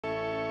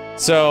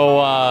So,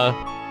 I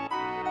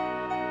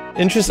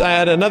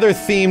had another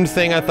themed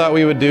thing I thought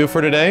we would do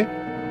for today.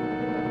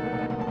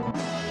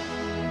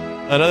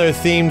 Another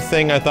themed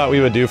thing I thought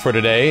we would do for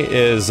today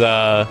is,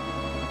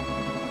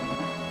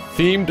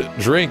 themed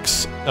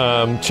drinks.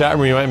 Chat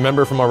room, you might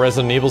remember from our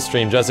Resident Evil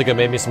stream, Jessica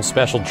made me some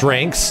special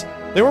drinks.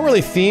 They weren't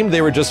really themed,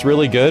 they were just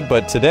really good,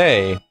 but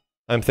today,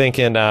 I'm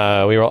thinking,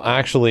 we will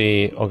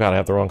actually... Oh god, I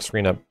have the wrong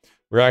screen up.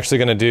 We're actually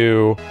gonna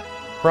do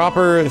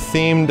proper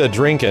themed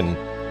drinking.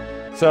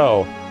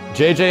 So,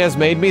 JJ has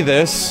made me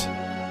this.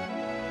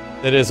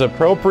 It is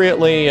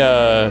appropriately,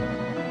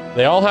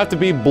 they all have to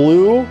be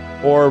blue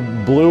or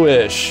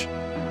bluish.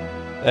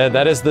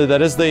 That is the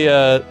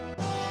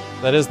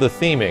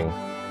theming.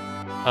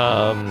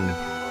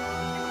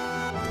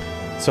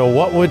 So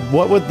what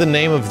would the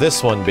name of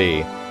this one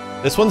be?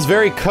 This one's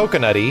very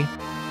coconutty.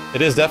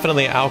 It is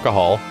definitely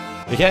alcohol.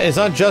 It's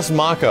not just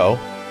Mako.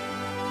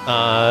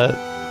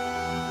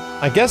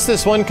 I guess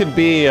this one could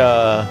be,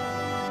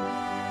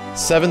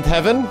 Seventh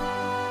Heaven?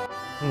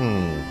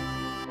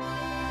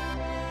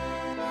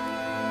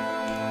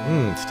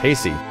 It's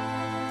tasty.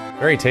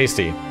 Very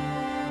tasty.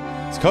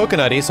 It's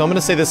coconutty, so I'm gonna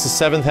say this is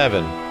Seventh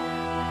Heaven.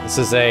 This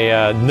is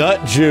a,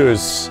 nut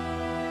juice.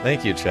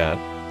 Thank you, chat.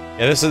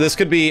 Yeah, this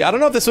could be, I don't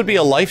know if this would be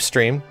a live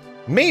stream.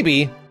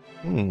 Maybe.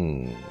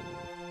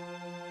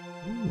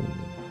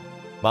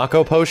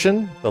 Mako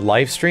Potion? The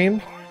live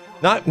stream?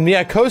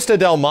 Yeah, Costa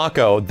del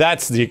Mako.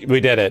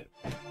 We did it.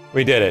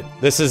 We did it.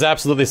 This is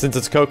absolutely, since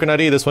it's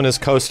coconutty, this one is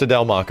Costa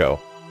del Mako.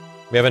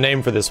 We have a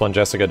name for this one,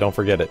 Jessica, don't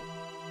forget it.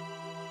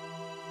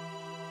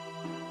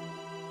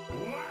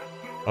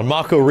 A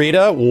Mako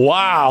Rita?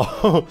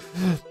 Wow!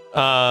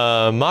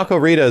 Mako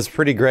Rita is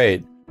pretty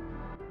great.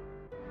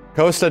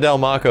 Costa del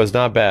Mako is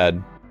not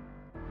bad.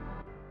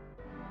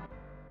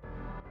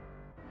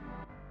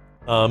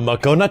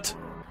 Makonut?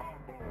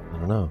 I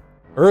don't know.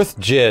 Earth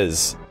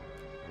Jizz.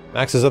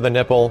 Max's other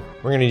nipple.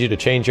 We're gonna need you to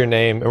change your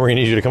name, and we're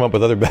gonna need you to come up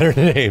with other better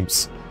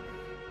names.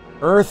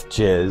 Earth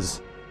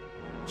Jizz.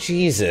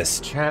 Jesus,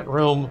 chat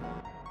room.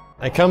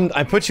 I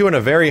put you in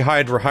a very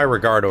high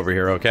regard over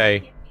here,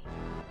 okay?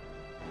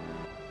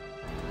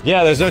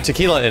 Yeah, there's no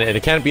tequila in it.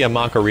 It can't be a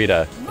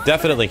Macarita. It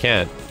definitely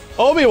can't.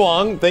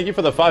 Obi-Wan, thank you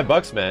for the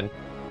 $5, man.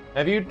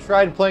 Have you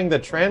tried playing the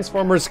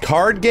Transformers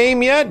card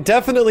game yet?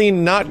 Definitely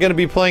not gonna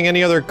be playing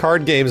any other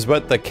card games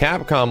but the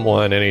Capcom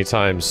one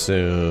anytime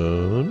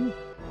soon.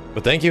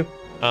 But thank you.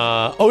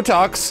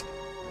 Otox,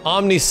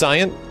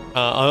 Omniscient,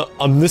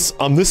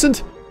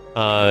 Omniscient,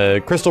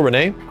 Crystal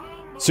Renee,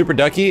 Super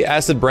Ducky,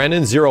 Acid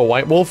Brandon, Zero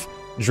White Wolf,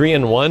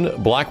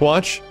 Drian1,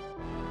 Blackwatch,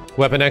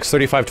 Weapon X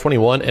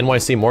 3521,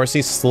 NYC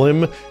Morrissey,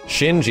 Slim,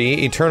 Shinji,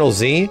 Eternal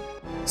Z,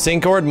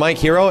 Syncord, Mike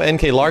Hero,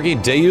 NK Largy,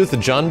 Dayuth,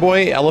 John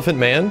Boy, Elephant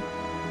Man,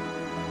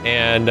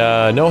 and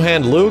No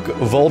Hand Luke,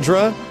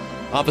 Voldra,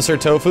 Officer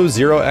Tofu,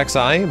 Zero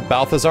XI,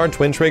 Balthazar,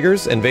 Twin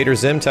Triggers, Invader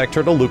Zim, Tech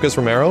Turtle, Lucas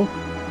Romero,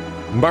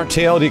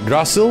 Martial de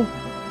Grassil,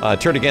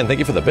 Turd again, thank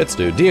you for the bits,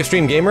 dude. D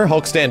Extreme Gamer,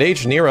 Hulkstand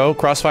H, Nero,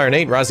 Crossfire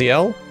Nate,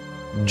 Raziel,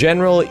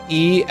 General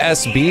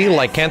ESB,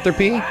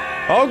 Lycanthropy.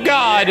 Oh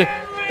god!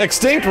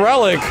 Extinct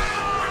Relic!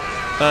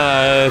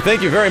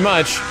 Thank you very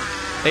much.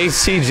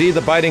 ACG,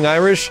 The Biting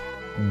Irish,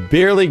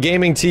 Beerly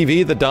Gaming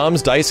TV, The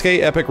Doms,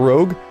 Daisuke, Epic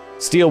Rogue,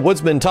 Steel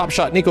Woodsman, Top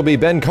Shot, Nico B,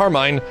 Ben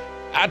Carmine,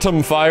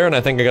 Atom Fire, and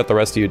I think I got the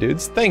rest of you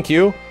dudes. Thank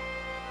you.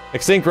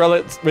 Extinct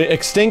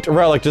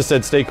Relic just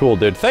said stay cool,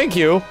 dude. Thank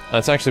you!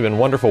 It's actually been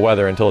wonderful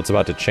weather until it's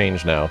about to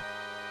change now.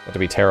 About to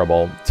be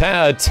terrible.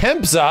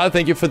 Tempza,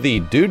 thank you for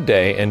the Dude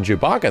Day, and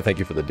Chewbacca, thank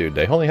you for the Dude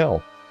Day. Holy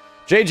hell.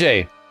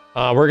 JJ,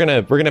 we're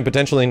gonna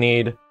potentially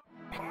need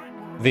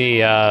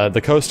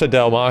the Costa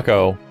del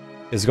Mako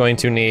is going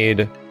to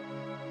need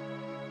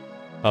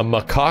a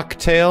macaque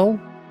tail.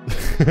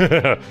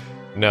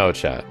 No,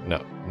 chat.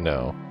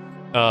 No.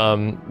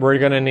 We're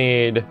gonna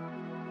need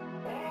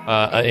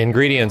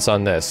ingredients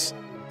on this,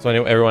 so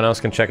everyone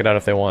else can check it out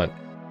if they want.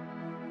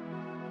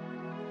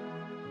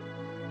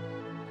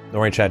 Don't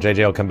worry, chat.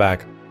 JJ will come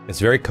back. It's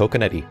very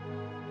coconutty.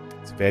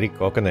 It's very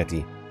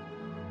coconutty.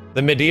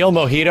 The Medial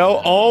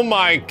Mojito? Oh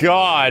my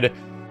god!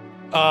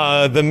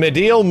 The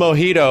Medial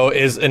Mojito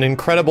is an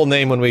incredible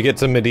name when we get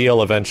to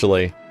Medial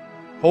eventually.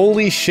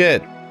 Holy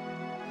shit.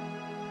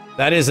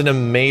 That is an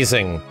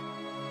amazing...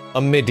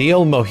 A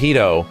Medial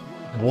Mojito.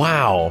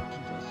 Wow.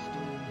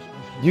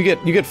 You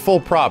get full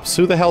props.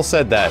 Who the hell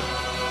said that?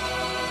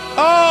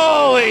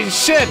 Holy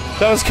shit!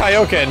 That was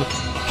Kaioken.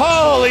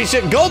 Holy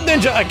shit! Gold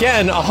Ninja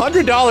again,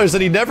 $100,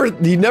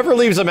 and he never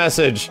leaves a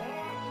message.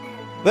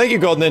 Thank you,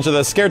 Gold Ninja.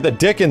 That scared the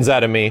dickens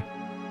out of me.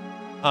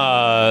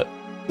 I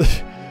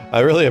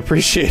really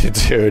appreciate it,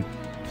 dude.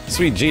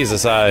 Sweet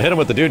Jesus, hit him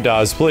with the dude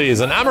dawes,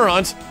 please. And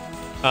Amarant,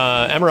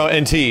 Amaro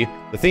NT.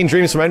 The theme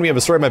dreams remind me of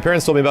a story my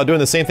parents told me about doing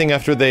the same thing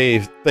after they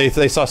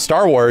saw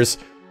Star Wars.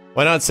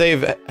 Why not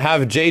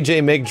have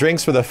JJ make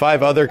drinks for the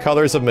 5 other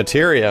colors of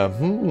materia?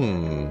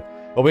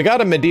 Well, we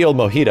got a Medial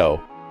Mojito.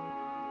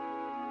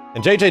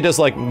 And JJ does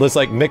like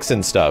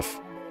mixing stuff.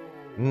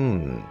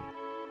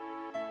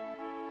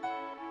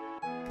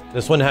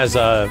 This one has,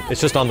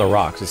 it's just on the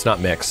rocks, it's not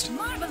mixed.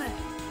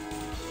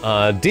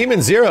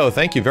 Demon Zero,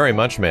 thank you very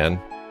much, man.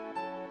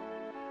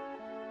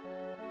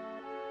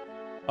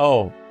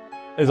 Oh,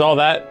 is all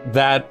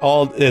that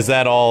all? Is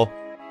that all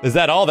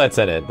that's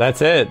in it?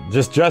 That's it?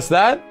 Just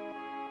that?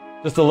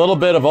 Just a little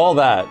bit of all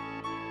that?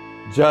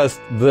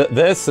 Just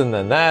this and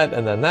then that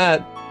and then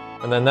that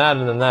and then that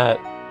and then that.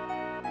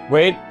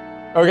 Wait.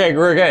 Okay,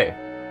 we're okay.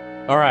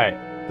 All right.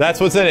 That's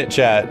what's in it,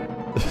 chat.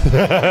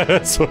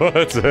 That's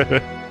what's in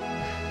it.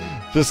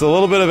 Just a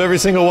little bit of every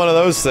single one of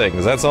those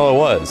things. That's all it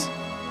was.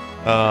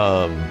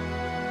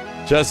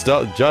 Just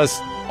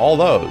all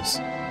those.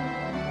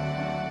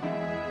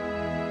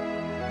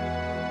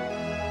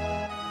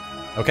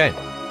 Okay.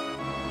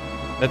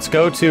 Let's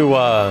go see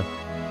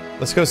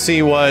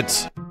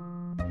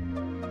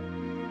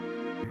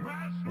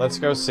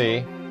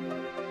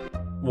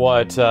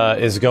what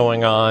is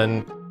going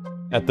on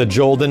at the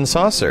Jolden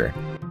Saucer.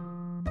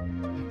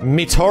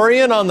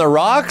 Meteorian on the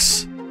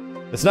rocks?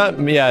 It's not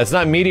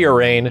Meteor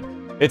Rain.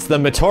 It's the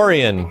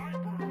Meteorian.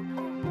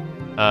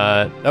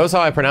 That was how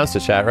I pronounced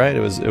it, chat, right? It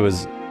was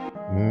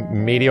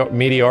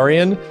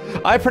Meteorian?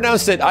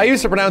 I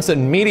used to pronounce it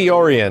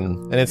Meteorian,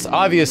 and it's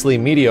obviously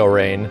Meteor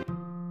Rain.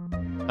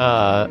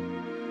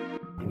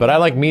 But I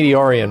like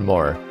Meteorian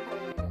more.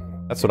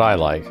 That's what I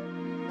like.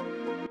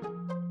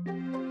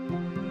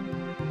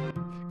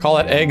 Call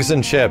it eggs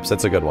and chips.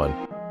 That's a good one.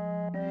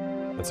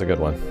 That's a good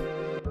one.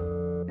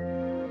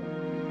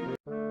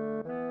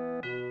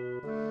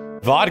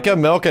 Vodka,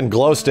 milk, and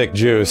glow stick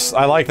juice.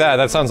 I like that.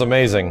 That sounds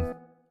amazing.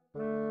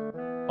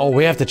 Oh,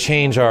 we have to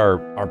change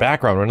our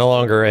background. We're no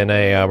longer in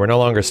a, we're no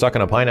longer stuck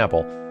in a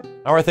pineapple.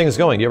 How are things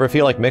going? Do you ever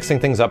feel like mixing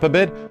things up a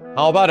bit?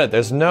 How about it?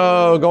 There's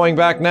no going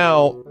back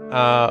now.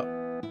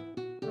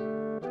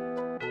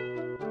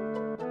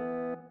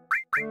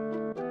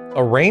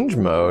 Arrange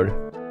mode?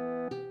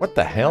 What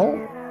the hell?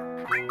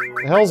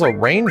 The hell's a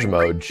range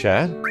mode,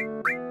 chat?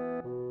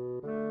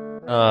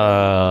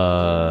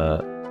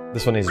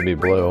 This one needs to be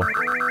blue.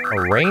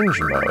 Arrange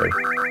mode.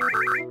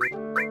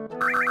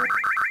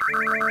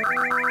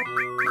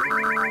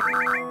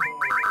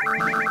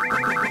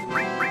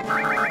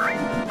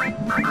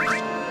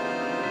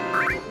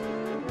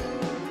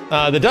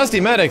 The Dusty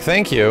Medic,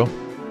 thank you.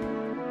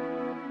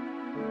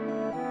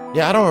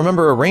 Yeah, I don't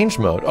remember a range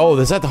mode. Oh,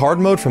 is that the hard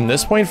mode from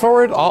this point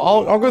forward?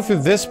 I'll go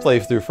through this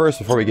playthrough first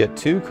before we get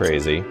too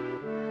crazy.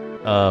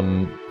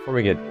 Before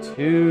we get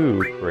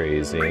too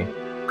crazy.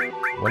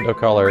 Window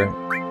color.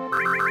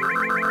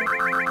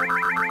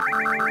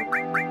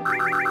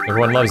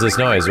 Everyone loves this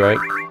noise, right?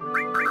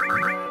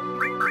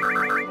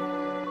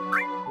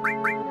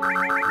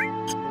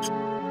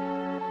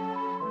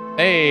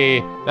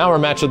 Hey, now we're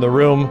matching the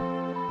room.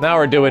 Now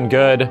we're doing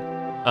good.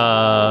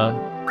 I'm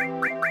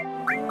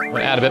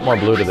gonna add a bit more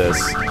blue to this.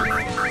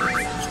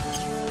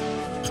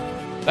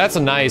 That's a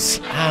nice,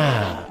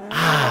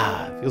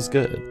 feels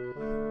good.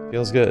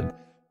 Feels good.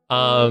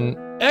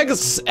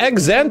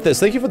 Exanthus,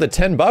 thank you for the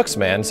 10 bucks,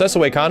 man.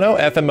 Cesaway Kano,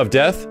 FM of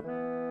Death.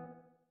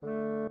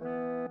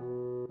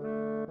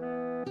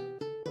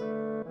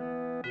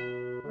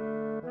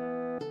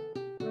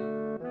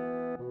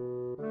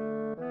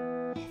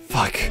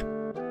 Fuck.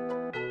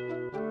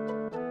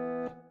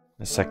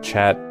 A sec,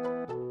 chat.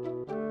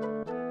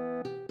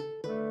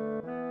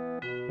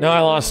 No, I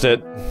lost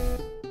it.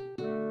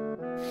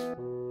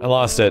 I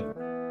lost it.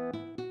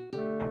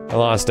 I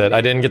lost it.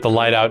 I didn't get the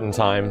light out in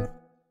time.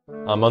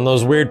 I'm on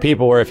those weird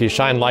people where if you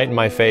shine light in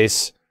my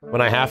face,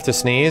 when I have to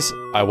sneeze,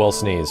 I will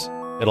sneeze.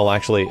 It'll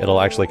actually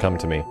come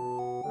to me.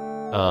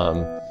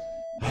 I'm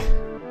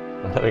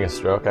having a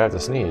stroke, I have to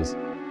sneeze.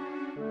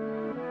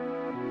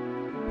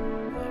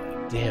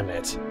 Damn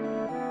it.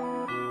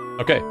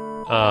 Okay,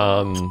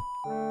 let's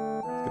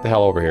get the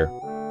hell over here.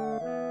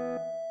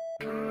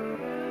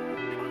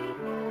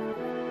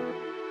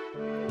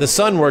 The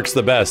sun works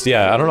the best,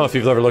 yeah. I don't know if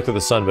you've ever looked at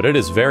the sun, but it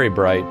is very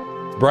bright.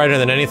 It's brighter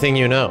than anything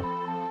you know.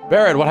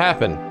 Barrett, what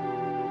happened?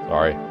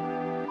 Sorry.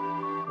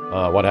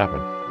 What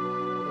happened?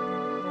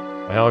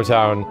 My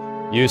hometown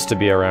used to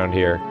be around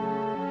here.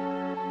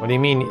 What do you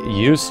mean,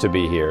 used to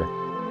be here?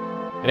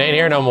 It ain't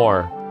here no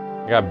more.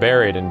 I got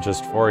buried in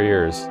just 4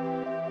 years.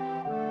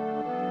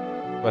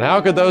 But how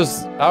could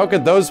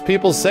those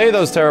people say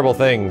those terrible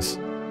things?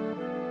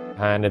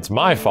 And it's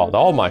my fault,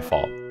 all my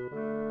fault.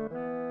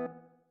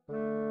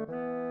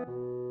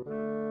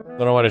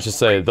 Don't know what I should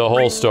say, the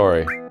whole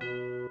story.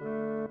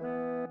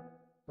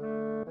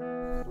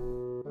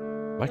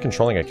 Am I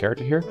controlling a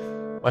character here?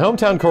 My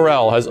hometown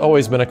Corel has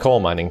always been a coal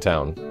mining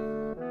town.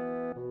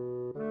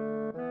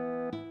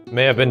 It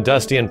may have been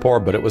dusty and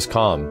poor, but it was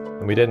calm,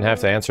 and we didn't have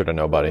to answer to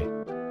nobody.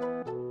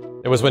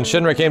 It was when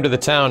Shinra came to the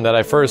town that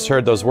I first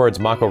heard those words,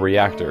 Mako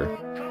Reactor.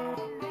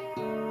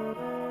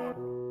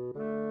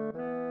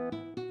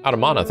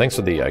 Adamana, thanks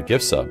for the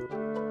gift sub.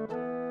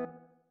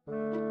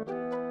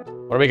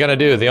 What are we gonna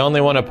do? The only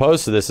one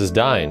opposed to this is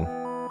dying.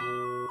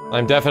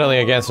 I'm definitely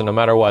against it no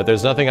matter what.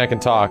 There's nothing I can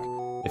talk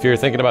if you're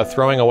thinking about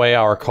throwing away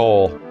our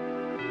coal.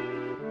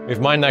 We've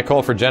mined that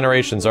coal for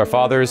generations. Our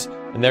fathers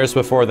and theirs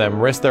before them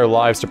risked their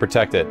lives to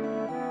protect it.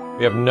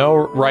 We have no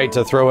right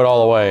to throw it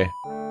all away.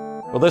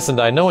 But listen,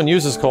 Dine, no one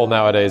uses coal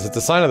nowadays. It's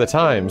a sign of the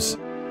times.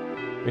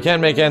 We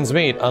can't make ends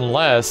meet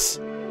unless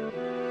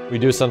we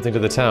do something to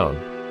the town.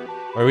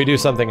 Or we do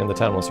something and the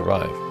town will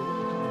survive.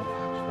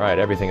 Right,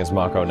 everything is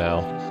Mako now.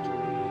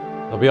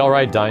 It'll be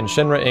alright, Dine.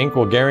 Shinra Inc.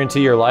 will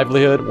guarantee your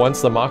livelihood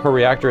once the Mako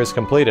reactor is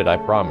completed, I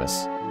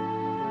promise.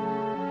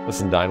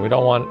 Listen, Dine, I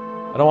don't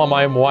want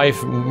my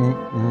wife,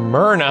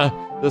 Myrna,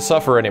 to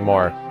suffer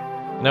anymore.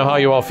 I know how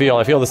you all feel.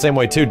 I feel the same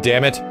way too,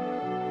 damn it.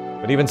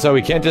 But even so,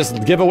 we can't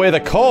just give away the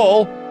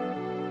coal!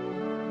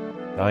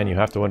 Dine, you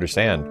have to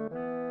understand.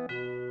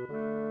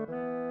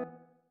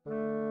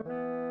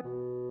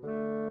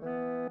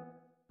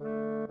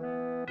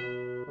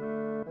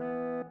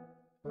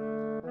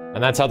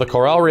 And that's how the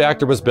Corral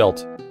reactor was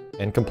built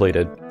and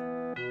completed.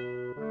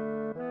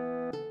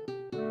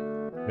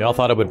 We all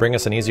thought it would bring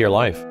us an easier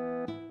life.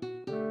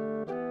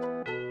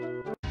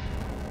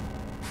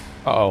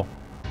 Uh-oh.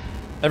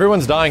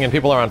 Everyone's dying and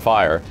people are on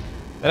fire.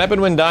 It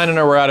happened when Dine and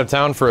I were out of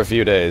town for a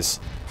few days.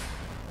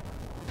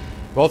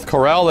 Both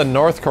Corral and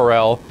North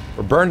Corral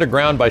were burned to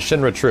ground by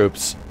Shinra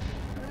troops.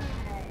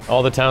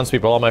 All the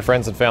townspeople, all my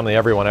friends and family,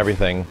 everyone,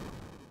 everything.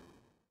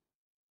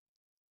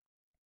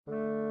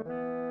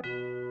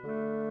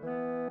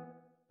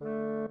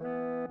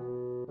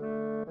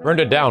 Burned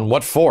it down,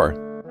 what for?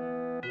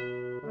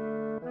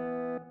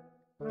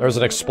 There was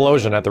an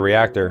explosion at the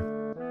reactor.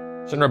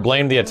 Shinra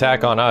blamed the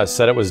attack on us,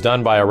 said it was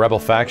done by a rebel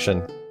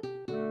faction.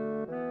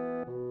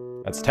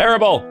 That's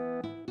terrible!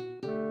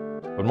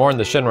 But more than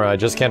the Shinra, I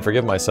just can't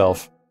forgive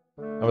myself.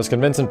 I was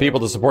convincing people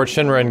to support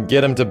Shinra and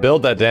get them to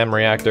build that damn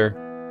reactor.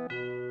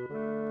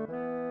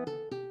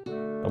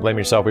 Don't blame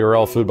yourself, we were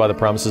all fooled by the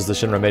promises the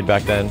Shinra made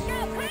back then.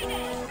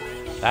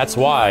 That's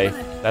why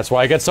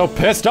I get so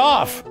pissed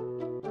off!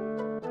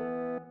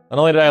 Not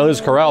only did I lose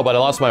Corral, but I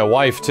lost my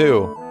wife,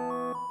 too.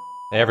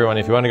 Hey everyone,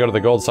 if you want to go to the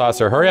Gold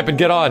Saucer, hurry up and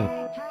get on!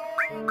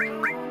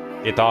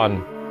 Get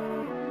on.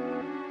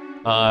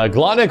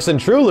 Glonix and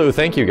Trulu,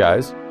 thank you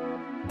guys.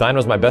 Dine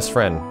was my best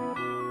friend.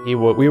 We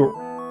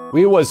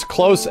was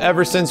close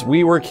ever since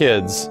we were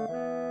kids.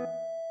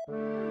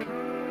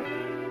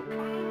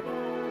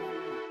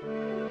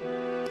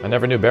 I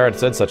never knew Barrett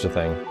said such a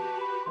thing.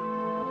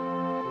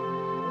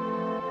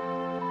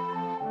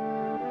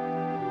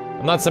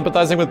 I'm not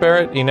sympathizing with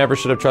Barrett, he never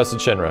should have trusted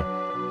Shinra.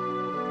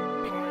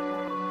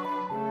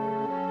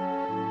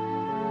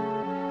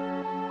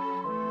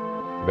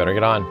 You better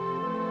get on.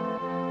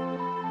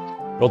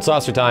 Gold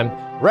Saucer time.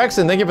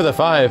 Rexon, thank you for the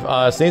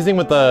 5. Sneezing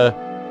with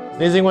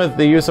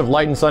the use of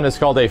light and sun is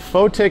called a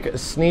photic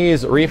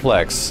sneeze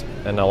reflex,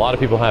 and a lot of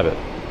people have it.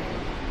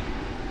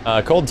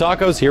 Cold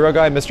Tacos, Hero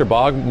Guy, Mr.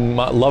 Bog,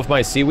 Love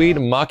My Seaweed,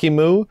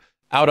 Makimu,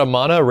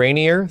 Outamana,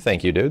 Rainier,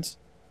 thank you dudes.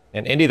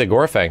 And Indy the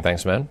Gorefang,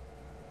 thanks man.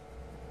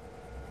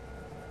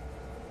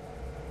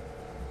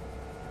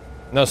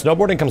 No,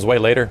 snowboarding comes way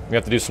later. You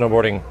have to do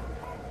snowboarding.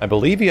 I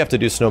believe you have to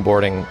do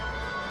snowboarding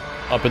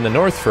up in the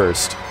north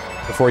first,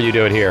 before you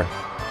do it here.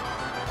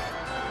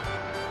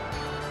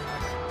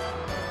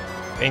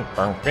 Bing,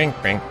 bong, bing,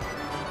 bing.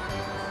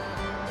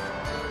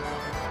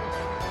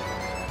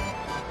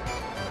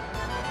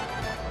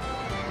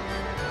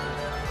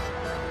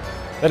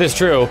 That is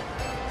true.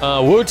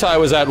 Wutai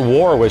was at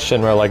war with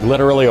Shinra, like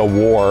literally a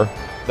war.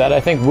 That I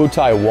think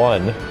Wutai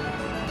won.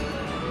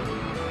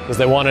 Because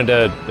they wanted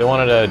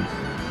to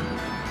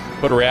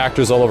put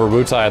reactors all over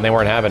Wutai and they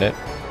weren't having it.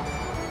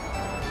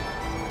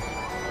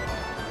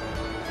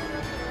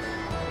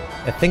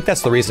 I think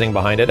that's the reasoning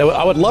behind it.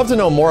 I would love to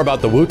know more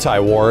about the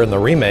Wutai War in the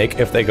remake,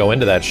 if they go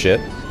into that shit.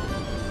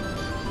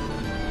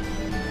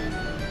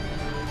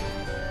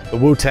 The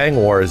Wu-Tang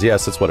Wars,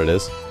 yes, that's what it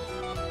is.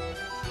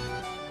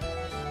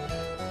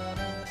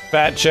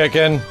 Fat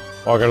Chicken,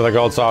 welcome to the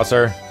Gold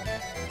Saucer.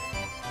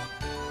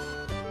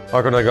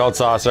 Welcome to the Gold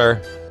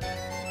Saucer.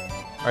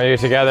 Are you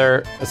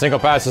together? A single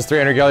pass is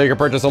 300 gil, you can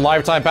purchase a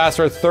lifetime pass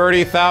for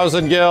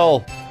 30,000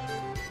 gil!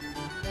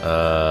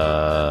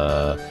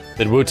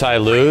 Did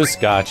Wutai lose?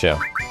 Gotcha.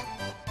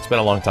 It's been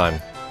a long time.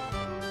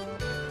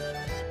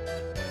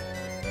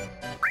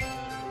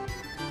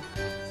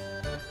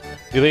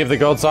 If you leave the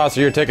Gold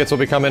Saucer, your tickets will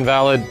become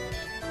invalid.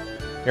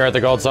 Here at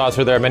the Gold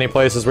Saucer, there are many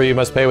places where you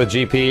must pay with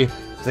GP.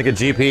 Think of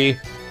GP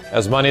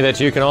as money that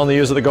you can only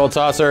use at the Gold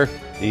Saucer.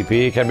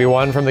 GP can be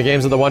won from the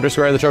games of the Wonder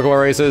Square and the Chocobo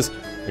races.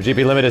 Your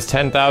GP limit is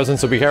 10,000,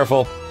 so be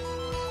careful.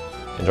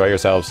 Enjoy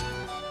yourselves.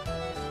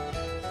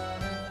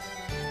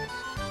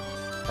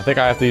 I think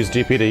I have to use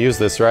GP to use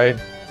this, right?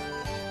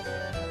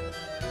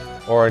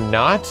 Or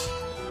not?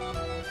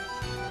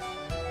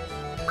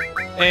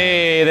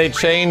 Hey, they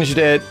changed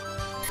it.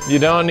 You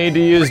don't need to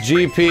use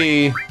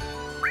GP.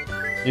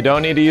 You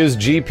don't need to use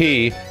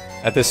GP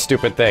at this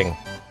stupid thing.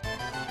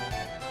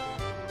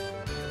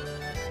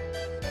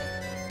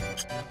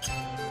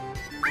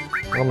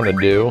 What I'm gonna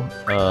do,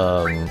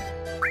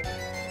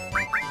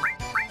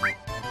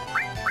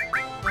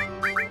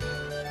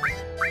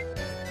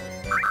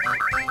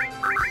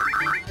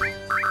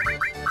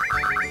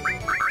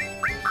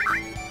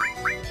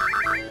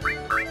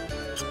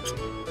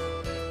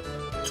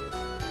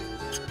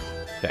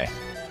 okay.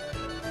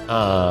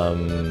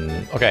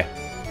 Okay.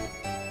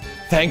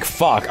 Thank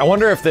fuck. I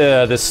wonder if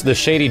the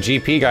shady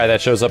GP guy that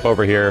shows up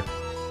over here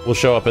will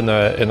show up in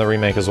the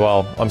remake as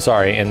well. I'm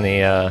sorry, in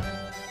the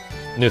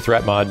new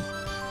threat mod.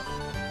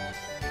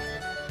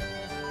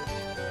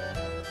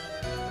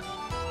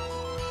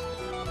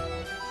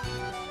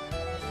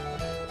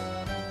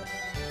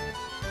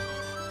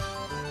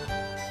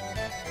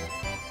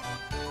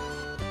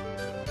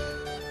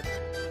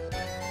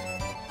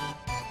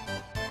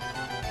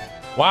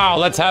 Wow,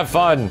 let's have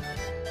fun!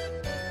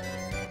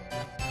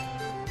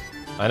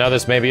 I know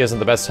this maybe isn't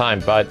the best time,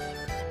 but...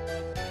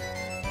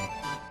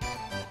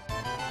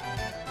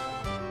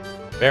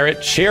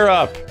 Barrett, cheer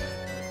up!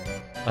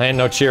 I ain't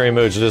no cheery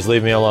mood, so just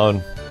leave me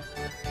alone.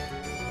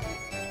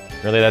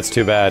 Really, that's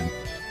too bad.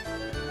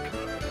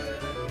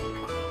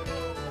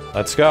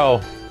 Let's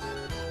go.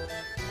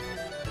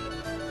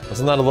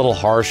 Wasn't that a little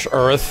harsh,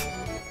 Earth?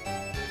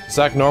 Is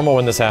that normal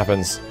when this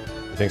happens?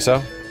 You think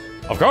so?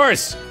 Of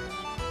course!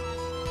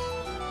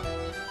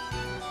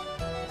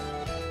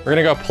 We're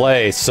gonna go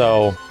play,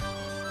 so...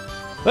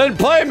 Then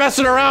play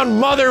messing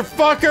around,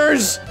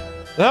 motherfuckers!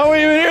 How are we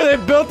even here?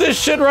 They built this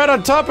shit right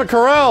on top of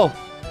Corral!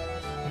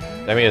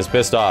 Demi is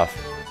pissed off.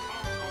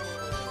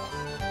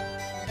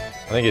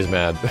 I think he's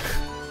mad.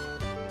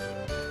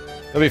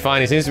 He'll be fine,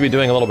 he seems to be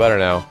doing a little better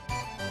now.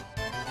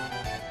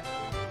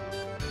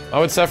 Why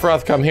would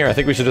Sephiroth come here? I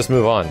think we should just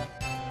move on.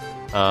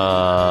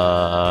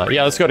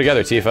 Yeah, let's go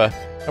together, Tifa.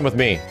 Come with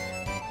me.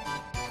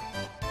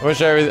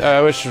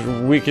 I wish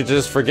we could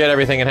just forget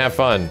everything and have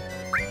fun.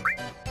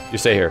 You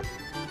stay here.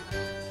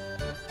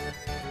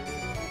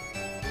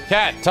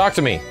 Cat, talk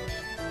to me.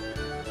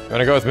 You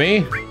wanna go with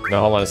me?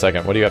 No, hold on a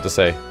second. What do you have to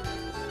say?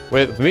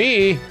 With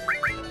me?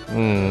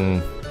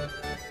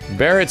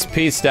 Barrett's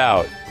pieced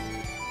out.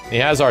 He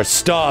has our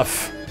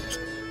stuff.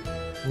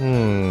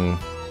 I'm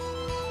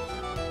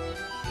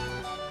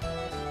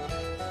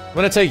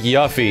gonna take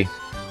Yuffie.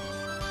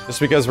 Just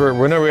because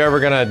when are we ever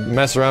gonna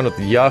mess around with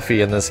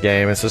Yuffie in this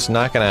game? It's just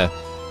not gonna...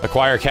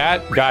 Acquire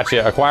cat?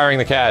 Gotcha. Acquiring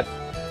the cat.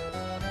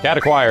 Cat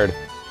acquired.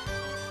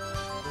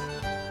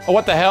 Oh,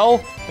 what the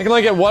hell? I can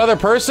only get one other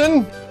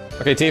person?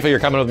 Okay, Tifa, you're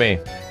coming with me.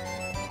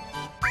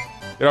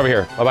 Get over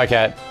here. Bye-bye,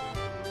 cat.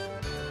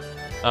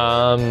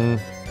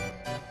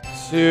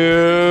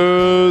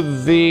 To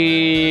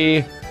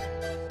the...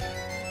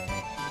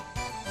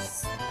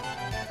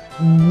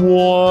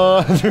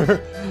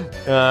 Wonder...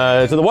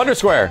 to the Wonder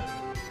Square.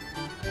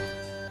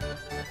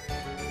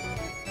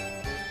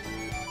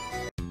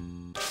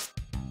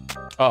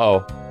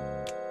 Uh-oh.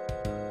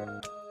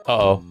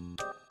 Uh-oh.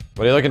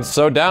 What are you looking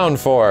so down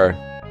for?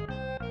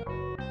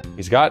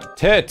 He's got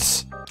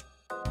tits!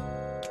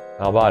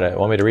 How about it?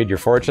 Want me to read your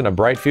fortune? A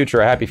bright future,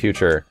 a happy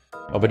future.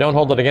 Oh, but don't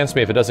hold it against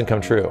me if it doesn't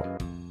come true.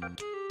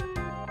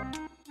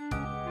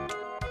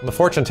 I'm a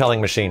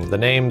fortune-telling machine. The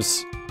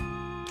name's...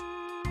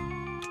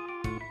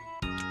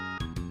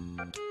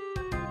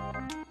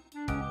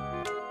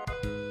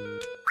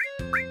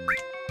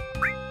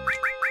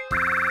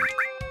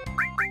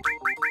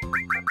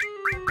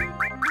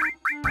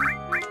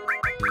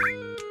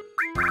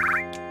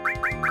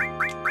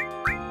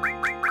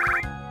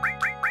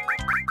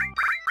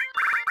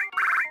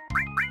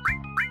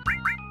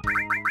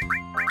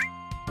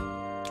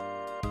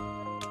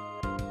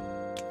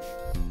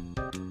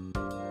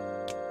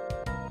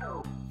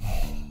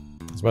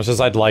 As much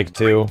as I'd like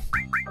to.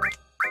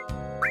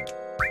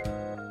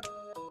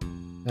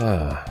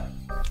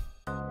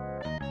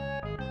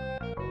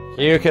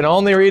 You can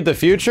only read the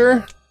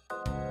future?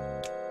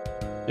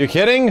 You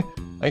kidding?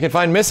 I can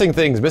find missing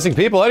things, missing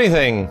people,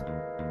 anything!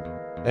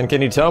 And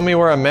can you tell me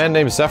where a man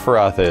named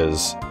Sephiroth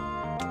is?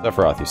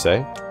 Sephiroth, you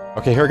say?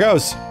 Okay, here it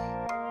goes!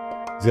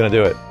 He's gonna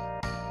do it.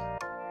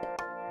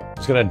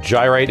 He's gonna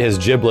gyrate his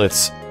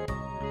giblets.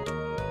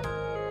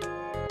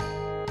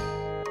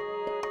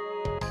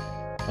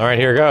 Alright,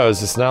 here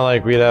goes. It's not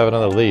like we'd have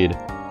another lead.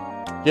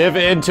 Give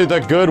in to the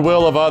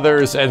goodwill of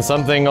others and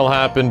something will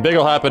happen. Big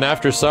will happen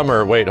after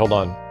summer. Wait, hold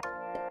on.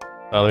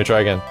 Let me try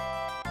again.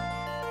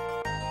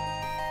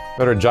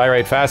 Better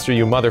gyrate faster,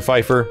 you mother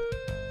fifer.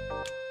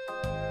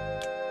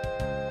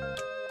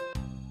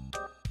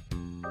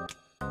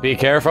 Be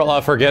careful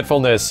of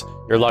forgetfulness.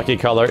 Your lucky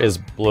color is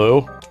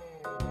blue.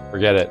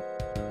 Forget it.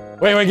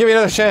 Wait, give me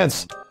another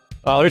chance.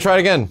 Let me try it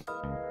again.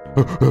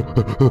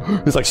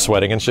 He's like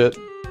sweating and shit.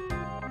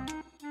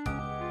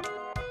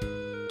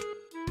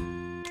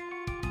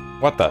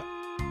 What the?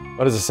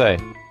 What does it say?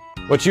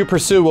 What you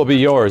pursue will be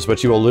yours,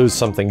 but you will lose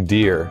something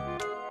dear.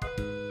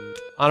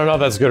 I don't know if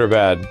that's good or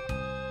bad.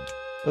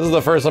 This is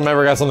the first time I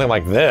ever got something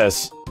like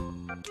this.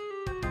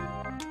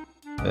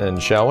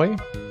 And shall we?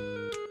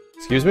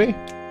 Excuse me?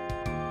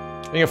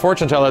 Being a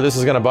fortune teller, this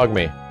is gonna bug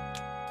me.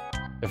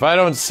 If I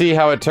don't see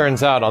how it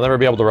turns out, I'll never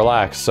be able to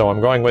relax, so I'm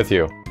going with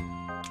you.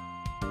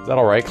 Is that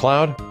alright,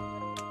 Cloud?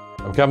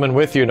 I'm coming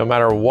with you no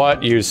matter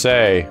what you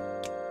say.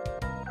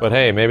 But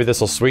hey, maybe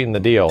this'll sweeten the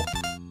deal.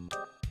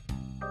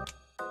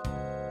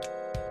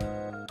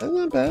 That's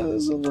not bad,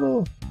 there's a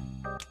little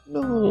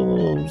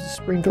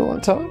sprinkle on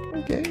top.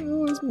 Okay,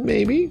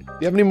 maybe. Do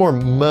you have any more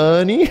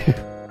money?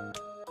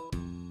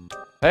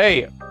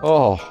 Hey!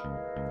 Oh.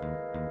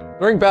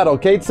 During battle,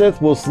 Kate Sith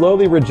will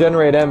slowly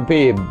regenerate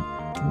MP,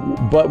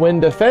 but when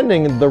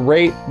defending, the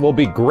rate will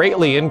be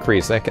greatly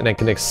increased and it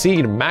can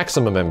exceed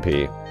maximum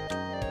MP.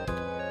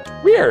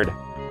 Weird.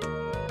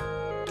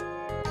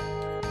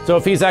 So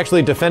if he's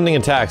actually defending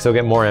attacks, he'll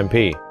get more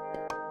MP.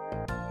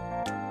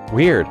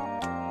 Weird.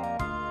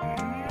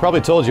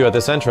 Probably told you at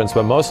this entrance,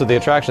 but most of the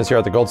attractions here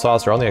at the Gold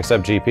Saucer only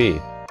accept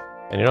GP.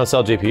 And you don't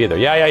sell GP either.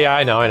 Yeah,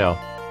 I know. I'm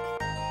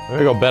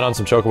gonna go bet on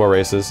some chocobo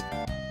races.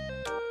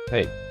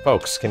 Hey,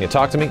 folks, can you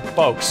talk to me?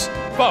 Folks,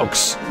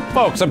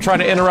 I'm trying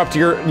to interrupt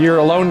your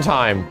alone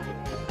time.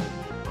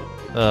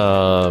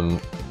 Dan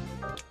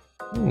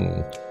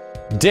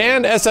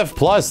SF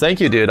Plus,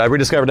 thank you, dude. I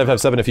rediscovered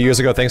FF7 a few years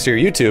ago thanks to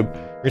your YouTube.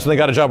 Recently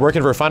got a job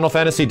working for Final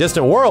Fantasy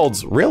Distant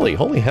Worlds. Really?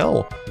 Holy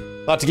hell.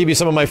 Thought to give you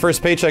some of my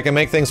first paycheck and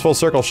make things full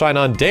circle shine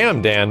on.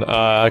 Damn, Dan.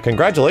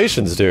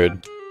 Congratulations,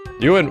 dude.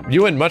 You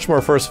went much more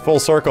full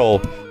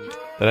circle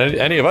than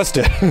any of us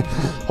did.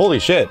 Holy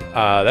shit.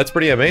 That's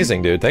pretty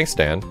amazing, dude. Thanks,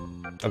 Dan.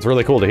 That's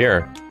really cool to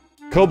hear.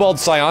 Cobalt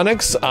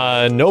Psionics,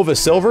 Nova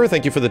Silver,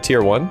 thank you for the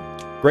tier 1.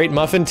 Great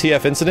Muffin,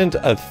 TF Incident,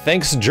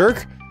 thanks,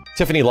 Jerk.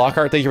 Tiffany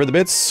Lockhart, thank you for the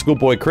bits.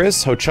 Schoolboy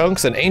Chris, Ho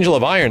Chunks, and Angel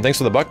of Iron, thanks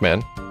for the buck,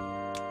 man.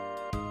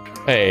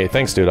 Hey,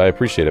 thanks, dude. I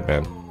appreciate it,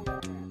 man.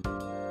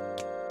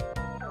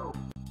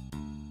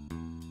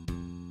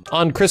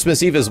 On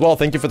Christmas Eve as well,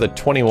 thank you for the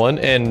 21.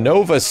 And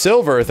Nova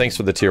Silver, thanks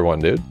for the tier 1,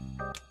 dude.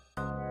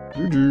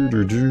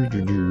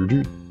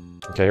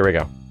 Okay, here we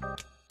go.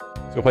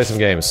 Let's go play some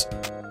games.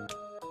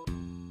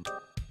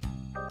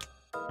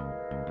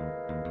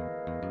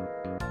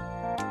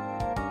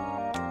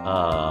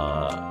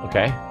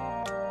 Okay.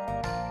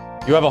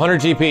 You have 100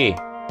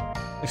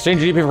 GP.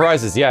 Exchange GP for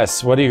prizes,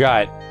 yes. What do you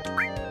got?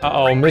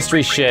 Uh-oh,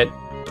 mystery shit.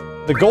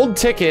 The gold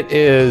ticket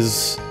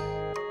is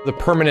the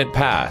permanent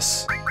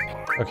pass.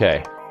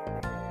 Okay.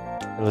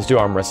 Let's do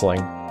arm wrestling.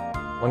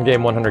 1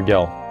 game, 100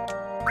 gil.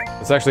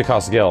 This actually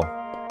costs gil.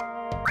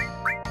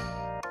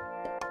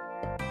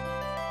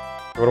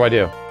 What do I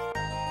do?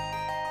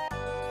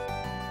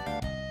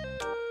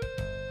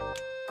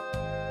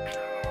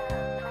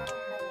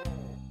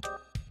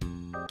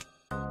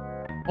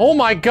 Oh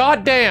my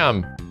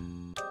goddamn!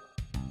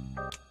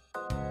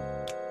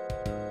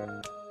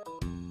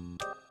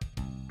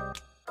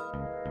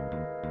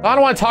 I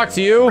don't want to talk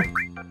to you!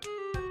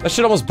 That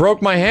shit almost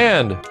broke my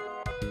hand.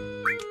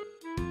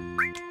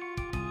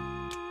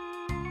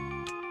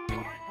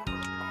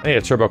 I need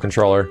a turbo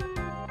controller.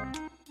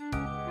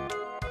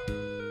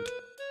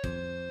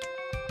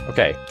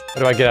 Okay, what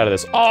do I get out of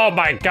this? Oh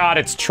my god,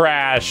 it's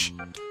trash!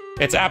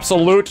 It's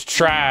absolute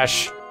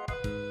trash!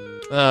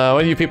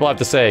 What do you people have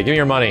to say? Give me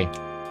your money.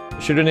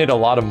 You should need a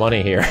lot of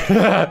money here.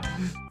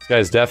 This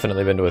guy's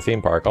definitely been to a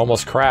theme park.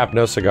 Almost crap,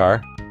 no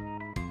cigar.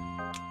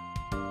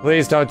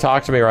 Please don't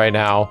talk to me right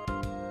now.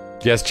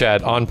 Yes,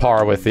 Chad, on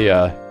par with the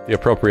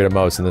appropriate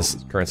emotes in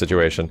this current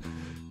situation.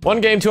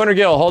 1 game, 200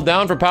 gil. Hold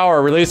down for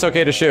power. Release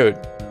okay to shoot.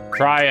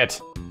 Try it.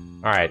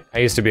 All right. I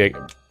used to be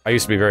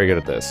very good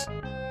at this.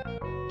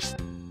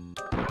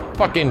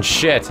 Fucking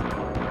shit.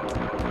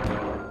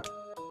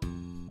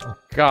 Oh,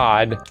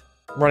 God.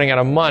 I'm running out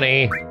of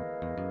money.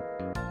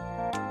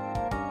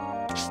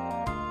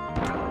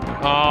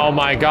 Oh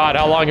my god,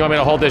 how long do you want me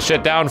to hold this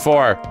shit down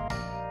for?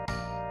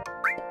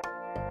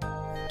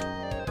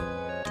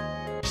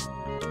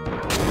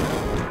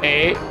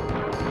 Eight.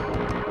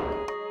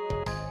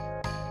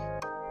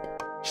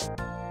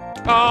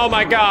 Oh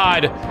my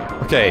god!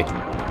 Okay.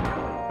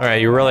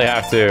 Alright, you really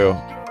have to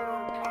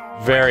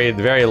very,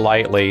 very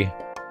lightly.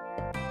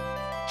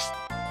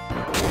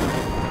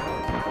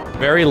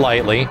 Very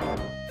lightly.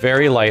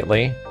 Very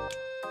lightly.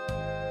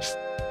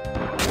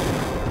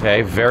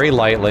 Okay, very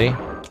lightly.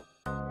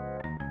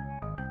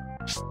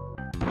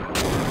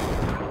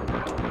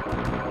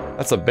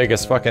 That's the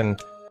biggest fucking...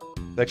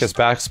 thickest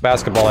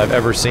basketball I've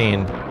ever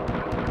seen.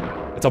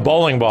 It's a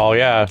bowling ball,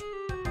 yeah.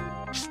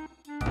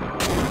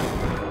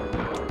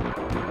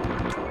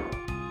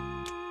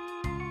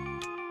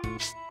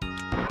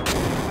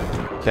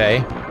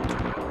 Okay.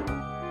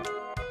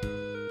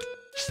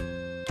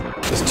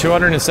 There's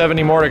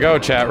 270 more to go,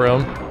 chat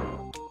room.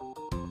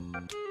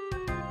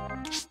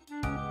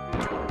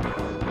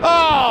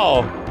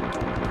 Oh!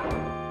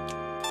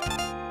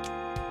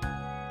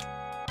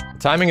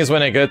 Timing is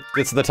when it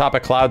gets to the top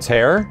of Cloud's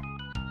hair?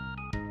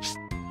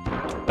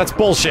 That's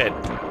bullshit.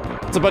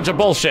 It's a bunch of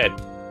bullshit.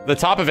 The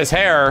top of his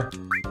hair?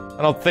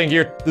 I don't think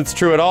it's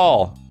true at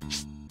all.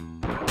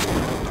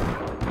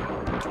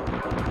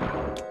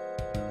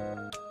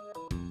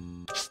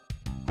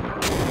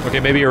 Okay,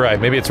 maybe you're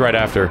right. Maybe it's right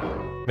after.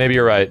 Maybe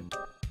you're right.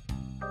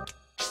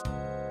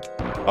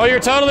 Oh, you're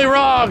totally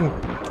wrong!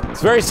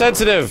 It's very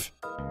sensitive.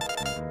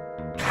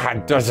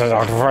 God, this is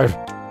awkward.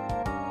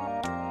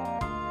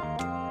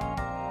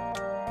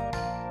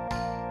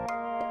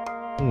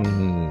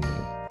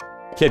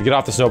 Kid, get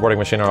off the snowboarding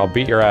machine or I'll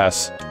beat your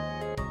ass.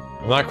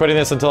 I'm not quitting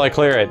this until I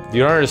clear it.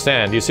 You don't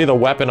understand. You see the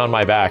weapon on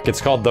my back.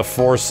 It's called the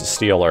Force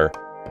Stealer.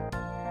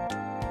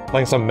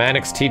 Playing some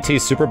Mannix TT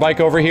Superbike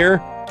over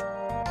here?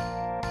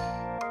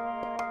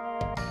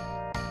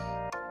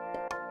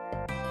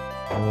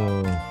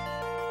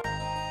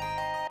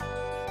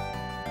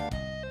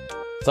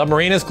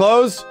 Submarine is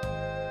closed?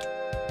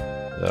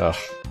 Ugh.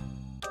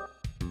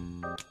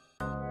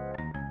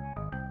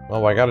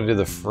 Well, I gotta do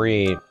the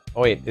free...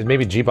 Oh wait,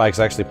 maybe G-Bike's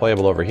actually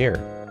playable over here.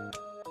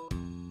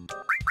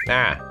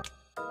 Nah.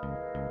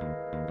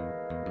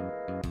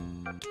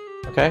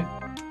 Okay.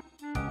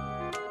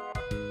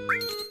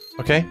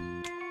 Okay.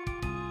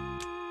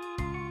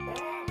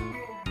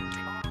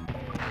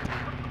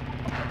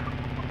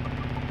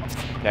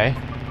 Okay.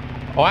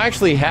 Oh, I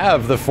actually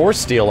have the Force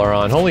Stealer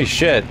on. Holy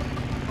shit.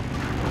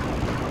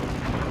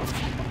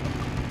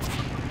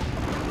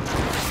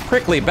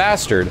 Prickly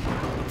bastard.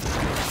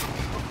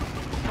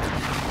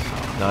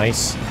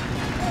 Nice.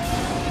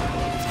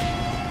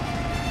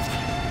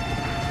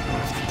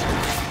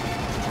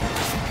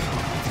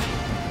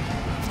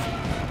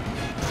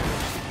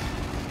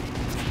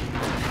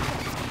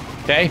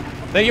 Okay.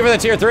 Thank you for the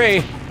tier 3.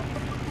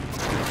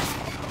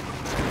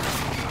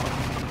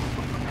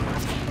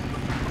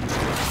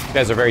 You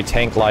guys are very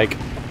tank-like.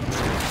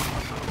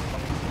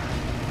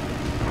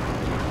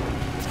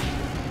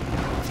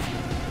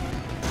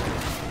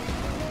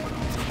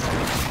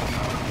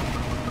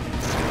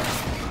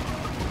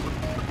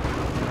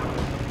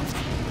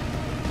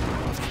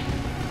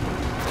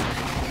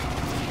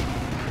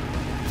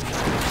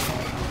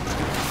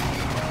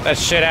 That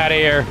shit out of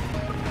here.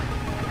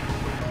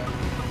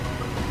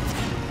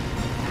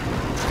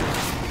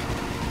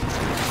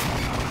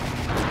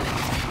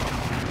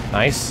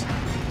 Nice.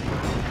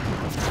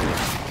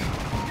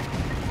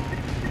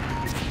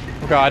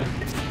 Oh god.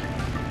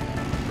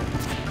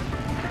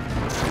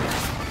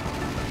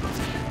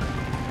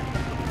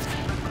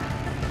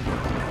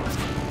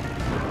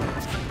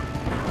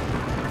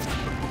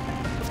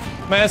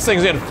 Man, this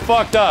thing's getting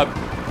fucked up.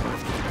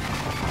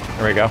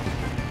 There we go.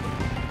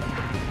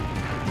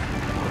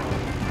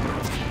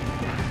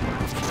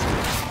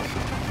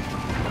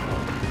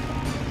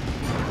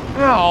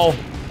 Ow.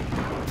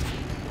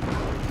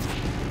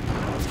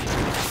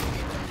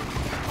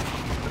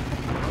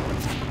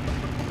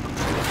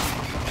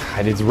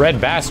 God, these red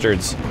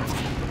bastards.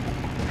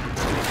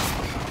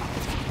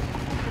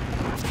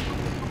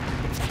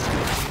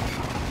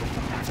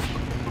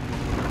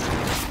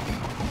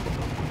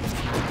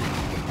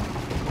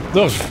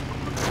 Ugh.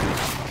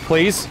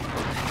 Please.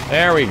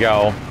 There we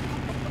go.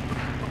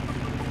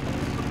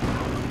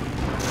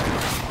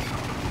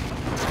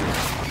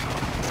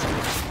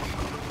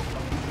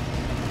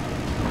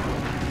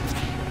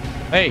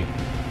 Hey,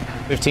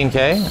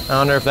 15K? I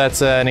wonder if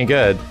that's any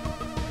good.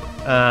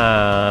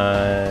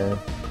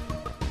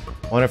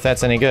 Wonder if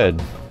that's any good.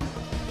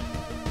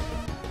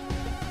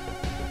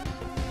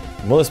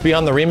 Will this be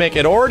on the remake?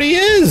 It already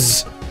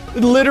is!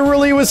 It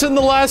literally was in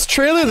the last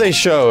trailer they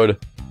showed.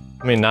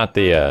 I mean, not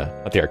the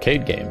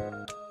arcade game.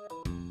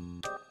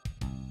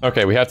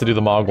 Okay, we have to do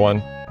the Mog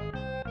one.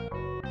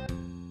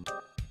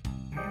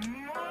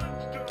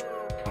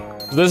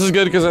 This is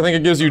good because I think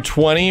it gives you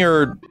 20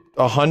 or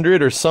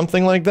 100 or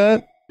something like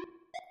that.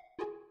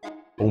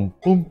 Boom,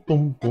 boom,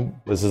 boom,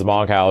 boom. This is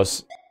Mog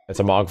House. It's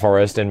a Mog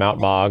forest in Mount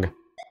Mog.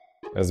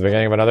 It's the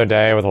beginning of another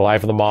day with the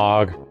life of the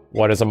Mog.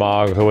 What is a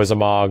Mog? Who is a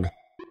Mog?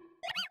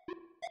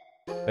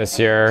 This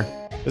here.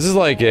 This is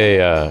like a,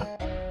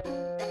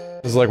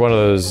 this is like one of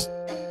those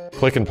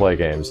click and play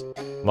games.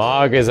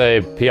 Mog is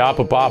a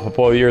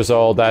Piapapapapo years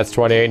old, that's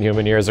 28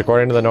 human years.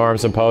 According to the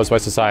norms imposed by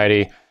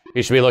society,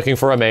 he should be looking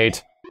for a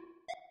mate.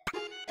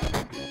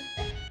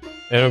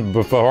 And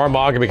before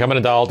Mog can become an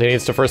adult, he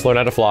needs to first learn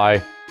how to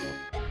fly.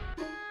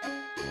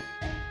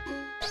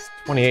 He's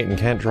 28 and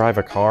can't drive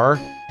a car?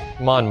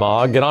 Come on,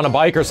 Mog, get on a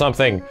bike or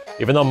something.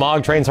 Even though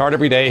Mog trains hard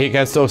every day, he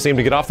can't still seem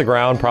to get off the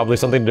ground, probably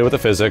something to do with the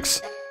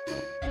physics.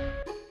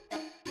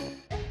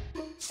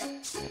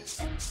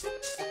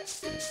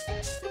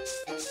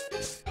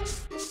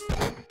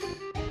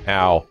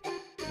 Ow.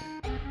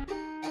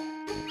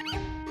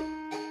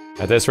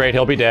 At this rate,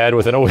 he'll be dead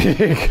within a week.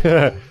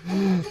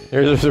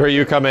 Here's where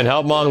you come in.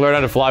 Help Mog learn how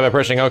to fly by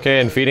pushing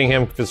OK and feeding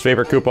him his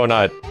favorite Koopo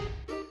nut.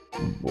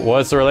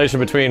 What's the relation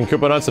between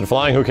Koopo nuts and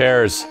flying? Who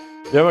cares?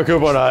 Give him a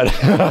Koopo nut.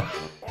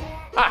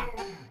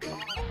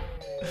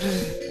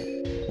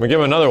 We give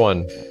him another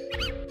one.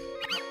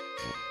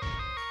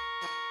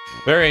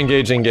 Very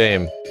engaging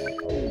game.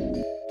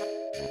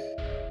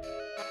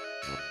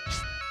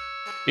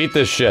 Eat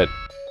this shit.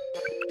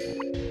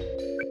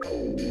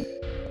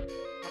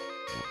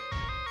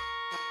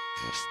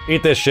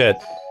 Eat this shit.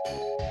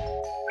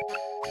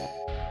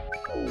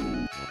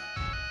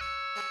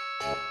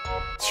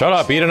 Shut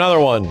up, eat another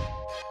one.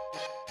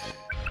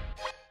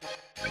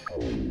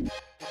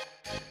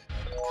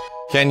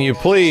 Can you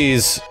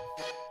please?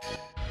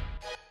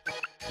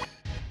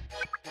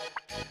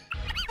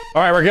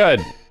 Alright, we're good.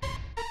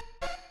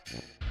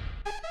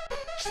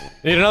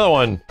 Need another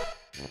one.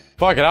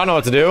 Fuck it, I don't know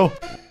what to do.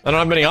 I don't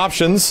have many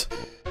options.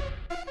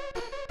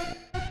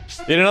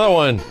 Need another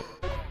one.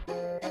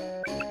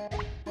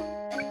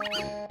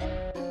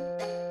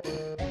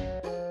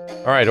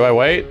 Alright, do I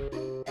wait?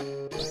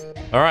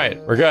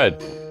 Alright, we're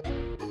good.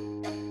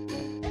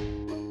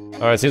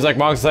 Alright, seems like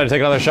Mog's decided to take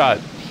another shot.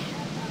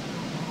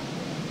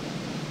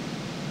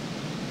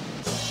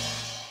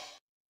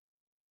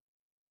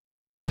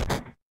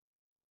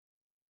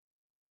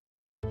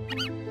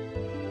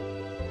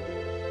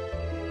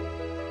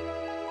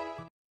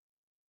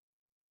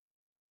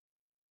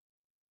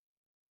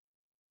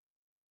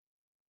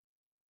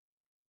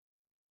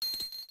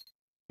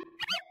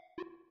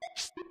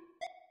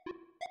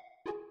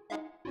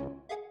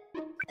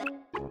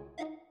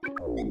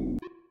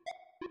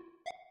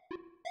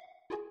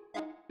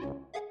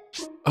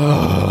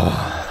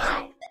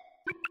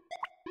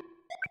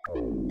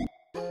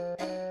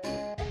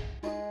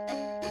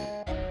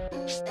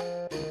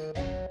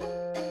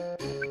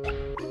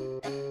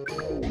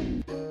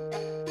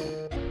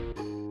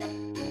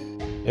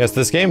 Yes,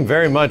 this game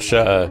very much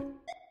has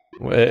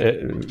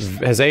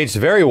aged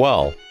very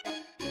well.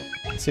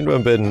 It seemed to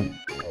have been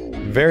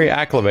very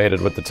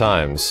acclimated with the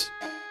times.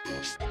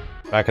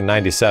 Back in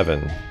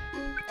 '97.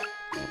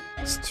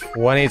 It's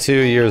 22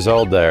 years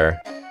old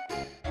there.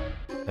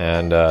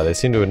 And they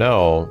seem to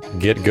know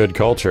get good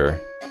culture.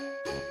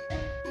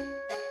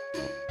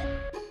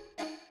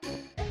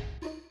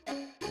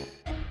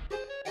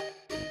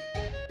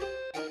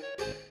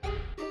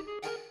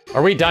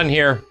 Are we done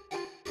here?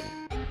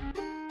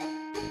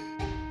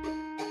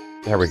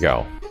 There we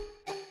go.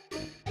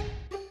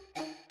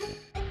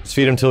 Just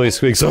feed him till he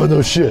squeaks, oh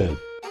no shit!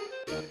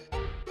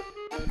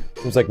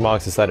 Seems like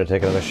Mox decided to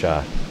take another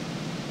shot.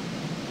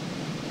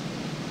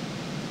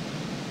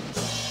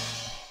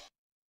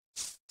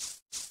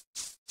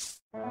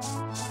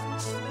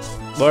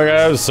 Look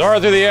at him soar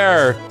through the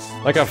air,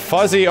 like a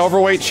fuzzy,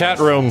 overweight chat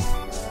room.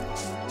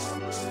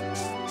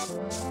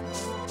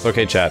 It's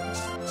okay, chat.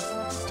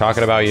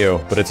 Talking about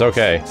you, but it's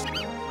okay.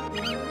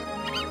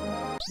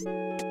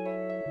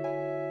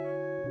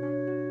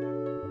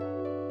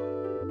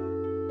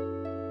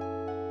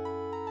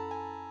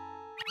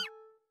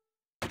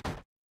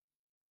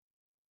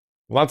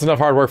 Well, that's enough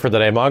hard work for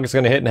today. Mog is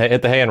gonna hit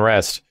the hay and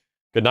rest.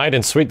 Good night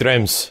and sweet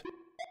dreams.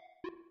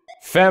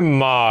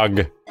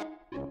 Femmog.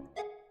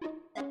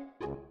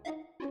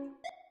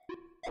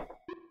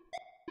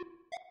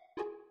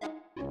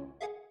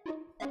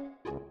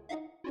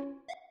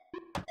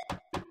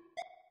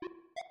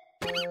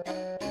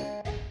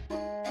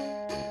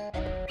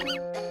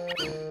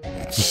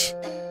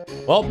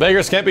 Well,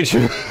 beggars can't be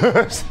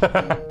choosers.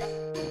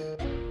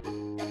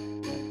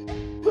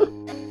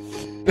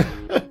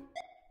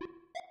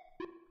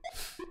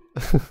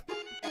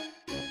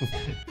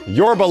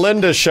 Your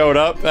Belinda showed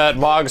up at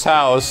Mog's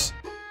house.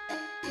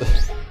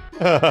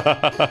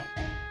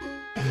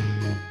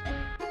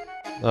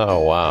 Oh,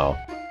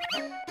 wow.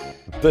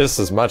 This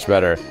is much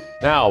better.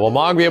 Now, will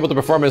Mog be able to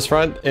perform his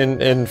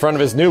in front of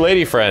his new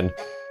lady friend?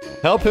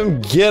 Help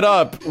him get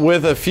up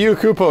with a few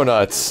Koopo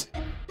nuts.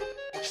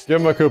 Give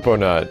him a Koopo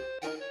nut.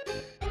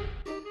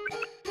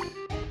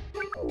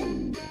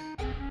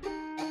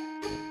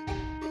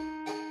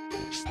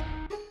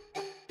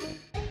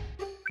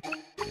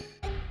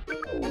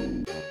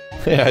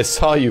 Yeah, I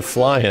saw you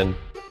flying.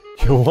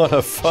 You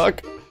wanna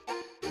fuck?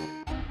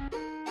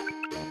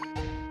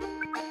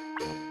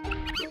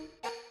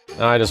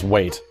 Now I just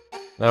wait.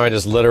 Now I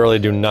just literally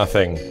do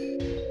nothing.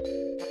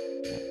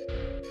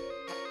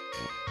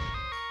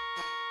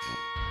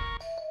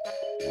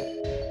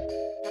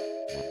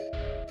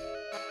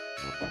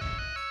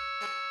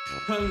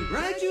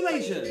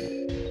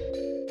 Congratulations!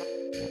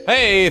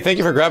 Hey, thank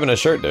you for grabbing a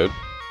shirt, dude.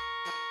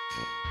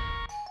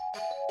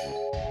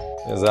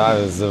 As I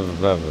was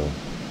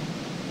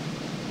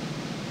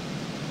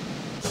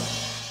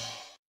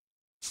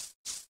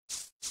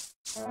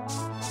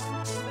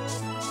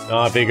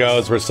off he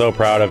goes, we're so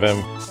proud of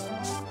him.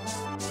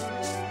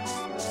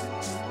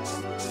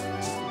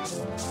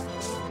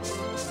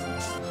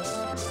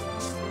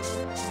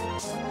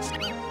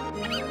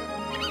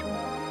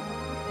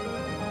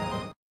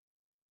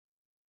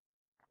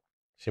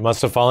 She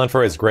must have fallen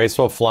for his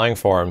graceful flying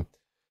form.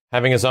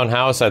 Having his own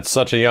house at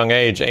such a young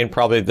age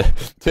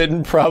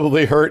didn't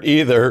probably hurt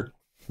either.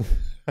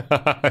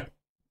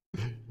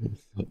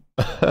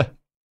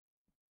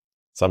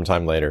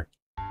 Sometime later.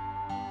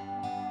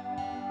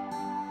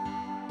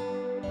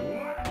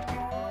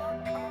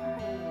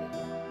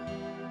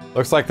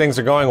 Looks like things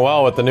are going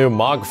well with the new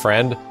Mog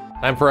friend.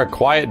 Time for a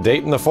quiet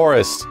date in the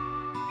forest.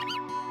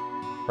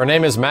 Her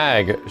name is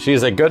Mag. She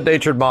is a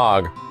good-natured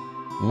Mog.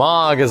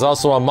 Mog is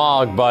also a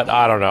Mog, but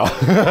I don't know.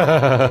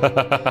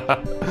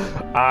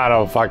 I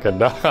don't fucking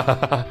know.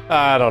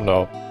 I don't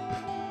know.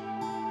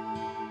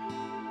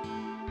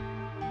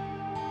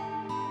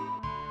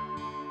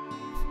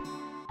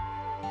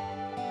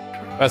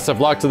 Best of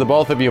luck to the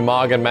both of you,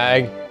 Mog and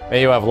Mag.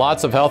 May you have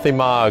lots of healthy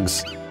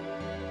Mogs.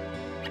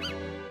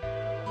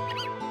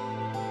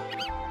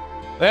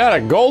 They had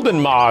a golden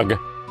Mog.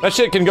 That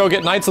shit can go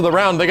get Knights of the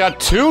Round. They got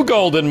 2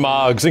 golden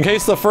Mogs in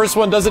case the first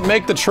one doesn't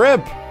make the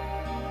trip.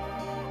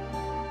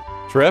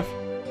 Trip?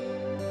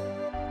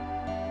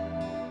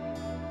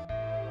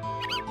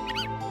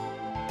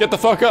 Get the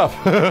fuck up.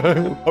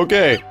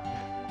 Okay.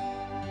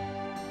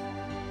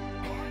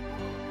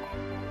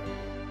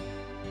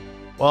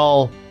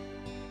 Well,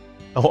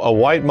 a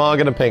white Mog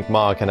and a pink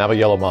Mog can have a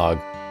yellow Mog,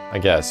 I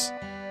guess.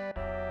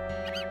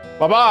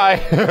 Bye-bye!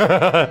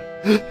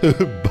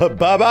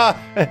 Bye-bye!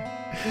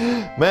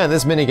 Man,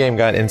 this minigame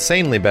got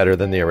insanely better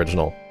than the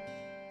original.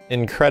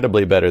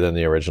 Incredibly better than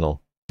the original.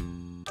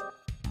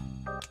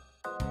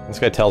 This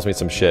guy tells me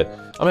some shit.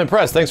 I'm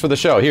impressed, thanks for the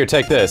show. Here,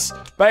 take this.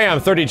 Bam,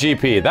 30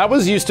 GP. That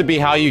was used to be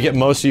how you get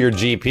most of your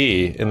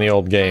GP in the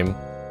old game.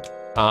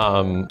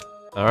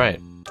 Alright.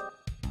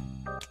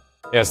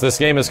 Yes, this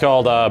game is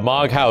called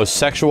Mog House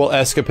Sexual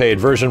Escapade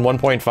version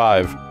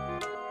 1.5.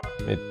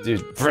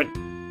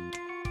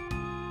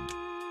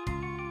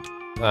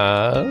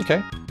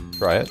 Okay.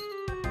 Try it.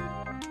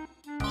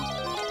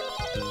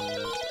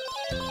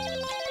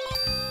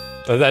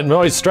 That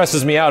noise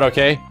stresses me out,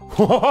 okay?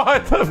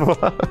 What the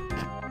fuck?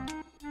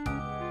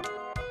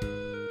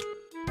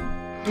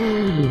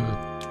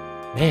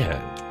 Man.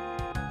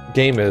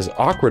 Game is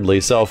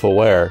awkwardly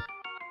self-aware.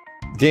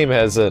 Game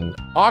has an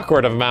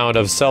awkward amount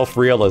of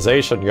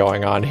self-realization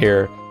going on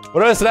here.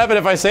 What does happen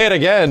if I say it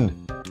again?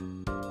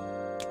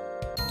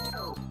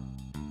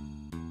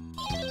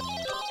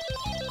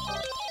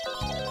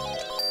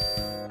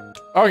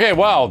 Okay,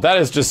 wow, that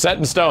is just set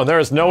in stone. There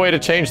is no way to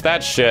change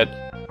that shit.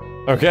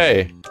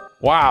 Okay.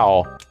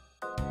 Wow.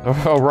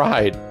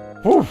 Alright.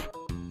 Whew.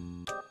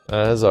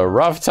 That is a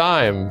rough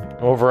time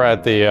over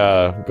at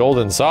the,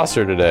 Golden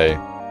Saucer today.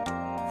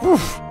 Whew.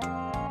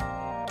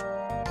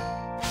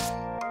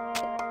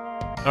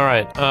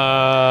 Alright,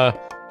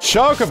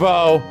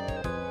 Chocobo!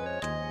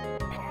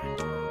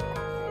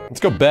 Let's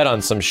go bet on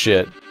some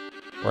shit.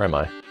 Where am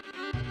I?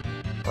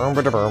 Hi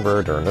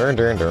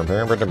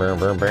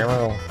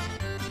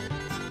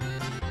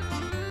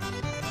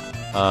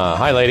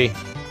lady.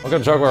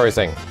 Welcome to Chocobo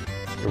Racing.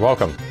 You're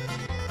welcome.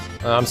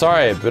 I'm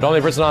sorry, but only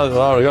person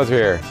allowed to go through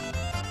here.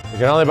 You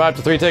can only buy up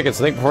to 3 tickets,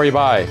 think before you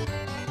buy.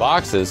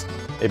 Boxes?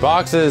 A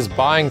box is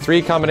buying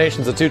 3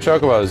 combinations of 2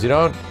 Chocobos. You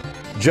don't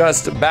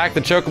just back the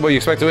Chocobo you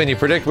expect to win, you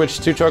predict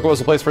which 2 Chocobos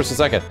will place first and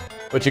second.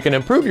 But you can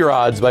improve your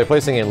odds by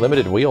placing a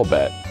limited wheel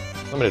bet.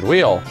 Limited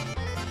wheel?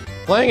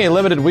 Playing a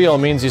limited wheel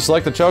means you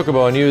select the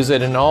Chocobo and use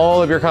it in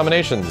all of your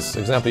combinations.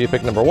 Example, you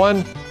pick number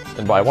 1,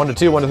 and buy 1 to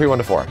 2, 1 to 3, 1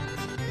 to 4.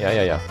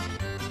 Yeah.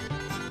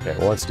 Okay,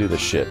 well let's do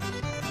this shit.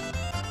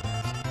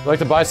 Would you like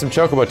to buy some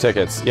Chocobo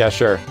tickets? Yeah,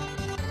 sure.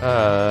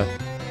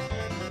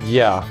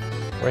 Yeah.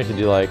 What rank did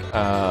you like?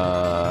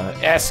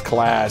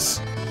 S-Class.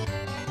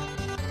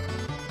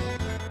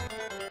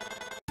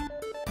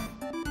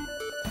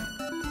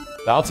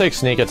 I'll take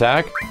Sneak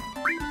Attack.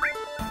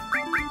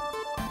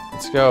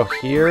 Let's go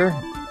here.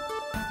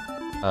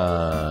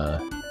 What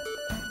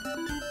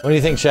do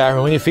you think, chat?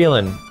 What are you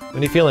feeling? What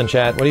are you feeling,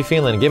 chat? What are you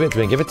feeling? Give it to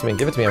me, give it to me,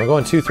 give it to me. I'm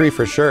going 2-3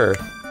 for sure.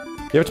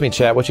 Give it to me,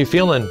 chat. What you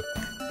feeling?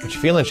 What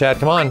you feeling, chat?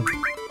 Come on.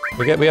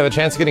 We have a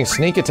chance of getting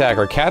Sneak Attack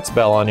or Cat's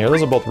Bell on here.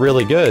 Those are both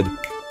really good.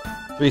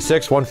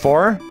 3-6,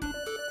 1-4.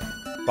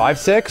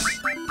 5-6.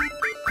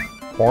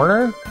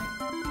 Corner.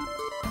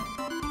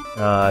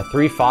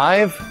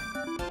 3-5.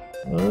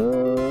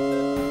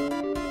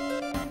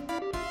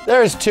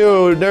 There's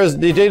 2. You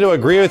need to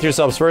agree with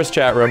yourselves first,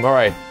 chat room. All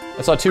right.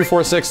 I saw 2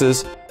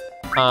 4-6s.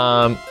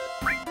 1-6.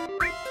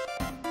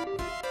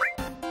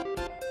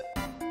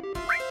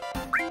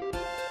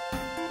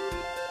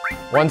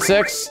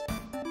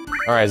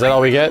 All right. Is that all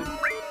we get?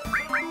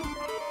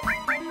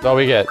 That's all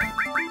we get.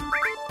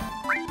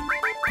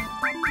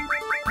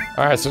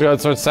 All right. So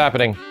that's what's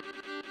happening.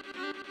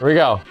 Here we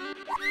go.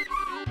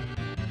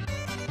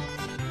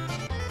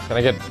 Can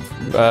I get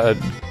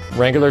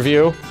regular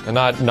view and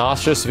not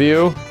nauseous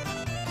view?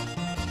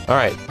 All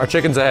right, our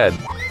chicken's ahead.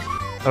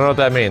 I don't know what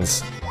that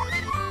means.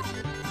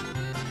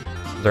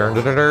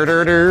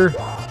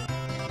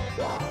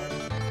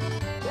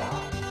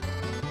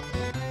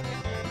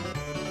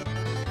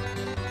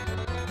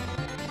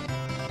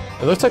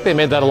 It looks like they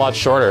made that a lot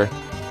shorter.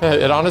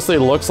 It honestly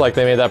looks like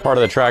they made that part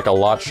of the track a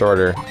lot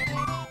shorter.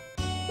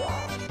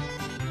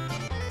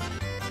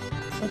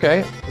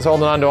 Okay, he's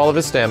holding on to all of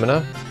his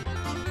stamina.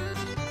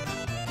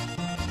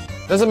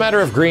 Doesn't matter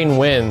if green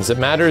wins, it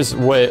matters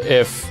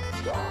if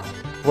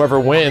whoever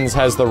wins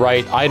has the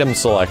right item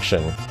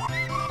selection.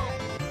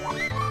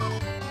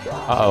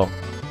 Uh-oh.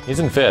 He's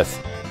in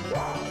 5th.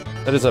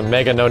 That is a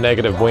mega no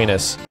negative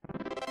buenos.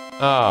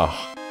 Oh.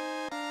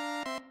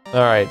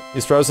 Alright,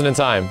 he's frozen in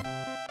time.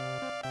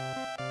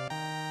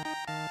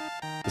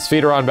 His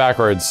feet are on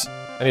backwards,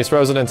 and he's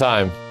frozen in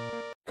time.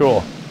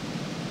 Cool.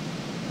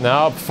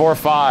 Nope,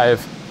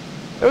 4-5.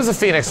 It was a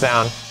Phoenix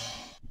down.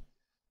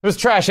 It was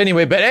trash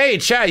anyway, but hey,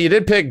 chat, you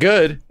did pick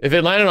good. If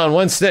it landed on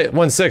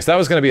 1-6, that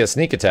was going to be a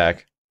Sneak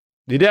Attack.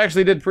 You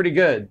actually did pretty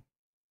good.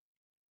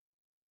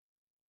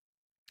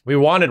 We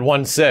wanted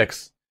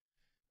 1-6.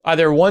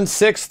 Either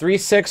 1-6,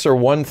 3-6, or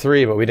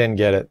 1-3, but we didn't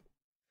get it.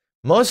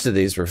 Most of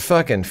these were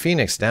fucking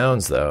Phoenix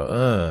Downs,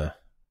 though.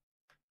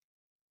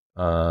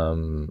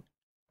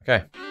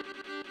 Okay.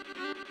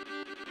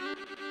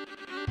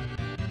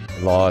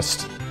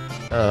 Lost.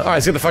 Alright,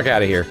 let's get the fuck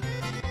out of here.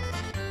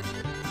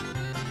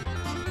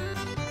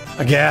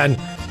 Again.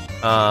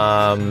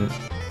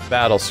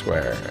 Battle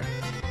Square.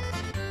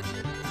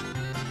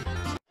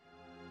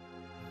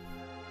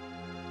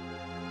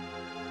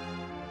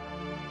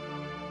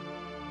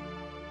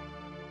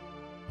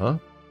 Huh?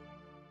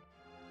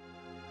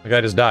 The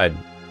guy just died.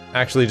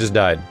 Actually just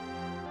died.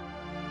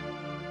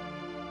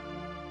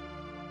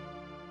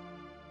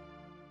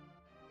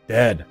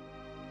 Dead.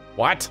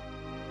 What?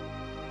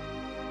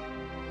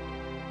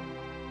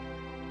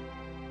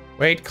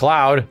 Wait,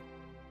 Cloud.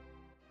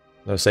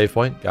 No save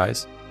point,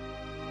 guys.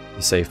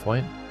 The save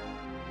point.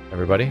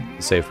 everybody.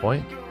 The save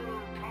point.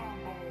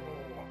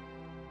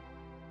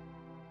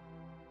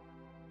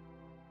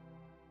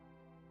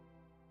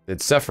 Did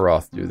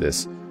Sephiroth do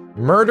this?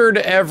 Murdered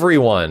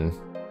everyone.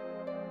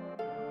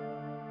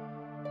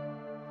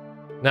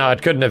 No,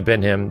 it couldn't have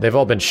been him. They've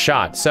all been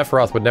shot.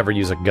 Sephiroth would never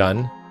use a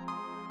gun.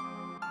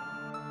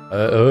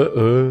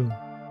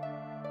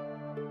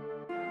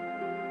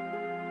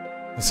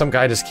 Some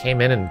guy just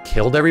came in and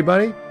killed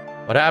everybody?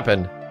 What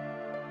happened?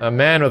 A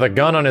man with a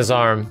gun on his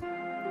arm.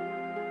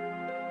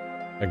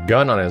 A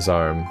gun on his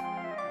arm.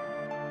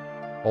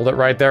 Hold it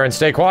right there and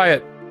stay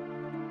quiet.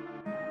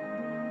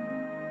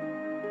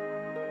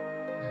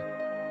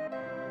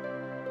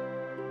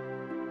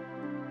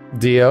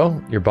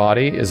 Dio, your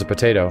body is a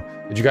potato.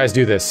 Did you guys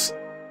do this?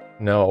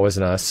 No, it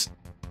wasn't us.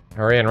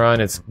 Hurry and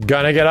run, it's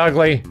gonna get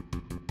ugly.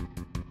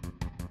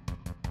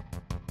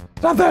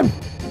 Stop them!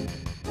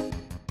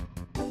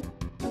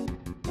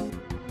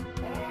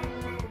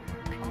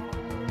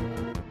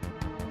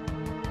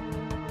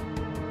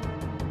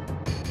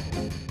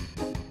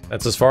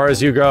 That's as far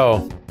as you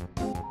go.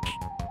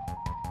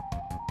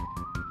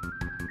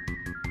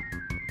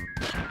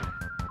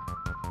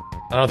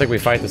 I don't think we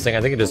fight this thing.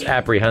 I think it just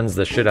apprehends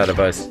the shit out of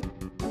us.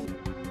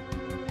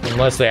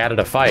 Unless they added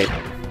a fight.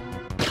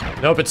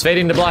 Nope, it's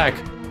fading to black.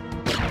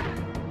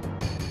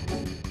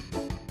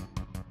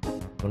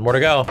 One more to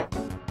go.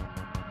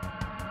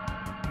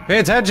 Pay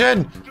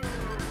attention!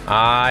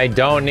 I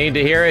don't need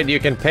to hear it. You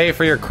can pay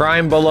for your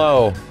crime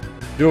below.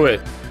 Do it.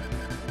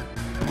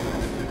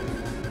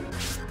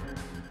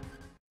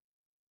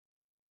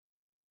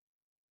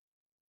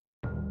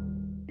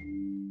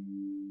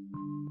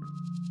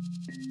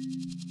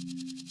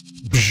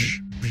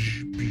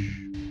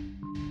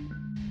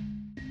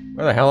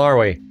 Where the hell are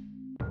we?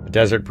 The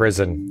desert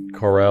prison.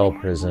 Corel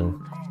prison.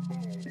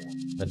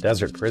 The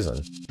desert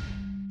prison.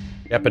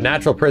 Yep, a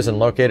natural prison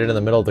located in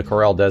the middle of the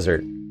Corel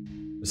Desert.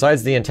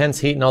 Besides the intense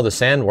heat and all the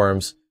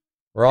sandworms,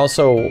 we're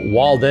also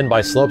walled in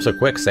by slopes of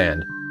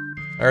quicksand.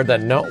 I heard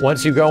that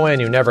once you go in,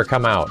 you never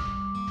come out.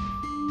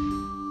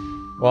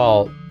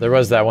 Well, there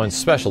was that one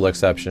special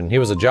exception. He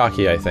was a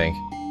jockey, I think.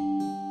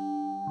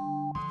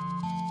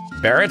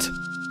 Barrett?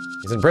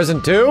 He's in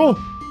prison too?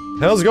 What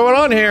the hell's going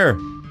on here?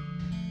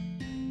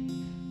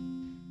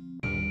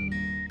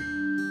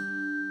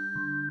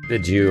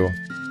 Did you?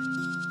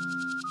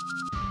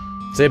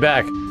 Stay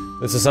back.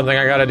 This is something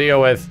I gotta deal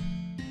with.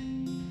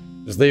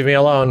 Just leave me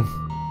alone.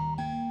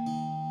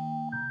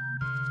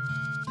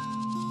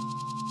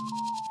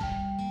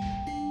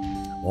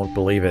 I won't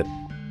believe it.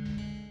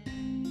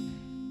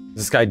 Is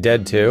this guy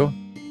dead too?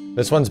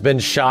 This one's been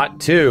shot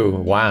too.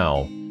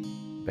 Wow.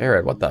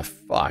 Barrett, what the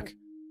fuck?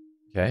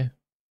 Okay.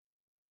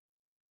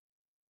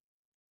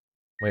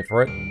 Wait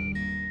for it.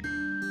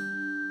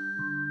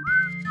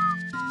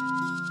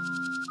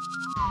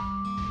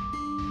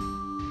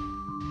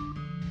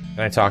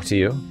 Can I talk to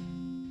you?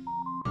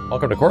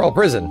 Welcome to Coral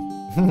Prison.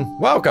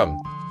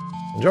 Welcome.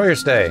 Enjoy your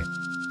stay.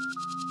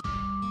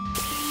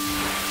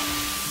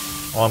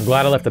 Oh, I'm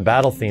glad I left the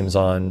battle themes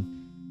on.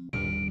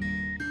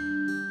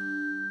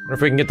 Wonder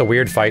if we can get the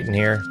weird fight in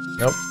here.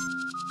 Nope.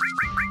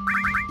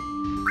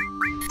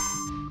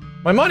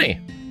 My money!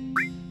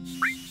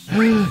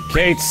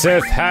 Kate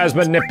Sith has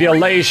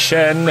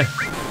manipulation!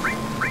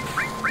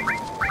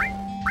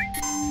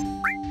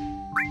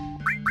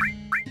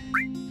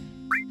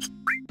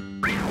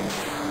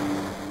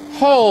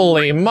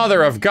 Holy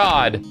mother of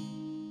God!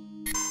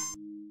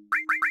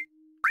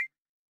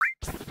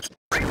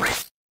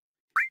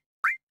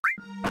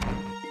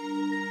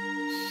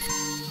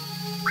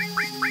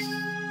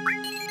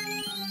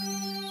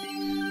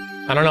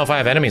 I don't know if I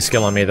have enemy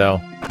skill on me, though.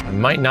 I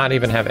might not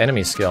even have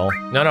enemy skill.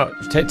 No,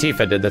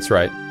 Tifa did, that's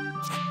right.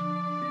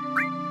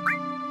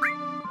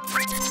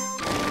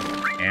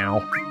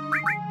 Ow.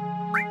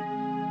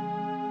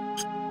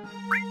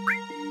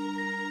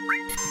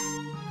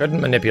 Couldn't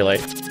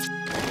manipulate.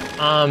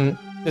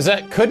 Is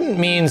that couldn't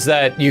means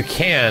that you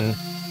can.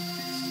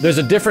 There's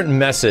a different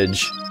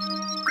message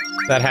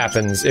that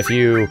happens if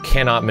you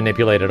cannot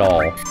manipulate at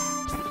all.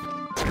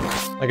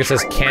 Like it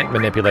says can't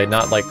manipulate,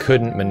 not like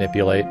couldn't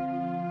manipulate.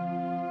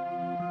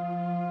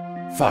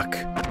 Fuck.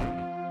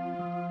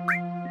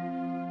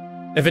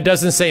 If it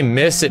doesn't say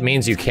miss, it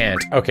means you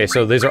can't. Okay,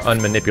 so these are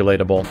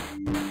unmanipulatable.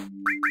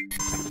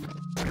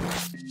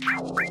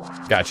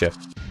 Gotcha.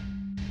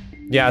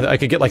 Yeah, I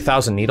could get like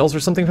 1,000 needles or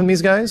something from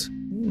these guys?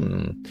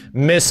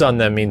 Miss on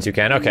them means you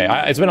can. Okay,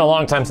 it's been a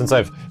long time since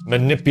I've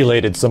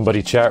manipulated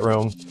somebody, chat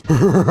room.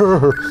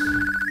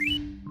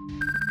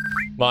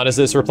 Mod is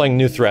this? We're playing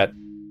New Threat.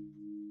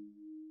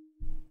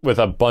 With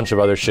a bunch of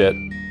other shit.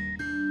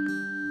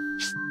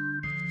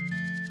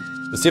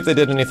 Let's see if they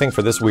did anything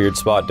for this weird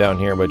spot down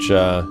here, which,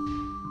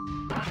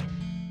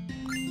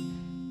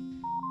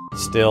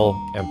 still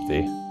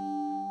empty.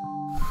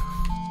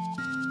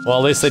 Well,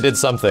 at least they did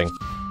something.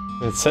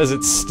 It says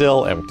it's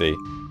still empty.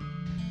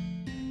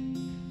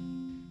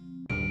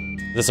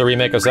 Is this a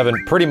remake of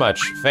 7? Pretty much.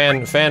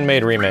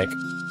 Fan-made remake.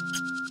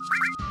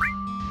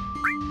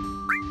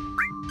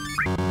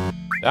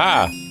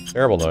 Ah!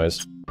 Terrible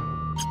noise.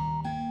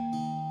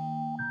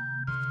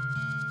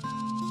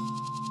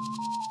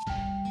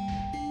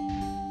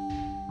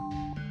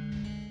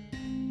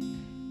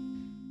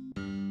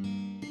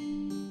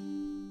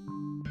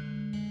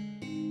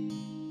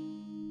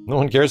 No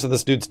one cares that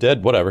this dude's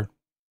dead, whatever.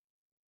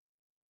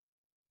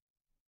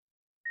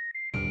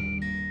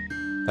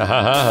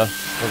 Ahaha.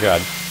 Oh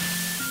god.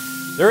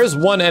 There is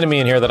one enemy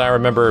in here that I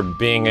remember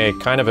being a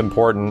kind of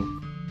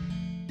important...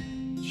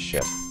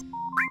 Shit.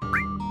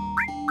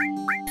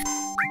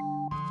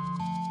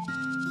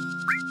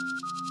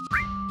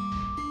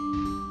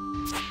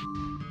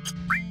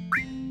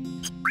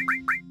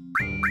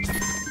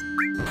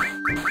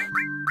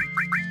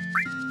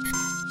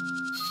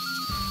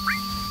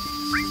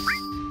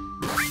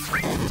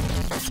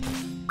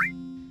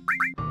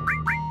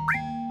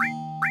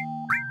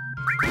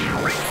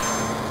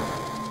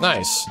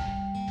 Nice.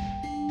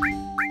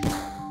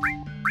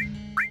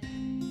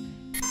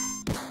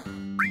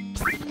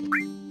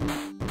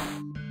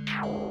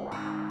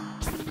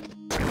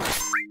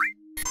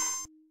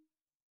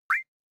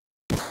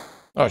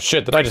 Oh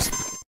shit, did I just...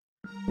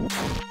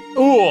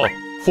 Ooh!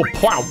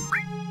 Wow!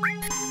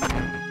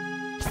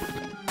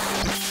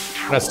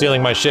 I'm not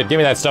stealing my shit, give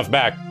me that stuff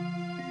back.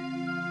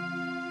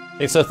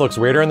 Hey, Seth looks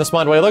weirder in this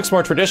mod. Well, he looks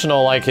more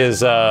traditional, like his,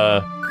 he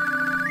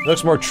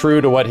looks more true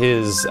to what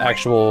his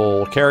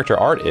actual character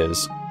art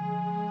is.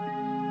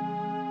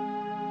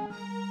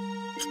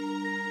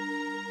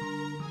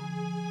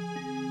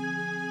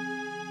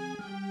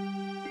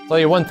 Tell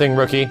you one thing,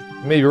 rookie.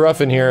 It may be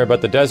rough in here,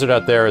 but the desert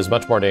out there is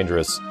much more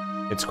dangerous.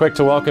 It's quick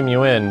to welcome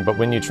you in, but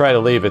when you try to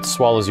leave, it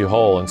swallows you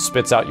whole and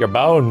spits out your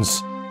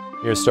bones.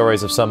 Hear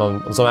stories of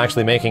some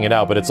actually making it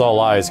out, but it's all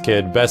lies,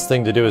 kid. Best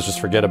thing to do is just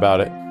forget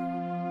about it.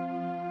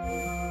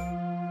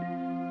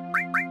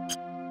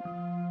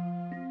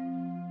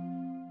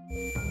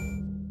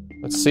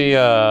 Let's see,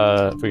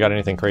 if we got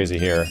anything crazy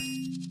here.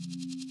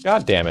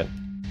 God damn it.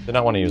 Did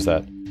not want to use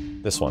that.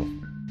 This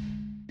one.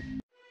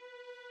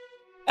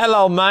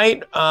 Hello,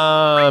 mate.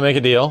 Make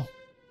a deal.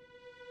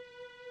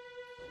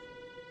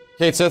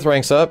 Kate Sith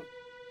ranks up.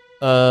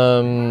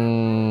 I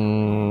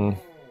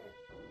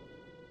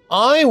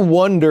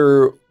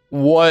wonder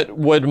what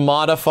would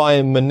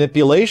modify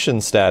manipulation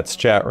stats,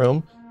 chat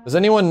room. Does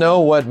anyone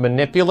know what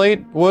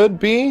manipulate would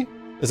be?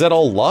 Is that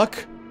all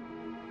luck?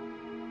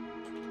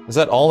 Is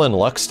that all in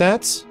luck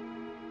stats?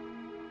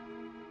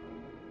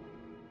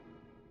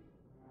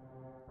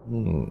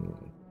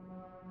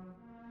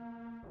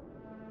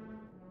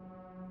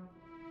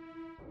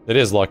 It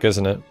is luck,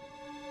 isn't it?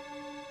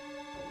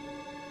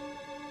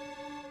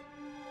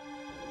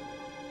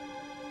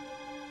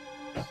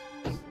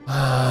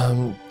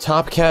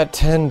 Top Cat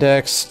 10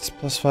 Dex,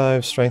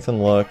 +5 Strength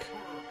and Luck.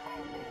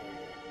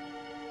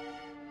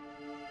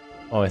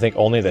 Oh, I think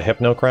only the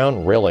Hypno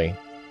Crown? Really?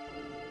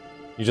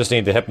 You just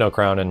need the Hypno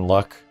Crown and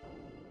Luck.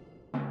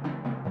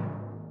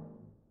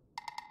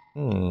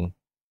 Welcome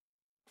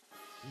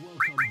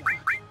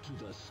back to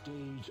the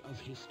stage of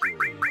history.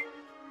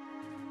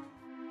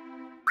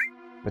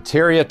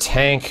 Materia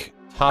Tank,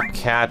 Top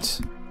Cat.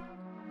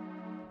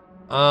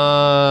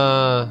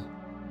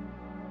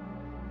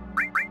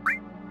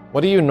 What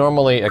do you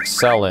normally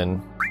excel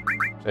in?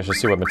 I should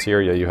see what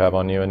materia you have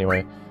on you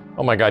anyway.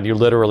 Oh my god, you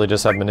literally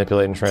just have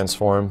Manipulate and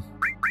Transform.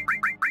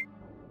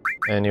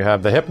 And you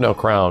have the Hypno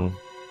Crown.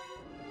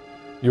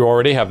 You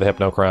already have the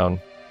Hypno Crown.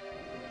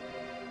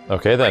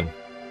 Okay then.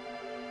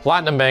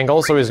 Platinum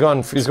Bangle, so he's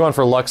going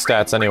for luck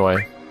stats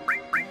anyway.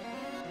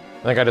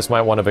 I think I just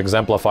might want to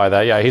exemplify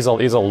that. Yeah, he's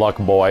a luck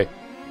boy.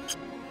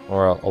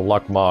 Or a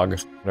luck mog,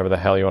 whatever the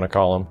hell you want to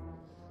call him.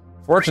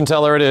 Fortune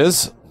teller it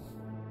is.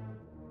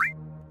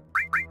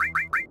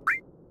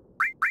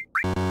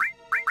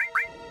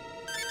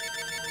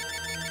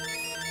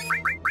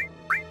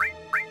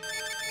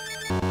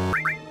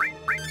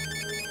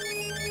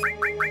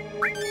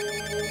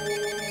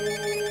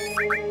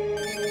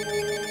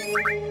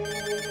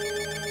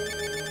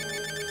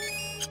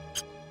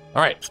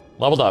 Alright,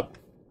 leveled up.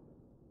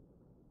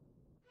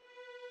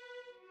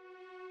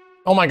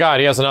 Oh my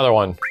god, he has another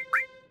one.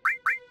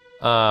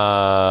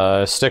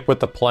 Stick with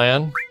the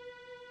plan.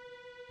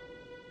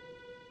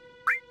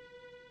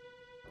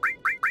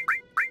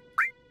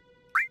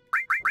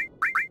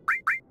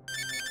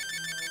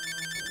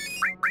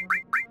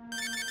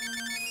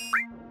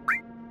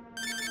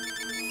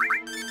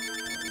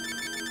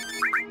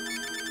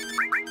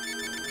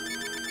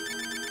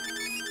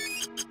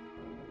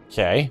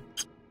 Okay.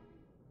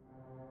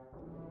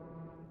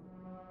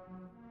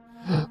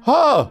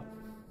 Oh!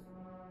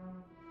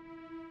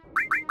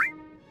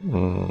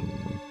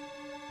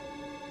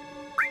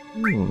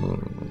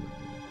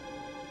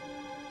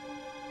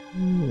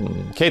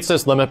 Kate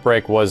says limit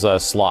break was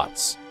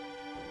slots.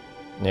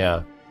 Yeah.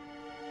 I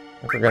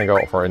think we're gonna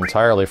go for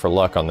entirely for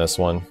luck on this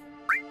one.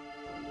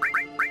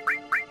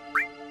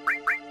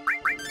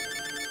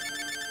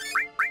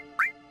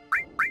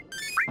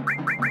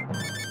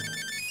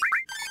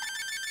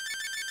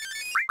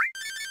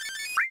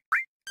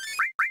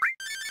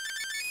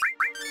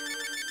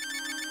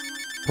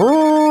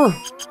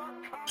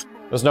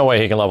 There's no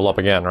way he can level up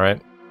again, right?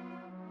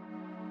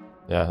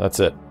 Yeah, that's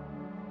it.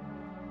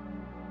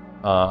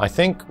 I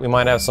think we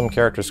might have some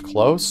characters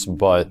close,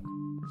 but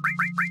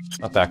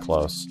not that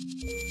close.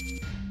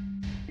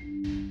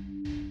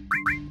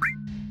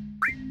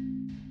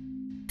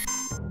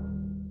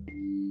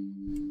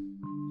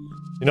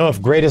 You know,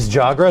 if Greatest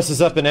Jogress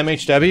is up in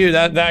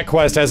MHW, that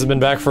quest hasn't been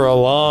back for a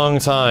long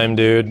time,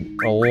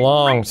 dude. A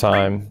long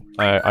time.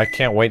 I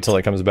can't wait till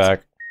it comes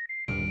back.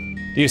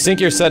 Do you sync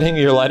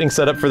your lighting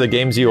setup for the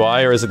game's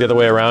UI, or is it the other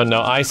way around?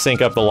 No, I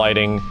sync up the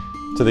lighting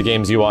to the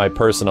game's UI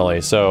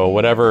personally. So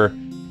whatever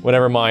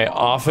my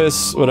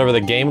office, whatever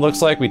the game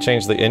looks like, we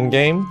change the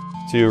in-game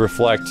to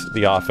reflect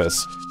the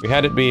office. We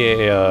had it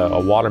be a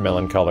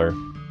watermelon color.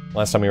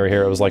 Last time we were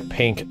here, it was like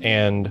pink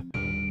and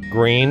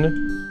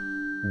green.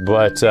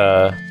 But,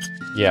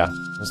 yeah.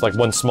 It's like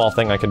one small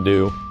thing I can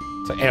do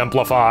to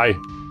amplify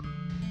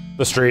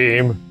the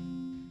stream.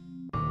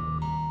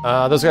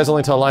 Those guys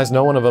only tell lies,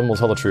 no one of them will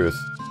tell the truth.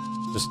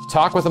 Just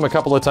talk with them a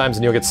couple of times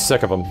and you'll get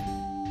sick of them.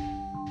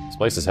 This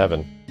place is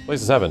heaven. This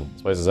place is heaven.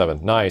 This place is heaven.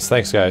 Nice,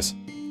 thanks guys.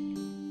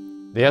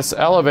 The S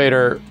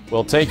elevator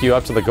will take you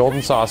up to the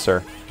Golden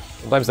Saucer.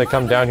 Sometimes they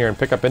come down here and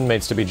pick up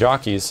inmates to be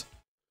jockeys.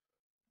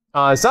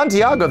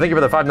 Santiago, thank you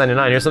for the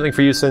 $5.99. Here's something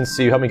for you since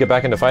you helped me get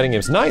back into fighting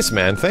games. Nice,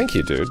 man. Thank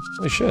you, dude.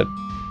 Holy shit.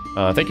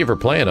 Thank you for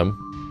playing them.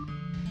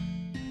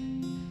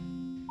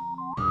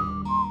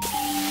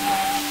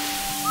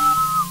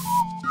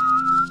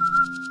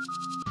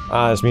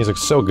 This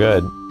music's so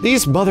good.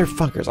 These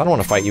motherfuckers. I don't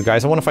want to fight you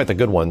guys. I want to fight the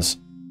good ones.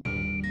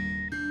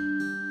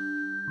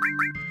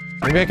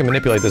 Maybe I can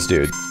manipulate this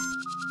dude.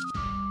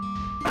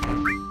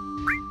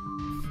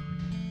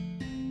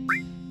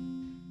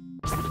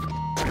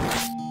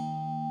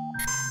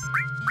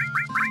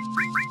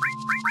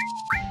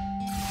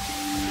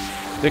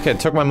 Dickhead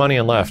took my money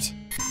and left.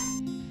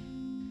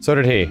 So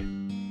did he.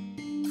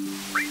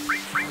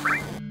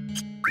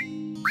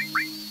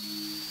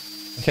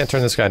 I can't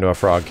turn this guy into a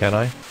frog, can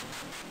I?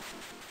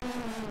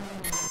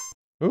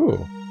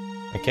 Ooh,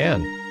 I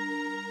can.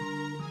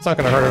 It's not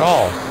gonna hurt at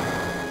all.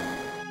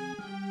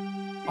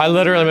 I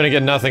literally am gonna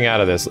get nothing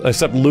out of this,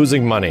 except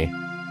losing money.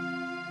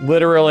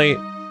 Literally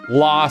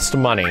lost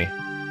money.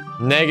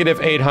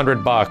 Negative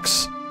 800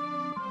 bucks.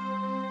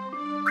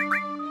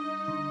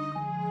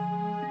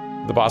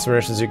 The boss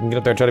missions, you can get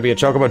up there and try to be a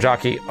chocobo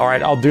jockey.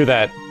 Alright, I'll do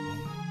that.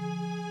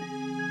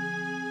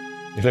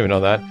 You don't even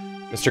know that.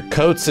 Mr.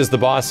 Coates is the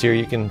boss here.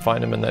 You can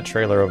find him in that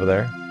trailer over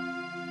there.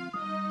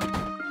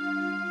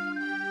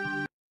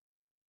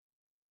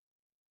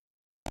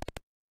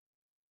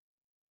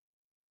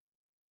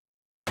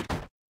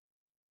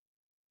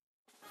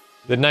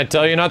 Didn't I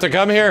tell you not to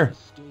come here?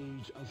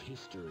 Stage of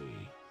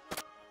history.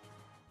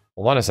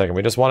 Hold on a second,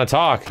 we just want to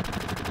talk.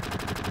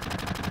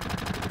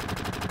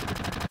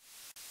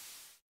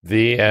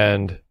 The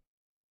end.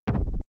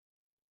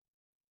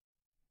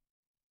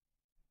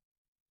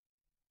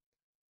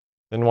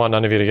 Didn't want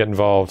none of you to get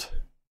involved.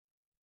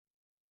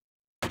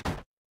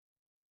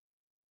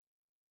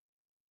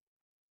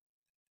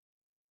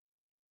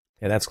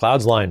 Yeah, that's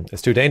Cloud's line.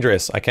 It's too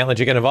dangerous. I can't let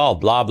you get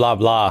involved. Blah, blah,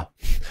 blah.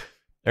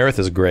 Aerith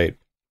is great.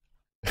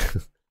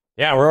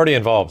 Yeah, we're already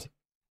involved.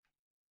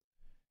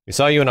 We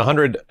saw you in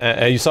 100...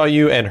 you saw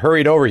you and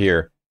hurried over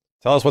here.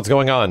 Tell us what's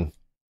going on.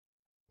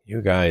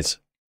 You guys.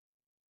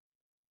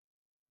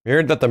 We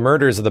heard that the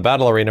murders of the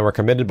battle arena were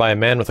committed by a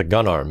man with a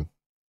gun arm.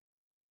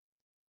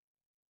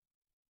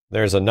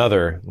 There's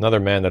another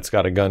man that's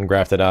got a gun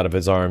grafted out of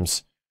his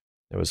arms.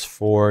 It was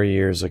 4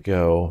 years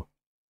ago.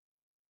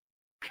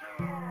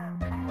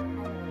 I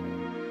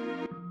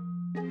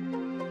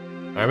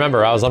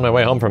remember, I was on my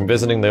way home from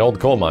visiting the old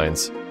coal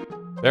mines.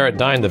 There at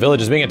Dine, the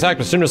village is being attacked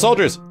with student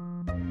soldiers!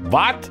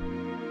 What?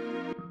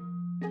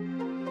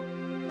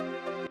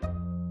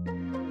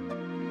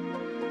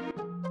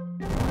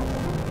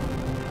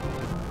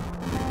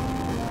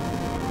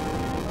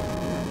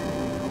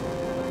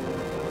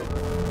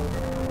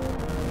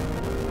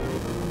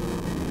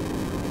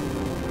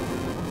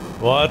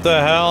 What the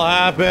hell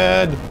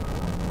happened?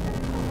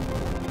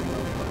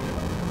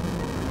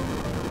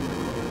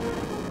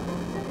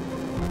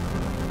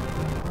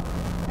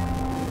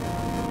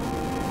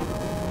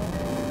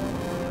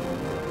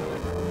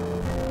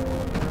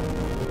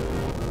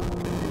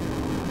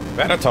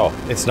 Venato,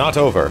 it's not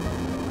over.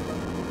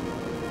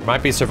 There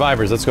might be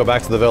survivors. Let's go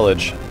back to the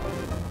village.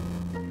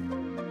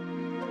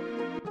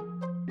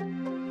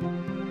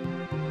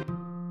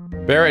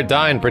 Barrett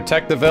Dine,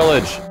 protect the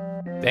village.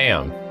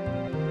 Damn.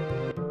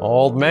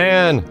 Old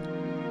man.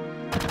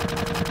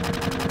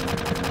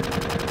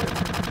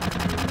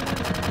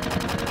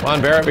 Come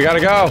on, Barrett, we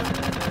gotta go.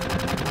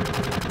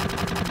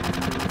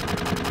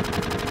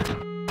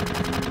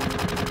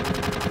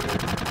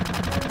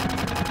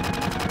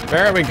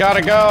 Barrett, we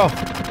gotta go.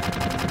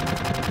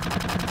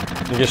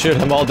 You can shoot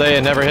them all day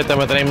and never hit them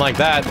with an aim like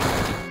that.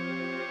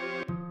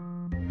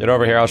 Get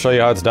over here, I'll show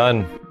you how it's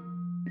done.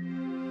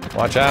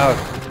 Watch out.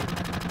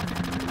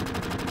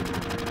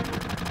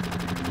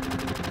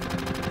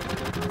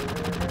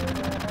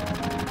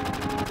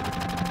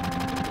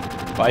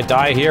 If I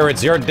die here,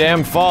 it's your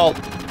damn fault.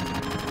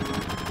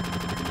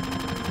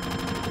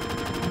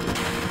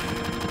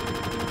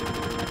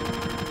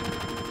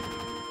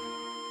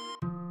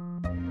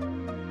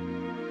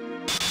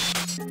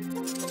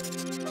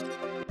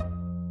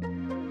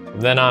 From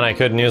then on, I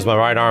couldn't use my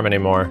right arm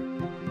anymore.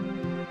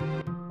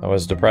 I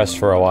was depressed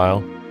for a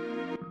while.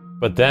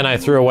 But then I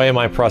threw away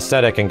my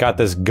prosthetic and got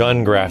this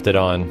gun grafted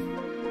on.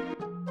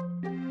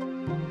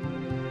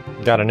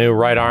 Got a new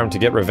right arm to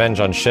get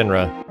revenge on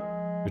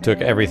Shinra, who took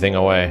everything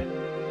away.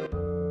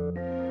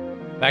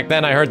 Back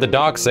then I heard the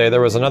doc say there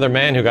was another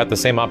man who got the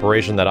same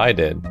operation that I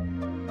did.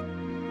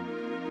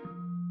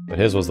 But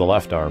his was the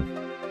left arm.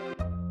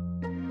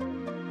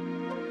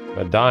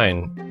 But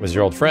Dine was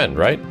your old friend,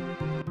 right?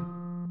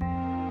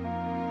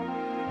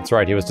 That's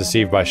right, he was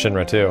deceived by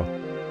Shinra too.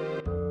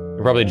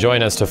 He'll probably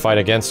join us to fight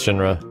against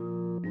Shinra.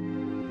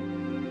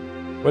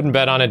 Wouldn't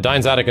bet on it,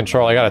 Dine's out of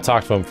control, I gotta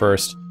talk to him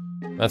first.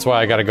 That's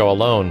why I gotta go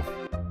alone.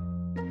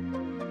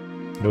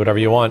 Do whatever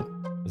you want.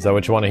 Is that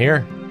what you want to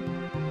hear?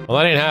 Well,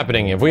 that ain't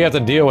happening. If we have to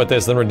deal with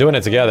this, then we're doing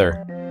it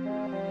together.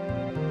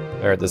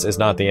 There, this is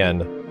not the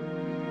end.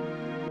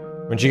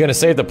 When you gonna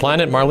save the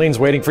planet? Marlene's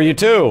waiting for you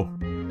too!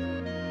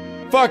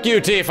 Fuck you,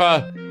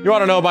 Tifa! You ought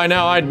to know by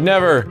now I'd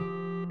never...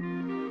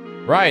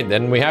 Right,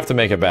 then we have to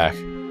make it back.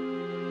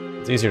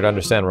 It's easier to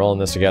understand we're all in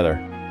this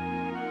together.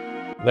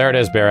 There it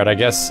is, Barrett. I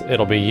guess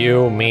it'll be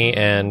you, me,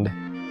 and...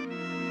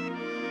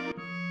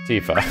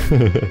 Tifa.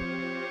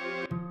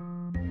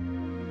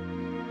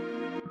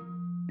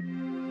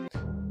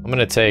 I'm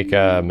gonna take,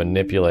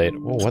 manipulate...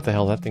 Oh, what the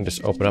hell? That thing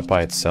just opened up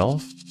by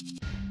itself?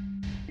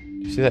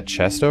 You see that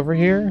chest over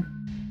here?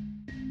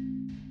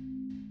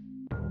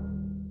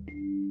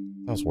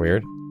 That was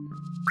weird.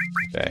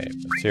 Okay,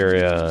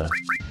 materia...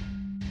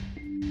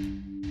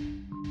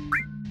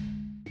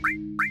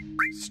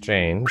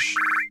 Exchange.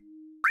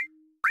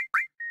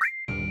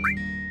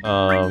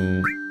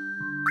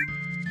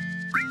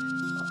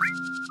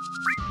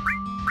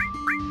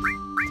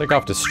 Take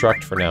off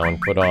destruct for now and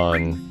put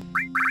on...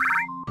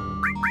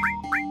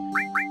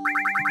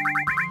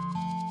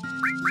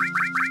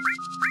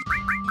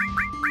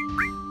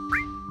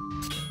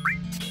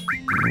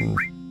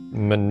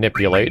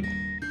 Manipulate.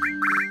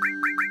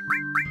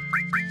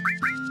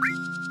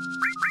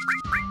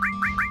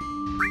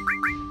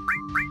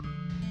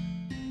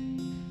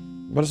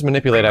 What does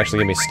manipulate actually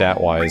give me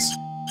stat-wise?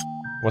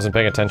 Wasn't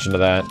paying attention to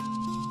that.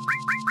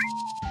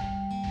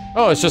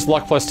 Oh, it's just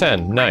luck plus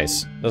 10.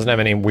 Nice. Doesn't have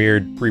any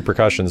weird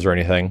repercussions or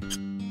anything.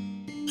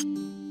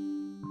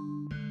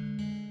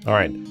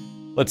 Alright.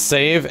 Let's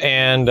save,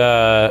 and,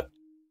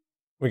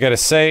 we gotta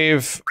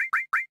save,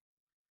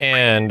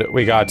 and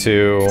we got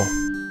to...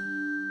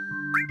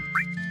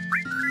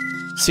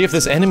 see if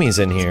this enemy's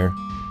in here.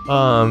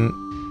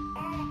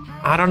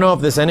 I don't know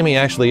if this enemy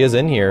actually is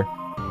in here.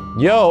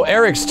 Yo,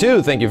 Eric's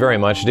too, thank you very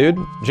much, dude.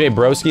 Jay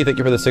Broski, thank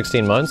you for the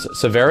 16 months.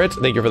 Severit,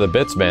 thank you for the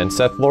bits, man.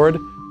 Seth Lord.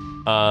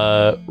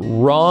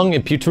 Wrong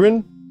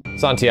Imputerin.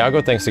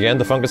 Santiago, thanks again.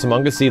 The Fungus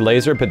Among Us, C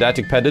Laser,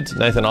 Pedantic Pedant,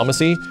 Nathan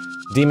Almacy,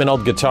 Demon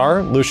Old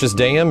Guitar, Lucius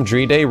Dayam,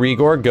 Drede,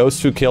 Rigor,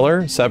 Ghost Who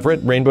Killer,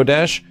 Severit, Rainbow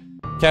Dash,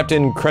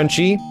 Captain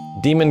Crunchy,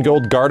 Demon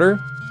Gold Garter,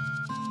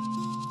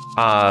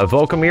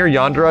 Volcamir,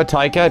 Yandra,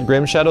 Tycat,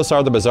 Grim Shadow,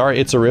 Sar the Bazaar,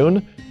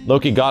 Itzaroon,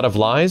 Loki God of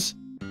Lies,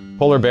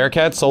 Polar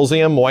Bearcat,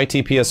 Solzium,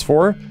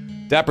 YTPS4,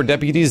 Dapper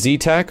Deputy,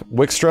 Z-Tac,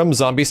 Wickstrom,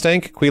 Zombie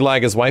Stank,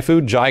 Queelag as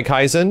Waifu, Jai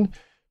Kaizen,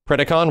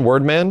 Predacon,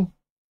 Wordman,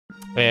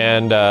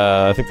 and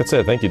I think that's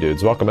it. Thank you,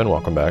 dudes. Welcome in,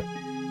 welcome back.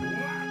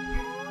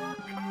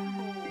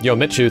 Yo,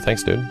 Mitchu,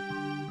 thanks, dude.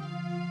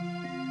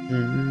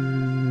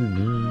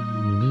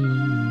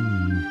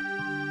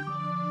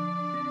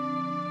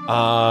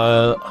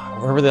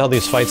 Wherever the hell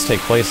these fights take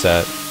place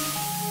at.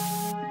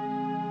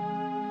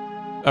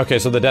 Okay,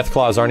 so the Death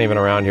Claws aren't even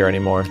around here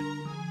anymore.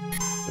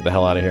 Get the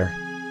hell out of here.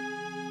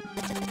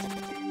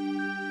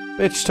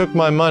 Bitch took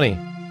my money.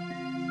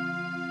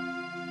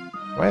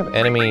 Do I have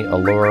enemy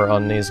allure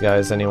on these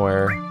guys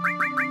anywhere?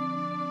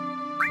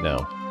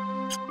 No.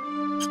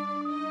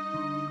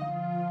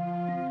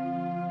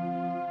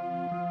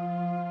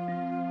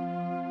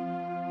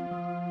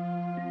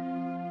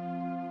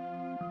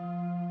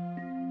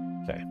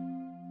 Okay.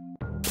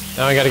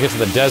 Now I gotta get to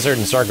the desert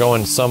and start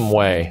going some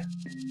way.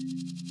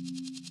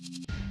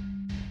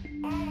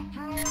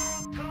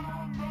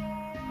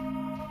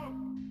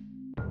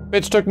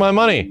 Bitch took my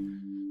money!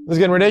 This is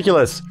getting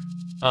ridiculous.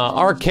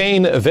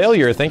 Arcane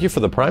Failure, thank you for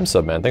the Prime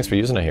sub, man. Thanks for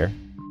using it here.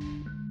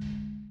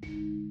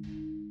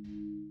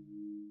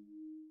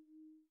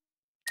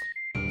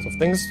 So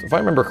if I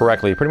remember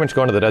correctly, you pretty much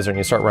go into the desert and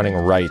you start running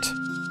right.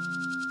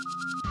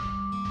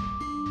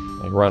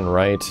 Like, run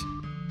right.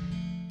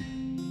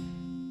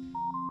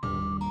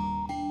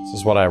 This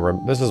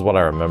is what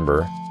I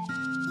remember.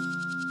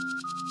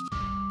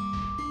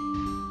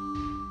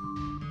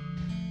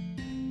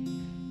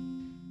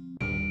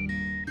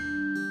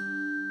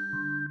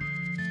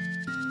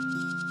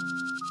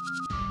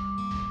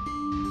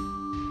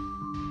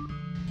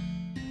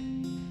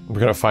 We're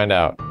gonna find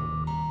out.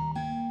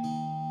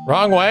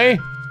 Wrong way?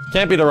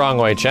 Can't be the wrong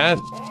way, chat.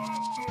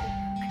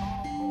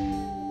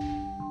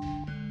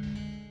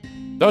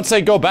 Don't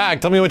say go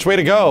back, tell me which way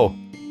to go.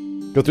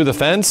 Go through the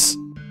fence?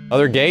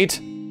 Other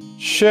gate?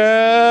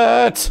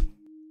 Shit!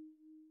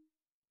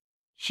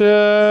 Shit!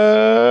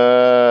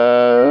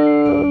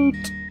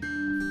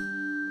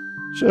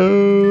 Shit!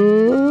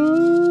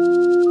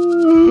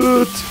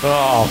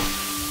 Oh.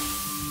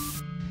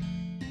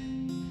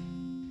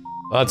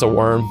 Oh, that's a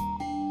worm.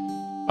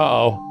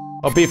 Uh-oh.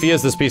 How beefy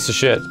is this piece of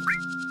shit?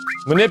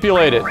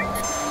 Manipulate it.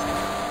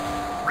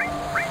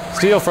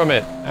 Steal from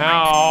it.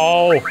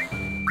 Ow!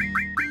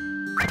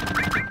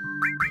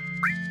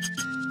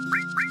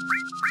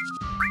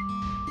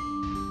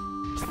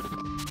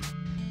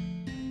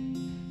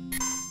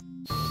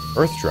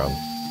 Earth drum.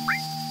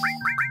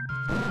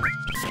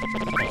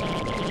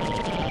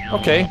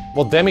 Okay,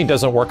 well Demi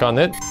doesn't work on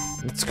it.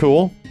 It's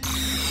cool.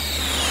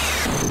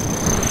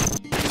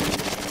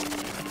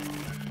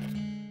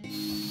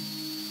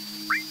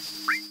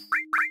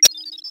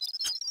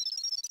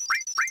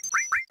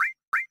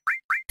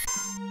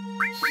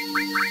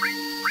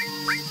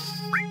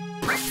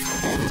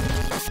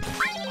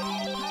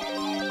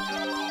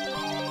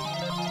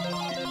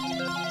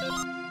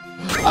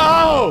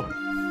 Oh!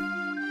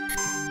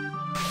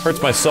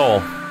 Hurts my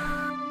soul.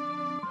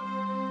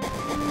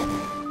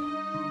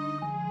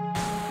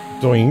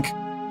 Doink.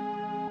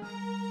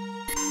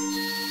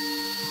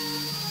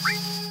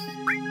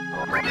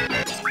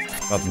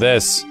 About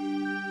this.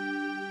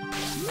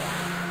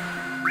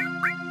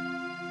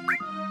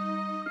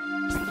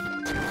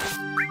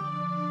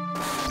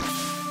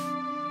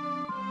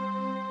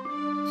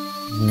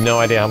 No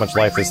idea how much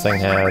life this thing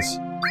has.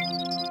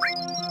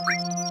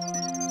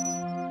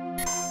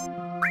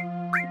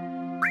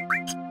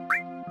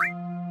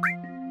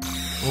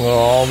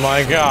 Oh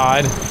my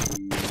god.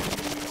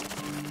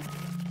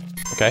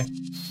 Okay,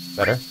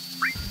 better.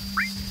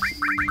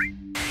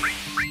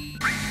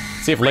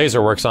 See if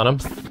laser works on him.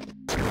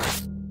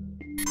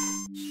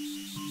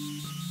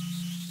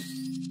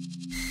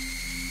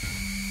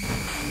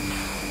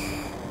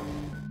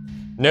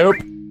 Nope.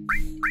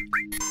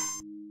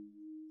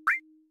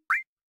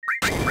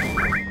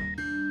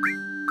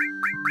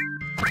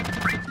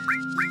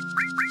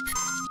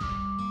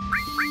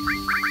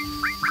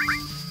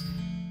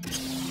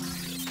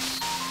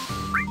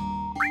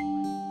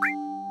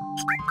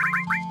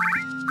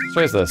 Let's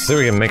raise this. See if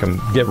we can make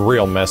him get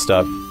real messed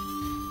up.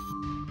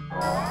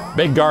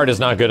 Big guard is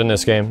not good in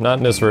this game. Not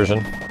in this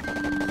version.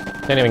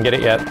 Can't even get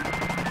it yet.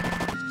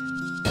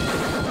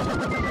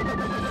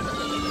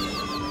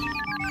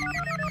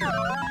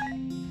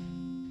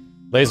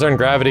 Laser and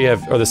gravity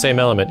are the same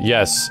element.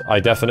 Yes,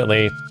 I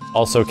definitely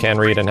also can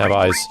read and have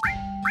eyes.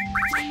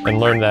 And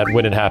learned that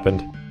when it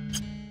happened.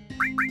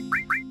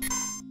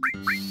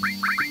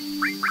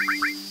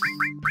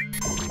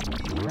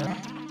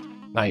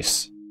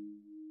 Nice.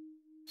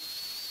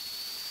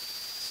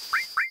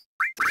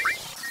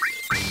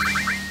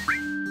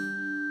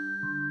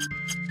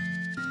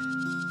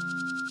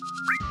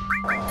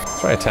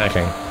 Try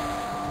attacking.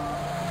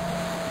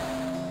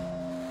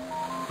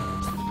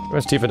 How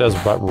much Tifa does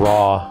but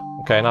raw.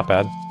 Okay, not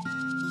bad.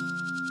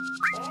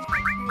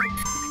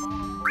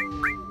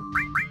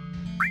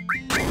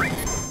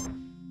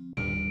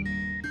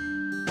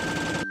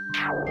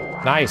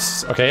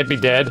 Nice. Okay, it'd be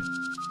dead.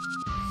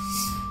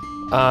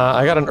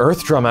 I got an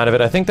earth drum out of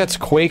it. I think that's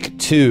Quake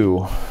 2.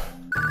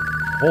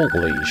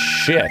 Holy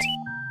shit.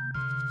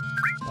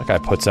 That guy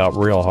puts out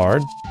real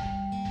hard.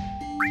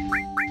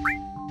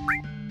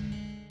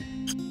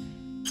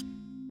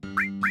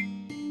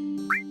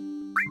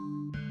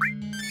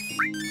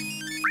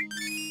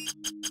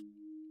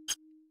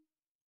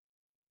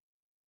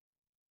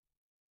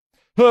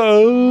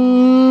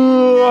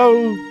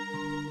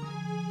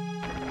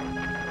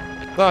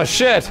 Oh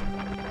shit!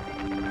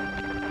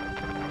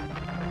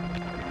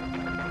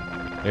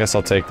 I guess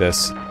I'll take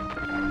this.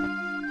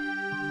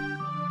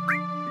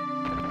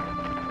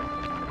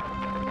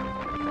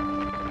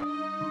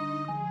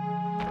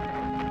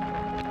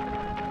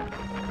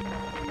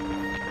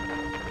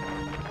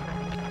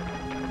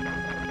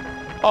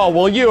 Oh,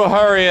 will you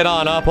hurry it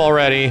on up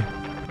already?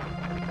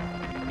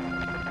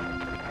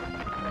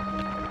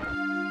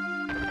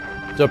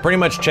 So pretty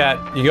much, chat,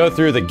 you go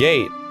through the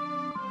gate,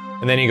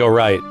 and then you go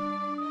right.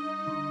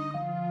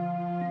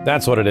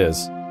 That's what it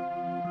is.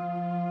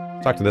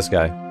 Talk to this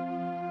guy.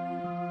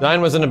 Dine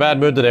was in a bad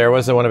mood today, or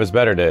was it one of his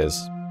better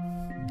days?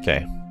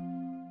 Okay.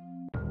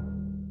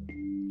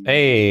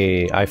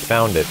 Hey, I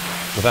found it.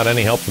 Without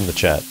any help from the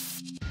chat.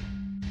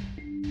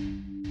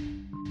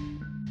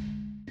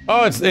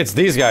 Oh, it's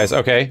these guys,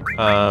 okay.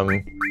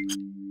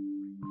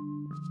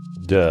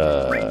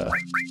 Duh.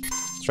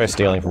 Let's try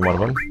stealing from one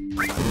of them.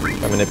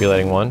 Try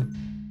manipulating one.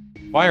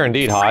 Fire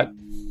indeed hot.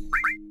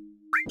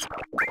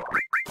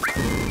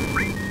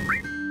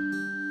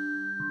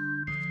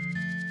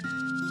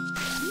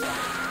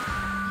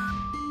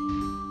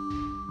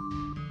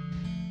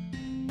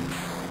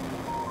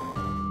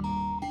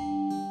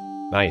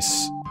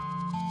 Nice.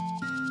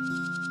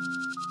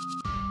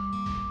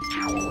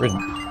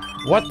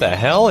 What the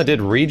hell? It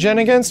did regen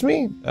against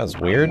me? That's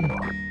weird.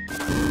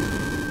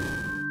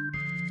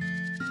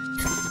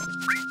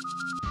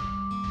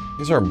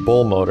 These are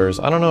bull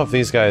motors. I don't know if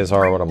these guys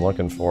are what I'm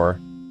looking for.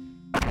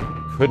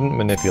 Couldn't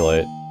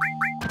manipulate.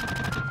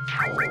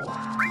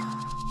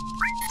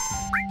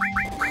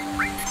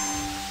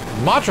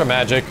 Matra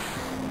magic!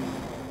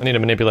 I need to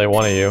manipulate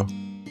one of you.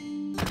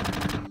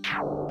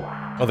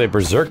 Oh, they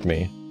berserked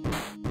me.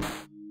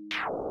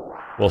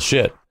 Well,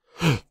 shit.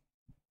 Yeah,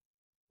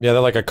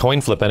 they're like a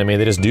coin flip enemy,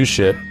 they just do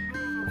shit.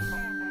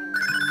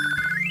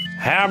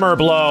 Hammer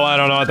blow, I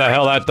don't know what the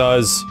hell that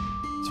does.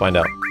 Let's find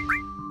out.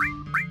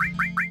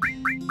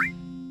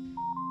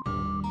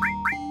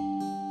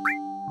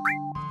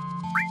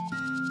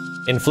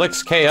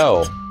 Inflicts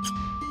KO.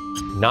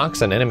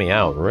 Knocks an enemy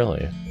out,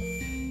 really?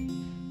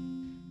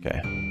 Okay.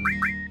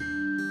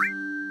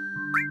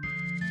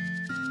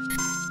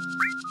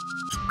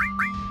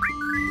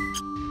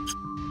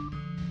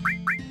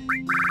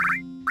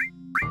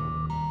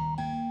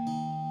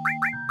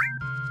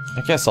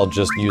 I guess I'll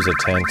just use a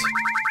tent.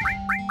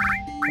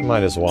 I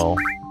might as well.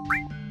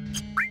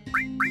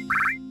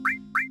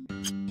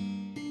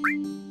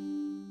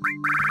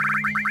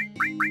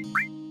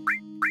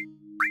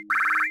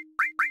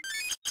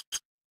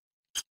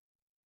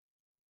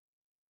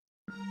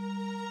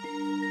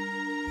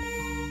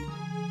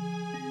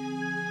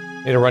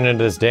 Need to run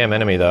into this damn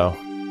enemy, though.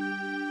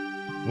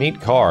 Neat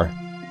car.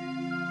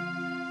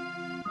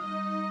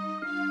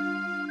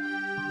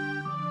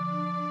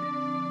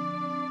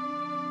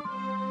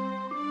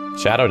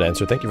 Shadow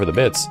Dancer, thank you for the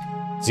bits.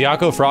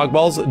 Ziako,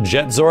 Frogballs,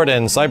 Jet Zord,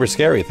 and Cyber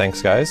Scary,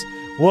 thanks guys.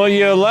 Will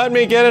you let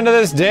me get into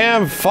this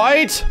damn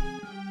fight?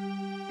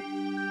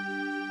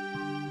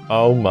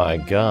 Oh my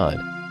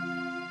god.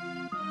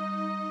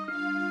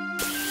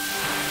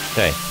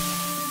 Okay.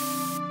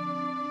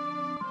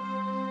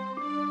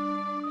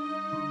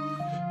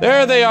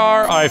 There they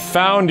are, I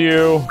found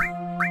you.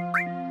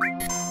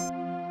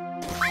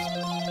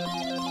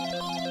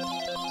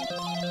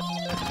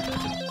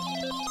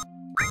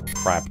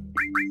 Crap.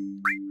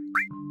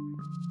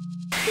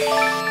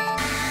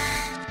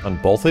 On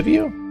both of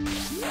you?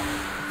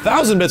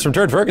 1,000 bits from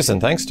Turd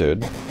Ferguson, thanks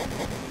dude.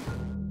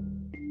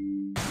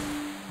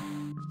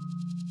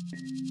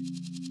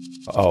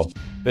 Uh-oh,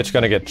 bitch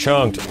gonna get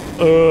chunked.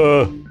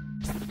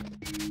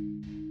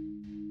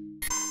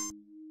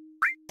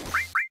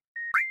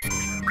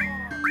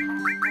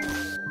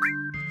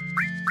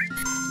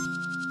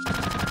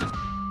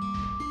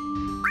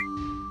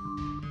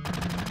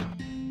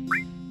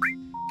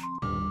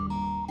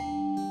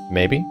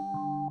 Maybe?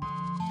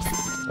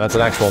 That's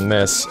an actual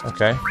miss,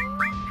 okay.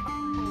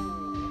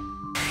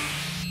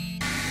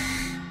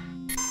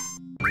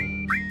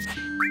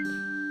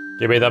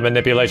 Give me the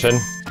manipulation.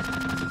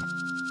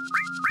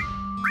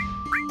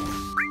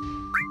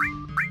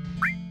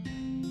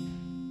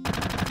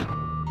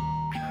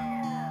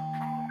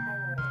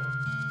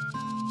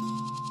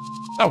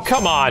 Oh,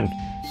 come on!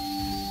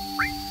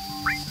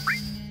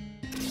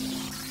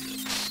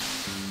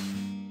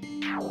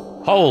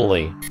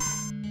 Holy.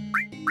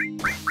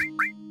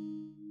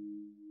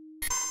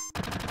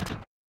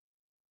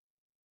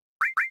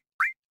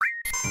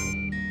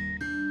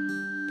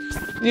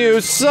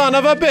 You son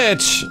of a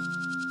bitch!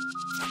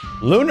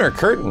 Lunar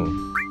curtain.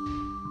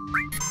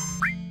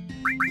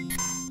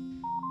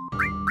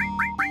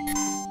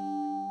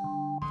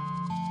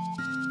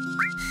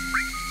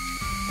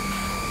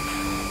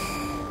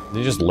 Did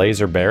you just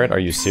laser bear it? Are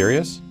you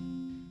serious?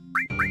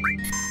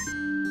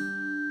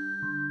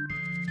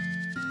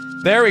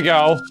 There we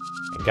go!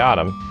 I got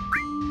him.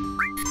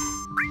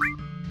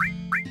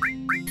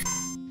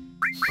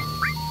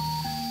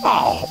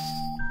 Oh!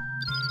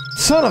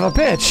 Son of a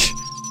bitch!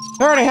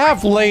 I already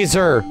have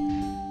laser!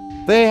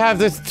 They have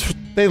this-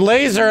 they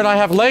laser and I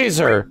have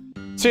laser!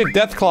 See if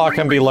Deathclaw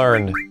can be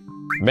learned.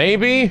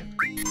 Maybe?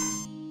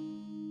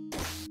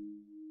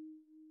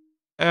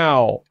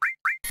 Ow.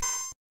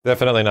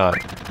 Definitely not.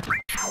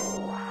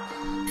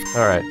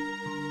 Alright.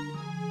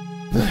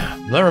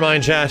 Never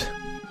mind, chat.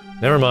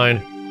 Never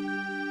mind.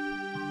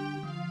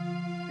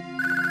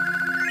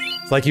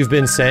 It's like you've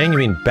been saying, you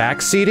mean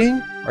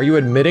backseating? Are you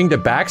admitting to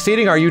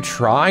backseating? Are you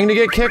trying to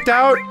get kicked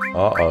out?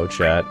 Uh-oh,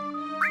 chat.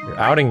 You're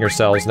outing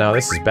yourselves now,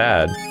 this is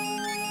bad.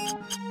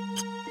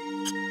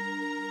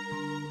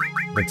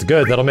 It's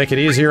good, that'll make it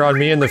easier on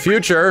me in the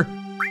future.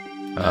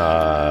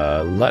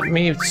 Let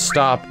me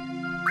stop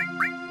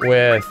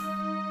with...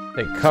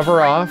 Okay,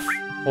 cover off,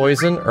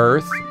 poison,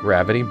 earth,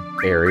 gravity,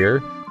 barrier.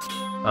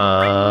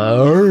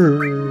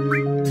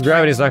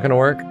 Gravity's not gonna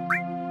work.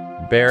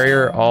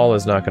 Barrier, all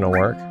is not gonna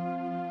work.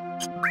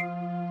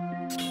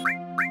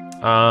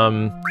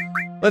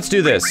 Let's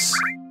do this.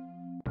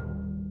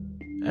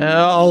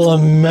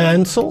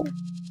 Elemental?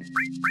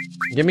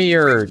 Give me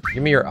your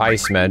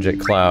ice magic,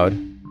 Cloud.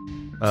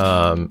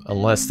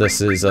 Unless this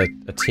is a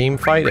team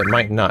fight, it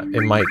might not,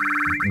 it might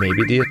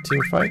maybe be a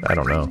team fight, I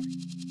don't know.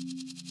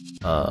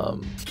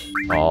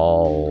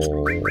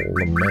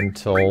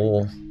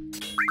 Elemental...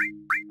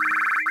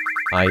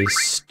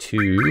 Ice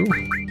 2.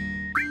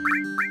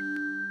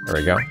 There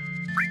we go.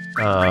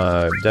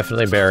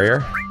 Definitely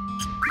barrier.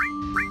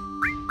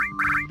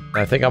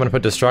 I think I'm gonna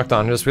put Destruct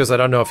on just because I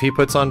don't know if he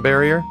puts on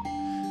barrier.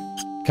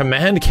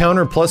 Command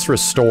counter plus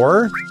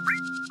restore?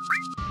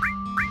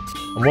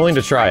 I'm willing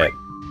to try it.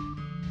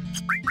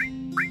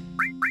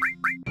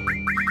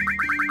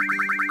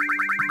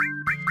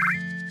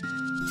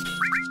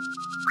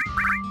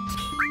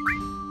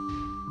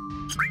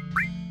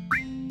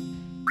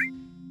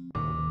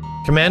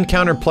 Command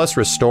counter plus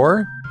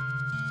restore?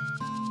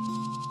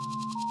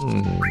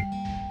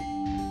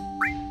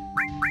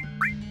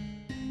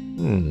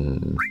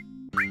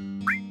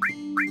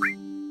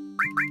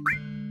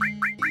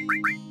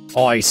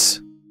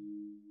 Ice.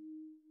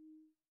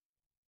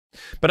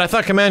 But I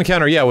thought command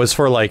counter, yeah, was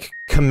for, like,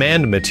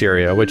 command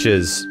materia, which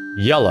is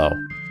yellow.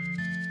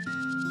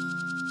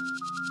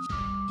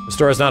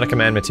 Restore is not a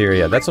command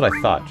materia. That's what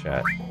I thought,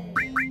 chat.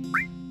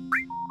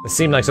 It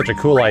seemed like such a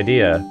cool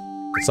idea.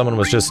 That someone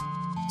was just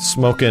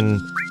smoking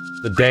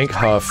the dank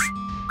huff.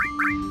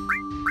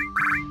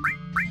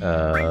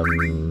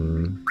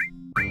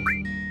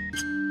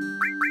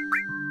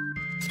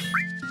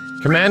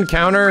 Command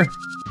counter?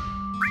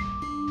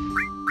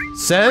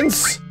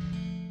 Sense?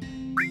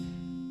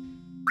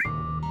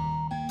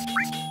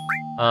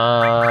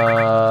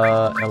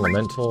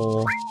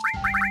 Elemental.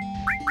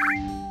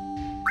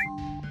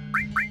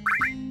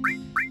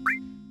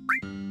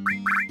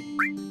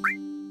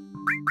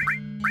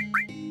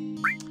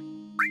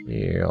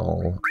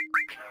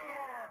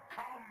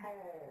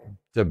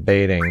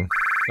 Debating.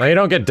 Now you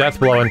don't get Death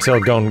Blow until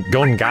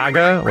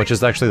Gongaga, which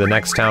is actually the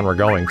next town we're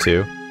going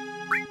to.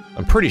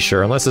 I'm pretty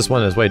sure, unless this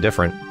one is way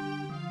different.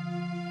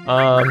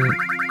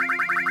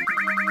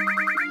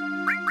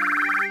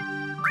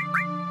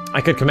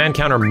 I could command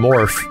counter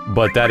morph,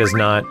 but that is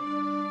not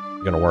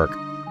gonna work.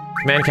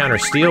 Command counter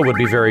steal would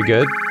be very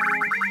good.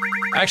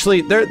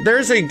 Actually,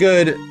 there's a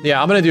good...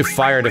 Yeah, I'm gonna do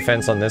fire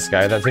defense on this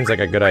guy. That seems like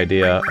a good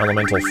idea.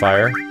 Elemental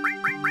fire.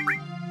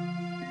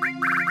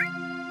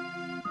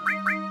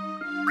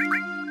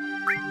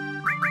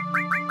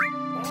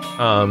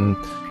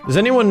 Does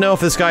anyone know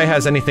if this guy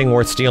has anything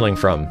worth stealing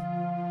from?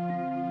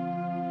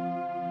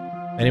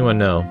 Anyone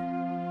know?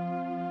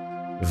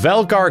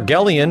 Velgar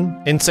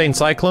Gellion, Insane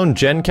Cyclone,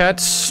 Gencat,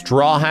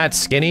 Straw Hat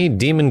Skinny,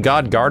 Demon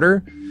God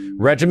Garter,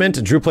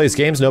 Regiment, Drew Plays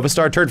Games,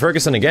 Novastar, Turd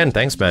Ferguson again,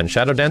 thanks man.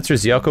 Shadow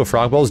Dancers, Yoko,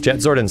 Frogballs,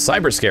 Jetzord, and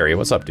Cyber Scary.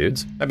 What's up,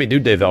 dudes? Happy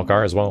Dude Day,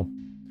 Velgar, as well.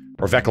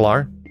 Or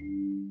Vekalar.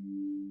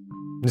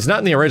 He's not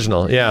in the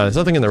original. Yeah, there's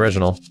nothing in the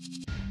original.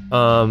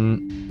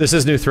 This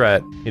is new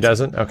threat. He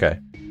doesn't? Okay.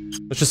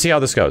 Let's just see how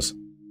this goes.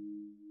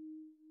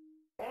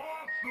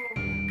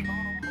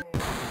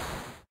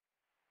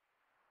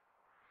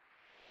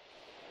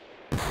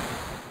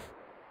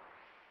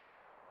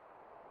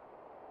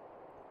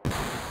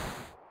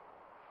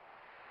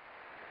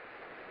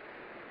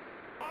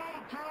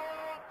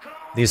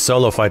 These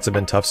solo fights have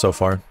been tough so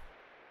far.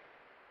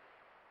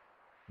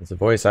 It's a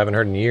voice I haven't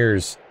heard in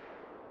years.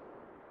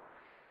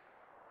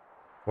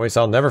 Voice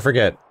I'll never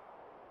forget.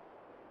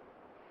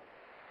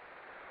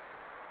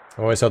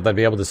 I always hoped I'd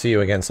be able to see you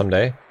again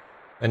someday.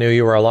 I knew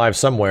you were alive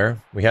somewhere.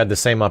 We had the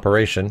same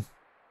operation.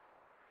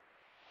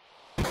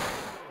 I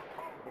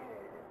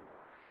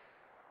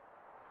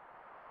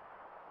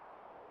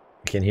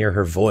can hear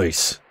her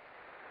voice.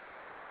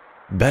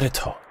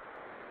 Bereto.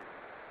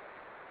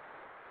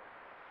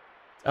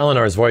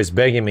 Eleanor's voice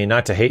begging me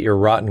not to hate your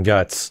rotten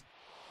guts.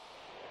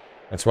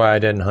 That's why I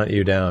didn't hunt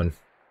you down.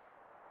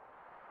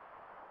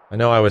 I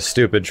know I was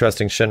stupid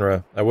trusting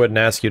Shinra. I wouldn't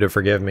ask you to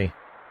forgive me.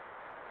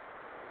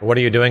 But what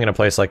are you doing in a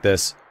place like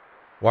this?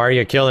 Why are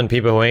you killing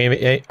people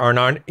who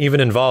aren't even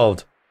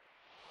involved?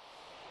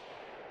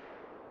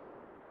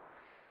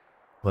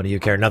 What do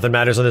you care? Nothing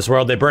matters in this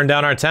world. They burned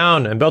down our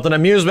town and built an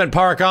amusement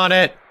park on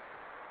it.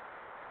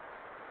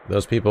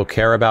 Those people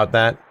care about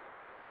that?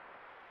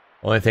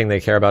 Only thing they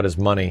care about is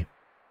money.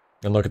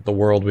 And look at the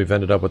world we've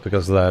ended up with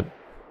because of that.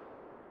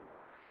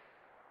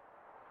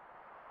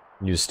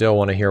 You still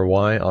want to hear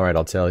why? Alright,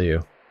 I'll tell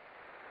you.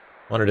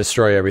 I want to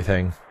destroy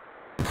everything.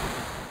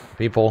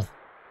 People.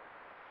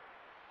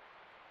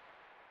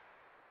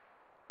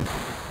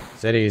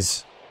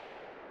 Cities.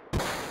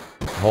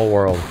 The whole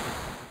world.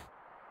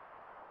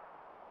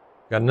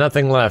 Got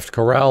nothing left.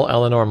 Corral,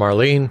 Eleanor,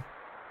 Marlene.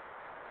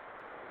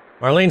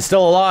 Marlene's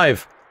still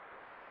alive!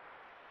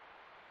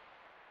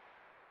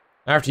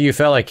 After you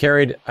fell, I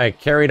carried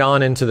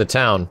on into the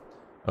town.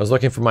 I was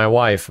looking for my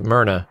wife,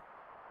 Myrna.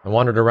 I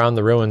wandered around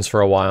the ruins for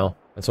a while.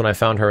 That's when I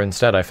found her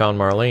instead. I found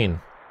Marlene.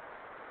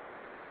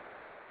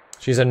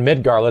 She's in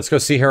Midgar. Let's go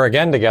see her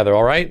again together,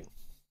 alright?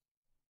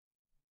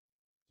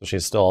 So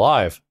she's still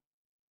alive.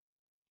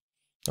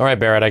 Alright,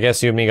 Barrett, I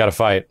guess you and me gotta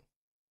fight.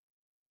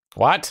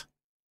 What?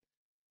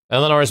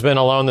 Eleanor's been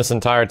alone this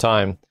entire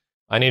time.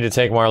 I need to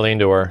take Marlene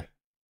to her.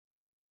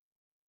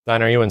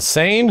 Diane, are you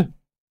insane?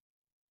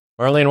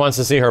 Marlene wants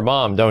to see her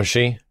mom, don't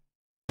she?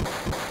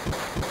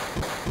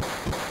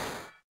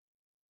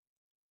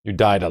 You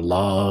died a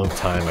long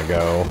time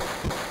ago.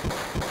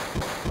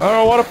 I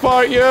don't want to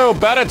fight you!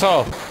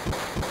 Bereto!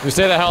 You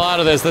stay the hell out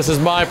of this. This is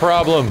my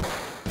problem.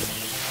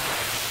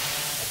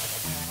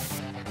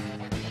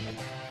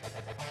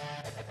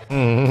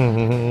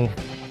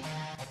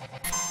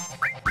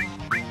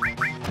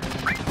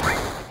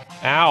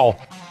 Ow.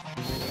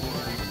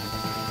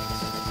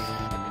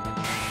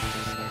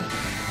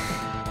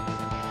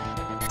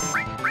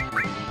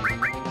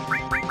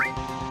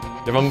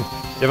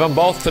 Give them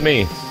both to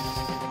me.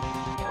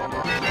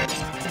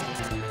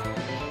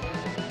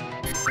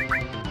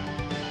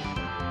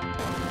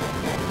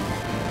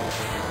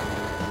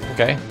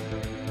 Okay.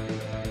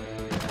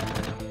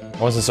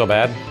 Wasn't so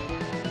bad.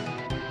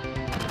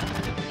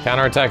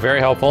 Counterattack, very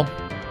helpful.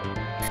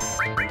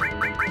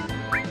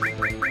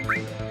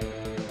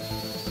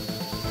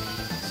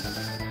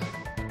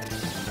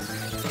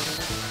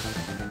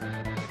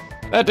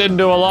 That didn't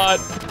do a lot.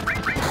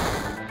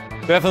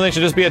 Definitely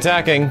should just be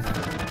attacking.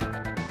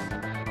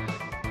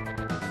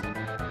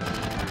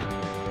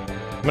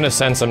 I'm gonna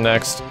sense him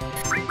next.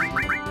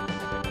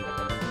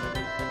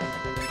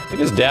 You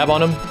just dab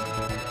on him?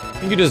 I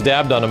think you just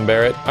dabbed on him,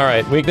 Barrett.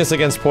 Alright, weakness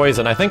against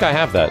poison. I think I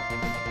have that.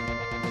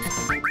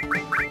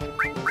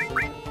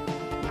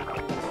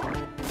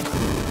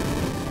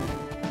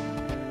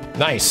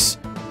 Nice.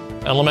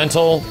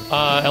 Elemental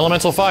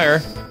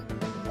fire.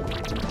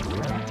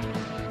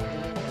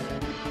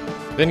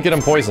 Didn't get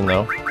him poisoned,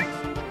 though.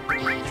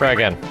 Try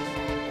again.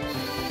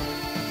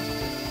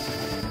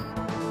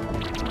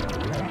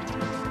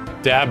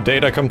 Dab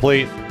data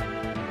complete.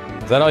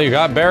 Is that all you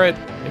got, Barrett?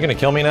 You gonna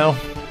kill me now?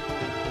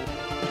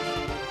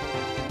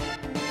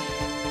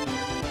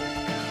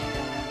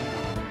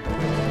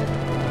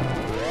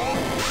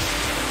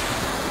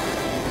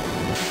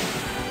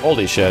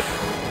 Holy shit.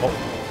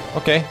 Oh,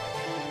 okay.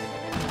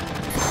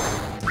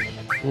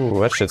 Ooh,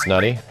 that shit's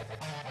nutty.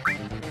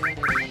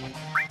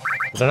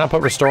 Did I not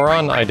put restore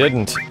on? I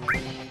didn't.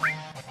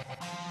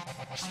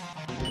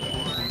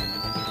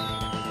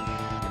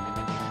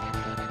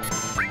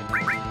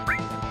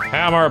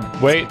 Hammer,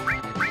 wait.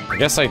 I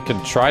guess I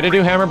could try to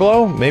do hammer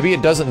blow? Maybe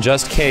it doesn't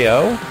just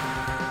KO?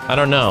 I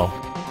don't know.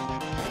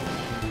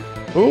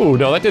 Ooh,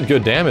 no, that did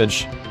good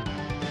damage.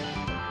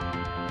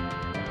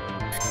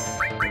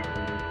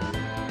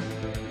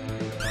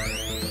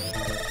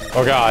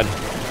 Oh god.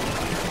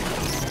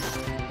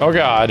 Oh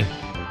god.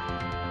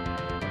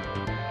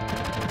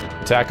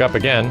 Attack up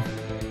again.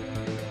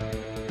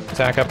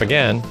 Attack up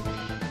again.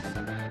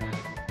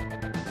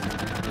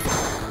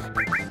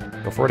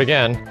 Go for it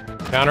again.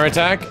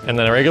 Counterattack, and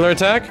then a regular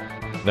attack?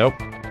 Nope.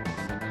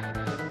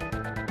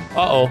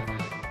 Uh-oh.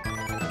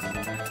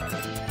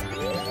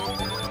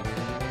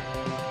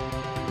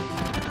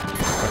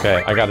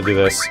 Okay, I gotta do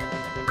this.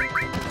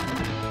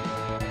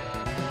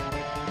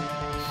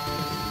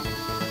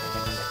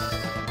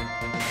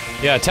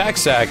 Yeah, attack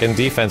stack and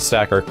defense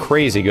stack are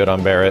crazy good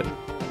on Barrett.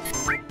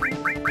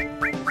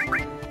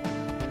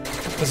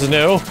 This is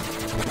new.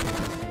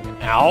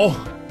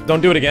 Ow.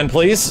 Don't do it again,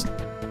 please.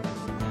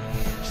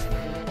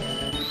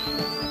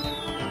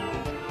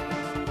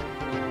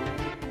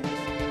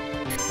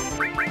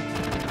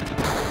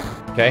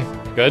 Okay,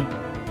 good.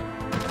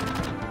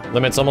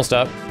 Limit's almost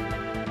up.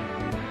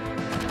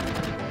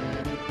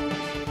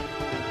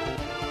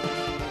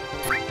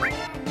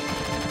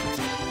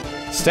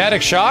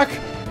 Static shock?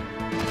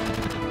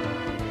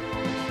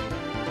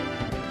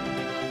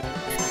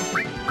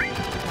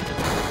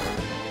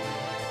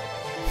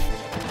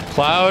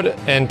 Cloud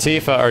and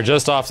Tifa are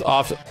just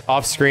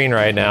off screen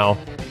right now,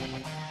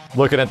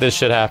 looking at this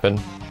shit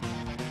happen.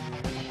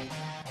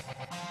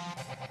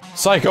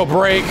 Psycho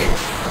break!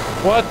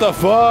 What the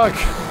fuck?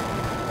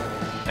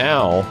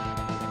 Ow.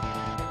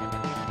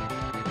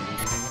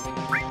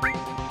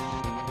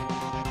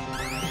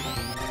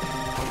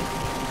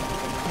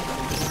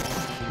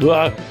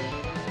 Blah.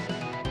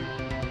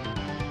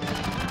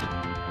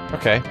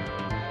 Okay.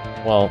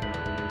 Well.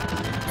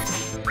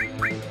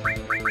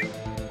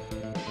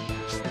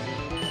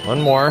 One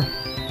more.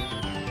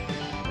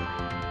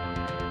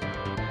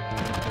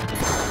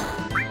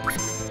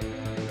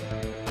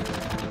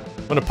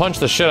 I'm gonna punch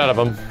the shit out of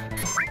him.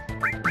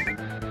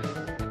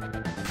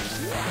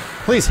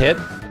 Please hit.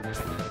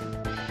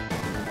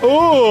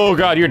 Oh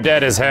god, you're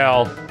dead as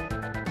hell.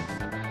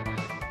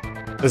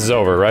 This is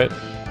over, right?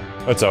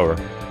 It's over.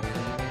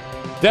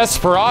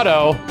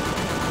 Desperado.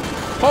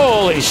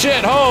 Holy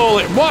shit,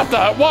 holy, what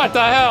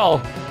the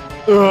hell?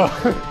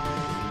 Ugh.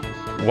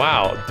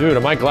 Wow, dude,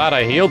 am I glad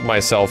I healed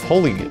myself.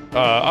 Holy,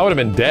 I would've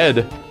been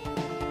dead.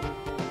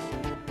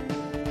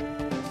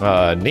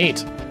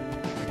 Neat.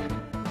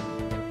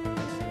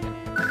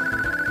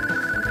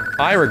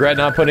 I regret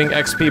not putting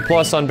XP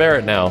plus on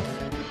Barrett now.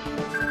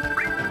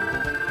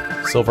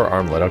 Silver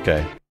armlet,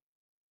 okay.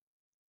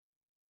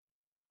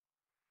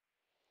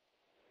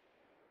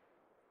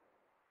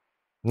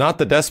 Not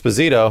the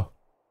Desposito.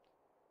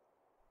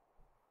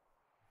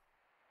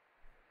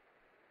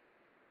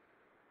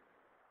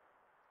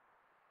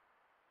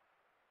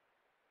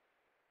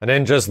 I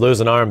didn't just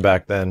lose an arm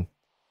back then.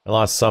 I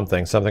lost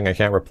something I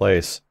can't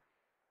replace.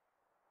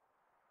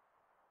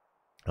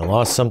 I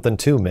lost something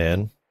too,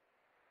 man.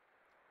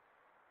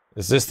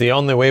 Is this the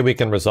only way we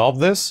can resolve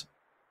this?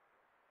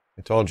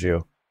 I told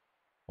you.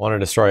 I want to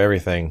destroy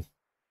everything.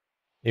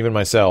 Even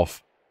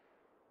myself.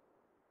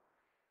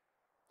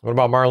 What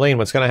about Marlene?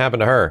 What's going to happen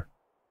to her?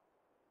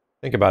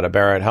 Think about it,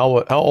 Barrett.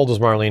 How old was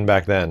Marlene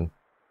back then?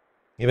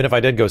 Even if I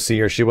did go see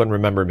her, she wouldn't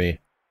remember me.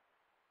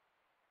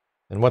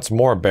 And what's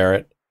more,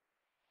 Barrett?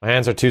 My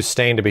hands are too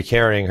stained to be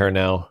carrying her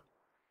now.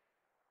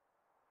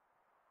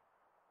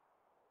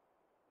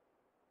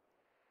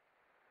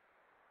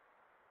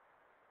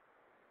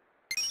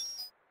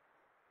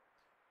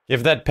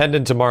 Give that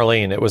pendant to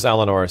Marlene. It was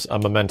Eleanor's. A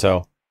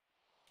memento.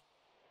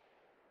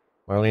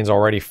 Marlene's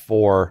already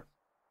 4.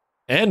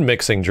 And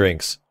mixing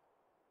drinks.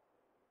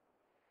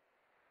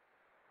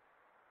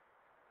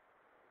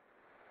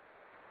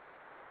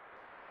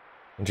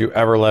 Don't you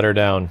ever let her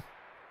down.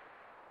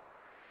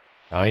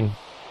 9.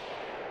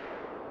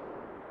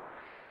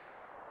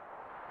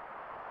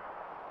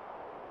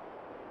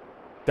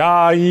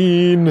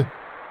 Dying! Me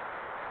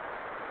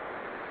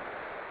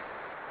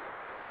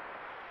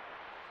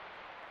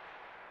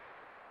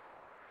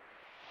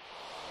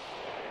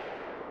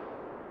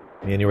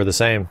and you were the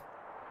same.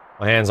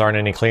 My hands aren't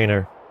any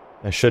cleaner.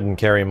 I shouldn't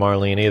carry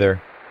Marlene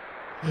either.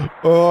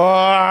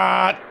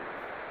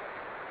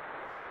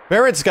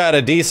 Barrett's got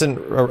a decent,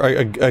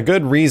 a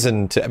good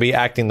reason to be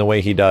acting the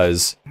way he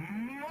does.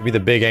 To be the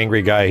big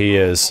angry guy he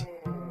is.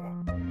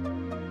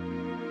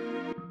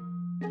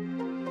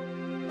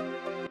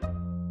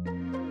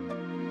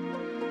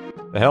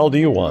 The hell do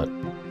you want?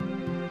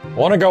 I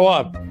want to go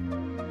up.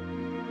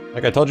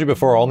 Like I told you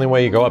before, only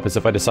way you go up is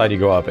if I decide you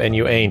go up, and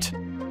you ain't.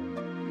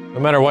 No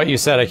matter what you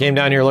said, I came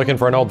down here looking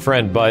for an old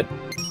friend, but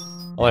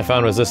all I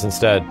found was this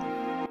instead.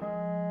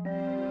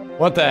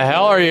 What the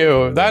hell are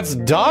you? That's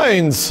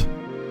Dines!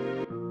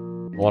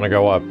 I want to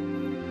go up.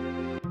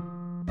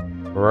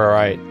 We're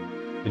alright.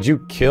 Did you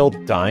kill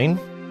Dine?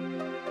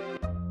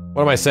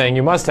 What am I saying?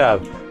 You must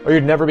have, or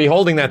you'd never be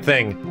holding that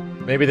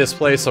thing. Maybe this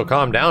place will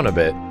calm down a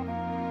bit.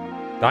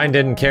 Dine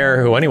didn't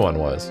care who anyone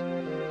was.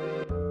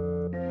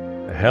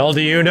 The hell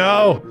do you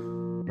know?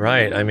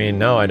 Right, I mean,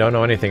 no, I don't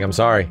know anything, I'm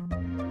sorry.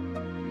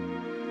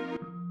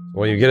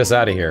 Well, you get us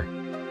out of here.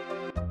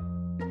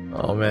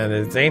 Oh man,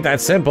 it ain't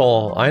that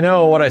simple. I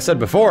know what I said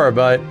before,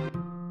 but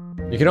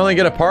you can only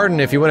get a pardon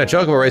if you win a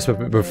chocobo race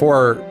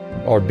before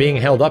or being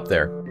held up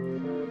there.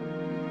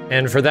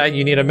 And for that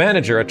you need a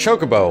manager, a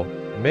chocobo,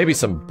 maybe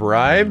some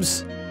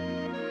bribes.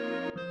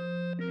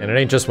 And it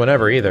ain't just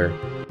whenever either.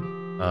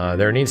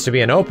 There needs to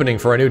be an opening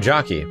for a new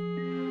jockey.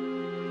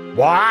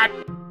 What?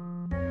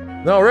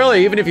 No,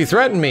 really, even if you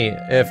threaten me,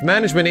 if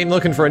management ain't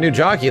looking for a new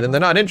jockey, then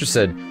they're not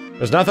interested.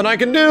 There's nothing I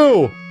can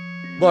do!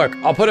 Look,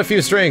 I'll put a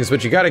few strings,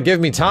 but you gotta give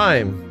me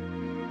time.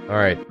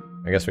 Alright,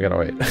 I guess we gotta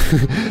wait.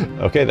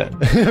 Okay then.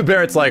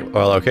 Barrett's like,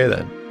 well, okay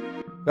then.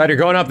 Glad you're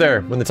going up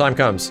there when the time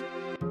comes.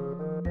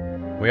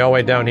 We all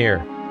wait down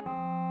here.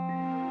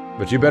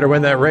 But you better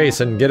win that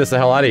race and get us the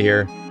hell out of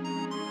here.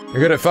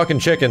 You're good at fucking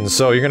chickens,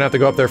 so you're gonna have to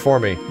go up there for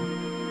me.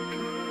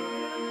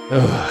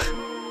 Ugh.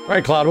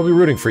 Alright, Cloud, we'll be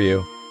rooting for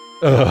you.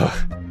 Ugh.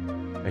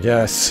 I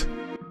guess.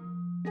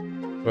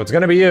 So it's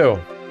gonna be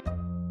you.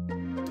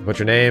 Put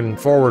your name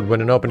forward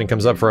when an opening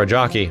comes up for a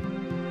jockey.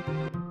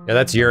 Yeah,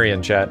 that's Yuri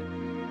in chat.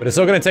 But it's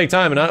still gonna take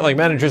time, and not like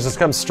managers just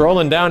come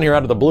strolling down here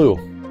out of the blue.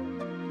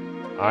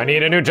 I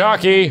need a new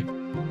jockey!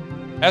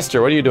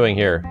 Esther, what are you doing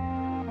here?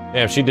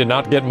 Damn, she did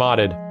not get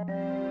modded.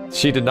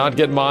 She did not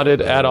get modded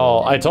at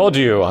all. I told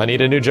you, I need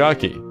a new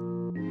jockey.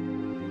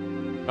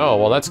 Oh,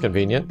 well that's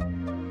convenient.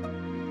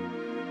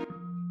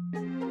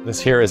 This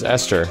here is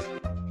Esther.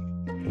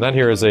 And that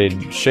here is a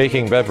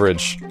shaking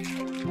beverage.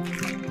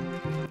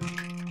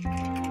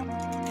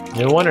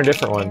 New one or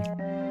different one?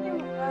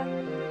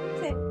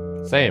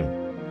 Same.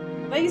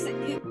 Like you said,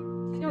 you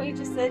know what you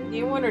just said?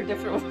 New one or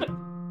different one?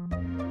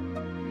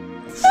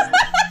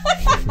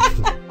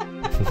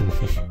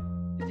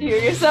 Did you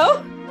hear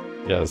yourself?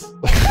 Yes.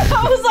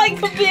 I was like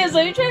confused.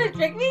 Are you trying to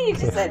trick me? You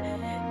just said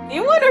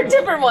new one or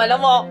different one?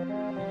 I'm all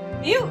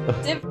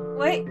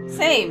wait,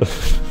 same.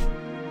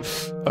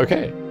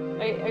 Okay.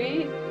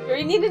 Are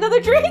you need another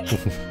drink?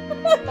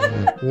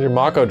 Your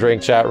Mako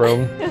drink, chat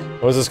room.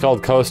 What was this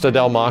called? Costa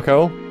del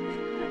Mako?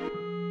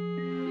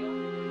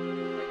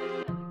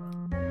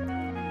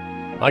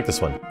 I like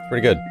this one. It's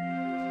pretty good.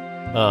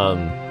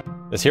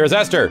 This here is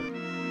Esther.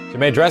 She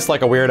may dress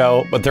like a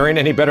weirdo, but there ain't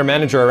any better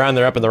manager around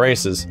there up in the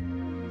races.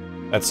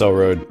 That's so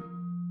rude.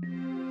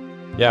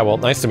 Yeah, well,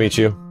 nice to meet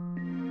you.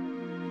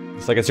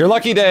 It's like it's your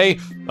lucky day.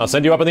 I'll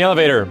send you up in the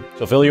elevator.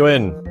 She'll fill you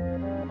in.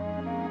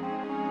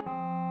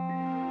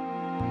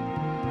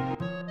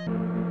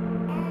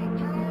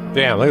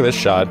 Damn, look at this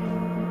shot.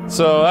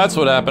 So that's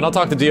what happened. I'll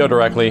talk to Dio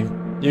directly.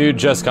 You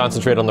just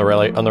concentrate on the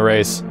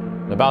race.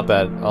 And about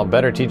that, I'll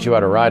better teach you how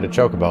to ride a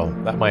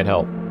chocobo. That might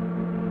help.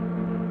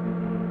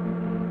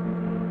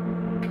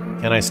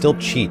 Can I still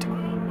cheat?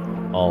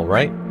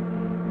 Alright.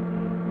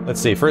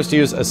 Let's see, first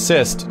use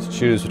assist to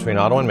choose between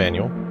auto and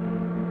manual.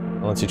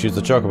 It lets you choose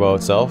the chocobo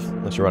itself,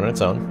 lets you run on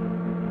its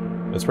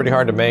own. It's pretty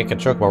hard to make a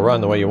chocobo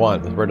run the way you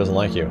want, the bird doesn't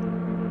like you.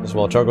 This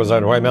well, chocobos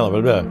are white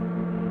melon, blah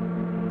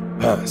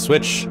blah.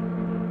 Switch,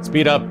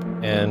 speed up,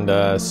 and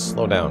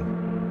slow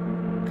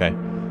down. Okay.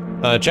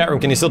 Chat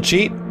room, can you still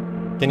cheat?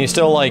 Can you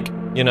still, like,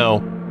 you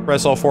know,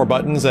 press all 4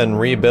 buttons and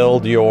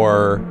rebuild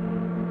your...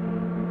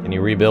 Can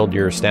you rebuild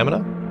your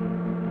stamina?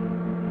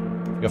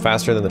 Go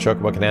faster than the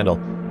chocobo can handle.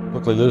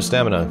 Quickly lose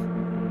stamina.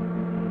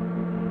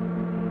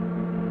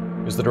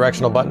 Use the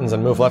directional buttons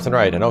and move left and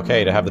right, and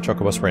okay to have the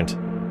chocobo sprint.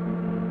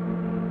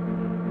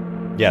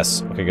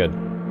 Yes, okay, good.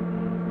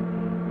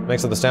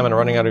 Makes up the stamina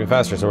running out even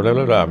faster, so blah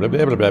blah blah blah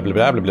blah blah blah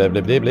blah blah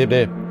blah blah blah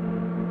blah.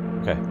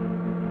 Okay.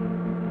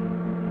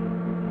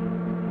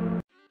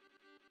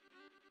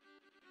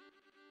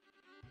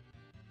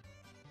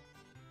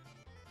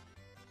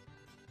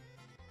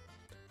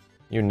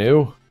 You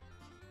knew?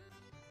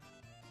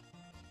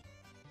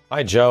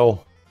 Hi,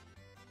 Joe.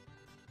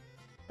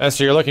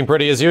 Esther, you're looking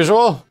pretty as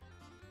usual.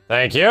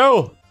 Thank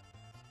you!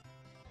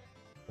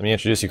 Let me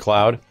introduce you,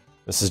 Cloud.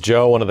 This is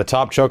Joe, one of the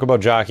top Chocobo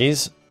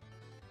jockeys.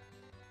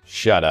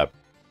 Shut up.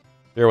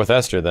 You're with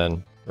Esther,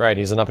 then. Right,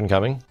 he's an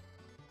up-and-coming.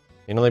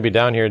 He can only be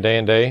down here day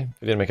and day if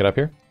he didn't make it up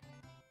here.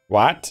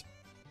 What?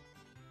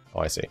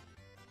 Oh, I see.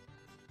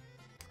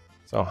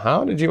 So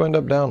how did you end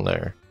up down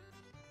there?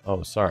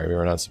 Oh, sorry, we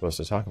were not supposed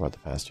to talk about the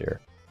past year.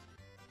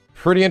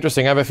 Pretty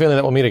interesting. I have a feeling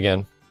that we'll meet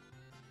again.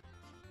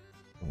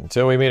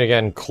 Until we meet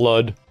again,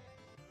 Clud.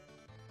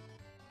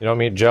 You don't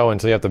meet Joe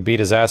until you have to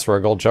beat his ass for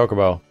a gold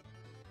Chocobo.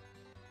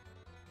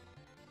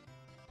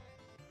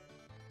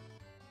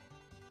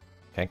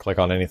 Can't click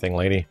on anything,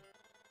 lady.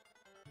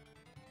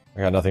 I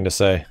got nothing to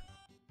say.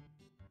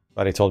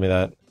 Glad he told me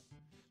that.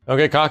 Don't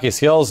get cocky.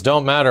 Skills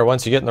don't matter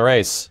once you get in the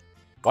race.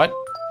 What?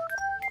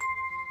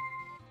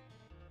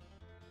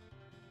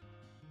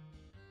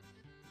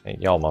 Hey,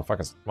 y'all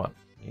motherfuckers, come on.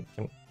 You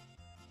can...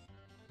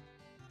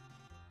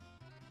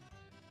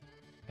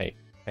 Hey,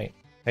 hey,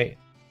 hey,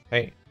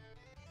 hey,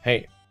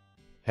 hey,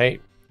 hey,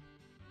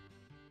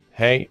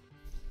 hey,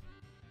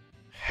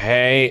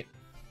 hey.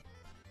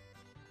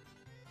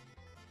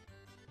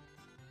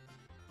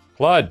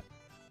 Flood!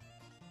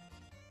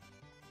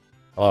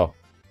 Hello.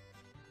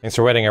 Thanks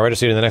for waiting. I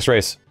registered you in the next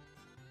race.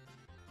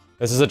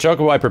 This is a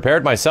Chocobo I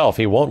prepared myself.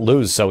 He won't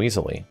lose so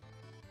easily.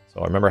 So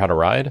I remember how to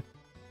ride.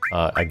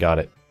 I got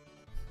it.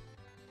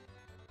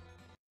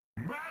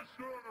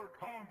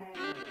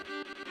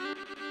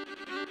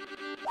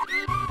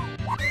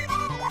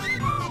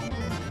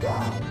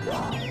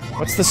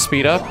 What's the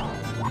speed up?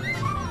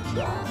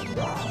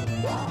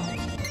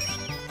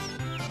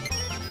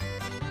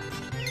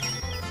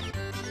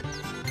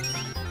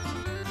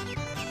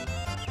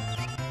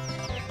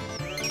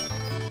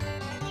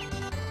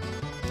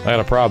 I got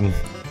a problem.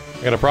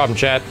 I got a problem,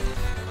 chat.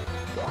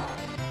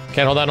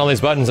 Can't hold down all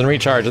these buttons and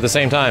recharge at the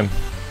same time.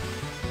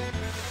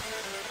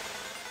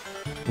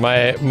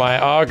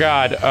 Oh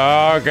god,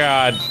 oh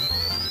god.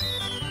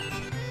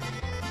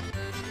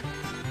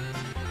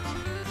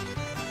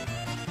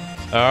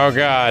 Oh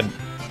god.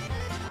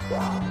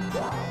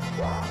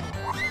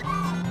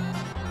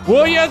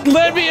 Will you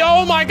let me?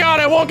 Oh my god,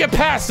 I won't get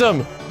past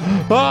them!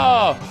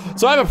 Oh,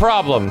 so I have a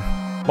problem.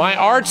 My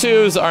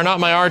R2s are not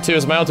my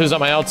R2s, my L2's not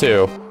my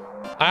L2.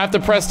 I have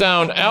to press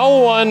down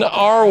L1,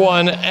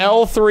 R1,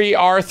 L3,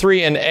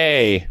 R3, and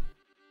A.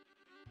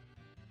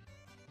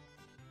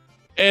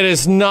 It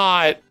is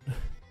not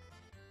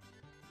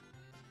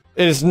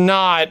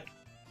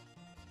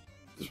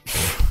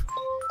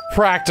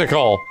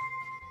practical.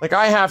 Like,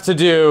 I have to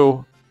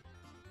do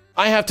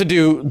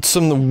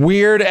some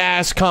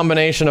weird-ass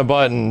combination of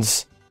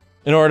buttons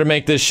in order to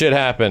make this shit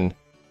happen.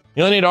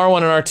 You only need R1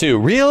 and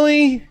R2.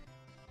 Really?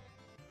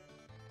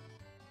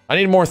 I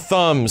need more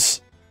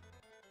thumbs.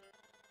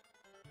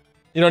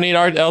 You don't need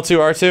L2,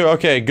 R2?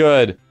 Okay,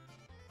 good.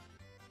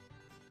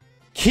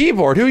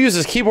 Keyboard? Who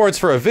uses keyboards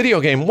for a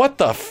video game? What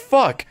the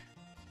fuck?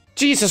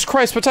 Jesus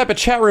Christ, what type of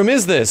chat room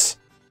is this?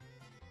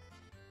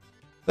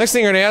 Next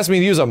thing you're gonna ask me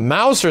to use a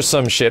mouse or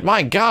some shit.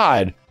 My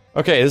god.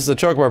 Okay, this is the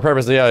Chocobo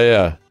purpose. Yeah,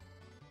 yeah.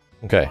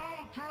 Okay.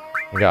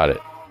 I got it.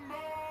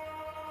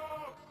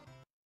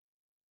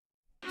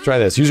 Let's try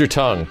this. Use your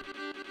tongue.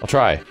 I'll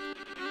try.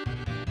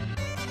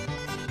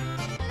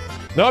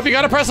 Nope, you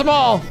gotta press them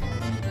all!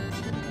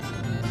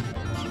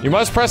 You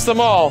must press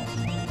them all.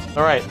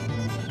 Alright.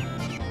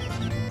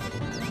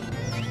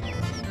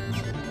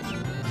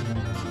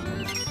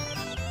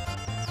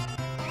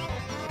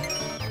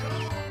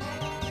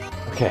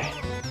 Okay.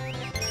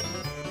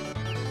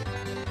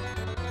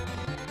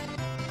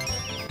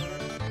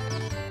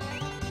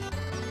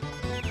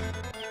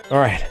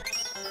 Alright.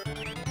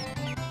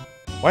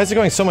 Why is it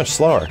going so much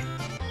slower?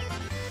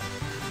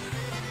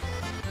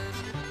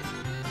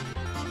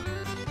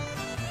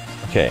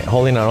 Okay,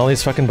 holding on all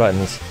these fucking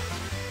buttons.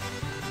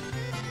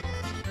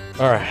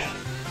 Alright.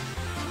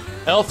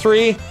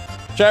 L3,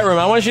 chat room,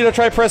 I want you to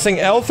try pressing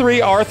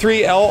L3,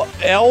 R3,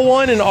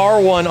 L1, and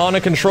R1 on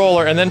a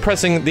controller, and then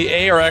pressing the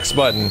A or X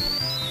button.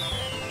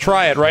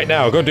 Try it right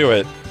now, go do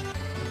it.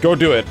 Go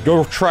do it,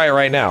 go try it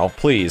right now,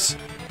 please.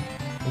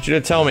 I want you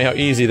to tell me how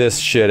easy this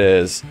shit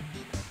is.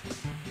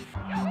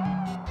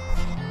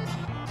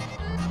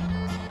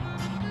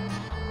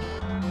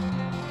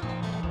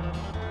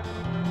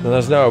 And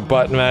there's no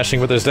button mashing,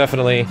 but there's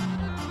definitely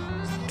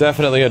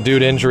a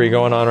dude injury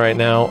going on right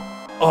now.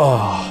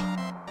 Oh.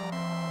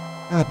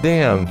 God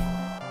damn.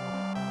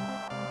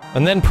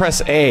 And then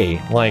press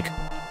A, like...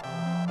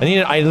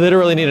 I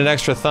literally need an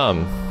extra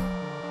thumb.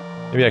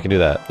 Maybe I can do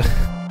that.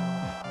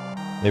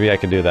 Maybe I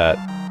can do that.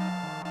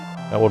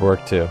 That would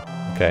work too.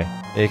 Okay.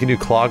 Yeah, you can do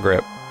claw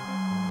grip.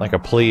 Like a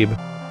plebe.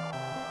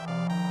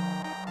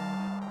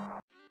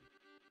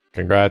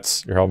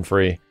 Congrats, you're home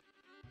free.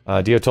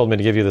 Dio told me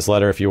to give you this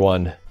letter if you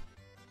won.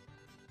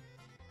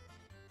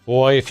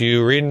 Boy, if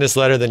you read in this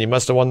letter, then you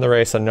must have won the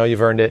race. I know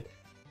you've earned it.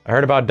 I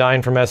heard about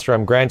dying from Esther.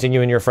 I'm granting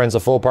you and your friends a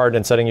full pardon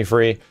and setting you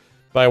free.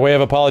 By way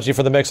of apology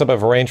for the mix-up,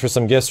 I've arranged for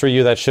some gifts for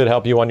you that should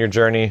help you on your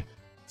journey.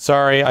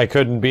 Sorry, I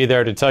couldn't be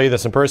there to tell you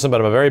this in person,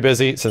 but I'm very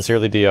busy.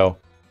 Sincerely, Dio.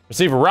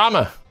 Receive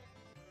Rama!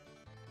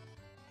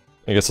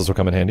 I guess this will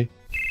come in handy.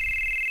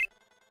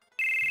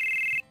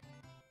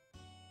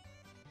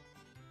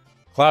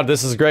 Cloud,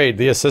 this is great.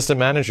 The assistant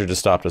manager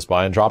just stopped us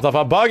by and dropped off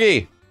a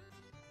buggy!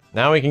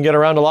 Now we can get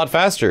around a lot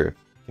faster.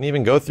 We can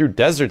even go through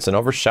deserts and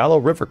over shallow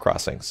river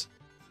crossings.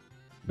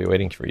 I'll be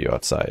waiting for you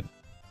outside.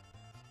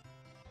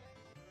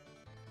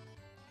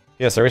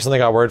 Yes, I recently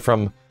got word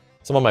from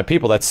some of my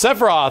people that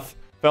Sephiroth,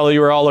 fellow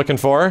you were all looking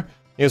for,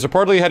 he is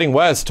reportedly heading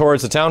west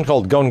towards a town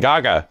called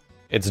Gongaga.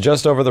 It's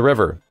just over the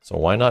river, so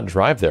why not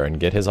drive there and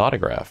get his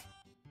autograph?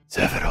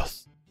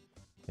 Sephiroth.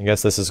 I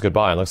guess this is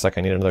goodbye. It looks like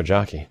I need another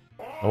jockey.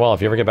 Oh, well,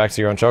 if you ever get back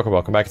to your own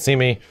chocobo, come back and see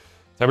me.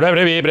 We're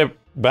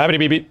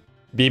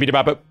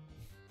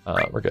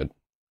good.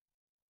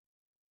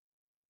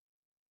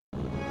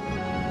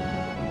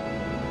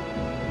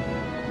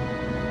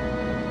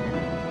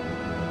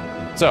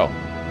 So.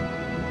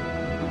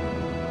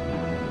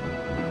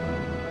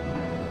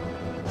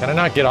 Can I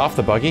not get off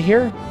the buggy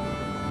here?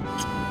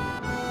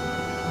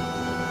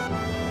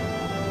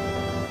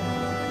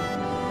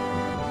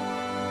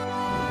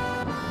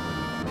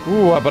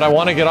 Ooh, but I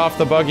want to get off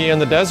the buggy in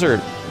the desert.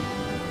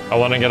 I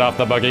want to get off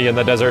the buggy in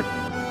the desert.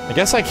 I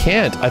guess I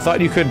can't. I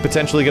thought you could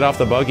potentially get off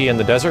the buggy in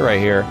the desert right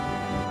here.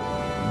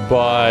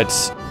 But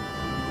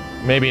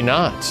maybe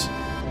not.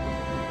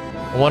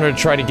 I wanted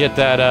to try to get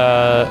that,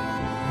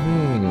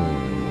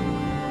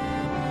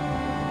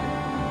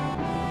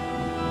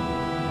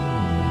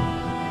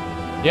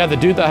 Yeah, the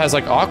dude that has,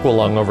 like, aqua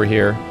lung over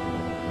here.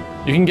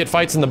 You can get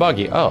fights in the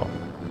buggy. Oh.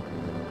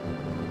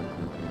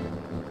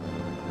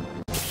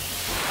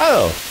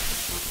 Oh.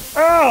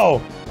 Oh!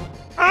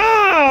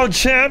 Oh,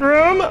 chat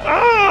room!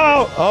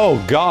 Oh!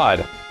 Oh,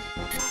 God.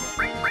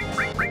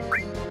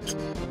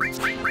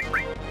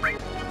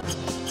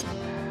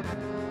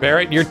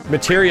 Barrett, your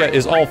materia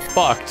is all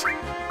fucked.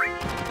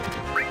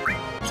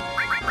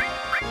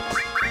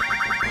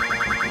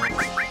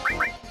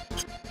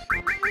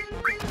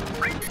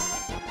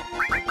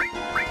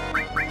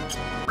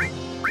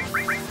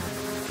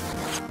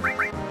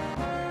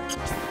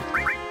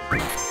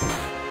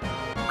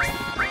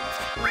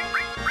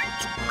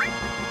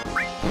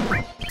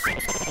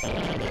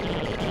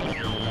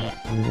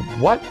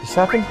 What just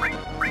happened?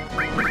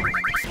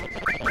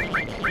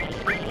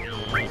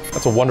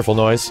 That's a wonderful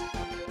noise.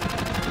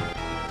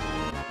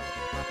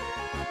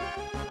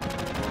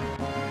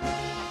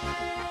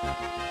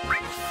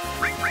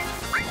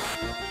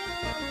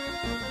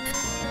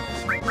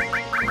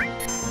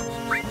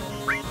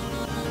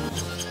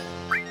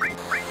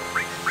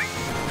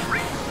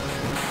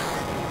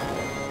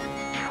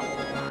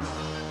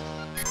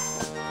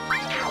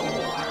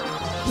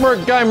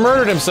 Guy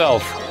murdered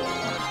himself.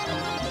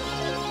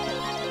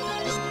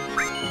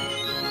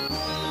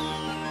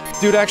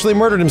 Dude actually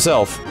murdered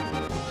himself.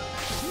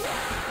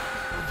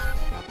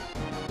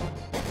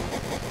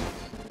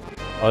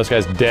 Oh, this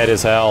guy's dead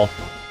as hell.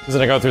 He's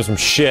gonna go through some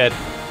shit.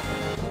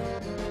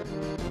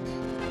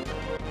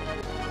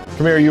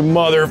 Come here, you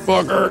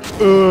motherfucker.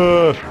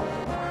 Ugh.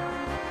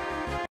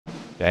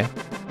 Okay.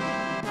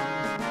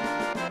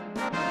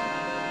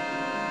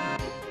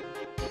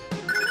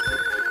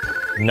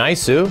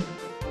 Nice-oo.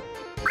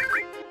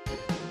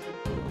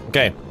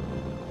 Okay.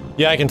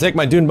 Yeah, I can take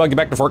my dune buggy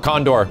back to Fort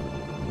Condor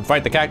and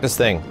fight the cactus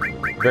thing.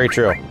 Very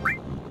true.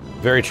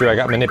 Very true. I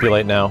got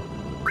manipulate now.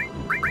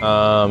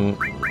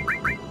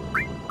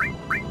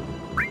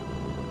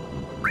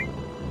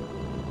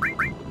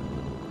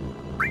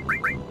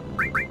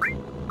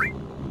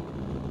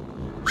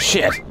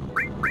 Shit.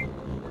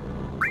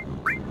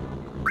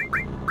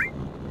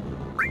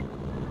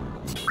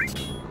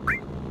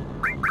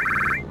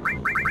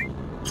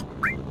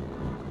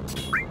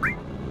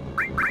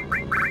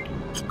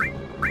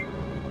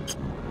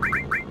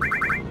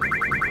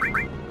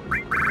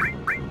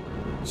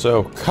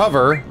 So,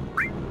 cover,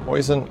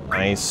 poison,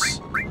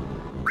 ice.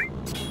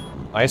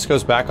 Ice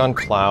goes back on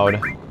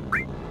Cloud.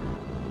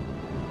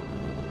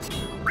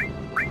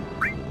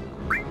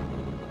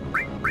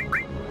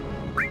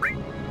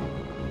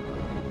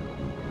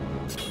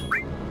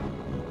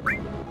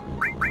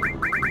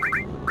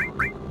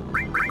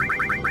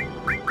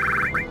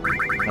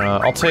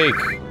 I'll take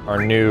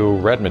our new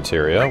red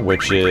materia,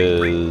 which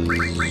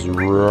is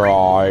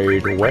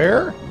right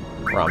where?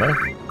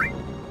 Ramen.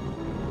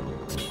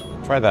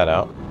 Try that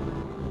out.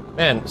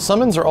 Man,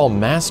 summons are all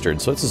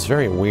mastered, so this is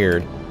very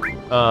weird.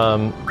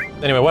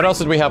 Anyway, what else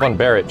did we have on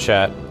Barrett,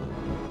 chat?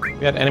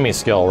 We had enemy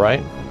skill,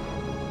 right?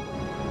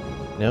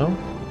 No?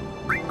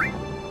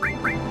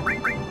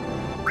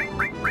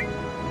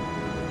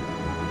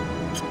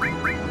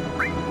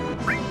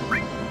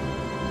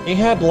 He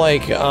had,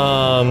 like,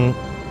 God,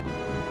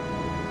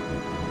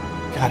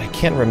 I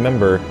can't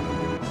remember.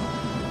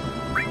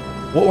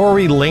 What were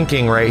we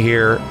linking right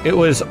here? It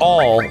was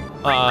all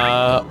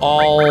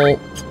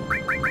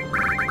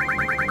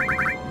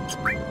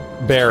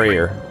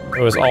barrier. It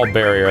was all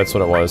barrier, that's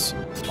what it was.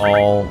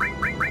 All...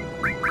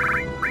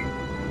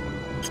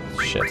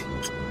 shit.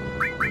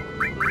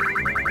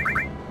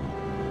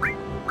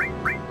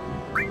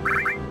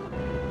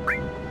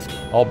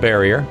 All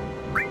barrier.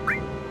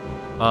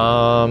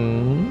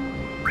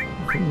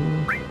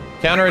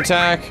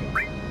 Counterattack,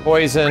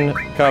 poison,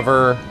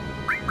 cover.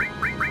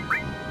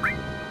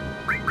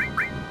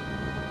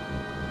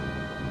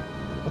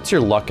 What's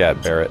your luck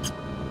at, Barrett?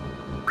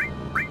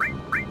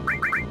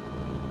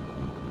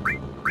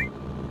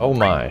 Oh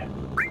my.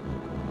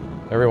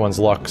 Everyone's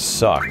luck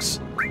sucks.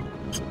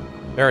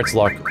 Barrett's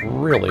luck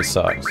really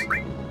sucks.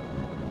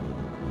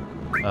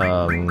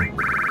 I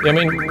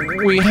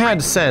mean, we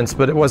had sense,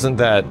 but it wasn't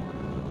that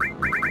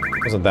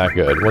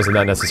good. It wasn't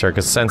that necessary,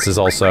 because sense is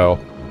also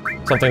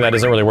something that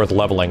isn't really worth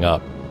leveling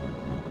up.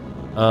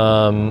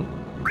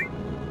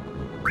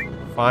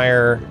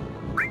 Fire.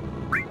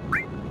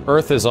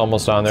 Earth is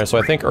almost on there, so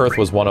I think Earth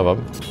was one of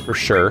them, for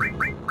sure.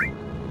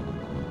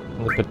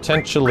 And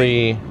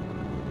potentially...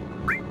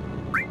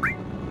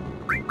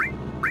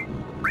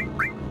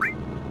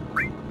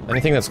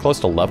 anything that's close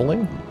to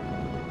leveling?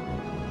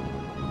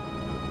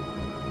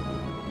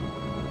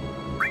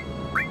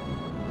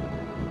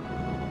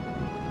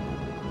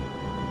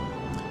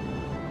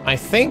 I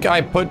think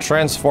I put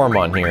Transform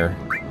on here.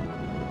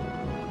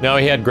 No,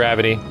 he had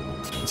Gravity.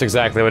 That's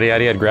exactly what he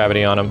had. He had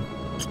Gravity on him.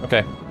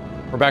 Okay,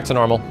 we're back to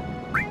normal.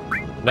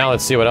 Now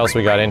let's see what else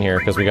we got in here,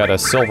 because we got a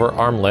Silver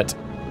Armlet.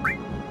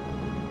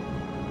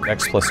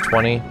 X plus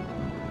 20.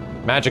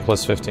 Magic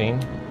plus 15.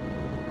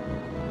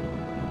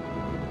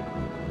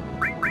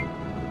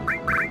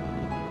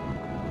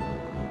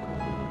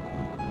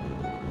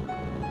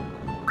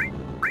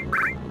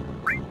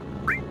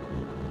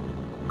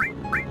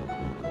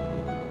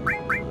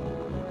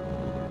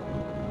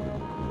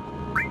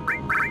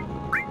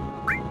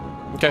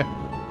 Okay.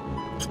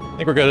 I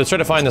think we're good. Let's try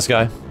to find this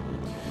guy.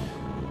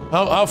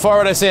 How far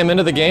would I say I'm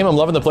into the game? I'm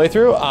loving the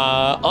playthrough.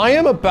 I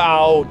am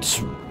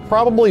about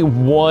probably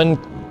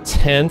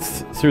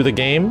 1/10 through the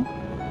game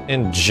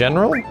in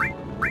general.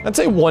 I'd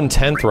say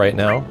 1/10 right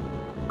now.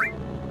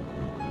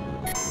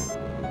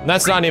 And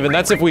that's not even,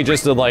 that's if we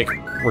just did like,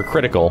 we're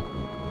critical.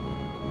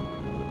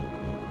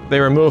 They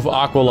remove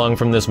Aqualung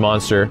from this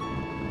monster.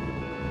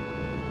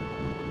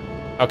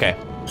 Okay.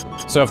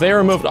 So if they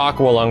removed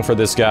Aqualung for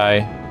this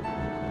guy,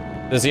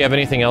 does he have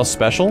anything else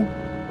special?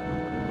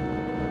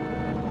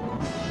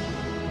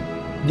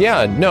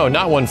 Yeah, no,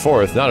 not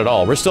 1/4, not at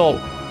all. We're still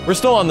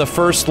on the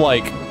first,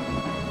 like,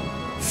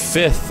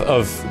 5th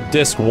of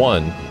Disc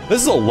 1.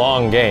 This is a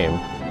long game.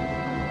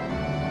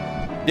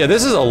 Yeah,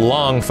 this is a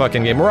long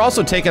fucking game. We're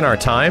also taking our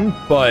time,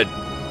 but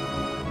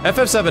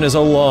FF7 is a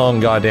long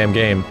goddamn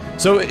game.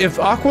 So if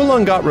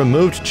Aqualung got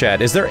removed,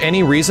 chat, is there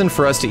any reason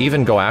for us to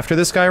even go after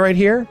this guy right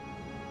here?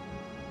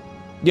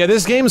 Yeah,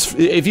 this game's,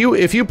 if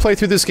you play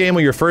through this game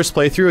with your first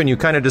playthrough and you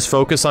kind of just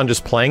focus on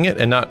just playing it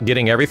and not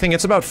getting everything,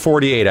 it's about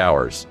 48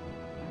 hours.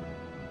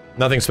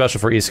 Nothing special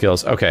for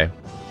E-skills. Okay.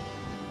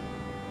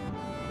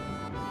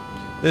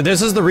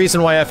 This is the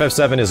reason why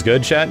FF7 is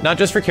good, chat. Not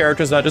just for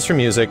characters, not just for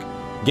music.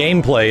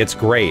 Gameplay, it's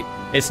great.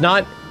 It's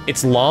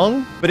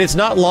long, but it's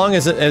not long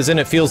as in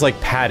it feels like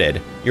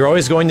padded. You're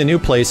always going to new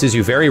places,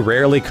 you very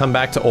rarely come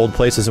back to old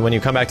places, and when you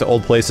come back to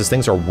old places,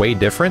 things are way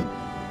different.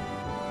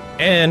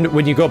 And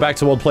when you go back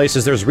to old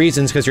places, there's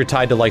reasons because you're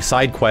tied to, like,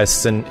 side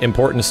quests and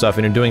important stuff,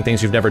 and you're doing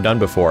things you've never done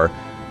before.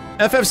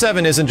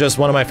 FF7 isn't just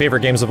one of my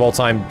favorite games of all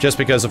time just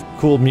because of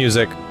cool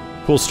music,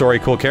 cool story,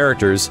 cool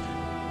characters.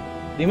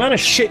 The amount of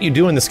shit you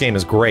do in this game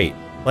is great.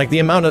 Like,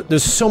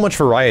 there's so much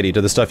variety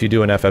to the stuff you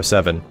do in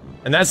FF7.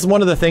 And that's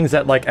one of the things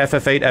that, like,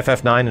 FF8,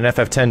 FF9, and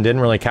FF10 didn't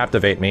really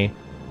captivate me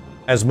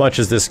as much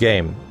as this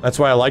game. That's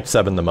why I liked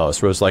 7 the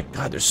most, where it was like,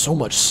 God, there's so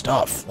much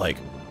stuff. Like,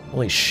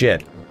 holy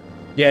shit.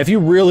 Yeah, if you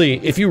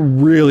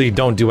really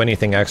don't do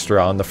anything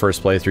extra on the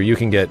first playthrough, you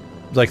can get,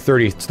 like,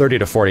 30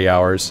 to 40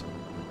 hours.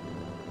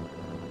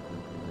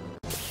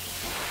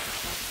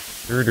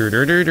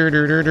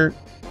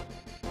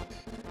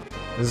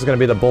 This is gonna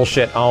be the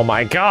bullshit. Oh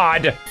my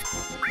god!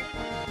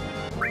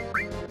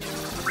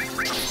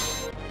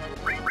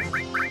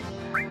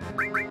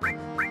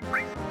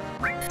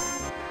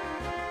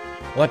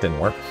 Well, that didn't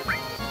work.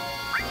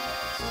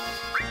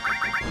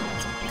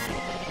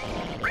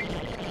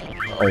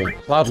 Oh,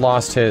 Cloud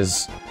lost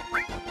his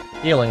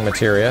healing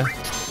materia.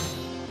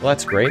 Well,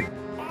 that's great.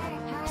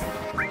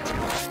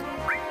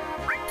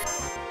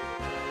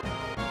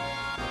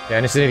 Yeah,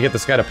 I just need to get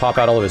this guy to pop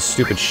out all of his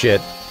stupid shit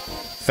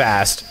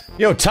fast.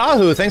 Yo,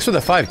 Tahu, thanks for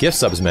the 5 gift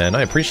subs, man.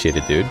 I appreciate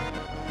it, dude.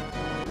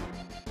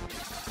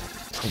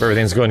 Hope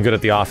everything's going good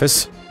at the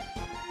office.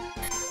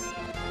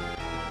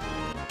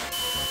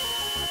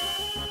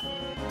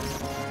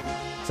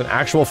 It's an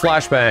actual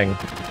flashbang.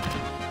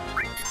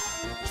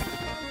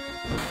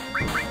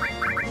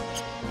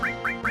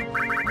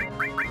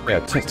 Yeah,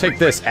 take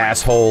this,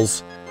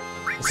 assholes.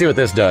 Let's see what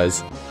this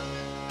does.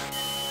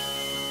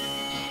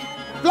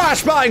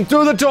 Flashbang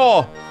through the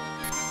door!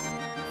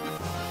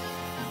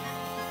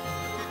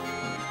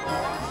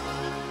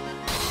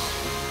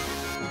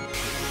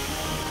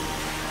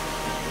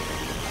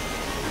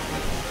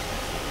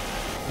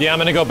 Yeah, I'm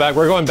gonna go back.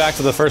 We're going back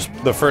to the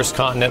first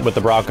continent with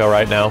the Bronco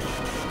right now,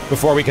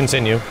 before we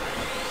continue.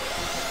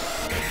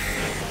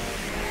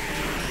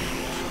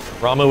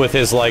 Ramu with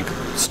his, like,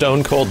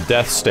 stone-cold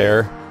death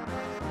stare.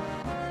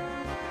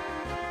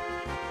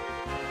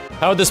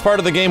 How would this part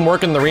of the game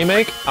work in the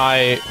remake? Did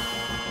I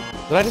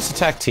just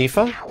attack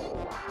Tifa?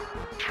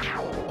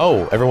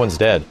 Oh, everyone's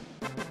dead.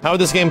 How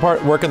would this game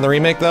part work in the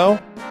remake, though?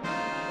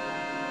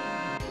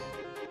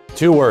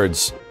 2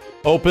 words.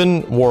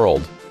 Open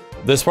world.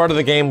 This part of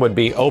the game would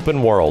be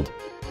open world.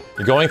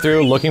 You're going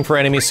through, looking for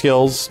enemy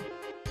skills,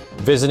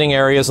 visiting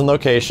areas and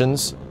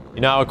locations.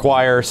 You now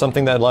acquire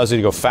something that allows you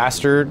to go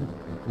faster,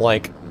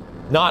 like,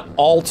 not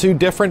all too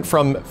different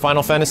from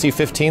Final Fantasy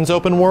XV's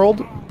open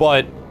world,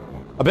 but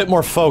a bit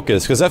more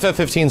focused, because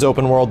FF15's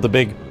open world,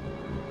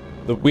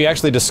 we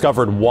actually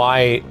discovered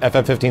why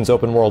FF15's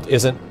open world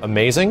isn't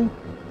amazing.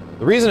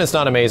 The reason it's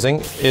not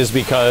amazing is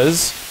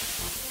because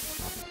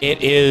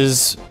it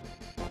is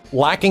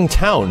lacking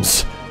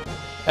towns.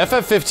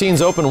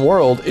 FF15's open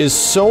world is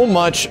so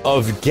much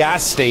of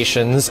gas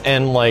stations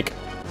and, like,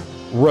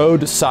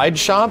 road side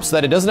shops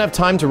that it doesn't have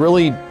time to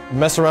really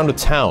mess around with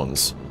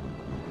towns.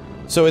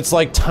 So it's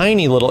like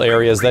tiny little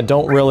areas that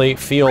don't really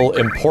feel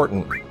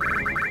important.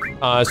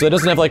 So it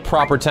doesn't have, like,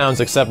 proper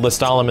towns except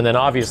Listalum, and then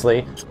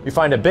obviously you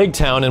find a big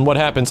town and what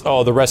happens?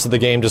 Oh, the rest of the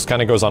game just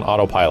kind of goes on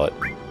autopilot.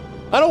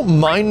 I don't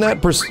mind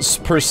that per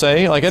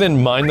se, like, I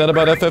didn't mind that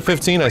about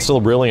FF15, I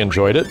still really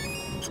enjoyed it.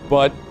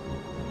 But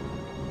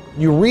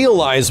you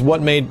realize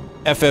what made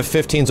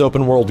FF15's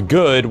open world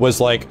good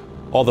was, like,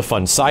 all the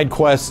fun side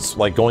quests,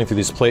 like going through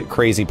these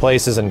crazy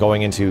places and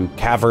going into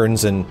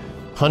caverns and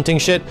hunting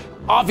shit.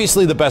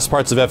 Obviously the best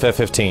parts of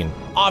FF15.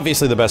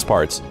 Obviously the best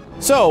parts.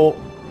 So,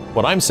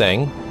 what I'm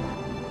saying,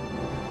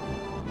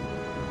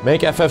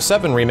 make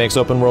FF7 remakes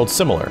open world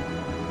similar.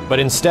 But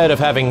instead of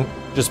having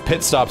just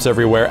pit stops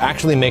everywhere,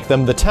 actually make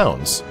them the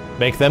towns.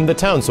 Make them the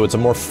towns so it's a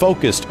more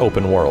focused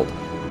open world.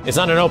 It's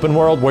not an open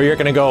world where you're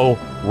gonna go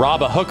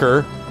rob a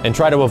hooker and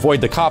try to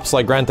avoid the cops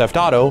like Grand Theft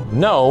Auto.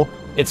 No,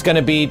 it's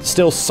gonna be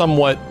still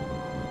somewhat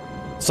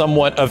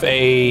of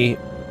a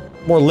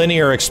more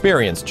linear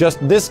experience.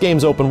 Just this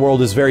game's open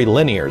world is very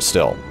linear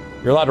still.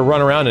 You're allowed to run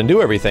around and do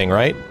everything,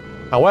 right?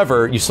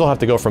 However, you still have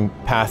to go from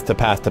path to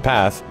path to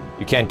path.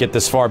 You can't get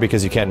this far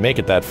because you can't make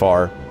it that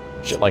far.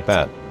 Shit like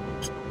that.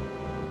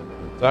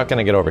 So how can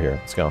I get over here?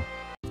 Let's go.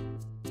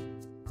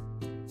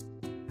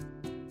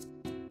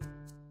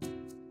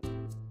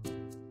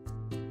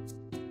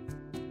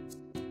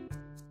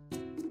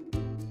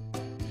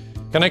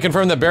 Can I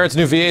confirm that Barrett's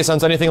new VA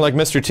sounds anything like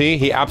Mr. T?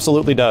 He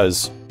absolutely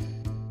does.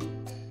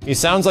 He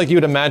sounds like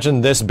you'd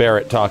imagine this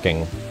Barrett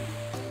talking.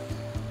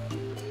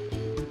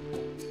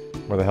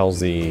 Where the hell's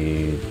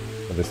the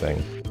other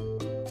thing?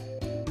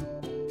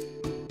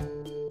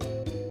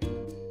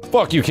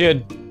 Fuck you,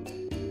 kid!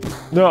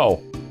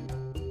 No!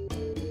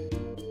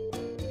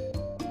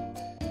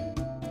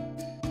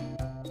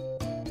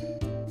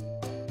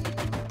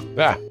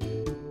 Ah!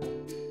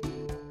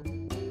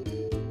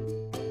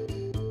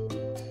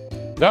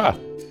 Ah!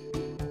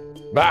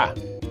 Bah!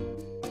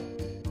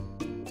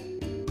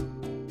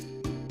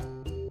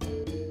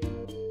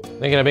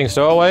 Thinking of being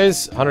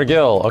stowaways? 100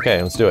 gil.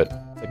 Okay, let's do it.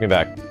 Take me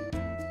back.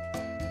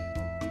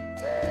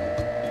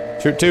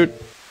 Toot toot.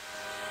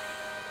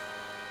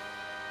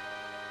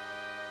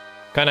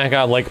 Kinda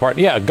got Lake Part.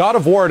 Yeah, God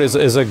of War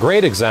is a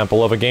great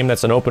example of a game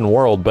that's an open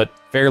world, but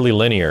fairly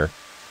linear.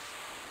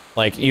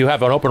 Like, you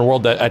have an open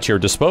world at your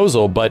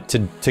disposal, but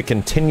to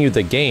continue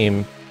the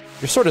game,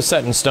 you're sort of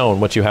set in stone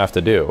what you have to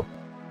do.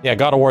 Yeah,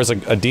 God of War is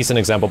a decent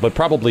example, but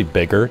probably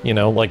bigger, you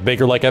know, like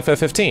bigger like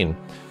FF15.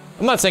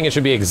 I'm not saying it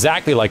should be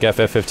exactly like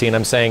FF15,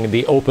 I'm saying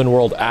the open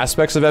world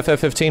aspects of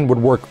FF15 would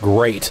work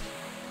great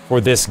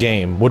for this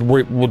game,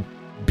 would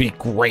be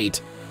great.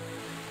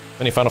 How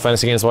many Final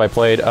Fantasy games have I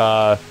played?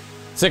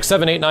 6,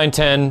 7, 8, 9,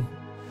 10.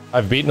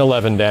 I've beaten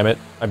 11, damn it.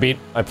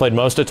 I played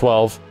most of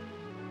 12.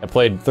 I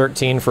played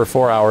 13 for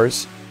 4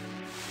 hours.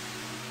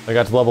 I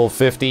got to level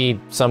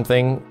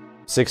 50-something,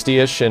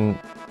 60-ish in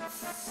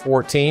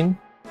 14.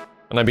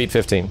 And I beat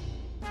 15.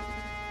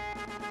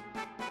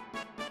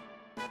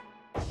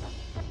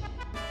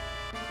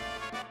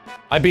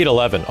 I beat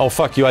 11. Oh,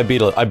 fuck you, I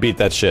beat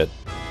that shit.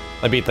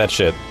 I beat that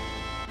shit.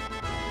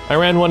 I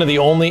ran one of the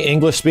only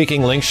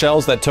English-speaking Link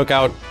shells that took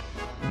out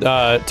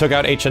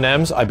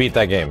H&Ms. I beat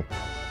that game.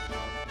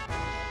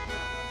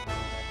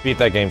 Beat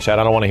that game, chat.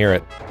 I don't want to hear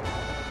it.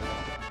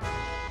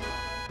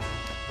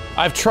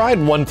 I've tried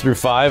 1 through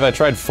 5. I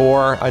tried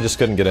 4. I just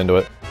couldn't get into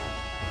it.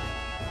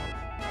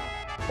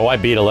 Oh, I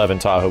beat 11,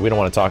 Tahoe. We don't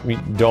want to talk. We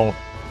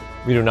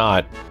do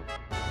not.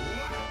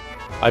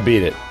 I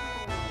beat it.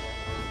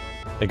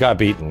 It got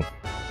beaten.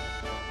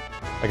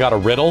 I got a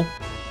riddle.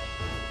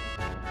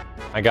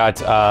 I got,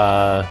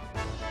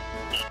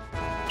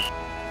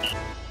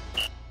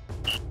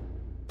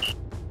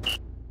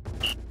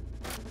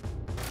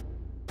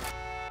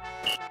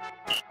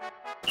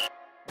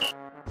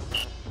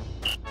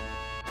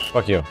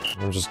 fuck you.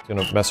 I'm just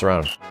gonna mess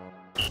around.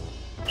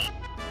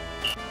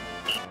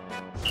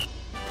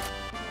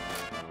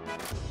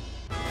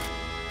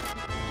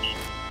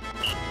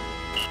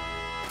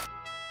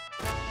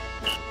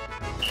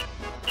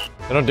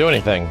 They don't do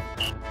anything.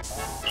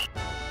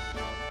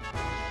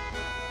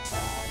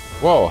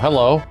 Whoa,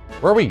 hello.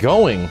 Where are we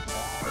going?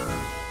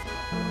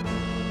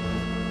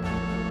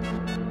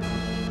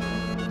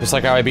 Just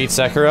like how I beat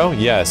Sekiro?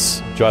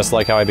 Yes, just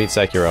like how I beat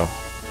Sekiro.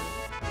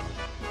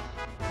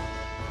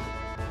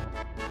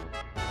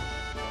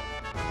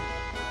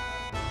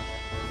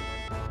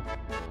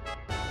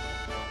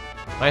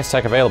 Nice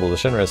tech available. The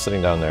Shinra is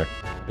sitting down there.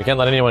 You can't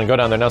let anyone go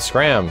down there. Now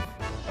scram.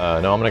 No,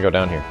 I'm gonna go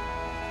down here.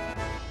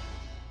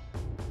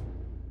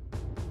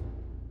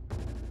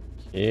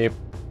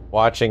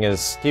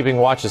 Keeping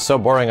watch is so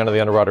boring under the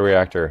underwater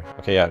reactor.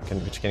 Okay, yeah.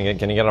 Can you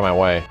get out of my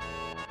way?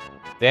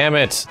 Damn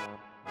it!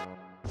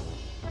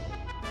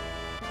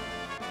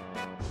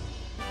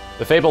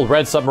 The fabled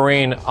red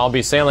submarine. I'll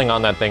be sailing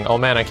on that thing. Oh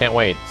man, I can't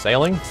wait.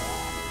 Sailing?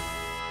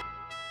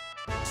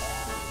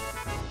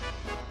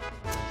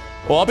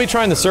 Well, I'll be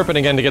trying the serpent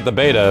again to get the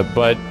beta,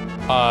 but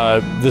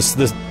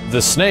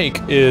the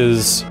snake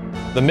is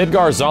the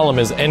Midgar Zalem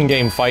is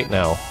endgame fight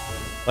now.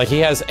 Like he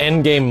has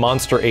endgame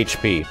monster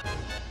HP,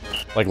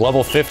 like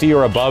level 50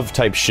 or above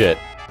type shit.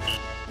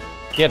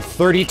 He had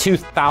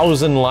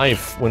 32,000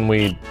 life when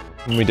we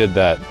did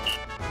that.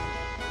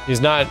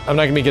 He's not. I'm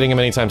not gonna be getting him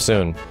anytime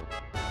soon.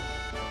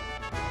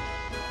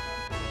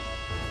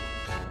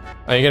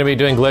 Are you gonna be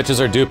doing glitches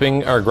or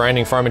duping or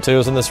grinding farm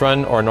materials in this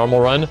run or a normal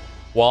run?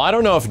 Well, I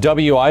don't know if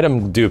W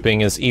item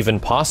duping is even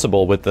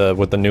possible with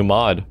the new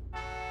mod,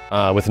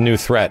 with new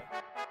threat.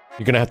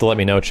 You're gonna have to let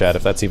me know, chat,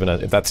 if that's even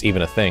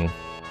a thing.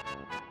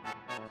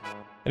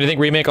 And do you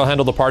think Remake will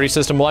handle the party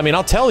system? Well, I mean,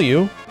 I'll tell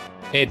you,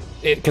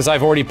 because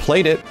I've already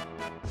played it.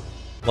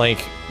 Like,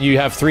 you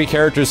have 3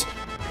 characters.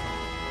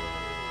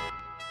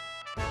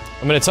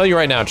 I'm gonna tell you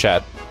right now,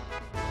 chat.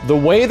 The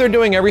way they're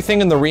doing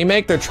everything in the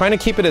remake, they're trying to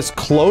keep it as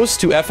close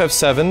to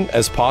FF7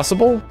 as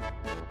possible.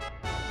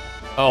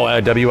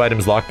 Oh, W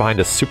items locked behind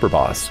a super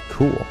boss.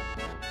 Cool.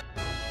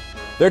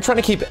 They're trying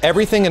to keep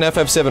everything in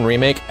FF7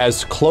 Remake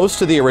as close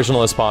to the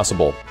original as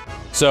possible.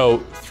 So,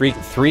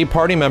 three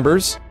party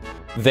members.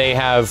 They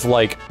have,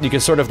 like, you can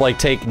sort of, like,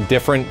 take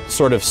different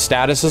sort of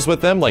statuses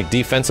with them, like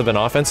defensive and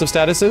offensive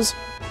statuses,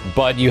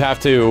 but you have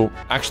to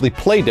actually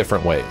play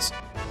different ways.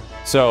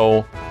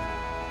 So,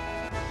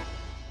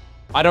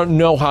 I don't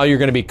know how you're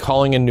going to be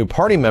calling in new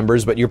party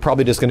members, but you're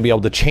probably just going to be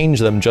able to change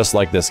them just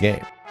like this game.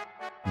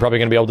 You're probably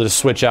going to be able to just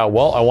switch out,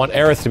 well, I want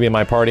Aerith to be in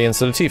my party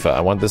instead of Tifa. I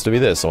want this to be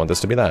this. I want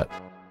this to be that.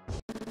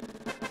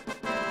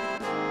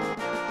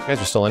 You guys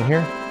are still in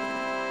here?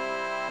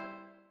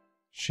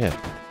 Shit.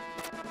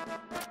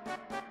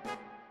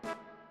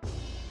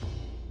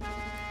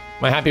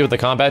 Am I happy with the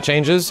combat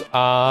changes?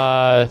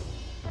 After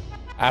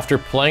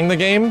playing the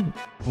game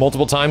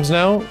multiple times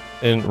now,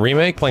 in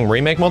Remake, playing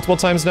Remake multiple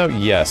times now,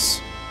 yes.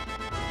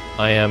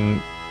 I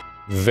am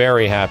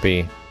very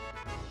happy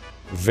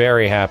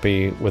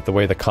with the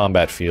way the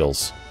combat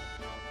feels.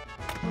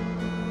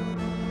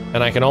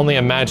 And I can only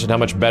imagine how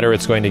much better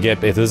it's going to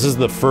get if this is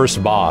the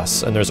first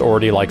boss and there's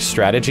already, like,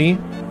 strategy.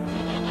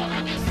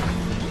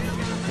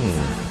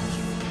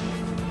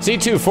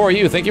 C2 for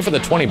you, thank you for the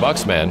 20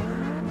 bucks, man.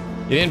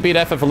 You didn't beat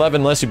FF11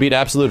 unless you beat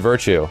Absolute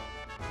Virtue.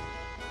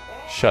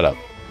 Shut up.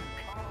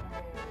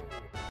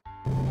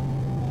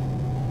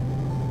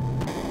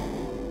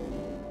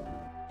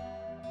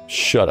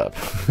 Shut up.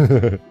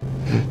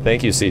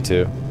 Thank you,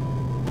 C2.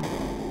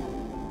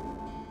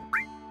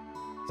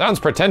 Sounds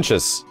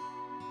pretentious.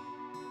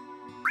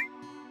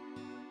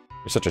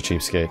 You're such a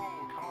cheapskate.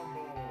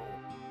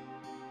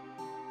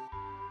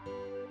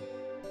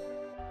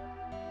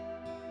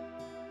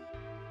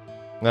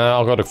 Nah,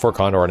 I'll go to Fort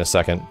Condor in a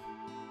second.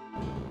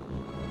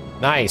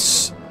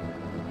 Nice!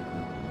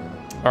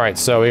 Alright,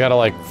 so we gotta,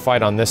 like,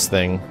 fight on this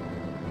thing.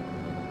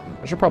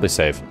 I should probably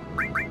save.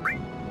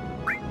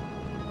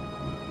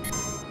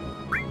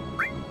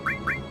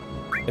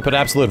 They put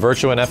Absolute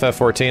Virtue in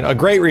FF14. A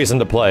great reason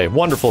to play.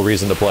 Wonderful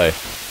reason to play.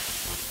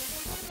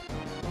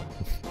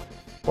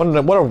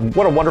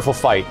 What a wonderful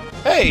fight.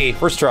 Hey!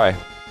 First try.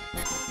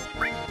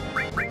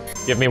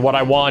 Give me what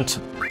I want.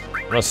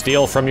 I'm gonna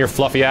steal from your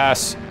fluffy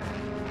ass.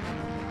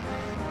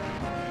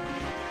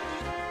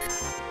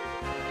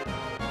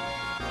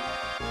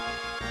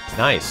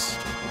 Nice.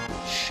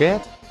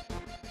 Shit.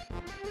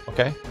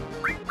 Okay.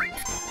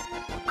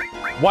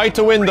 White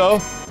to win, though.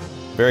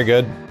 Very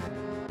good.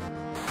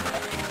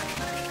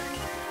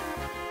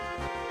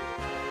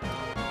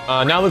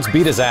 Now let's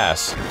beat his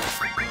ass.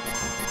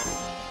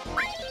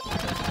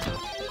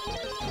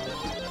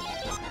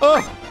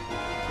 Oh!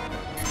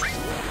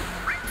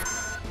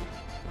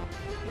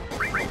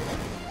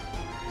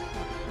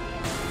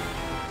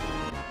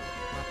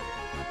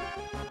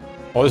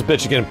 Oh, this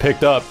bitch is getting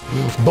picked up.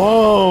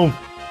 Boom!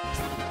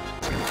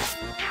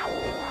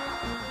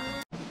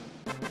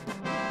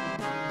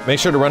 Make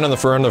sure to run on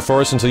the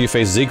forest until you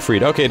face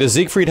Siegfried. Okay, does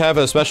Siegfried have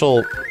a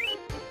special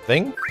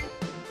thing?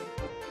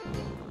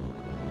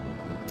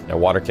 Yeah,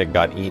 water kick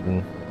got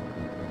eaten.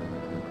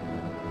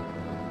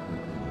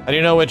 How do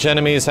you know which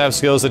enemies have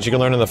skills that you can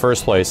learn in the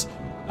first place?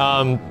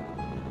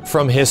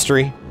 From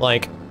history,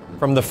 like,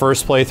 from the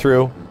first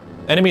playthrough.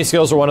 Enemy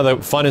skills are one of the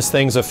funnest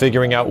things of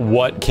figuring out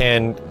what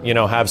can, you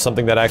know, have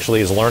something that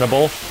actually is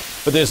learnable.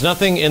 But there's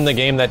nothing in the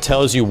game that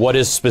tells you what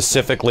is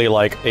specifically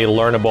like a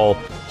learnable.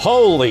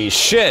 Holy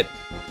shit!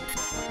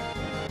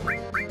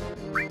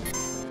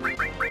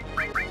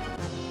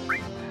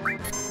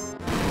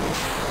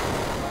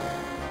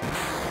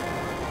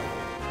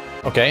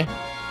 Okay.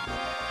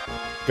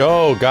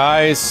 Go,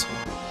 guys.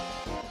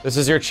 This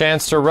is your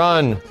chance to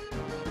run.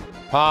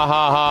 Ha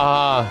ha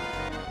ha ha.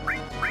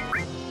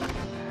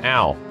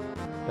 Ow.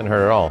 Didn't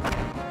hurt at all.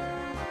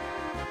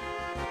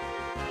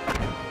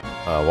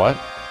 What?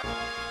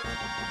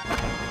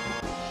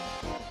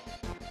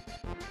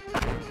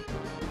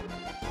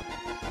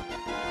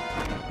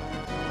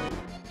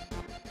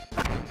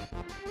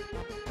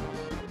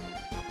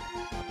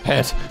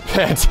 Pant,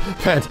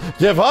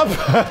 give up?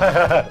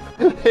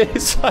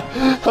 He's like,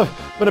 I'm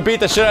gonna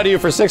beat the shit out of you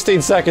for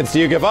 16 seconds. Do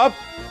you give up?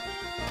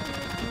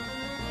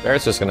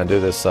 Barrett's just gonna do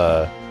this,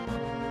 Okay,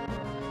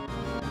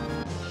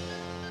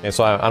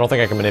 so I don't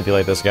think I can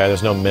manipulate this guy.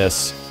 There's no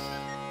miss.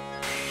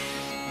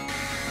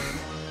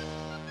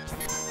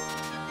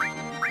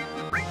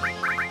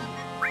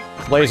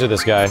 Laser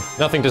this guy.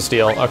 Nothing to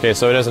steal. Okay,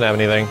 so he doesn't have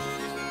anything.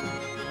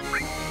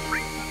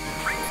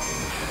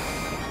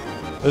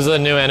 This is a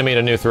new enemy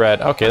to new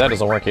threat. Okay, that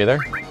doesn't work either.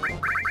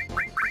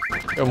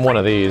 Give him one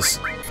of these.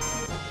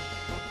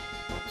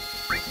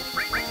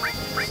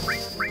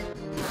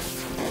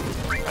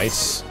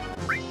 Nice.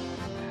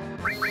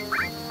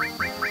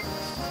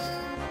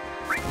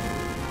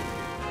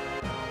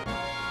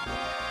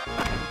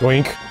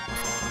 Doink.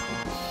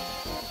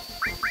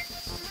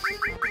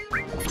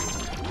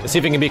 Let's see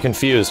if he can be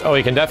confused. Oh,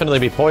 he can definitely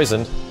be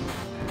poisoned.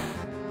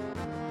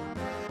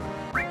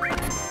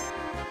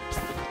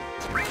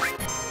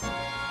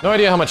 No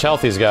idea how much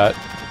health he's got.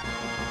 See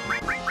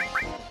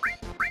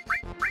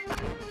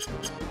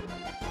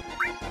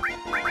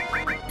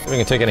if we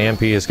can take any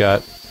MP he's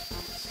got.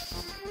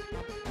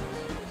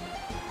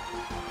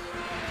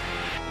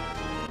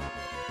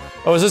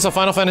 Oh, is this a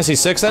Final Fantasy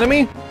VI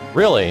enemy?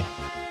 Really?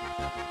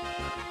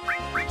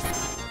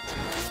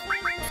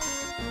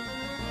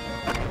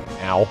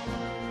 Ow.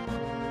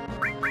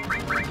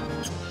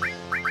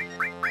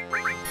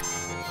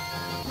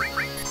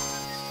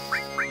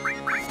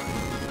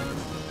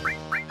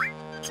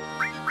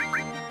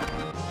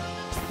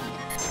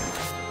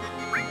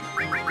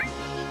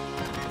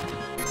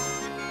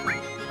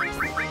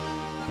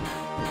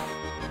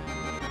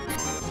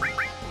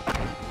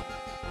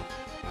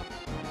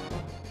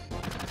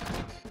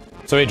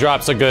 So he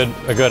drops a good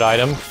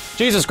item.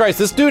 Jesus Christ,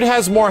 this dude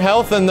has more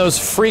health than those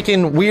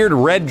freaking weird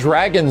red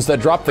dragons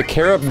that drop the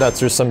carob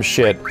nuts or some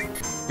shit. You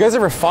guys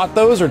ever fought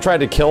those or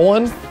tried to kill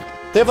one?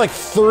 They have like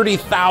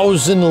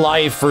 30,000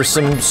 life or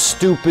some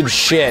stupid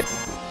shit.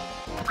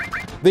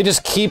 They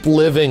just keep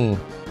living.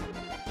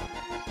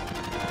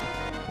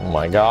 Oh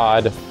my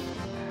god.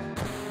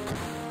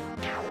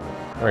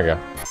 There we go.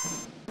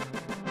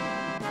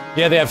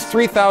 Yeah, they have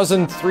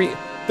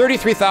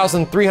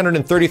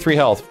 33,333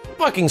 health.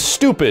 Fucking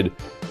stupid.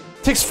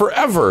 Takes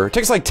forever. It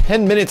takes like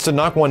 10 minutes to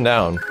knock one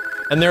down.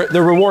 And their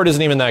reward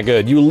isn't even that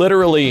good. You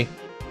literally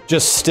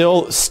just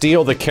still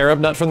steal the carob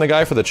nut from the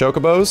guy for the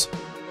chocobos,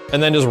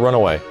 and then just run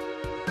away.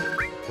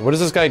 What is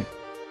this guy?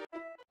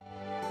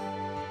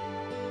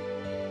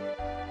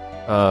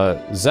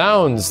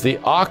 Zounds, the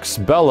ox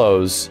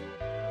bellows.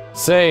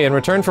 Say, in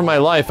return for my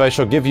life, I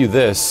shall give you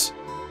this.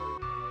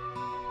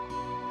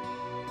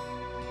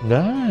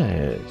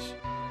 Nice.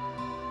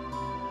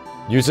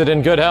 Use it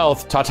in good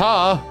health.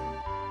 Ta-ta!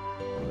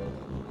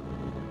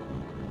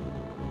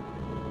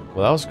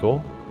 Well, that was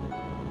cool.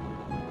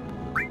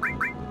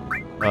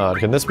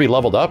 Can this be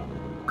leveled up?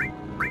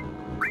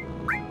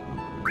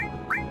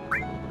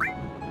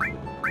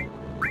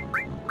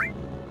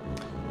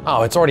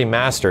 Oh, it's already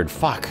mastered.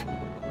 Fuck.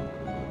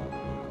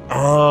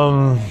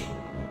 I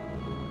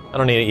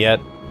don't need it yet.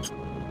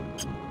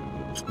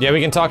 Yeah,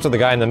 we can talk to the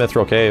guy in the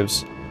Mithril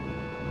Caves.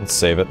 Let's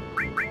save it.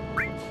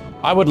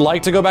 I would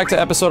like to go back to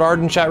Episode Art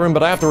in chat room,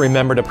 but I have to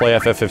remember to play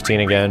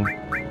FF15 again.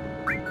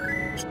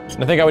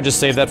 And I think I would just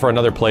save that for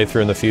another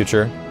playthrough in the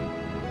future.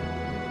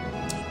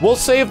 How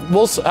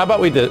about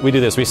we do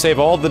this? We save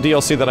all the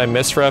DLC that I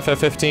missed for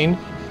FF15,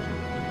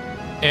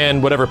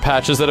 and whatever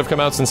patches that have come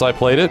out since I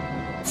played it,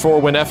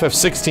 for when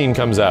FF16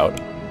 comes out.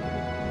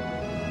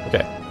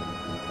 Okay.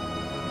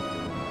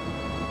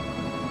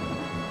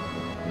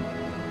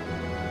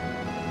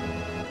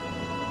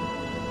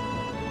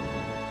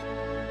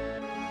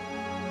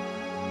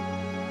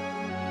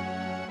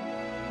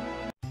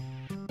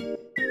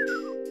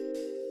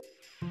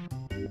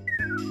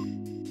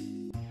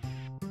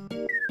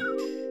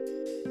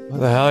 What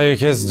the hell are you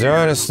kids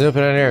doing? Is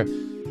snooping in here?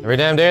 Every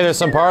damn day there's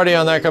some party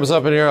on that comes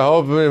up in here,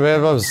 hoping to make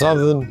up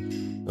something.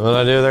 And when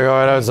I do, they're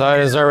going outside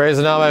and start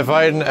raising out by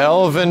fighting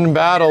elven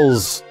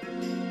battles.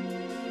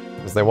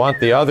 Because they want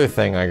the other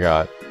thing I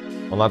got.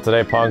 Well, not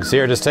today, punks.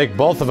 Here, just take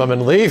both of them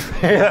and leave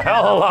me the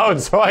hell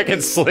alone so I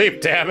can sleep,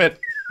 damn it.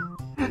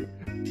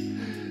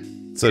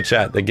 So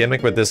chat, the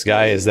gimmick with this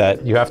guy is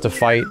that you have to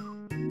fight,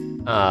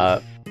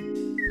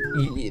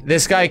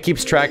 this guy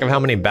keeps track of how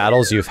many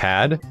battles you've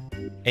had,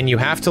 and you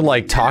have to,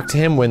 like, talk to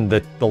him when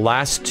the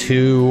last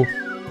two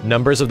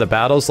numbers of the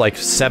battles, like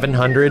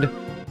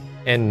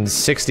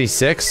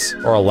 766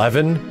 or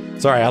 11.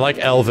 Sorry, I like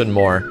Elvin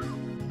more.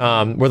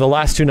 Where the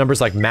last two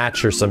numbers, like,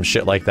 match or some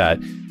shit like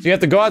that. So you have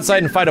to go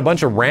outside and fight a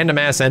bunch of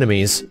random-ass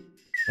enemies,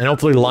 and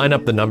hopefully line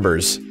up the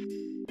numbers.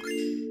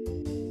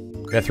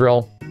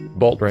 Mithril,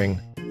 Bolt Ring.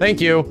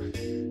 Thank you!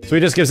 So he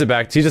just gives it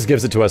back. He just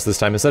gives it to us this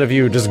time. Instead of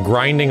you just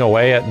grinding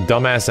away at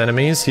dumbass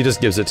enemies, he just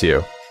gives it to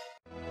you.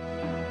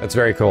 That's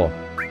very cool.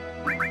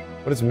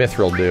 What does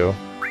Mithril do?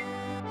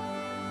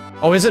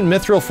 Oh, isn't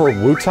Mithril for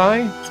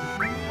Wutai?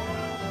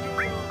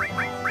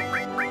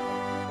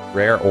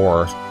 Rare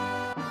ore.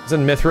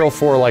 Isn't Mithril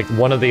for, like,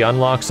 one of the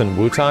unlocks in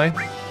Wutai?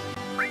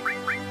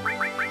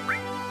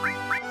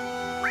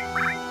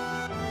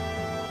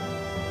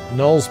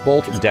 Null's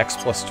Bolt, Dex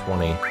plus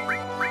 20.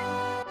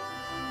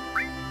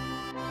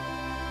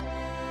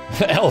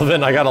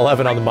 Elvin, I got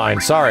 11 on the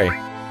mind, sorry.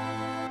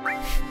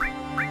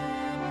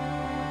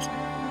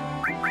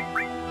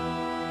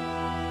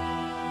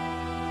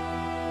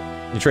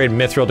 You trade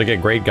Mithril to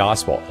get Great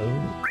Gospel.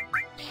 Ooh.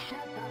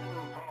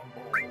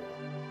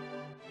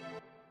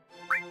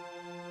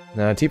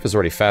 Nah, Tifa's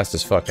already fast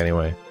as fuck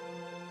anyway.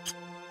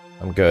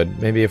 I'm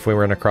good. Maybe if we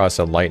run across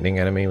a lightning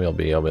enemy, we'll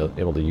be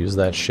able to use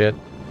that shit.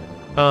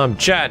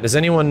 Chat, does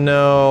anyone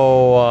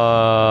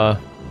know,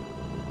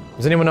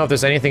 if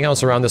there's anything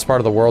else around this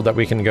part of the world that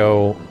we can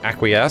go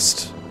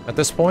acquiesced at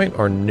this point,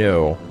 or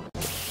no?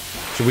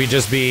 Should we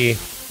just be...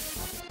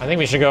 I think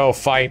we should go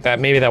fight that,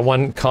 maybe that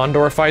one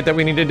Condor fight that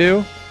we need to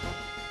do?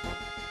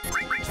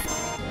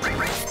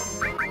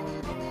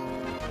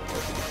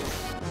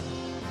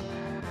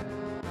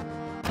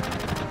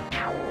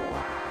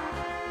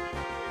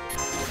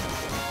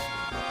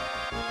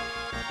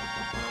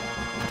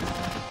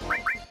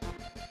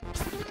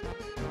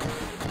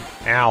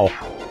 Ow.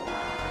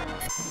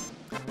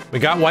 We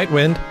got White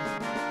Wind.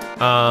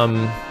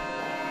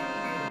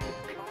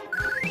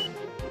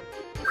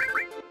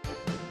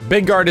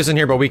 Big Guard isn't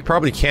here, but we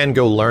probably can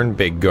go learn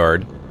Big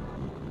Guard.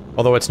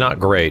 Although it's not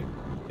great.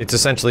 It's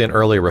essentially an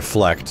early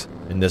Reflect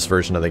in this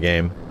version of the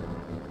game.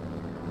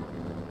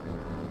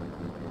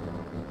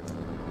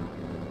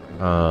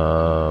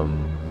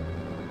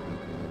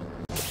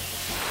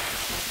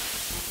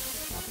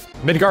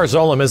 Midgar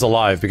Zolom is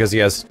alive because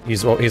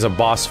he's a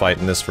boss fight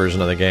in this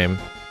version of the game.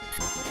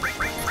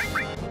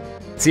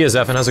 See ya,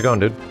 Zephin, how's it going,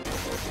 dude?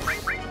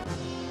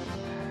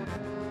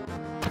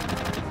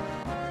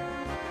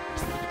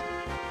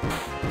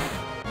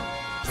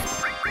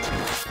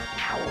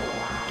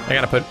 I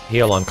gotta put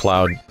heal on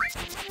Cloud.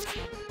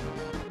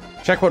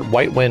 Check what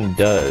White Wind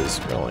does,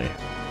 really.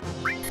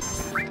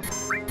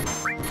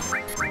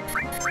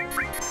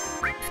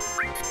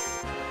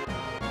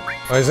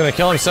 Oh, he's gonna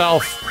kill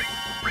himself!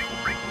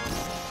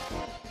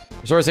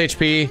 Resource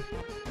HP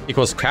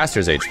equals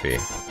caster's HP.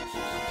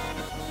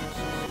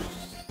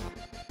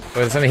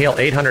 Wait, it's gonna heal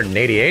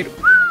 888?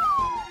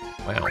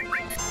 Wow.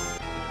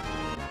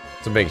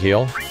 It's a big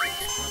heal.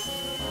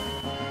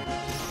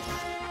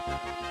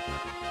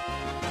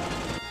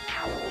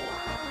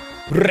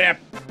 Rip.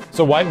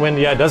 So White Wind,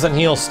 yeah, doesn't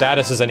heal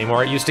statuses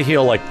anymore. It used to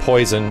heal, like,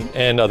 poison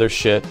and other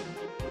shit.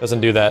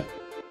 Doesn't do that.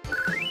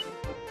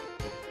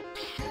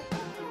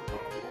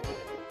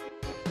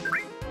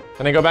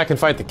 Can I go back and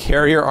fight the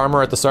carrier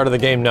armor at the start of the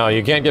game? No,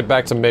 you can't get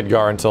back to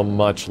Midgar until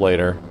much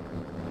later.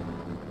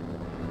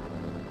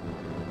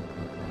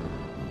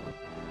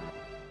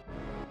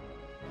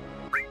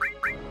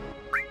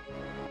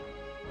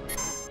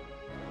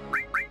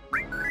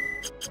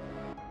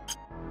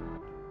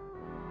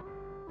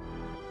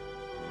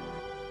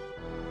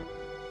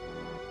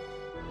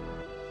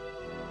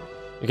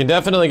 You can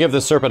definitely give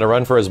the Serpent a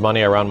run for his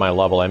money around my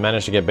level. I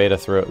managed to get beta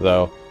through it,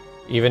 though.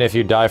 Even if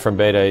you die from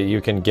beta, you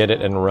can get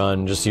it and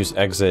run. Just use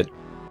exit.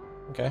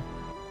 Okay.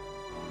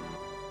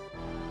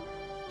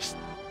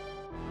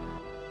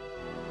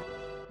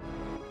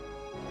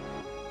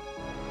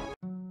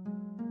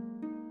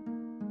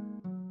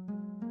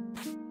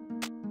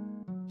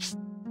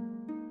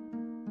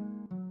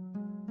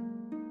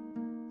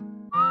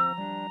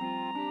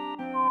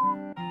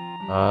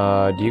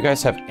 Do you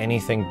guys have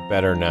anything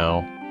better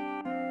now?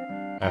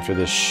 After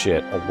this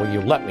shit. Oh, will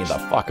you let me the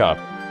fuck up?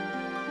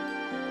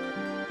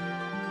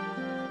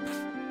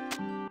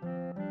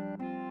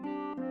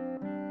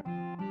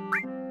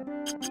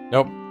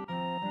 Nope.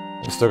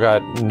 We still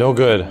got no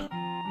good.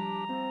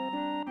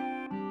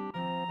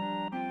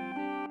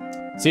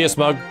 See ya,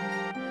 Smug.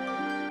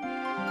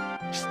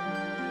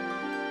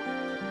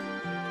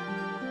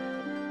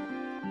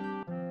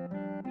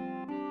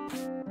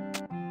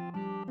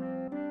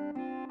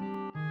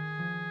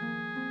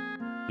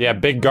 Yeah,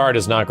 Big Guard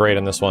is not great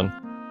in this one.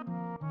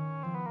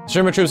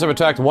 Sherman troops have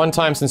attacked one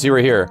time since you were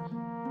here.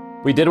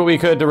 We did what we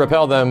could to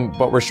repel them,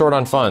 but we're short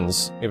on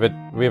funds.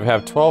 We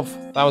have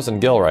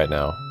 12,000 gil right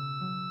now.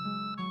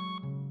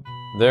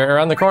 They're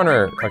around the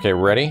corner. Okay,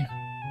 ready?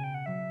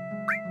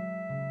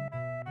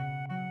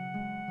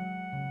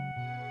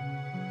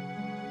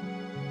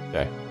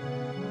 Okay.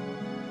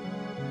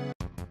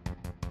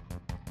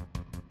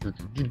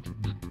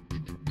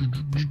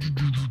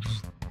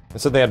 They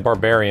said they had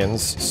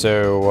barbarians,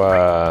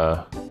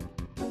 so,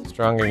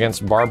 strong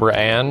against Barbara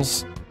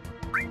Anns.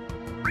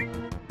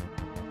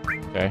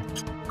 Okay.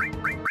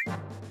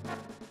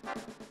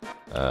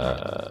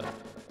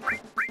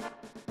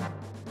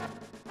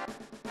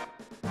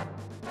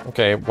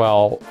 Okay,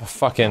 well,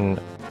 fucking...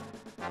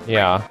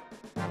 yeah.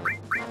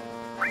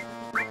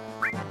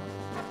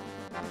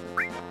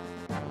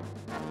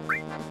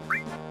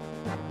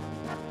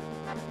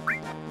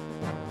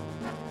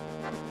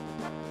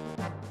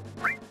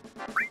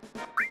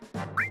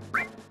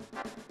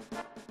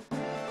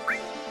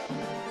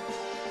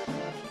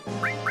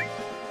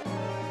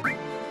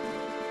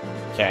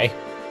 Okay.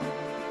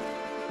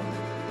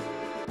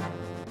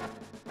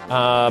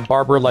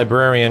 Barber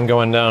Librarian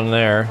going down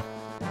there.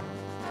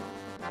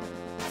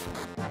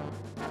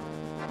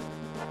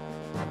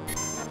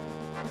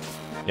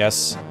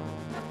 Yes.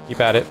 Keep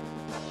at it.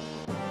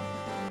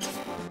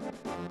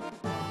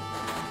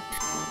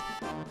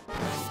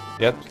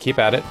 Yep, keep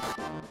at it.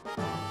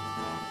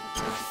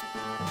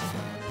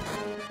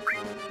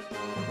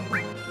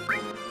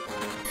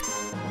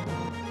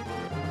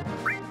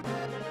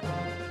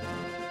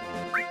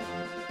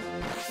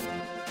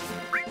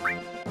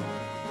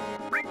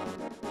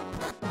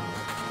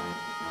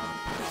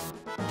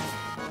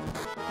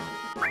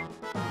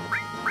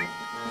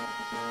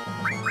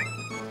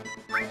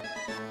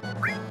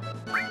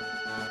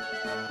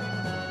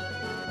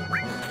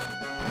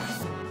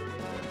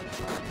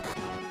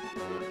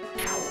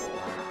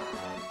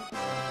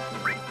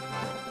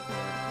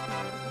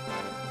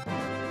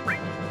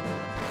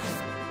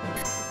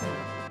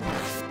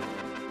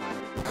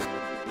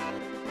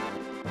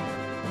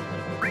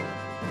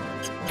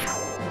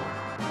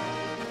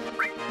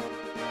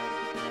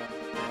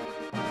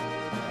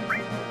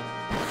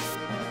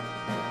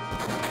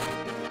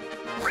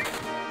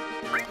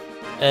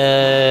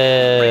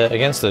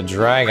 Against the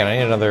dragon, I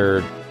need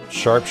another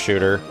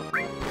sharpshooter.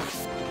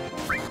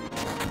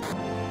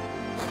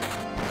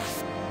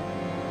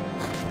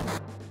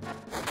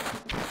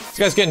 This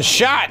guy's getting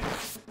shot!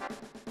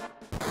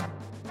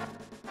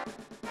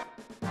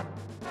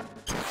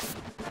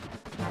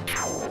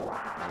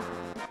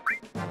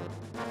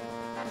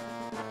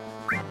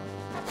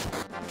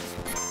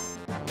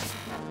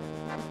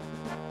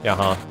 Yeah,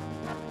 huh?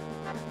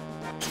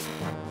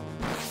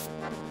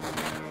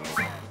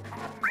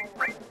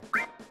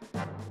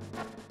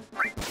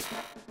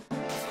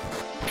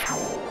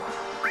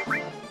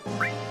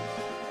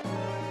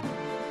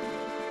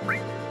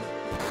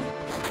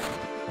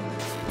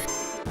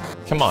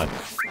 Come on.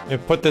 You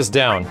put this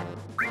down.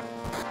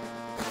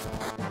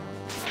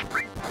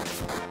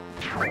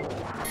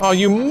 Oh,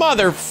 you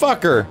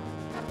motherfucker!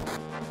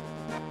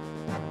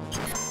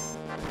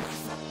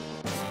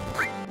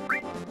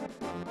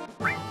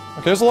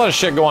 Okay, there's a lot of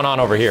shit going on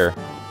over here.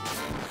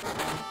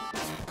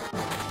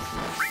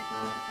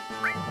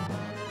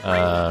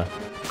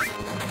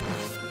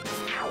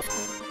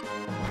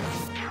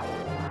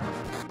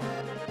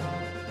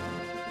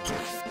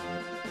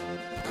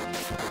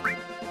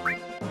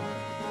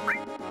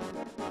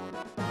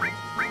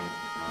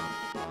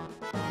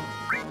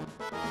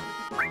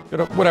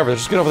 Whatever,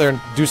 just get over there and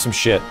do some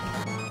shit.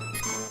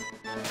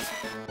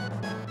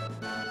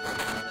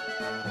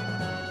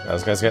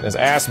 This guy's getting his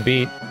ass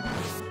beat.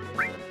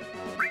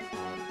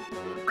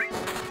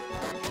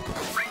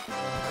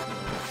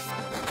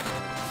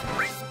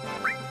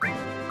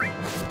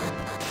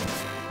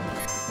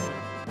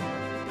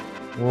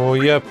 Oh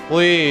yeah,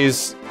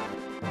 please.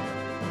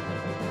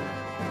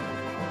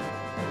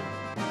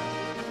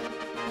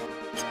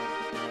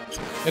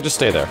 Yeah, just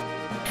stay there.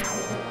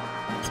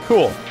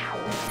 Cool.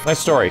 Nice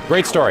story.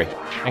 Great story.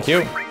 Thank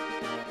you.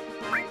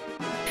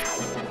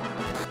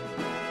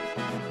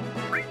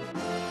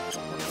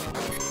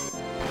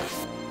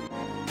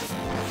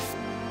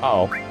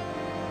 Uh-oh.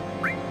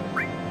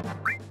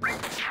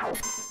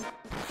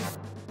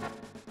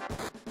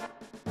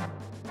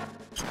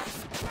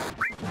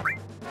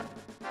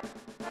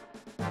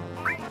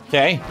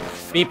 Okay.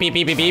 Beep, beep,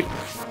 beep, beep, beep.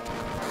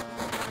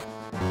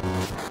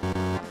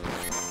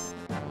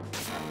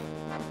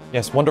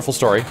 Yes, wonderful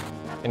story.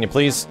 Can you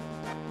please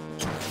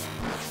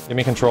give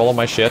me control of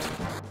my shit?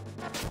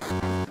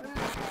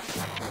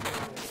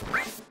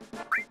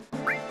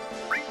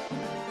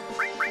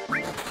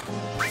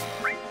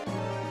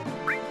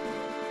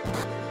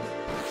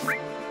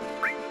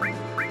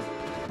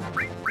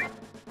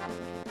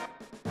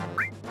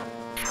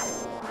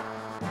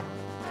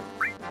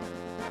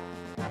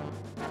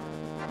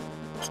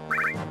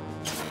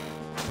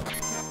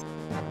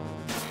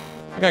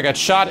 The guy got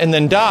shot and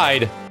then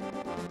died.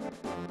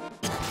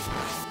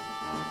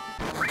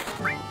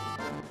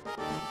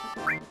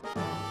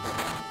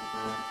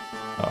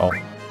 Uh-oh.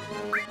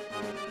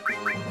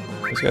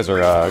 These guys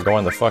are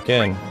going the fuck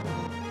in.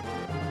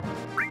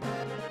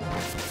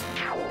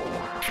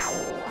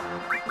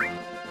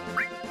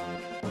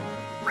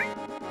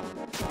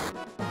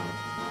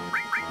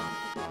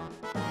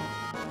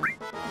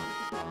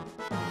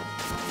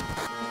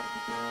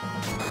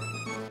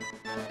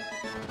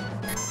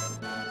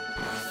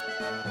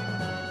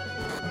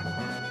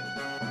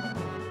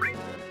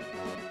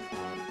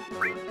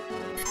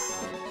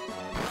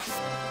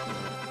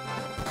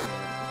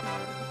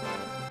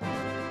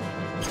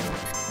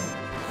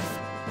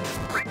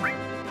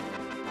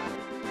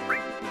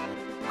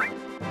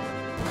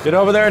 Get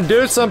over there and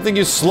do something,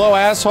 you slow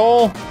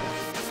asshole!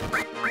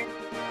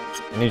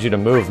 I need you to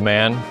move,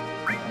 man.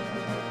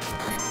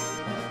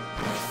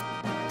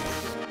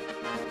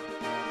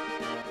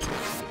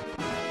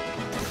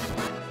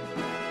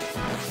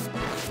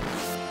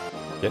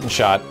 Getting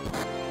shot.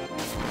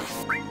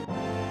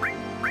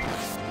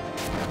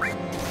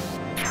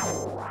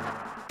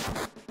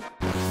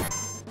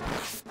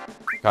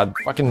 God,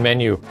 fucking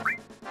menu.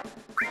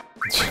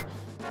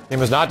 Game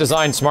was not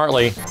designed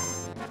smartly.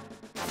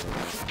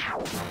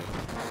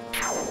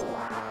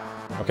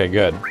 Okay,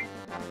 good.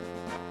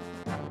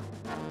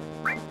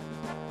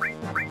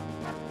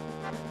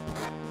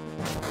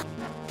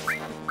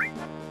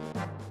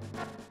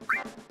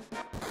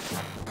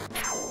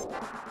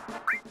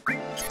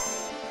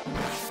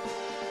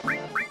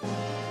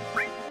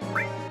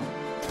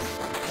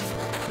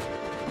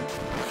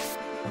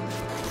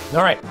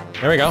 All right,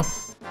 there we go.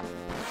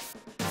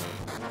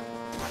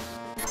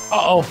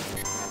 Uh-oh.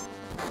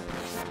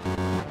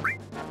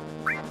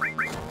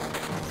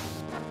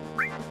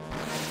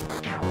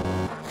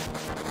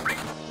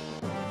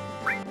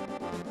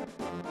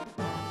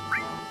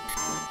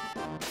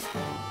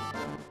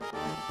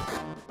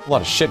 A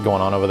lot of shit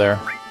going on over there.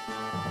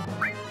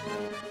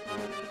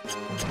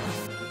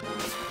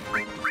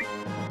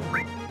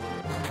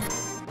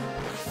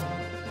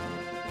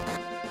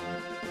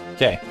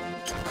 Okay.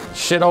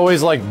 Shit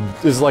always like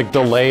is like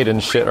delayed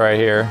and shit right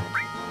here.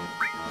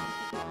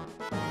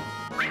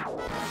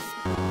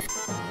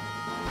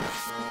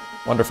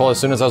 Wonderful. As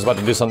soon as I was about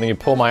to do something, you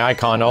pull my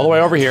icon all the way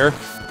over here.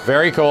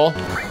 Very cool.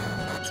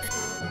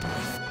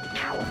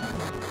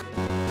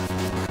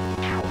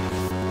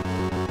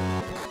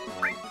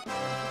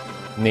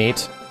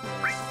 Neat.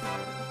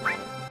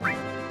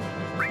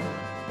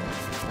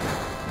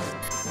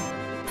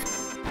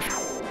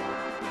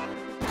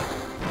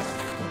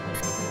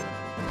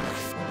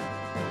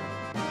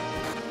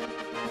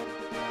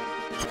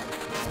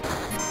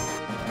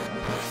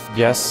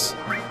 Yes.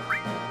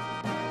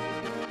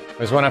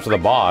 He's going after the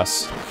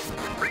boss.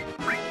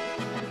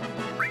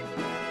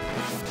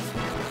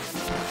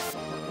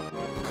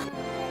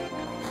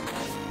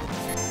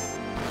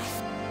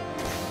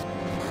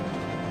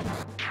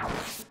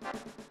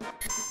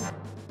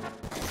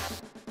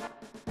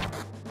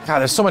 God,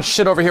 there's so much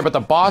shit over here, but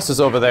the boss is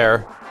over there.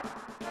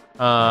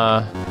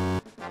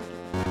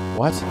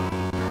 What?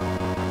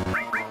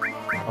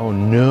 Oh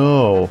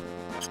no.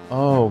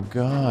 Oh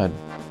god.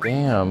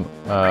 Damn.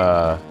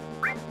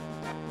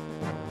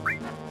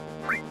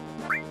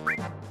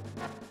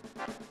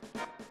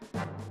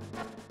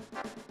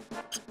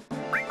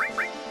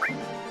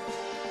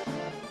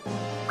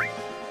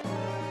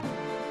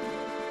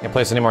 Can't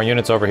place any more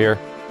units over here.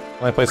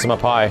 Only place them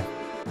up high.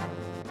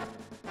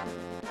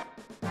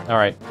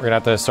 Alright, we're gonna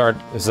have to start.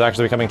 This is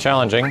actually becoming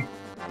challenging.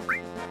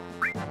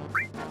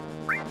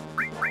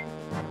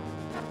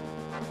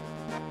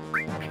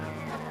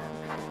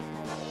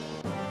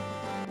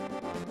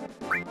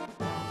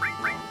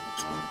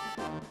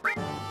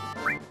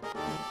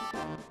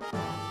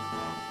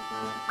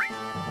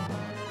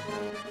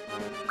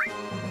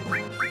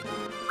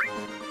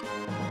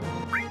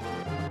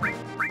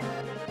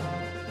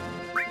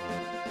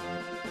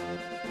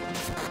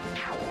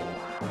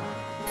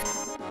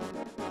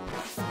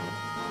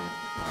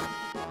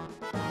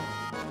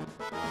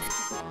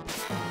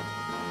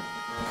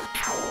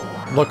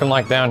 Looking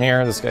like down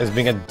here, this guy's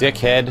being a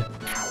dickhead.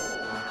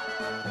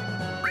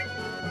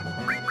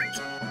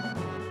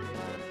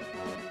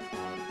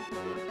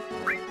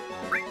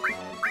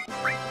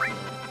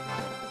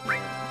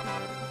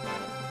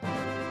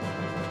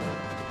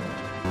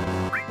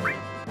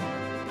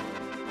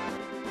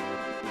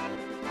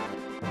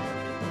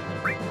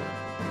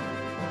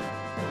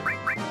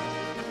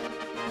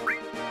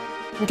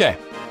 Okay.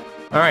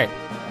 Alright.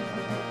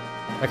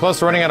 Am I close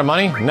to running out of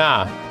money?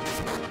 Nah.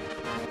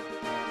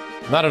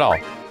 Not at all.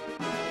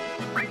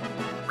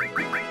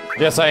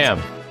 Yes, I am.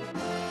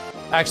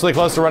 Actually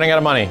close to running out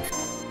of money.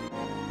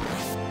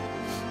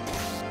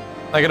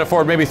 I can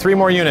afford maybe 3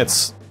 more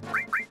units.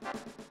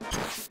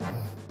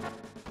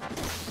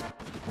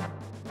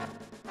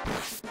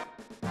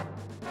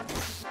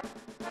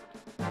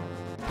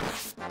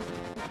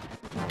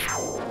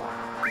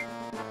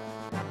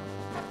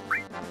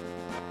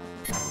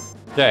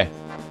 Okay.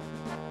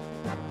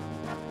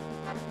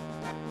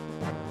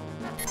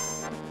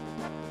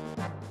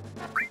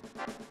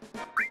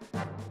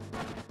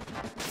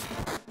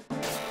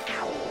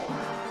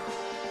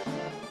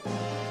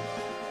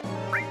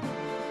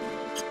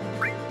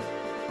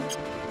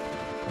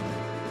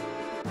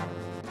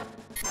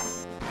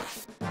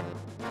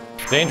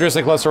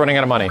 Dangerously close to running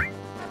out of money.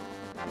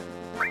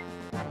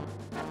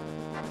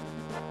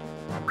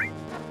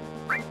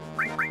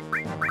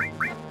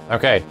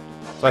 Okay,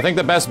 so I think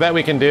the best bet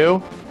we can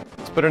do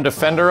is put a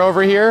defender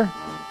over here,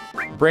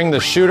 bring the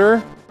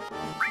shooter,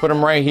 put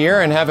him right here,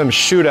 and have him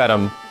shoot at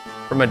him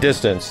from a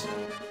distance.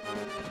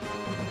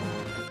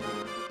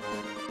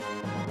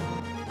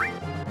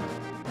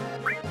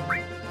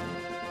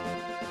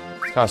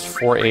 It costs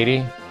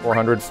 $480,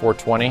 $400,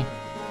 $420.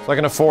 So I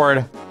can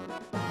afford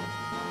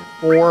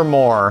 4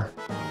 more.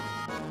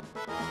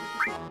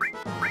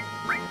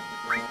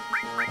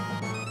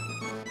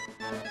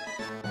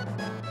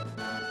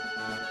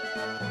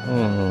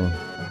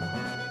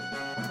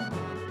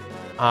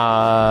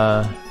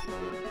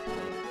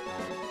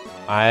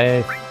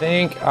 I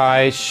think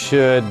I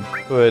should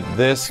put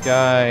this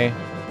guy...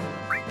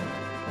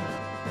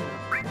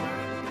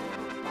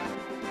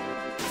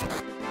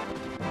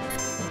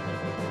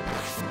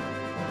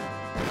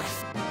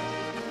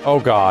 Oh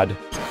god.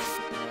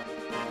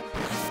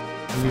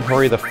 Can you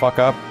hurry the fuck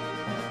up?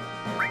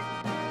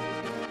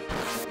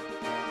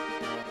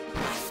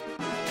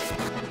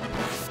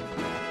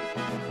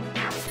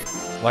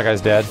 That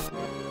guy's dead.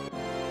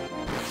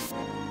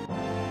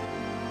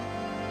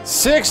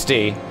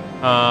 60?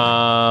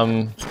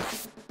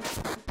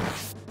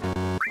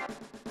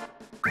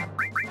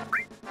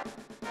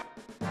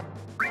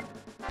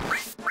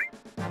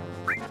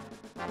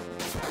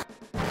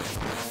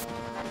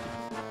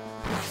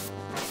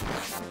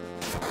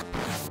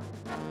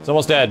 It's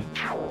almost dead.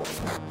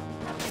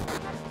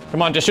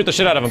 Come on, just shoot the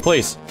shit out of him,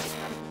 please.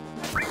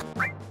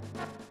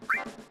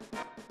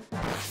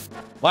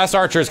 Last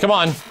archers, come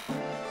on.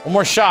 One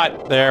more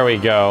shot. There we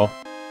go.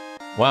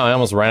 Wow, I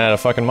almost ran out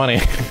of fucking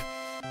money.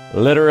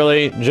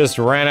 Literally just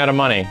ran out of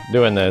money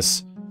doing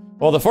this.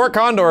 Well, the Fort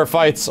Condor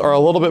fights are a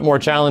little bit more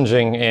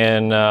challenging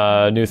in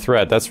New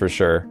Threat, that's for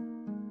sure.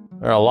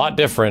 They're a lot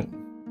different.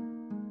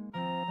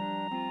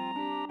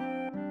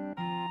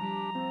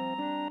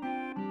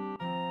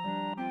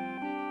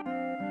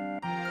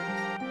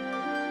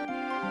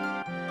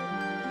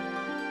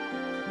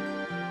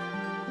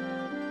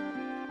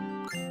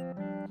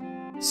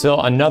 So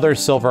another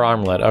silver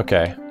armlet,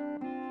 okay.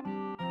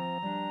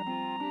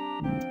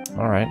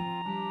 Alright.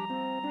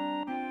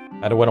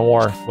 Had to win a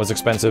war, was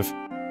expensive.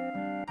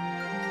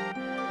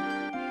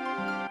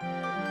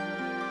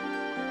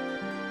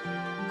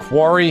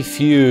 Quarry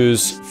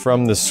fuse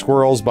from the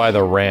squirrels by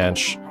the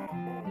ranch.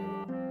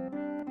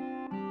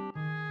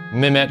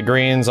 Mimet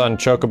greens on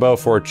Chocobo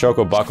for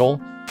Choco Buckle.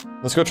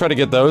 Let's go try to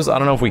get those. I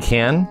don't know if we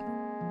can.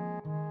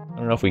 I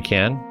don't know if we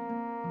can.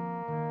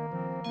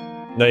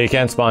 No, you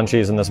can't spawn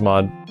cheese in this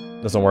mod.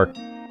 Doesn't work.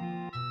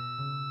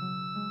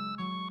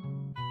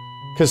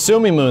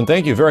 Kasumi Moon,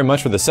 thank you very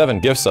much for the 7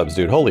 gift subs,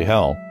 dude. Holy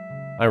hell.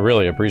 I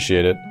really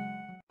appreciate it.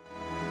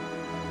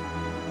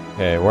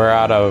 Okay, we're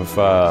out of,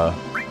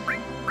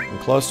 we're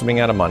close to being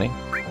out of money.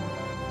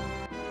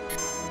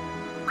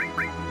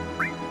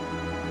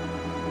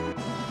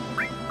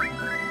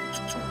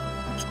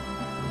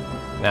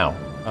 Now,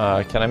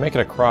 can I make it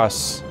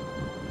across?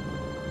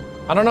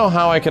 I don't know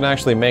how I can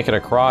actually make it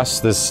across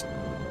this.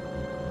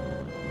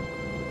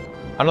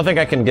 I don't think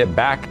I can get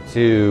back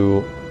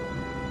to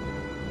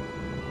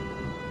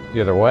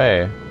the other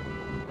way.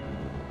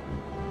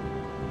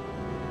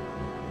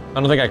 I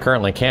don't think I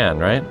currently can,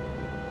 right?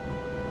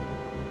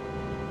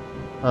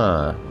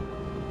 Huh.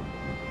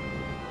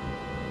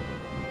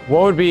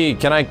 What would be,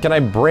 can I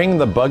bring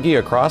the buggy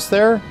across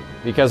there?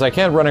 Because I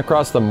can't run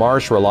across the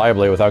marsh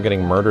reliably without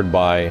getting murdered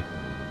by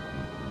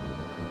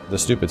the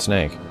stupid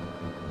snake.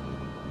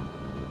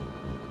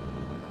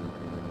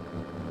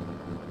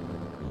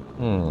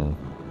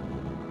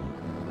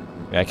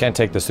 Yeah, I can't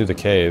take this through the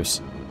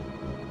caves.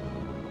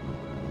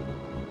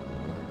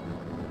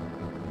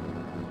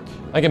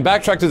 I can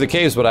backtrack through the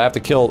caves, but I'd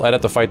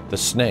have to fight the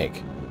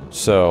snake.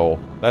 So,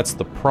 that's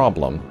the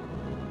problem.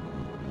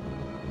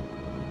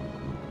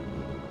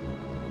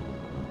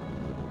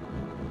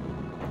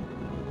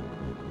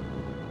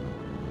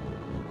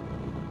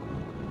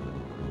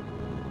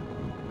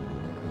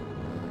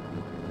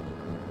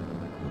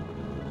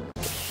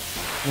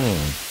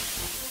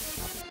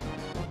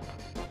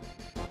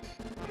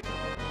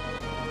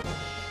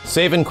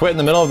 Save and quit in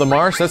the middle of the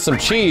marsh? That's some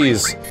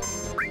cheese.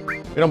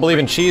 We don't believe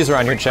in cheese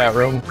around your chat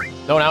room.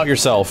 Don't out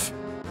yourself.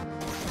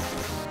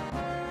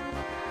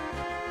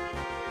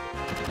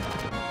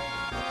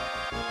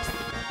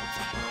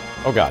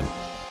 Oh god.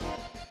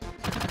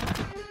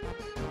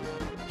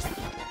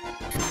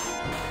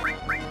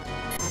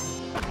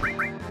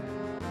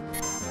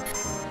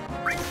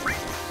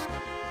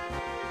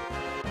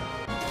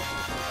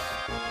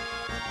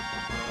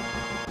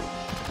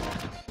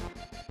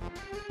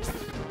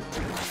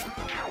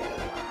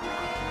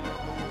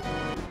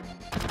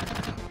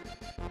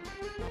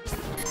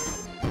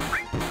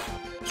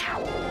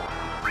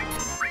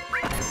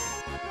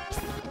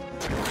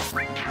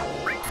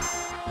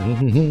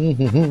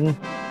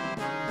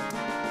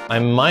 I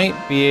might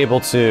be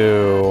able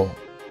to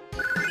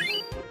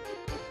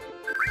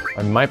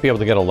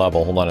get a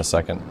level. Hold on a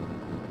second.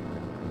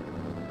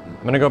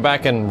 I'm gonna go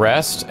back and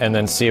rest and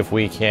then see if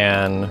we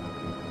can... I'm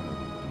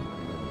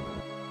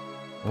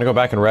gonna go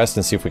back and rest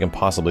and see if we can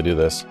possibly do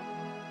this.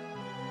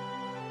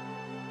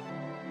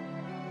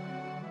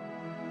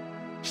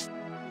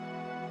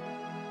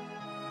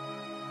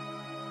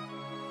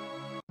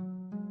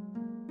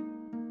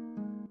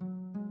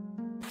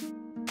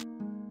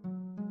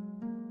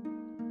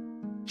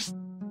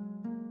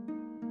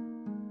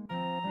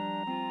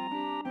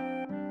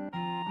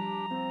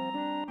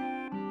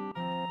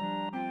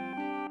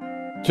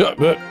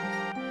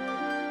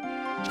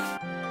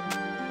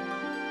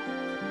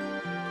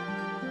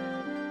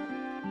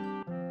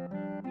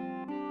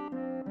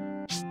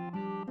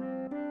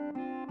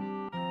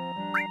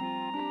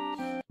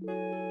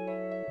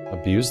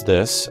 Abuse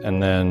this,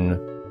 and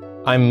then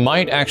I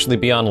might actually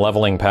be on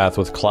leveling path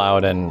with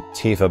Cloud and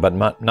Tifa, but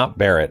not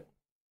Barret.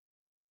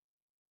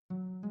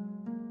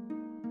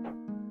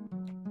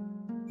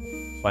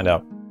 Find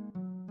out.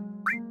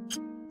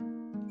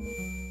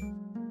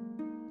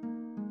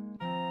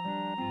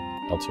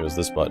 L2 is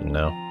this button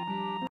now.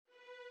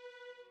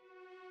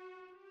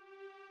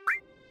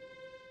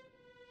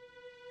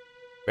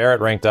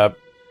 Barret ranked up.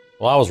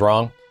 Well, I was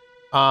wrong.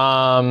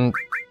 I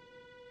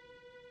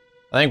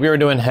think we were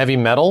doing heavy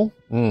metal?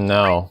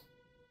 No.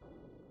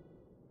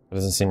 It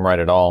doesn't seem right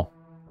at all.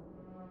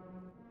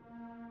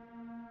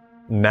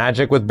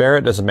 Magic with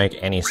Barret doesn't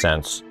make any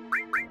sense.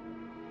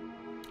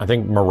 I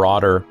think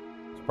Marauder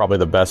is probably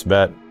the best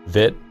bet.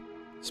 Vit,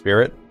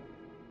 Spirit.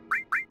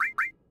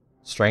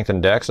 Strength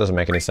and Dex doesn't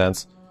make any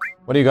sense.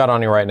 What do you got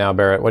on you right now,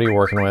 Barret? What are you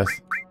working with?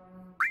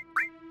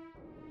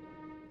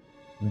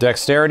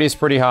 Dexterity is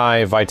pretty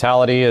high.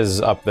 Vitality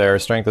is up there.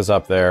 Strength is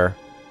up there.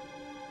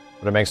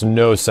 But it makes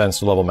no sense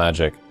to level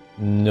magic.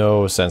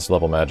 No sense to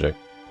level magic.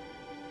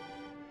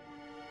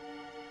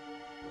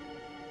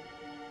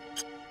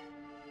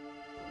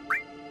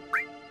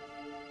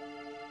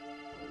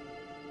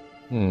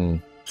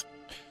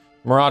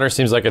 Marauder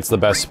seems like it's the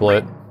best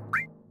split.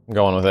 I'm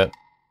going with it.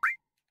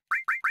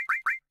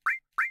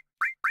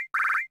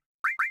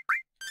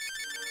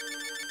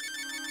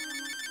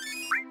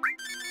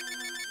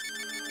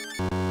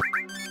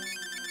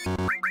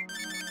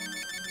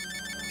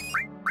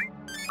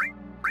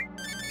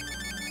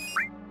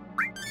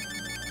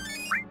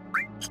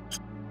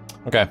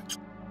 Okay.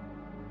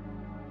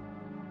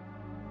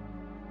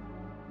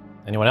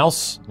 Anyone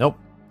else? Nope.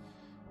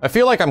 I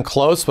feel like I'm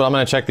close, but I'm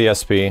gonna check the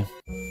SP.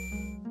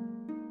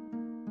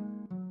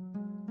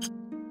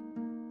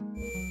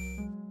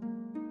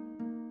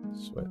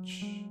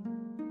 Switch.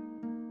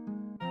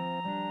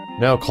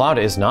 No, Cloud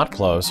is not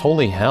close.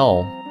 Holy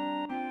hell.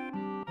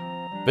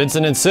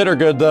 Vincent and Sid are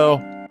good, though.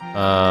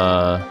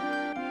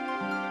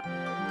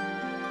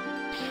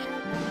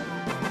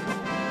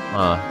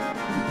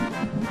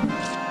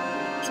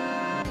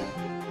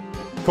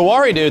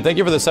 Kawari, dude, thank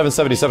you for the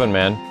 777,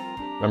 man.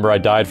 Remember I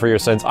died for your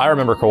sins? I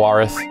remember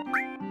Kawarith.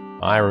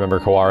 I remember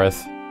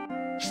Kawarith.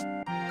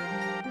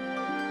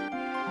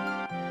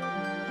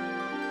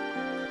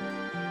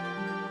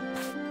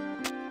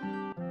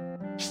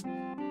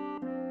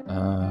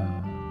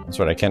 That's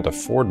right, I can't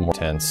afford more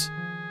tents.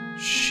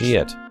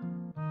 Shit.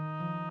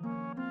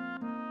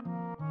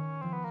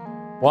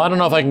 Well, I don't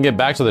know if I can get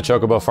back to the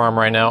Chocobo farm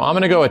right now. I'm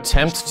gonna go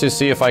attempt to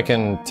see if I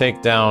can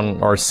take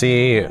down, or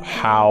see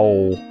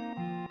how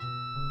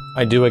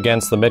I do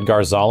against the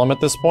Midgar Zalem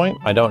at this point.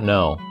 I don't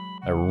know.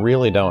 I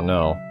really don't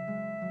know.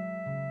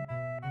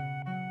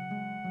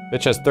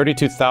 Bitch has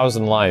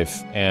 32,000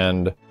 life,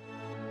 and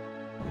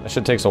that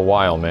shit takes a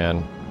while,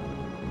 man.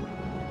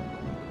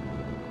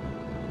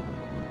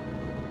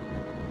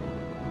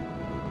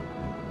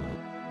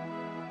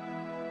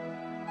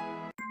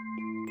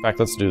 In fact,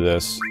 let's do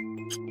this.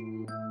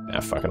 Ah,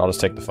 fuck it, I'll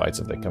just take the fights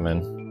if they come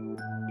in.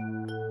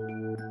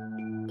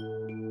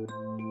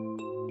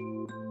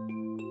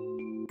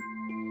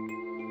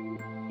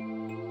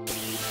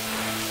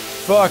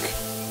 Fuck.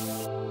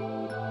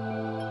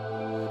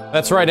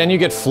 That's right, and you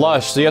get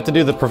flushed, so you have to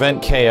do the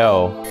prevent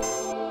KO.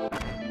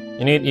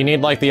 You need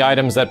like the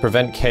items that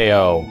prevent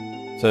KO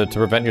to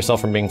prevent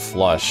yourself from being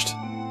flushed.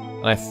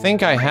 And I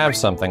think I have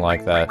something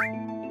like that.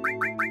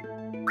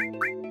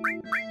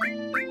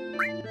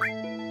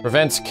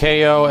 Prevents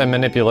KO and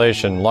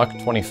manipulation, luck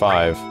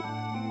 25.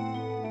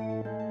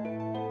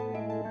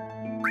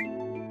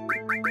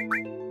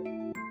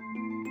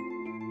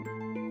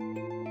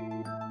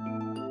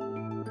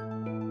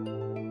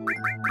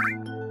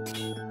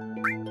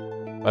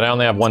 But I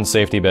only have one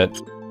safety bit.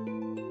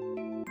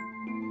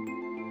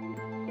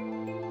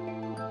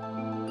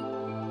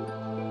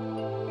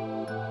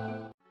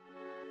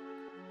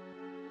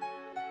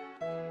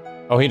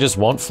 Oh, he just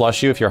won't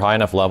flush you if you're high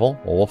enough level?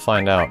 Well, we'll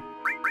find out.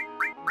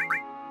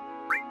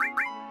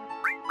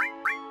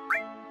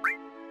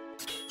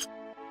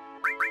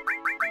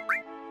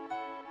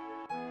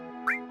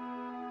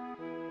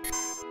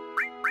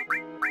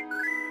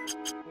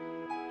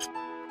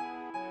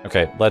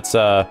 Okay, let's, see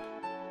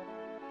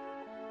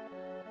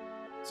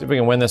if we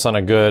can win this on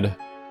a good...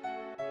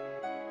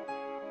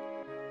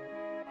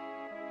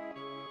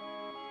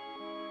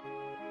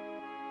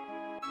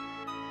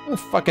 Oh,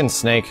 fucking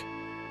snake.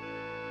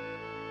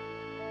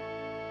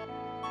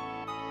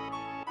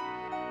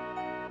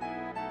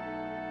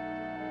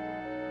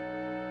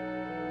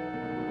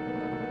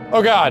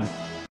 Oh god!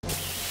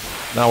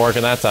 Not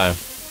working that time.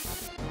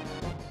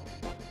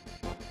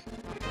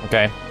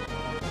 Okay.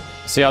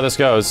 See how this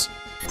goes.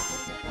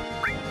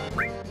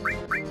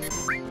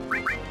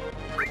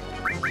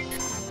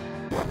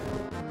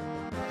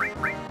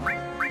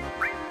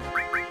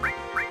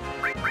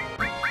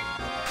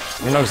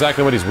 You know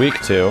exactly what he's weak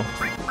to.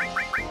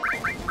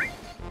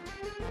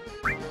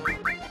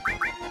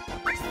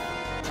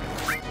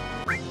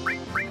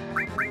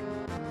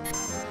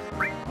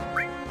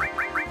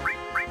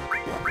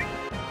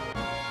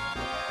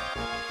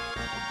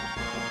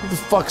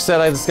 fuck said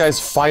this guy's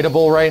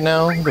fightable right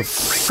now? Who the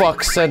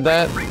fuck said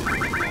that?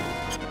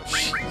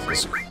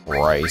 Jesus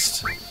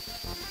Christ.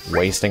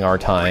 Wasting our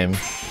time.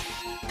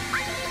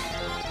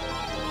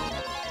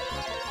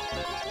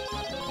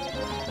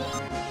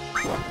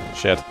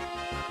 Shit.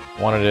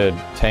 Wanted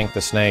to tank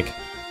the snake.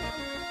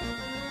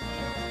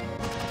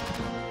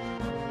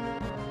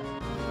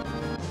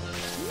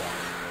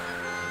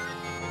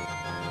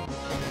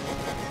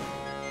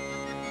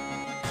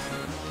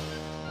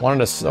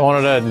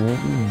 Wanted to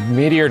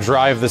meteor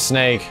drive the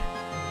snake.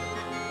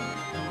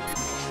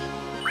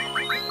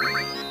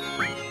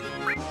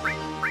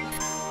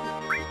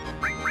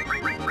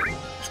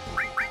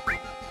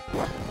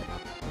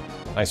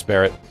 Nice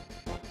Barret.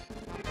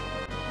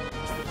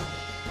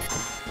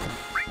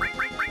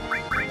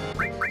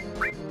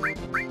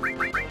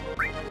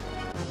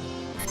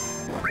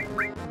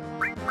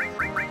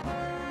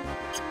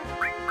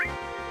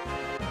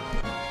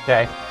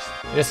 Okay.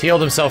 He just healed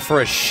himself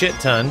for a shit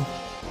ton.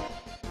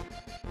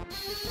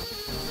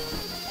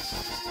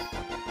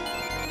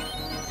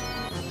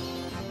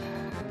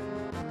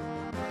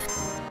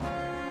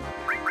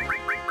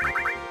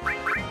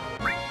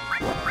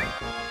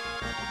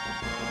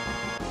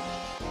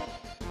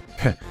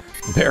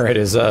 Barret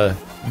is,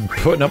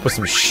 putting up with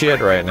some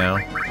shit right now.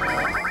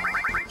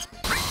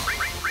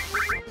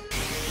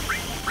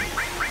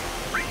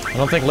 I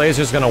don't think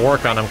Laser's gonna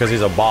work on him because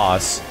he's a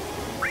boss.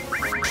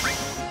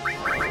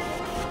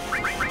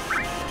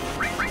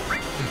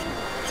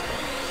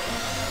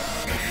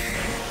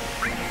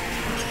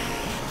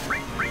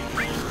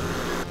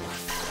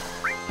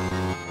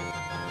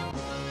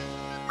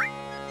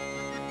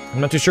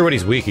 I'm not too sure what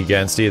he's weak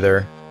against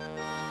either.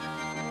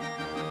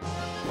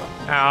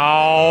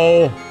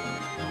 Ow!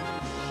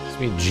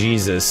 Sweet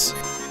Jesus.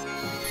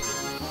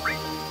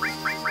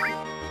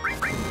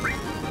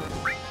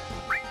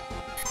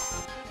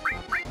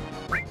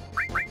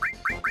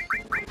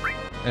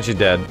 And she's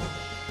dead.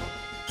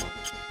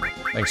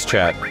 Thanks,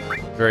 chat.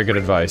 Very good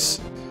advice.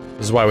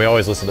 This is why we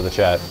always listen to the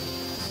chat.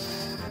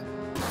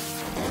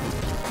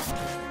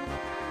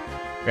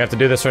 We have to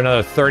do this for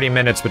another 30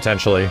 minutes,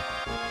 potentially.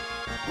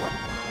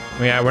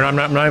 Yeah, I'm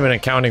not even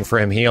accounting for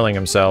him healing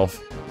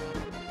himself.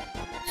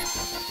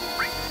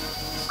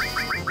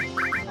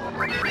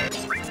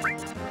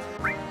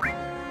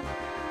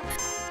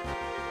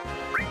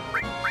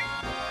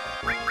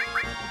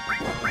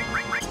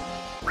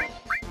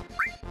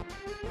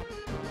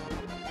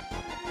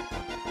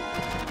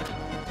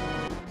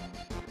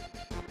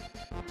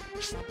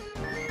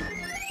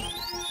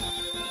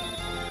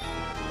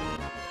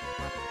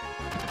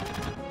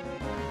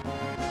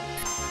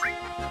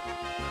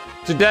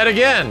 She's dead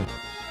again!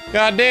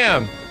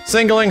 Goddamn!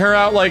 Singling her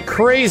out like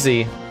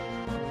crazy!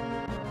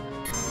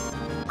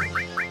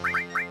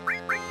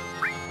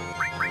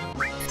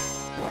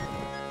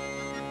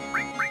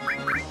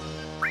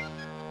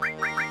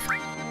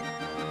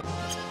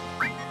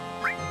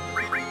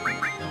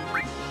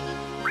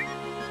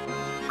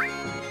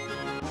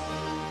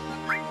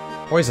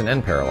 Poison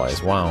and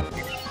paralyzed, wow.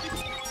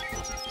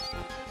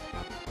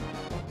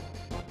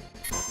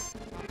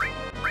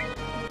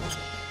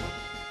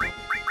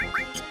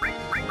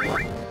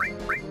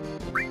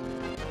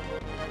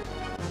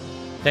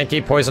 Can't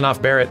keep poison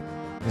off Barret.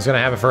 He's gonna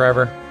have it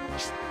forever.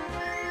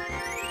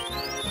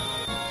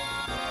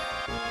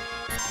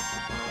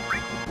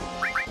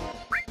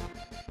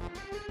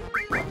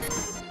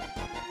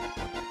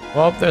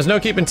 Well, there's no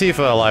keeping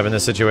Tifa alive in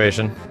this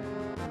situation.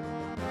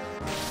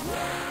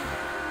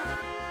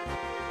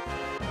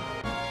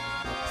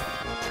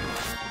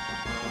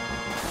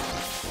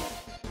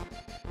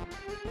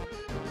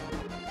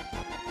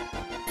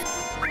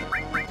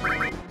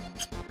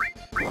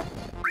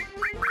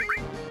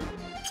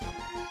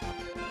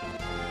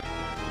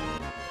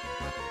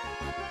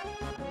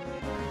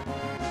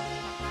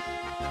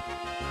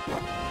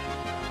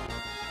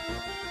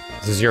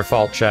 This is your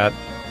fault, chat.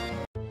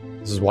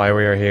 This is why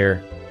we are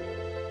here.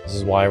 This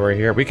is why we're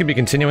here. We could be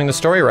continuing the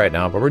story right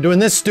now, but we're doing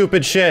this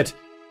stupid shit!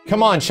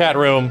 Come on, chat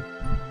room!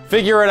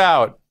 Figure it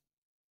out!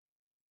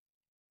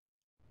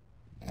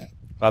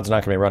 Cloud's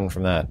not gonna be running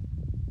from that.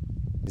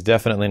 He's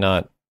definitely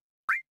not.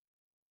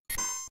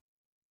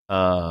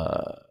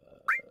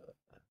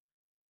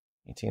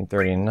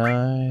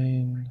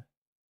 1839... Let's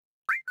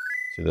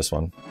do this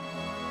one.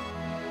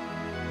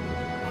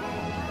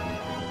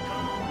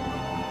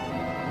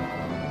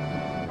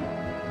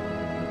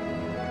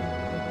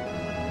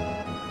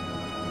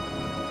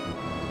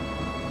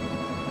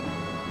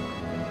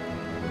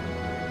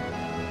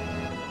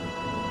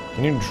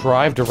 Can you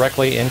drive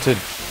directly into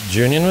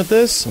Junon with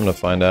this? I'm gonna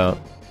find out.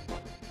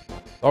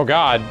 Oh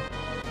god.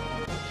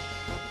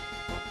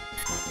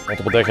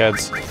 Multiple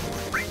dickheads.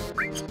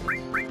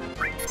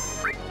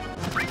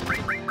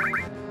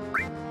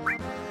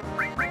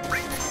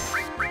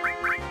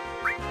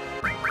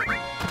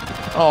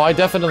 Oh, I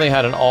definitely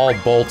had an all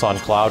bolt on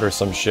Cloud or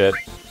some shit.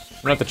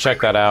 I'm gonna have to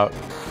check that out.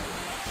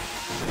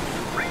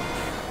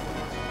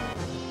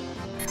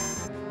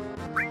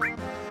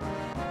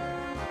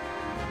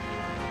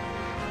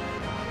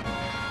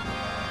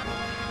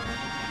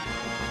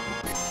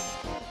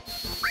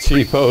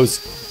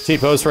 T-pose.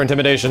 T-pose for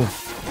intimidation.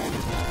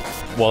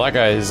 Well, that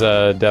guy's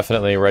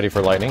definitely ready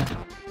for lightning.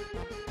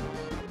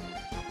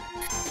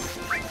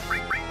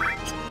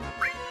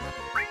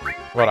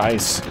 What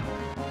ice?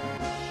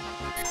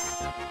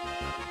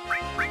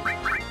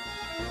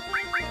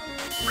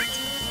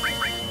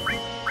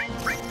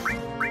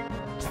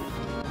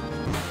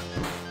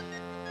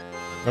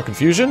 No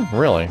confusion?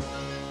 Really?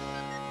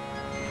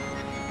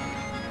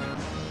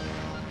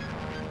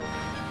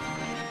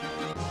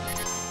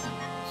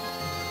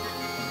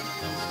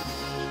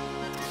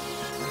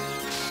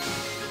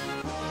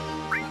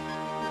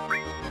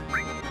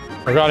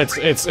 Oh god,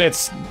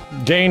 it's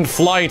gained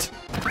flight.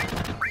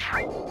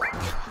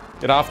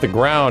 Get off the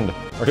ground.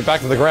 Or get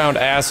back to the ground,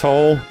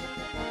 asshole.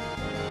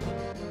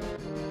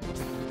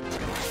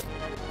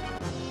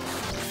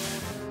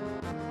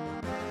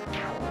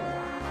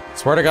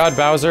 Swear to God,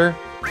 Bowser,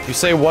 if you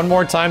say one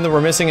more time that we're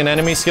missing an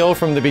enemy skill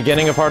from the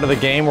beginning of part of the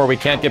game where we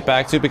can't get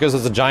back to because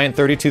there's a giant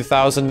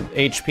 32,000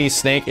 HP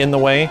snake in the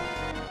way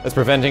that's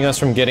preventing us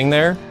from getting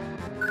there,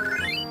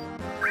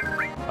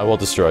 I will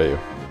destroy you.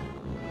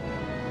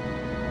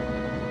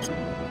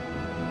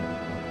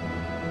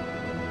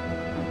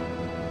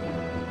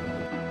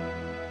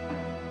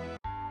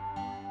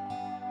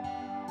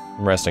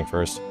 I'm resting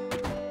first.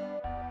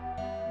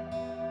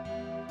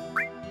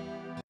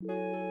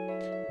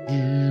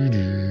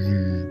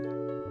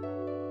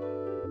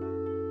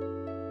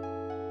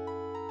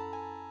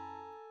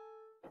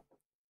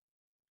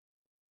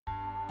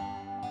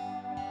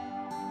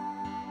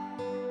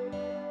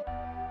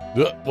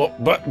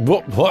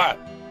 What?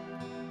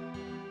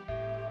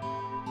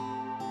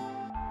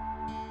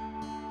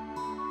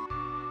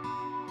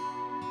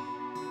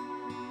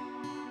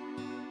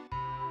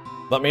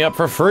 Let me up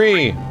for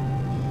free.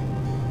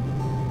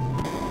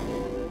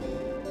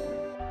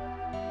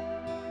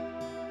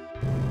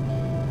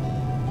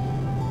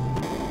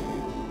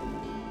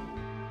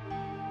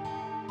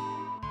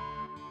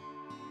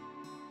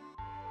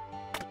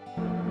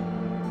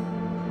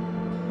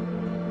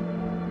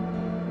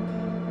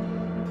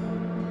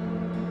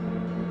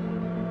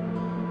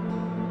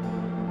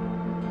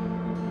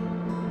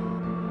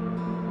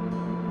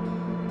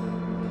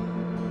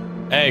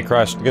 Hey,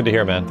 Crushed. Good to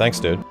hear, man. Thanks,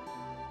 dude.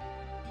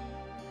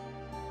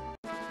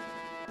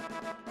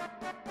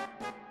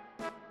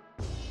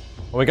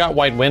 Well, we got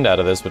White Wind out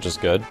of this, which is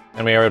good.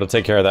 And we are able to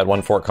take care of that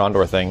one Fort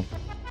Condor thing.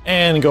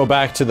 And go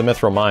back to the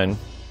Mithril Mine.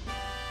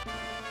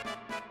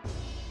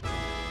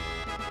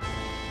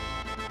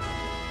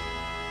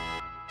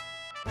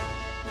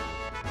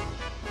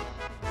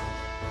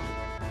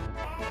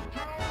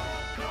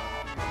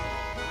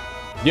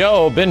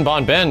 Yo, Bin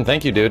Bon Ben,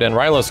 thank you, dude. And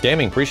Rylos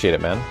Gaming, appreciate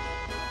it, man.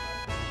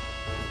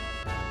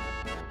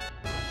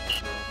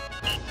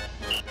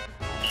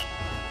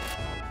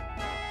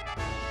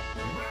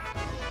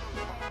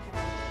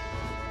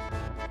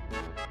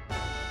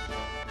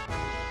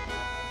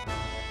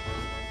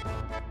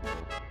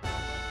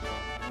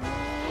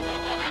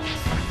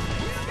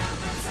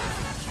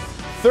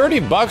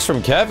 $30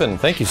 from Kevin.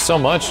 Thank you so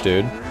much,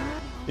 dude.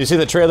 You see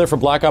the trailer for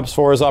Black Ops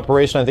 4's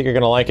Operation? I think you're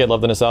gonna like it.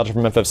 Love the nostalgia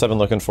from FF7.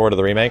 Looking forward to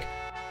the remake.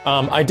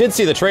 I did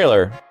see the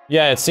trailer.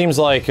 Yeah, it seems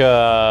like,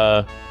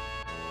 from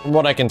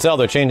what I can tell,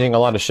 they're changing a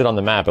lot of shit on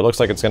the map. It looks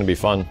like it's gonna be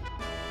fun.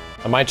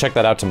 I might check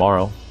that out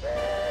tomorrow.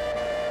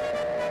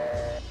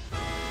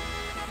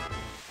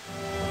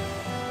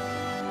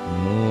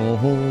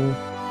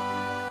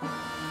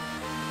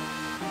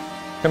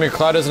 Come here,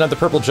 Cloud doesn't have the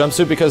purple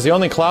jumpsuit because the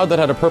only Cloud that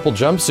had a purple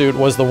jumpsuit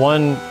was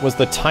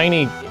the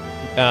tiny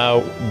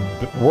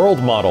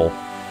world model.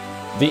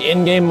 The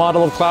in-game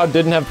model of Cloud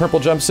didn't have a purple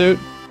jumpsuit.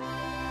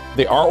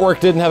 The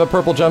artwork didn't have a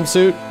purple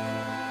jumpsuit.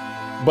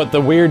 But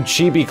the weird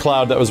chibi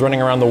Cloud that was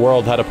running around the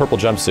world had a purple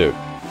jumpsuit.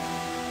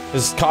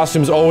 His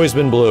costume's always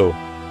been blue.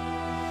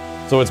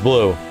 So it's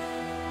blue.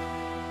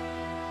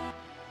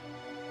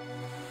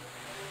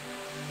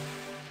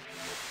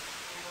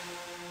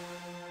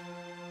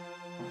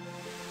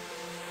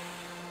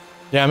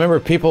 Yeah, I remember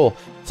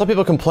some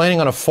people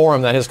complaining on a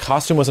forum that his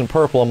costume wasn't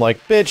purple. I'm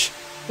like, bitch,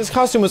 his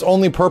costume was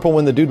only purple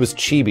when the dude was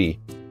chibi.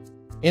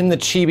 In the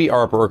chibi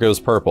artwork, it was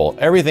purple.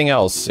 Everything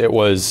else, it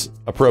was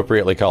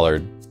appropriately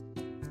colored.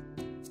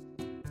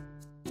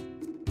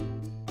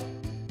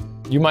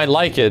 You might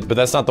like it, but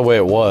that's not the way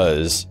it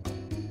was.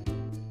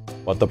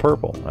 What the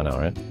purple? I know,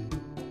 right?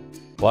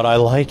 But I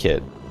like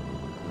it.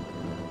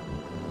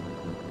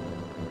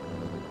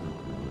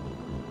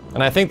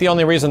 And I think the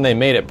only reason they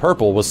made it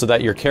purple was so that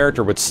your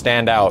character would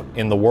stand out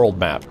in the world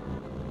map.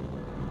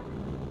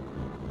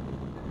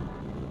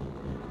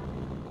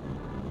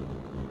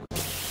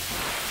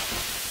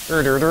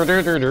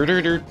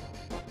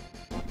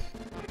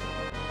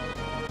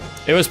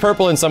 It was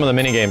purple in some of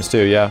the minigames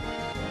too, yeah.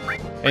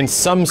 In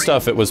some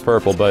stuff it was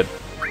purple, but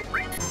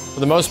for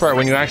the most part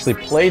when you actually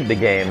played the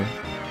game,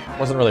 it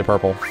wasn't really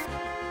purple.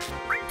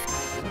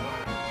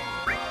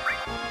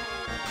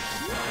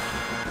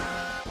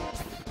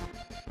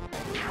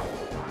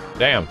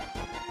 Damn.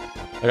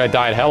 That guy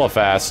died hella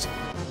fast.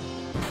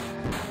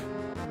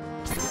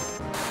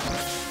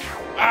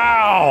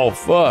 Ow!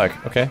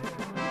 Fuck. Okay.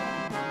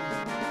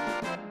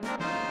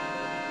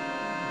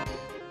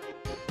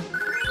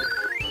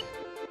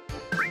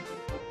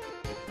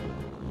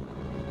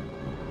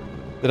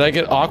 Did I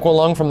get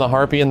Aqualung from the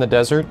Harpy in the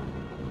desert?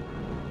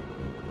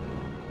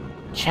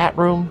 Chat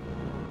room?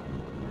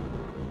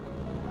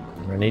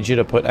 I need you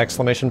to put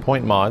exclamation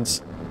point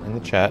mods in the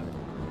chat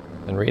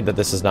and read that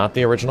this is not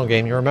the original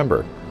game you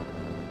remember.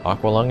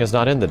 Aqualung is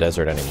not in the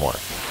desert anymore.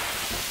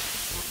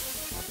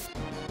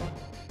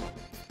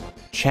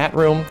 Chat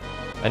room?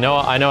 I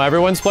know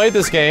everyone's played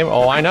this game.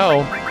 Oh, I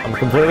know. I'm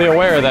completely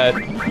aware that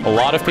a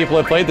lot of people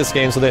have played this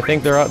game, so they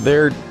think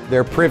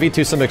they're privy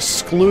to some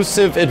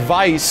exclusive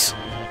advice.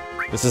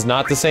 This is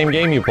not the same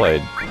game you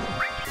played.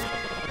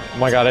 Oh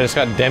my god, I just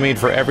got demied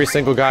for every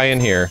single guy in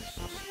here.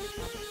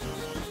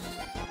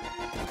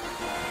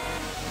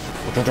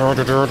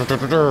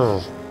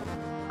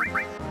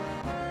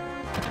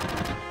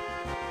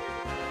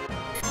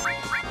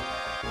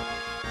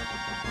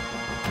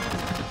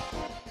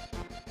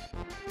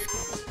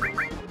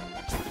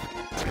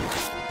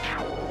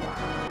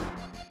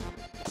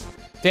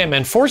 Damn,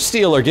 man, Force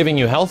Steel or giving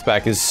you health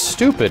back is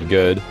stupid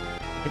good.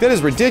 Like, that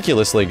is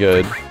ridiculously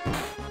good.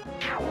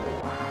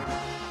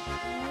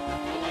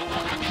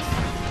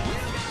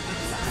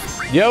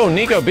 Yo,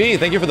 Nico B,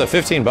 thank you for the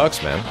 15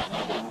 bucks, man.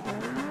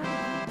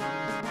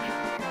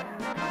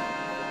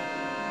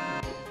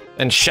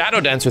 And Shadow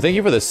Dancer, thank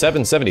you for the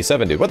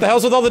 777, dude. What the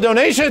hell's with all the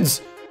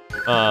donations?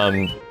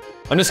 I'm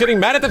just getting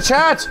mad at the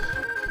chat!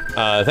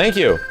 Thank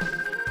you.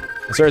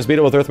 I started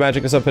Beetle with Earth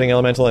Magic and stuff, putting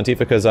Elemental and Tifa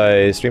because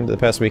I streamed it the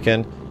past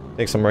weekend.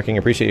 Thanks, I'm working,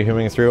 appreciate you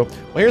hearing me through.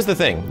 Well, here's the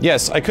thing.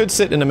 Yes, I could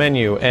sit in a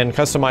menu and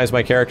customize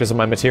my characters and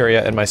my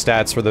materia and my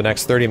stats for the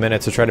next 30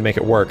 minutes to try to make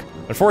it work.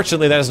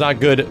 Unfortunately, that is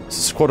not good,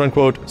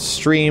 quote-unquote,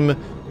 stream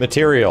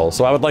material,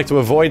 so I would like to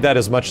avoid that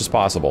as much as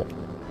possible.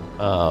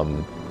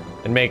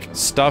 And make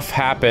stuff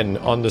happen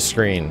on the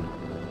screen.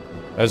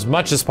 As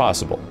much as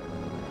possible.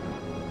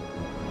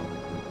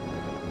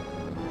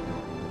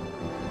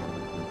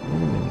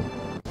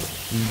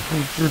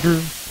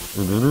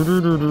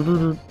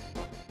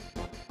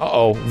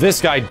 Uh-oh,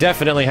 this guy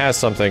definitely has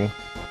something.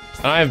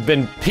 And I have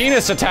been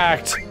penis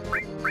attacked!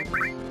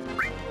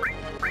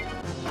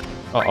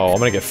 Uh-oh, I'm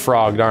gonna get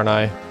frogged, aren't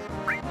I?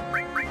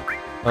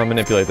 I'll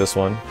manipulate this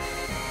one.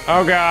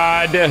 Oh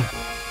god!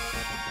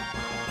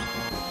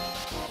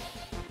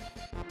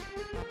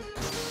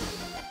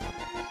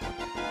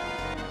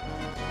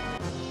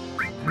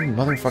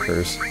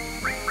 Motherfuckers.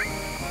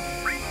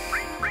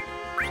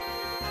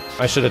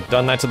 I should have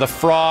done that to the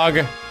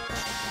frog.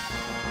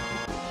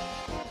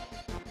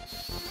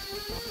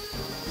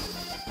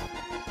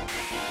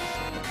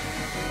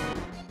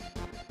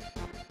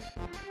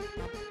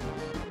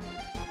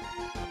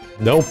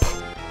 Nope.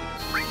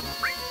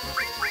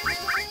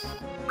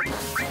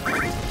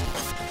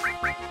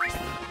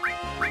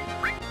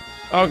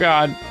 Oh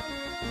god.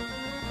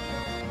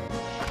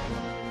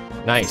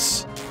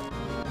 Nice.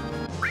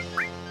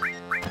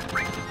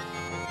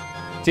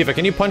 Tifa,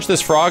 can you punch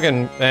this frog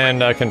and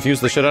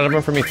confuse the shit out of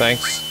him for me?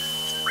 Thanks.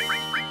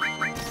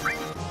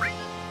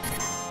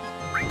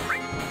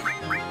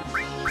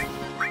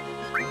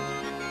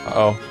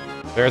 Uh-oh.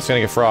 Barrett's gonna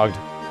get frogged.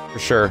 For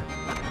sure.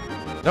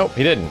 Nope,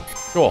 he didn't.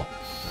 Cool.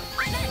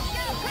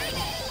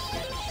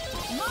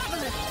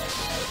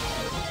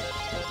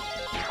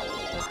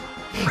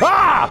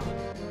 Ah!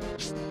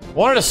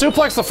 Wanted to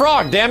suplex the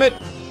frog, damn it!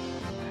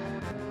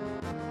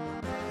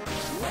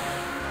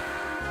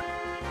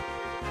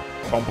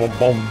 Boom, boom,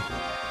 boom.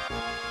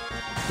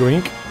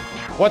 Doink.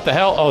 What the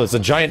hell? Oh, there's a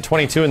giant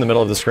 22 in the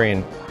middle of the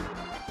screen.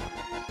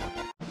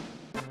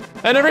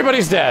 And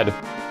everybody's dead.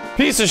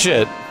 Piece of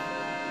shit.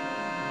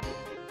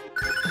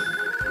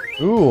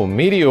 Ooh,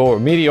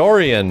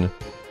 Meteorian.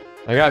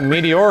 I got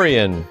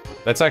Meteorian.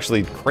 That's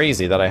actually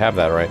crazy that I have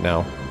that right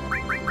now.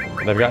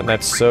 And I've gotten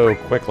that so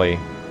quickly.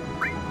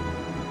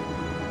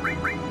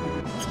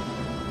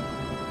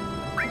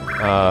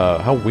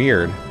 How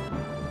weird.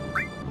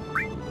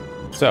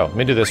 So, let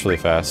me do this really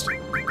fast.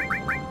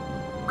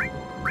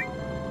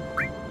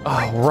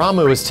 Oh,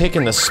 Ramu has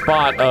taken the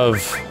spot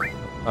of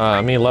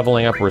me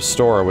leveling up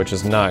Restore, which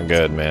is not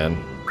good, man.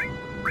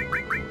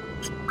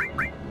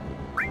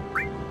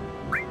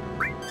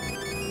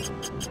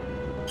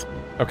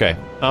 Okay,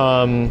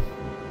 I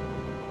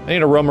need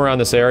to roam around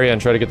this area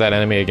and try to get that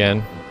enemy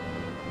again.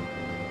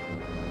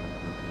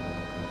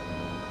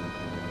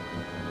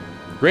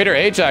 Greater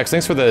Ajax,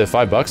 thanks for the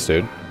 $5,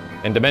 dude.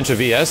 And Dementia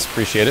VS,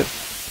 appreciate it.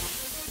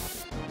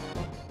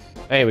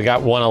 Hey, we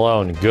got one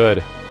alone.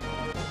 Good.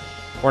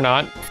 Or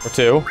not. Or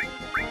two.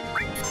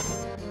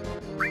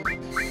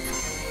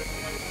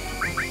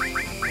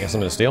 Guess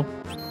I'm gonna steal.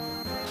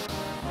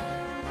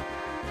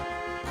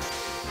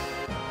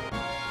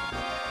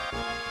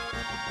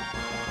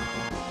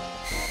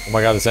 Oh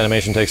my god, this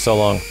animation takes so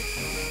long.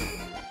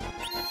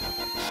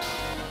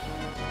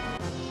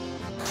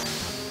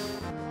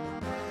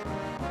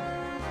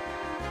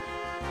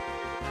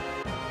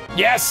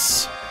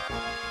 Yes!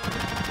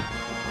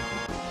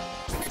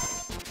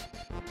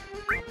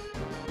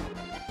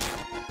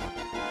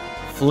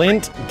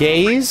 Flint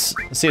Gaze?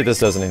 Let's see if this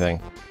does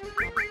anything.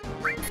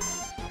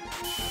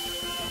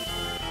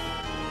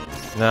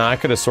 Nah, I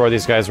could have swore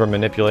these guys were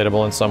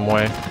manipulatable in some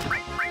way.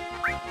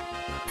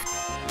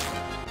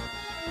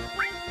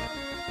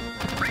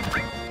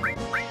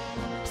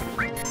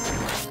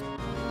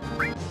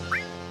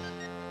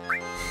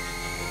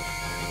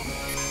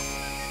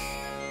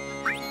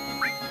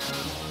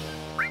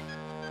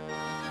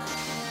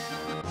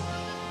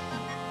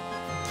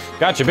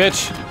 Gotcha,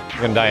 bitch.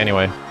 You're gonna die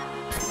anyway.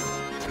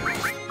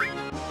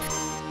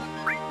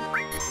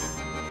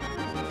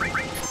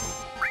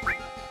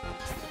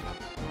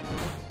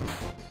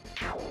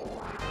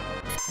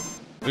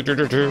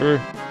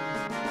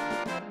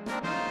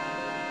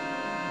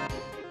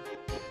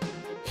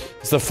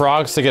 Is the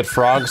frogs to get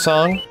frog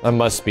song? That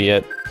must be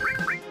it.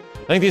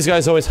 I think these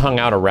guys always hung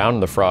out around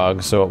the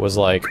frogs, so it was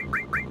like... That's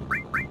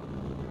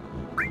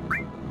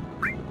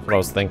what I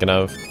was thinking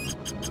of.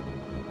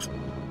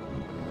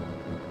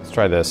 Let's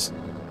try this.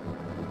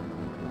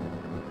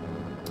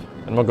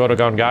 And we'll go to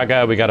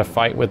Gongaga. We gotta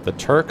fight with the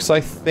Turks,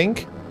 I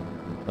think.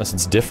 Unless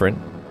it's different.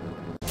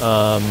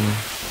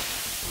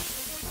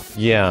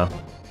 Yeah.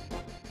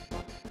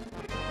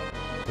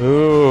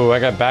 Ooh, I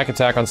got back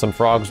attack on some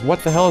frogs.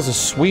 What the hell is a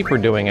sweeper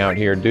doing out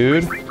here,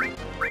 dude?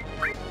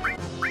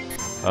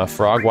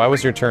 Frog, why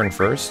was your turn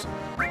first?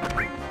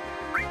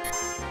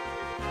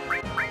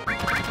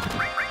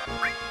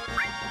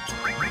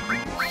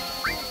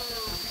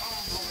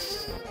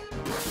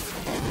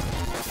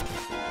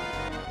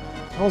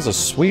 What was a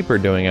sweeper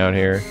doing out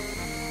here?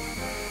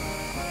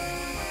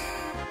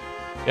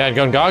 Yeah,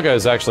 Gongaga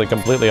is actually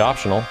completely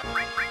optional.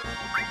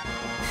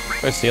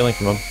 Try stealing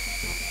from him.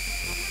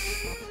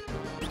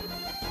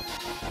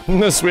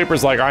 The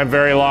sweeper's like, I'm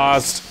very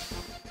lost.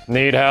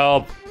 Need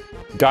help.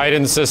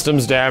 Guidance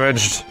system's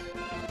damaged.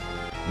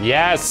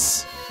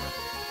 Yes!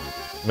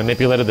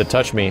 Manipulated the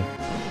touch me.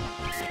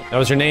 That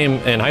was your name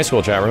in high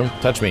school chat room.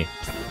 Touch me.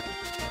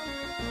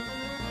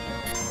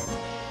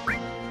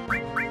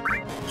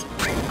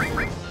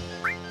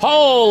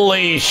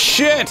 Holy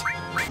shit!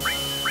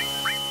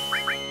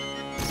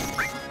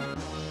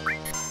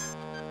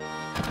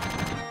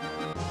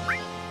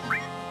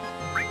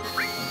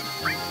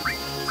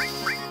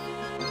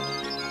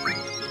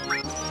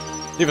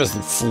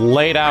 Tifa's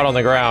laid out on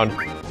the ground.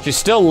 She's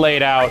still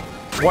laid out.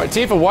 What,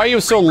 Tifa, why are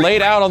you so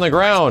laid out on the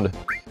ground?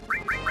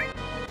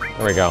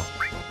 There we go.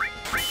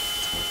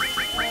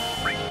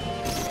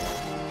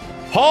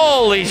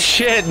 Holy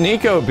shit,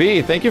 Nico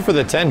B, thank you for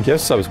the 10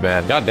 gift subs,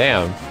 man. God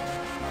damn.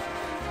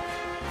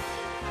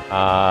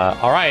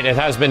 Alright, it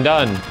has been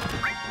done.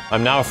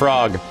 I'm now a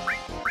frog.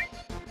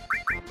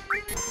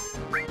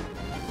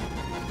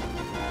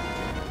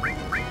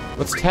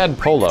 What's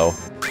Tadpolo?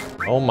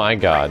 Oh my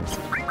god.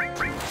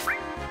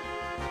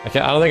 I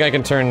don't think I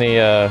can turn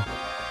the, I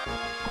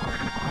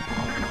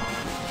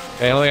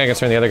don't think I can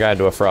turn the other guy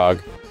into a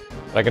frog.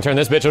 But I can turn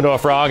this bitch into a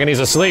frog, and he's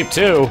asleep,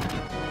 too!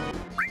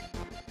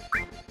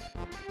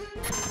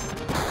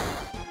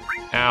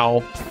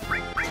 Ow.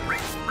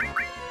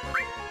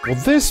 Well,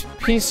 this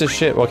piece of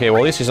shit... Okay,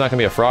 well, at least she's not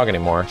gonna be a frog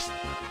anymore.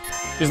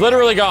 She's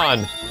literally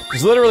gone!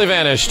 She's literally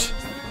vanished!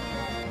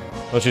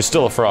 But she's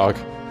still a frog.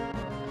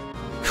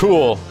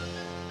 Cool.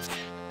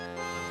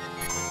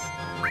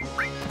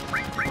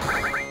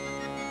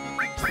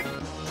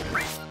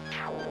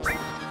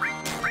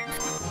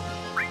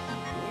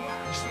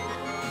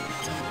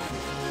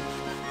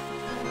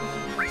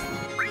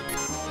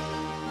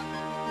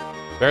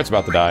 Barrett's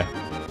about to die.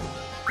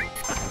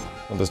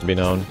 Want this to be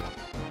known.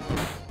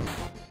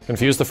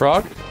 Confuse the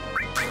frog?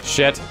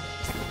 Shit.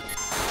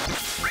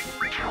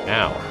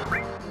 Ow.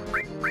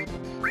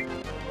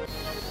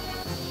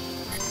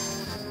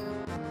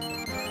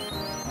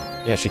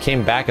 Yeah, she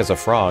came back as a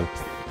frog.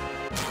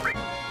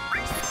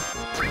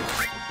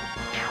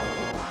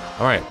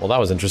 Alright, well that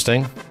was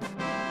interesting.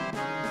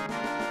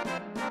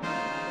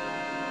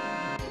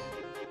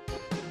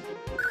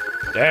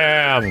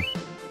 Damn!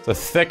 It's a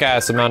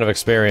thick-ass amount of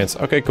experience.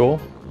 Okay, cool.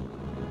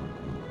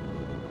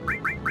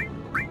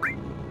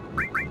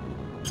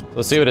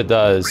 Let's see what it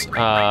does.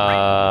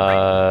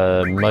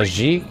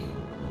 Magique?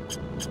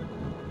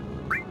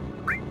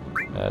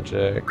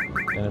 Magic.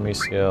 Enemy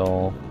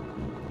skill.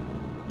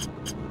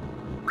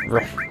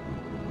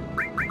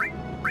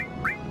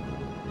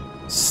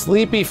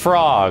 Sleepy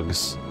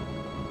frogs.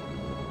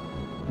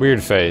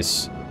 Weird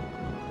face.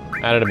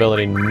 Added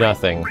ability,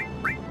 nothing.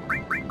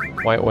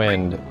 White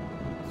wind.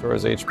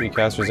 Throws HP,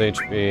 caster's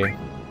HP.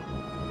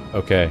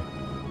 Okay.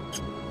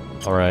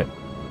 Alright.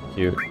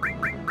 Cute.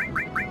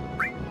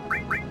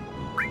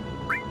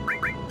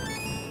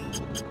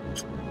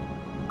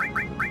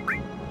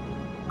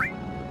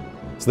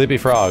 Sleepy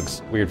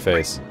frogs. Weird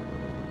face.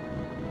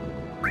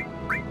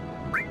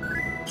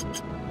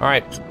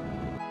 Alright.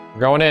 We're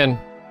going in.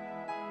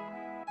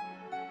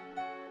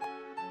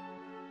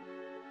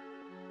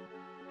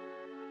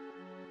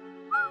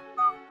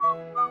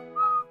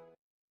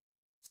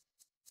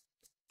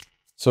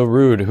 So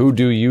rude, who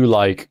do you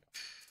like?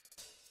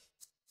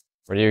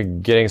 What are you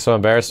getting so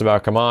embarrassed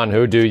about? Come on,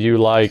 who do you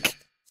like?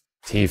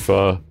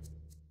 Tifa.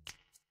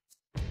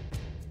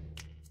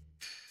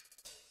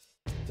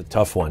 It's a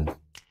tough one.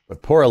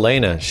 But poor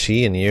Elena,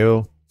 she and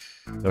you.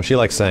 No, she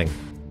likes Sang.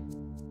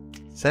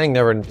 Sang,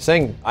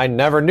 I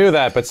never knew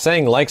that, but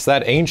Sang likes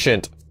that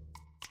ancient.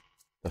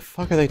 The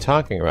fuck are they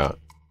talking about?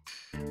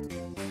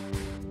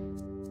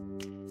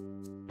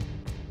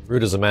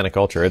 Rude is a man of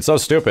culture. It's so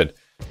stupid.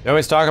 They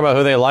always talk about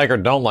who they like or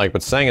don't like,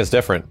 but Sang is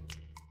different.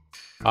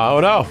 Oh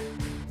no!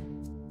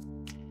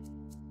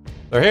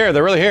 They're here,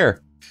 they're really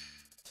here.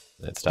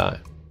 It's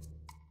time.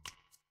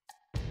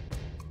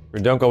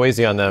 Don't go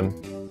easy on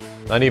them.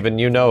 Not even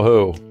you know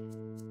who.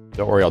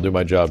 Don't worry, I'll do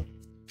my job.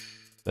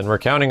 Then we're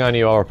counting on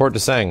you, I'll report to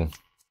Seng.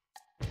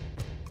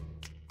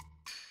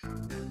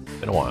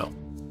 Been a while.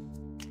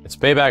 It's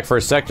payback for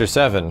Sector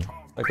 7.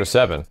 Sector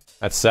 7.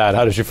 That's sad,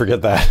 how did you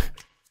forget that?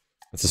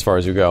 That's as far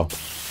as you go.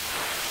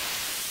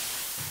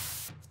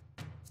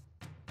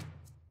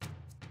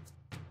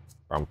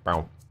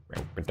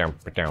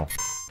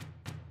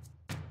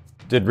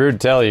 Did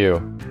Rude tell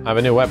you? I have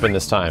a new weapon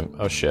this time.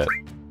 Oh shit.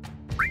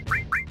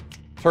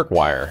 Turk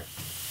wire.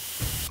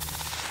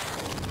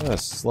 Gonna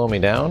slow me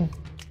down?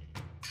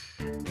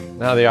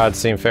 Now the odds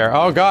seem fair.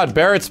 Oh god,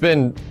 Barrett's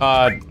been,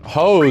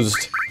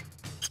 hosed.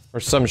 Or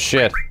some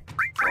shit.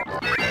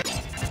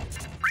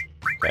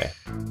 Okay.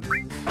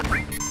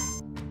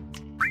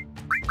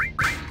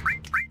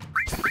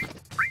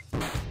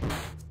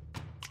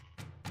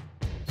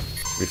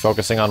 Be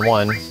focusing on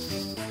one.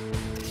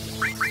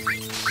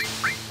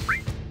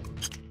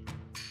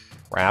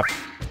 Crap.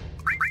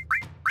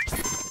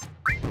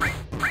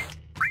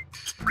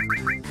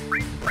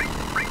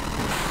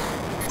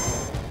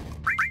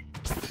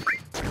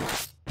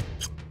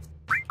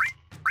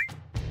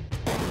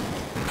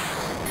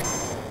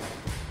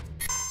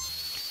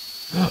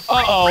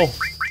 Uh-oh!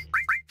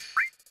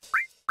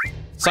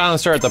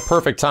 Silenced her at the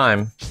perfect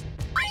time.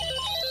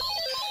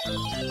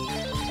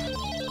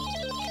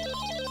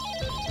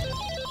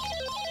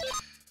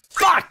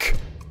 Fuck!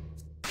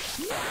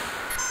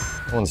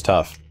 That one's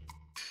tough.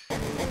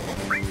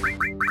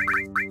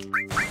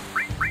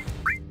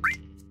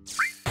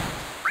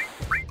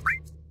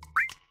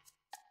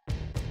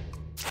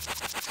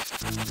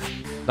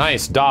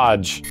 Nice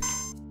dodge.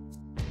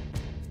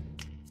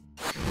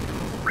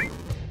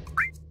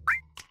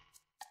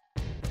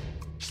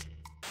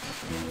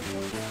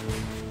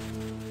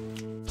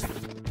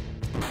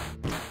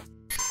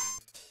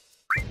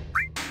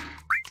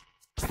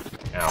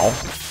 Ow.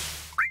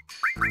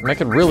 I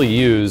could really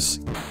use...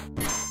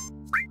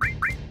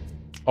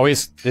 Oh,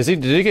 did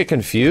he get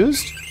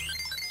confused?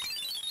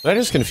 Did I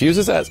just confuse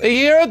his ass?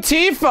 Hero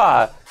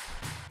Tifa!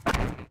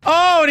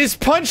 Oh, and he's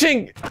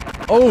punching!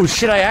 Oh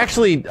shit, I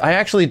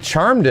actually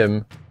charmed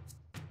him.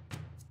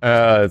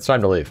 It's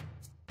time to leave.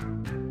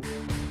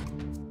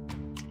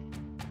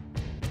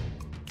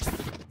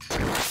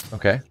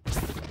 Okay.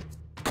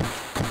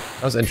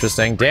 That was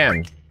interesting.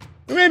 Damn.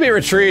 We may be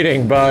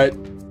retreating, but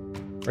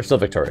we're still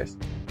victorious.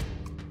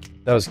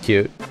 That was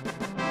cute.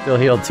 Still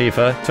healed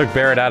Tifa. Took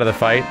Barrett out of the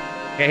fight.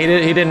 Yeah,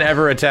 he didn't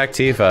ever attack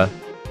Tifa.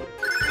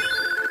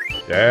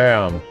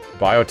 Damn.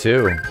 Bio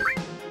 2.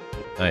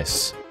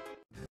 Nice.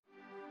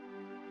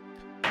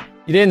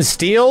 You didn't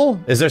steal?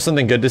 Is there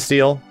something good to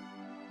steal?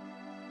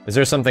 Is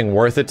there something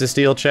worth it to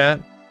steal, chat?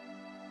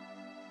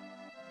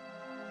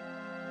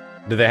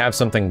 Do they have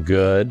something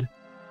good?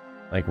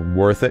 Like,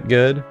 worth it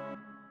good?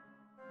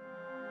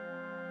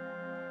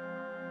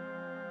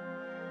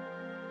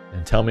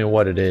 And tell me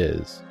what it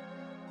is.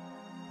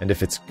 And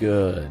if it's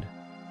good.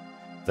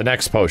 The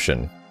next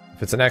potion.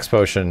 If it's an X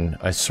potion,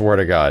 I swear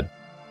to God,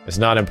 it's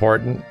not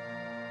important.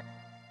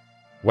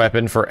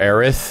 Weapon for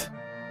Aerith?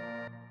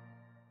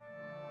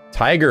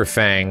 Tiger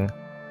Fang.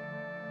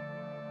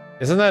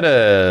 Isn't that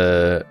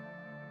a...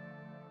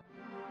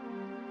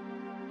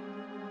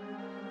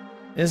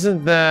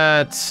 Isn't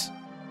that...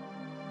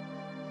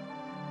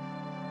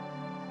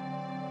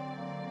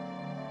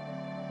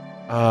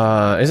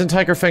 Isn't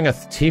Tiger Fang a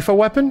Tifa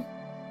weapon?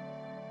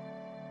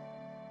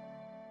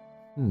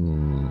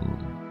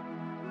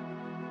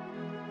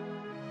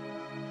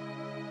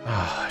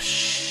 Ah,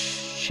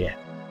 shit.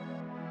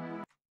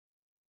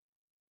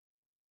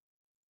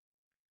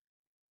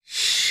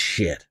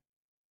 Shit.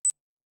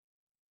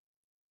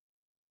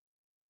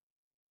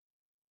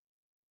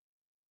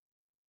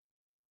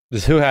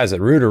 Just who has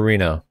it? Rude or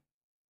Reno?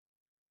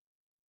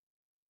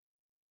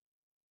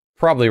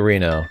 Probably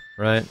Reno,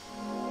 right?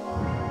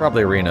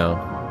 Probably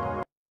Reno.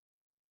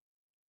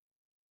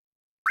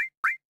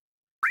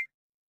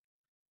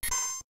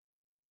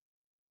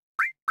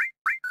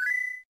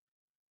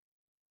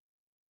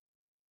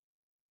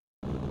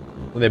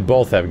 They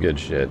both have good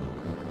shit.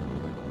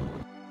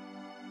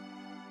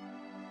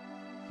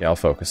 Yeah, I'll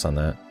focus on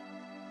that.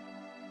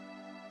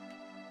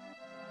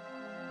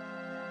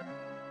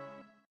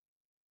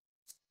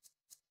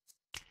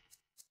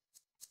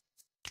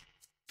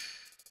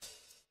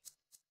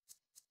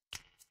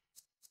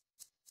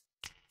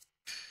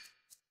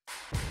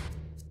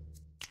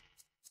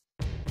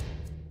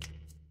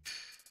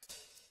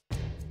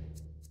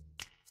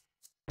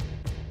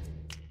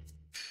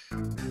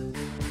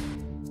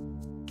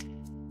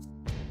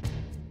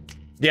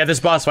 Yeah,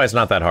 this boss fight's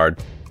not that hard.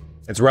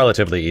 It's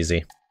relatively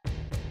easy.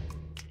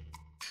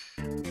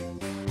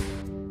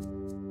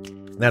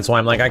 That's why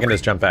I'm like, I can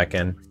just jump back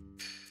in.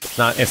 It's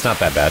not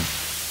that bad.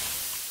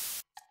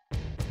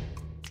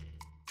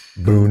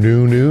 Boo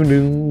doo doo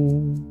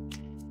doo.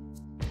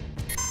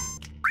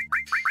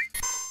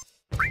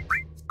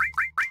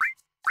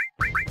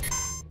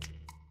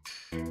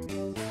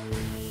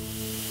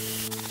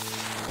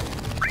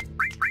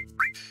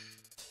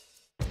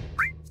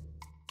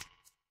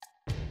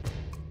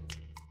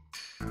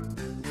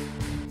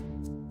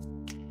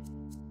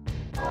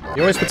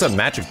 He always puts a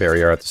magic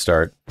barrier at the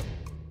start.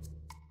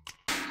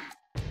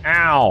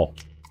 Ow!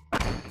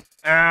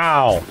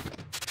 Ow!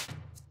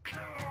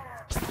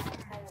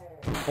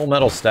 Full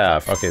metal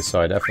staff. Okay, so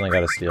I definitely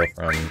gotta steal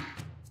from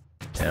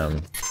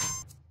him.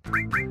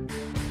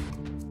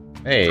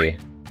 Hey.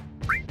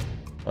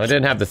 Well, I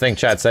didn't have the thing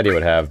chat said he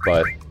would have,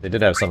 but they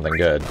did have something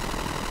good.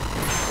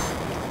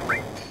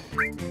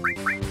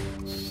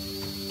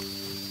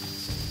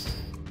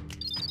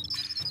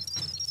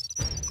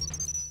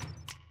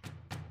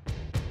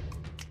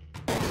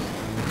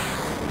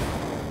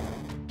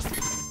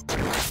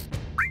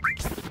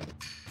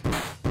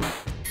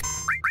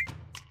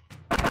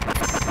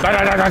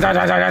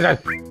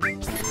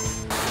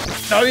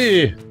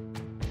 Aye.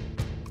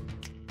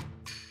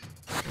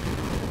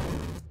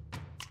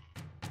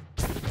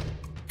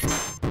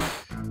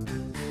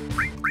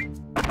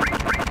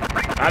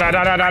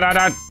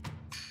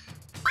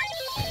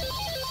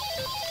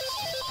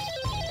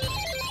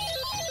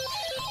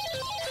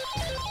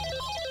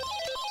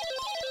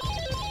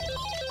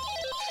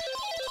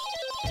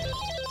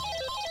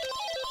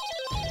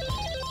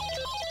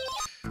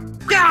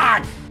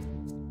 God!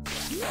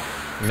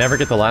 Never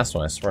get the last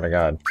one, I swear to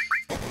God.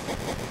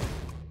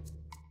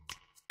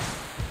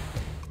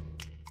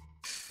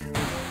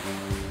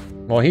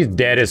 Well, he's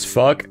dead as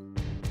fuck.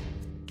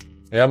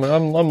 Yeah,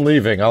 I'm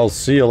leaving. I'll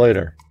see you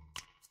later.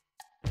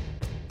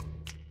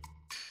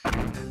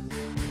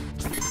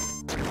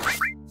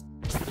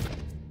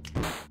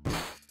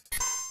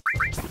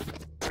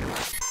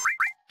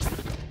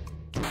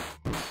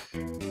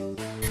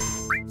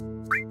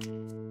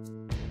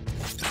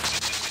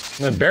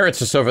 And Barrett's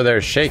just over there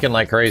shaking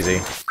like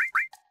crazy.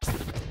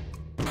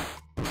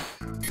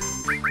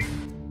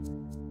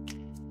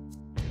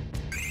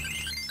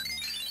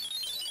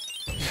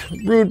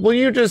 Rude, will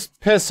you just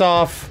piss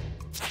off?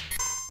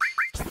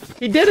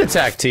 He did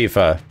attack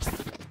Tifa.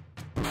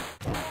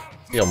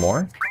 Steal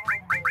more?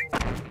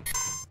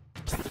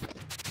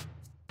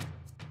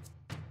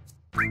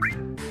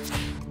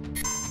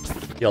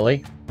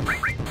 Gilly?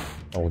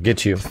 I will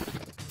get you.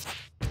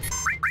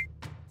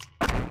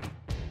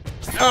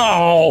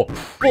 Oh!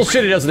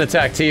 Bullshit, he doesn't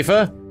attack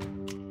Tifa.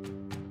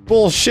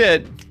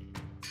 Bullshit.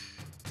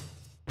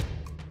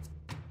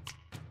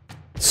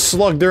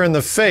 Slugged her in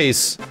the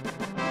face.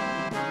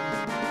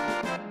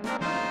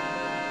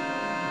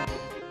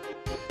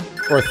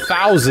 For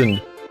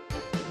 1,000.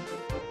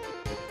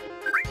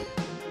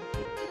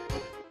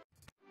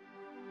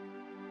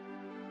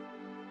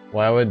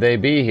 Why would they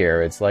be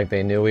here? It's like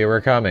they knew we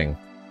were coming.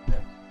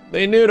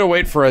 They knew to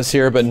wait for us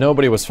here, but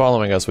nobody was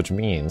following us, which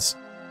means...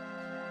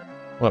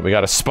 What, we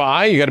got a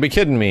spy? You gotta be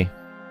kidding me.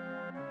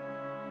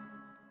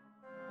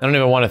 I don't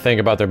even want to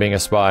think about there being a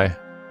spy.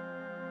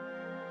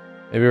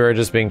 Maybe we were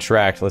just being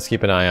tracked. Let's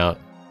keep an eye out.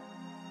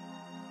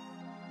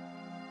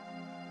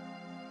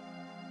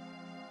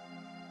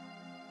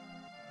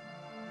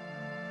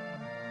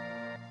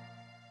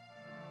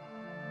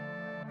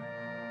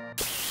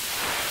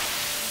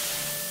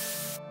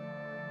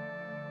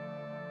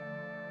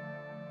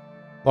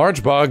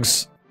 Large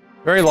bugs.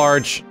 Very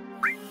large.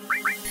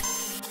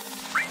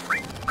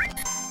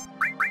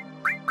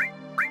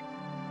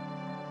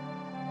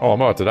 Oh,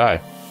 I'm about to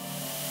die.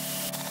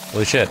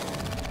 Holy shit.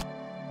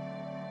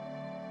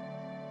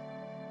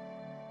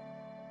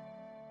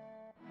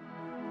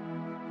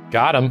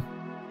 Got him.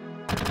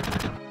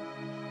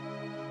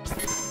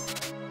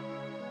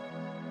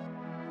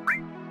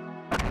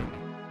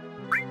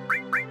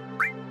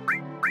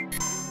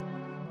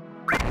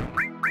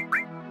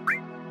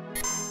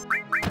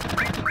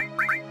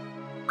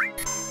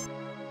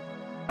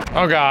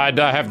 Oh god,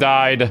 I have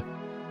died.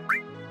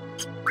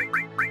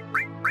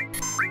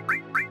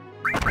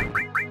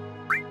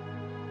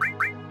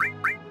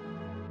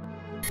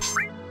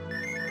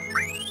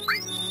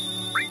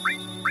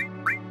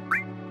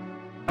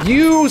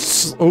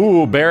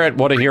 Ooh, Barrett,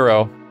 what a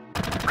hero.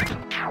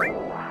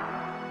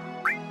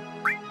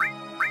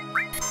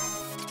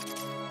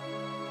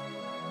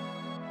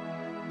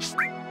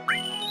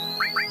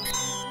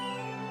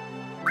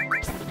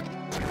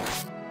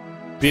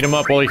 Beat him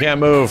up while he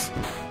can't move.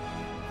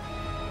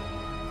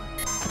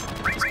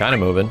 He's kind of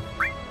moving.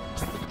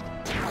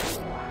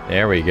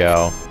 There we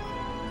go.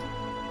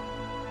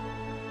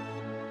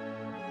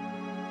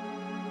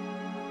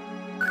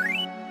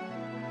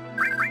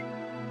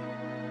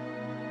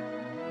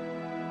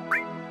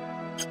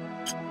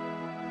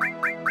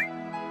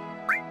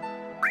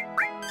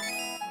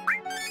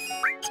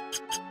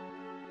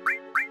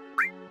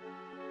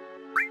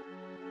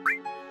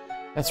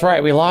 That's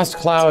right, we lost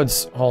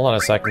Cloud's... Hold on a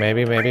sec,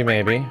 maybe.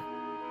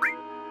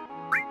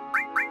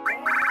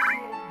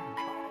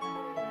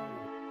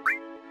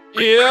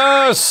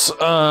 Yes!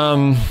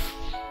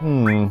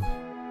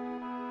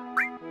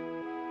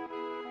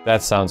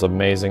 That sounds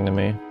amazing to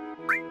me.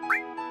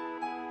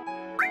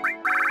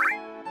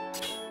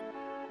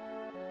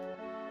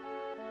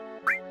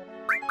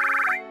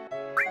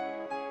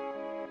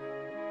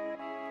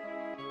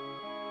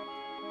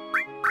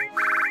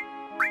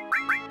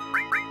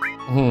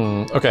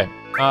 Okay.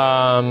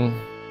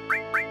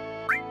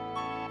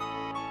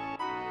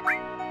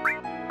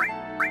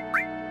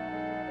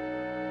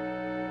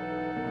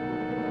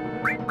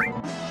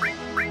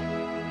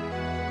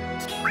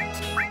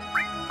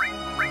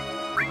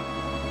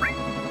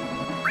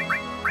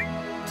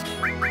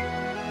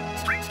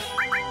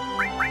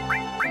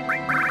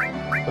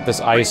 Put this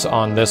ice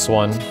on this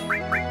one.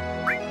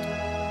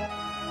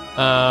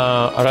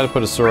 I'd have to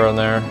put a sewer on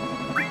there.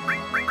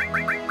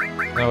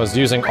 I was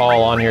using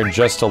all on here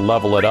just to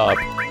level it up.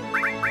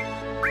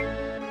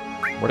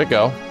 Where'd it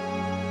go?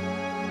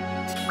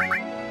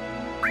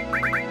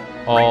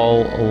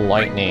 All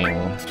lightning.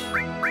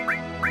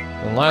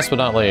 And last but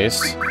not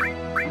least...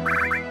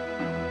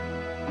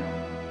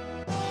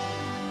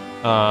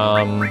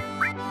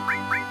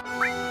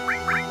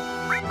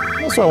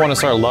 That's why I want to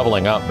start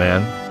leveling up,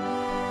 man.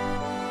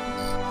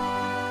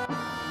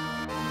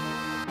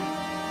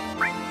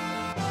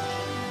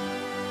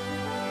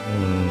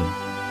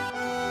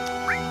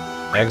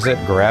 Exit,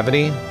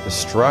 gravity,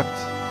 destruct.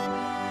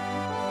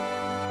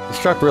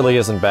 Destruct really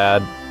isn't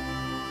bad.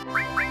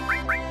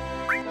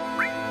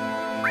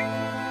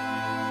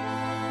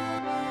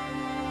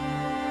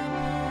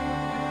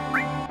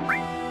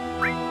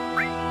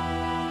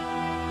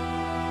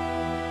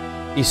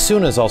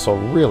 Isuna's also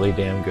really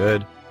damn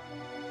good.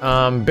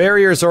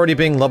 Barrier's already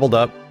being leveled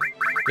up.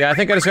 Yeah, I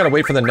think I just gotta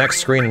wait for the next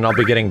screen and I'll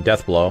be getting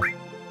Deathblow,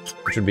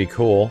 which would be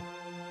cool.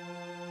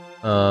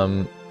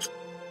 Or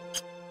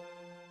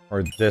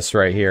this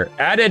right here.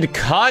 Added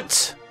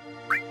cut?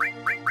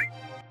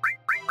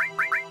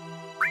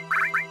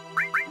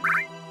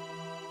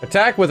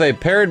 Attack with a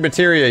paired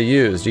materia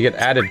used. You get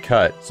added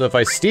cut. So if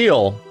I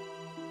steal...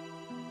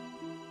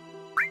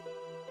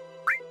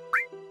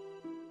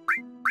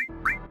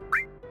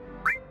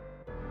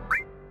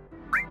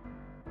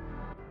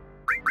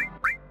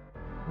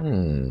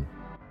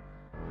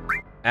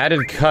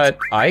 Added cut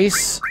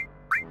ice?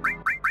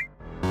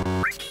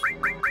 Would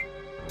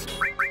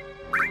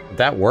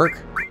that work?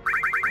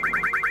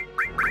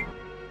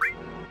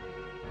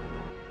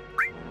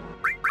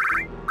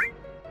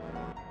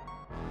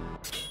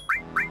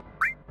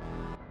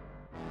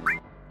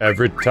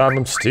 Every time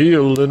I'm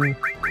stealing.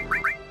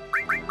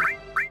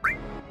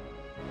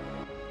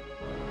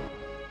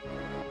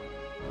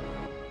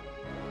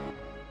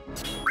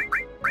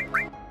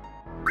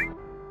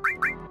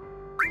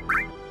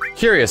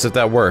 Curious if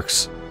that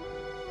works.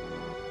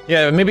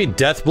 Yeah, maybe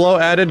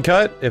Deathblow added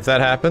cut, if that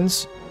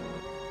happens.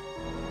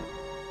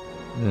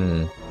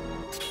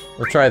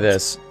 We'll try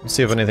this. Let's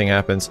see if anything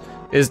happens.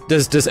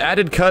 Does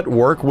added cut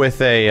work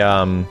with a,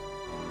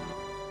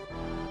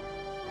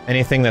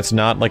 anything that's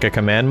not like a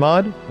command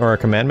mod? Or a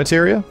command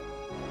materia?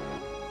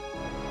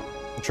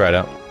 We'll try it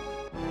out.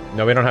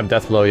 No, we don't have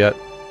Deathblow yet.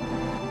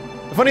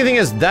 The funny thing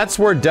is, that's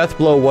where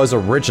Deathblow was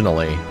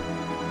originally.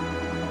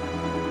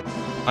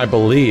 I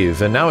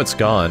believe, and now it's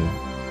gone.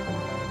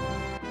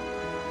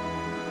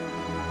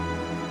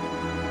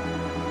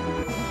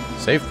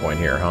 Save point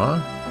here, huh?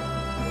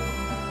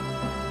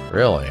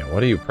 Really?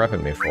 What are you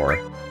prepping me for?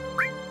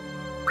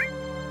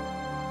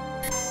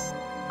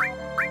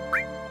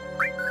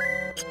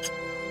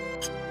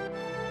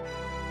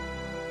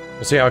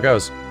 We'll see how it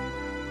goes.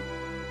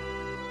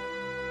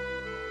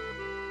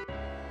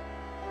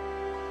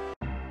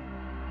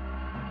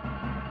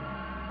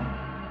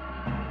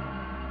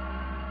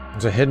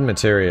 There's a hidden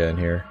materia in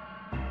here.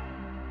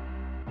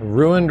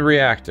 Ruined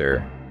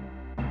reactor.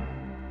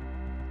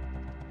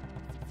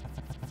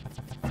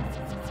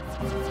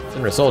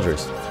 Shinra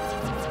soldiers.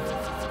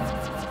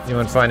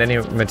 Anyone find any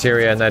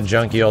materia in that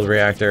junky old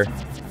reactor?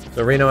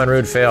 So Reno and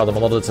Rude failed. I'm a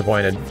little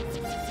disappointed.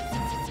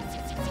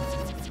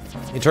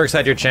 You Turks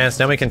had your chance.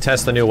 Now we can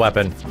test the new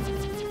weapon.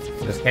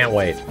 Just can't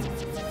wait.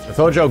 With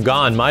Hojo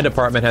gone, my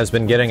department has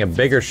been getting a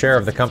bigger share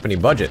of the company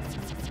budget.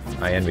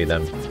 I envy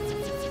them.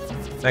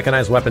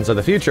 Mechanized weapons of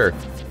the future.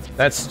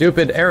 That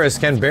stupid Eris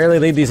can barely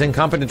lead these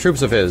incompetent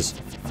troops of his.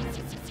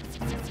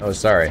 Oh,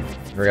 sorry.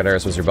 I forgot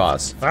Eris was your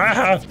boss.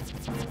 Ah!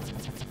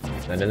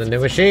 Send in the new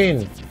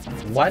machine.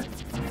 What?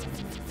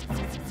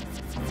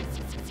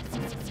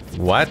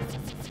 What?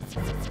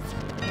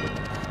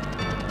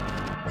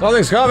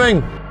 Something's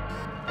coming!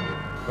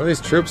 What are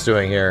these troops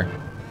doing here?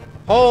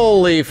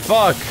 Holy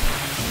fuck!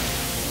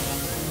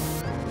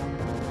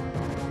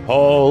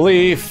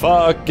 Holy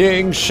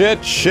fucking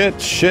shit,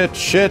 shit, shit,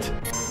 shit.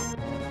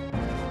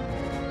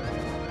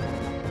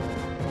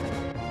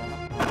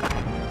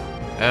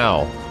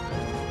 Ow.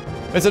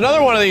 It's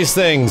another one of these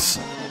things!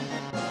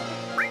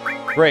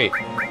 Great.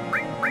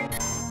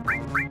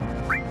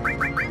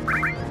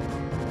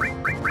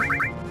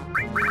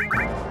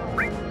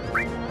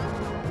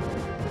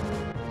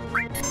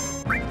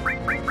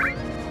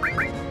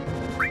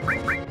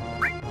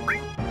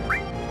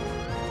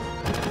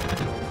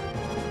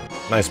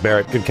 Nice,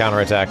 Barrett. Good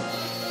counterattack.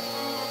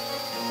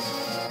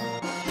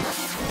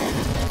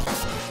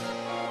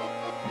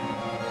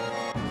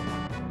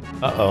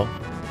 Uh-oh.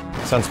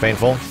 Sounds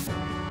painful.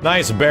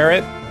 Nice,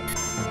 Barrett.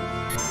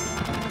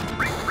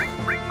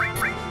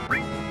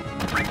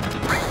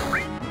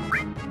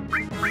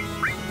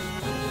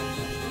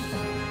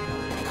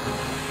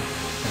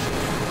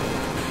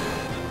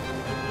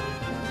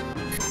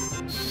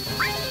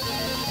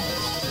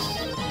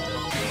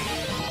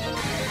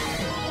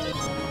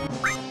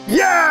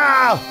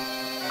 Yeah!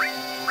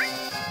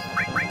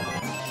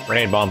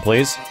 Grenade bomb,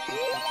 please.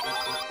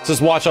 Let's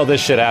just watch all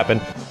this shit happen.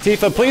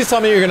 Tifa, please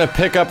tell me you're gonna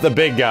pick up the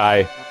big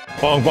guy.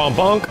 Bonk, bonk,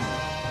 bonk.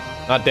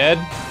 Not dead.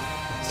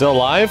 Still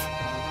alive.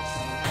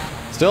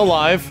 Still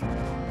alive.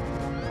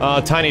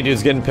 Tiny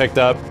dude's getting picked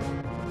up.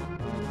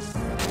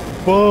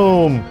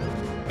 Boom.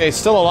 Okay,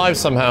 still alive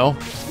somehow.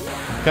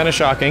 Kind of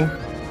shocking.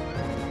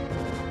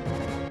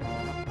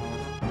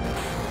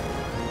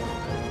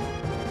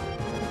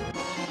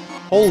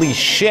 Holy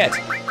shit.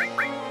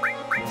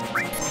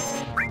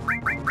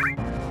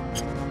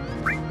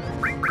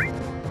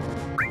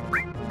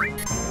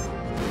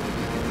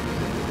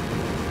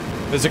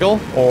 Physical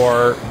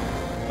or...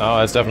 Oh,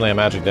 that's definitely a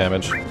magic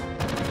damage.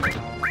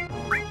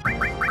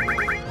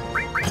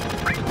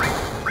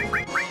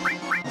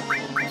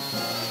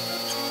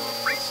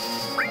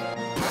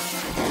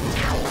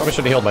 Probably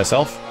should have healed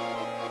myself.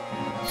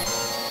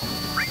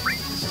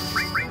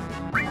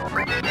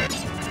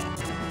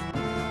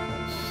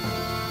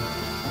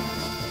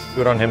 Do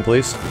it on him,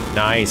 please.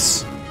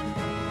 Nice.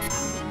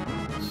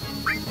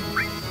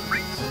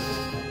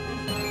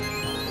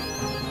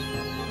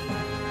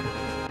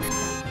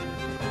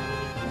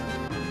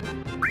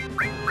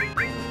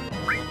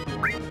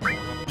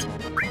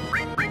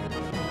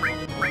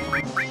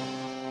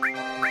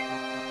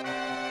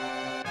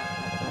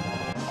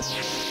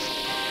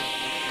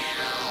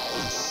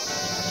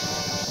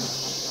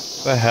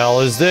 The hell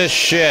is this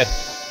shit?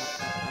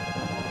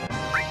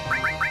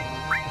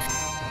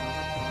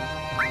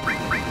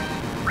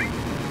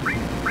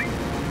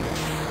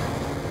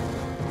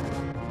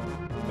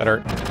 That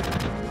hurt.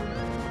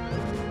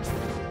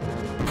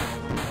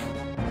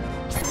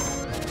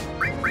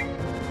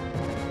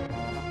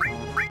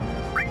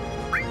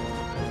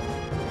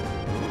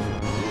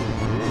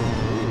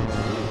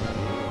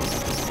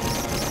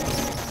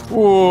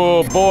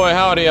 Ooh, boy,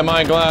 howdy, am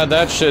I glad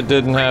that shit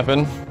didn't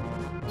happen.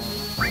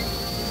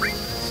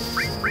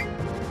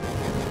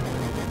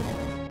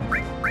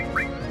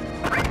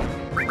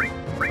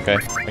 Okay,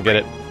 I get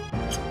it.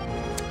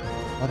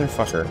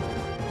 Motherfucker.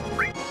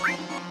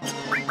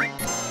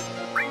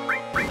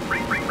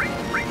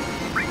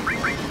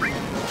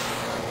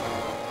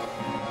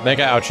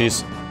 Mega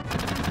ouchies.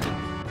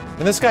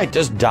 And this guy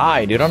just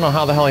died, dude. I don't know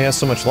how the hell he has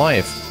so much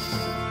life.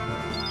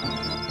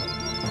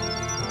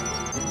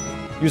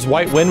 Use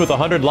White Wind with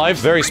 100 life.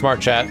 Very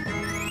smart, chat.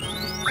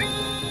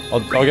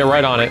 I'll get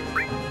right on it.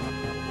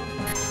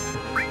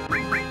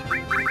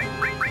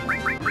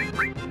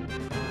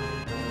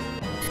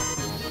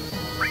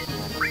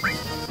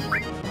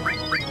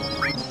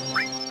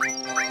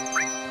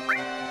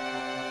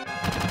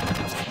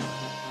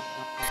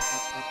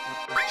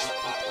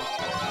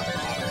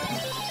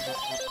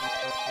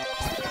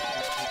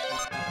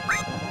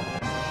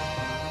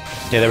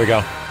 Yeah, there we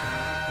go.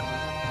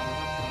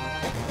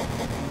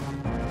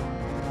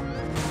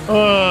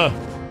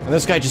 And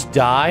this guy just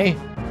die?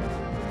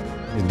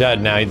 He's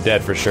dead now. He's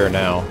dead for sure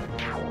now.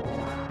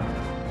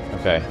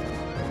 Okay.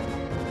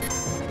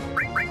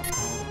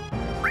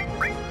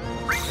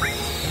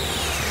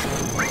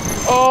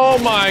 Oh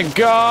my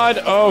god!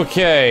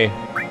 Okay.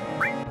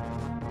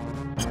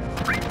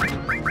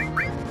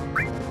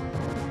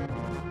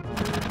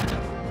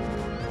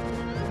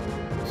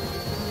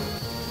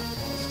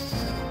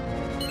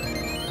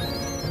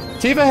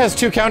 Tifa has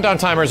 2 countdown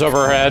timers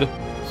over her head.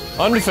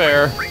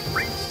 Unfair.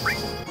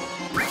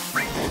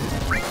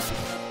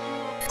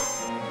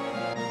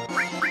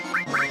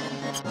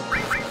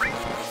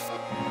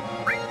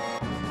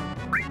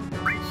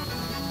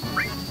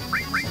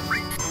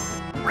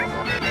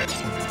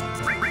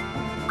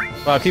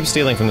 Wow, keep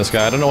stealing from this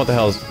guy. I don't know what the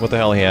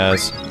hell he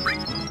has.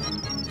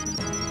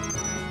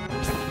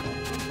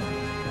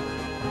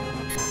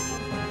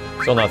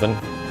 Still nothing.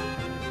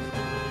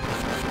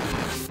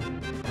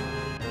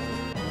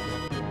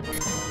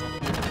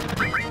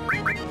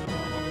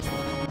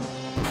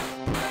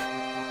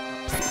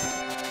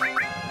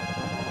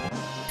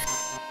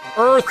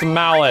 Earth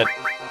Mallet.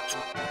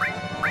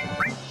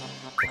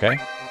 Okay.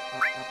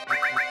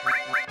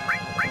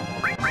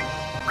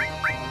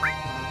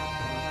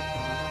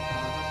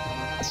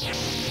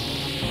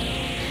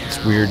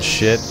 It's weird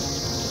shit.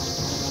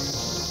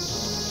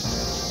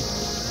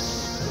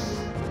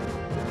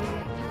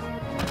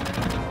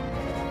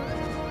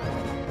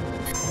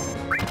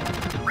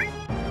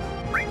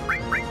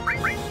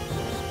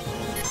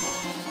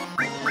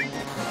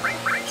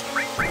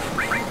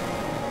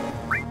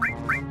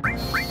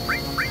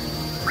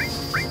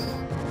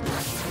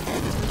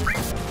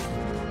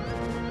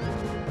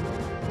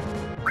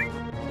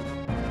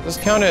 Does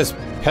this count as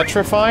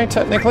petrify,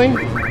 technically?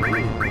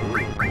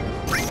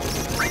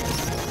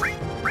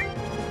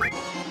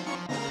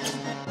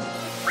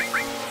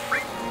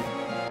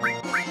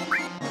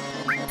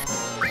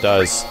 It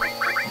does.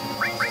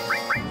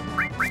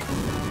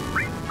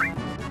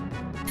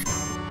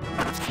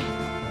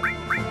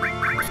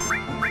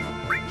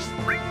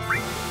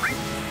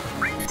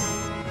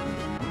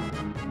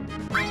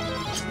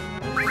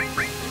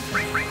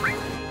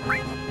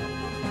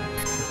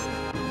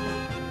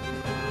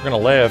 We're gonna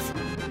live.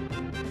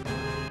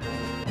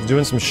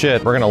 Doing some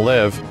shit. We're gonna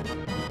live.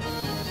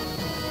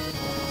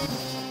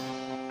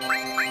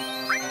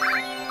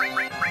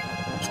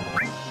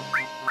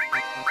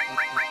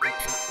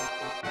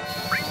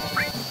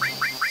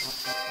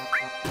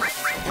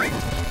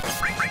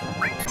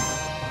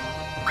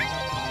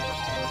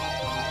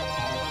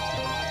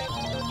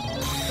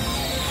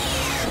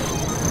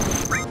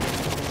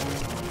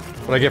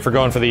 That's what I get for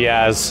going for the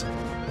Yaz.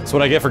 That's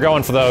what I get for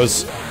going for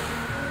those.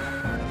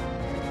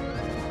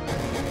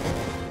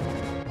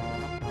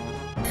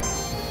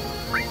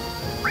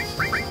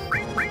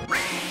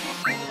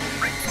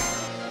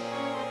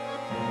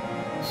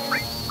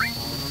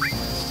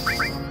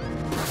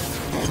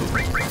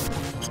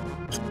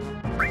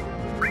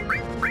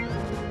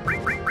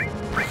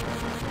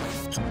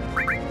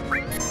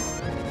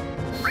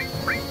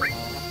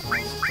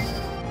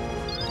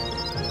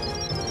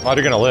 Oh,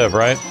 you're gonna live,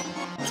 right?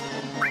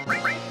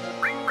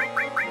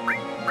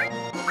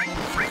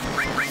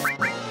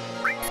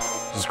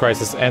 Jesus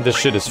Christ, this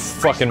shit is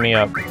fucking me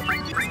up.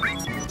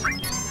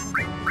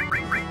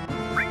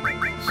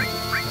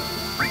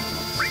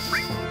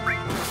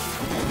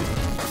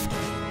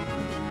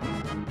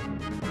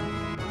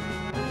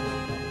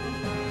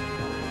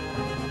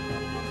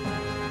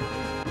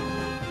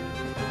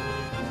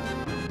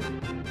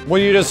 Will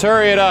you just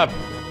hurry it up?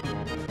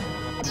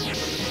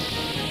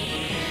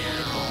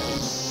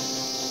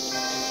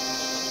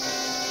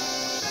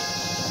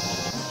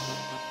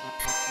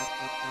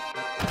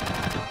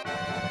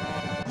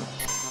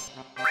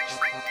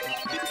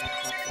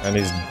 And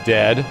he's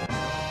dead.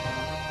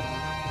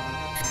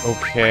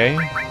 Okay.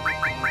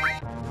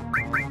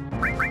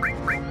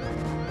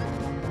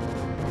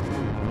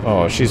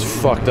 Oh, she's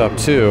fucked up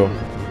too.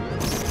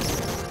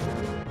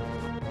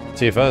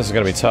 Tifa, this is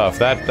gonna be tough.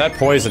 That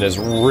poison is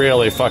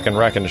really fucking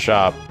wrecking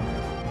shop.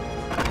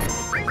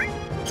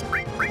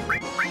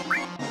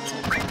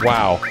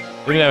 Wow.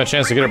 Didn't even have a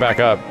chance to get her back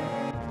up.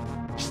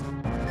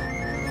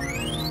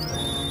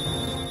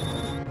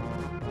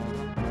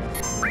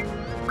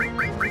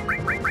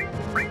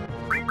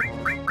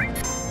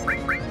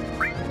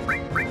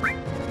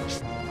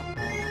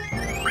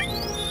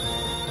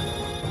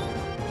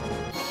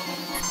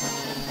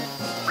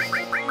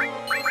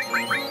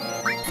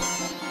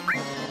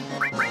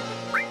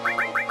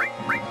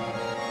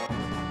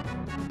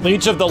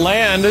 Leech of the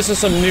Land, this is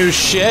some new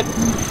shit.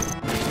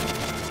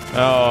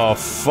 Oh,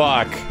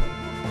 fuck.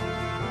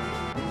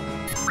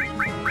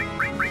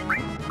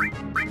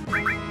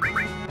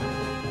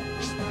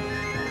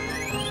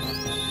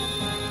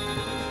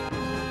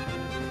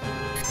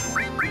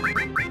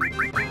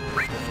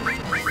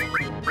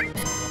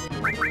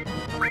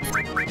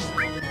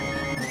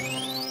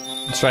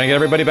 Let's try and get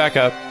everybody back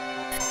up.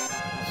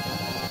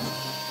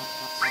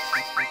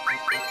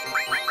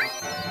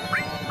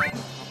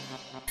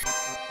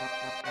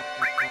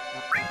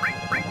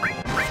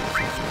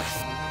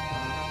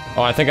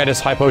 Oh, I think I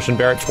just high potion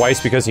Barrett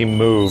twice because he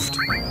moved.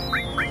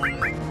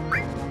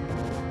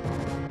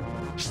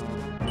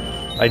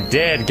 I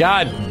did.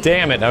 God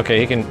damn it.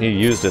 Okay, he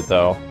used it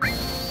though.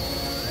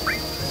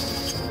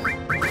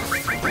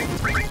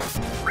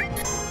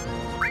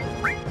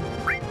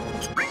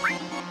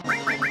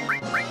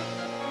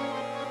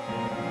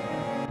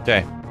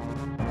 Okay.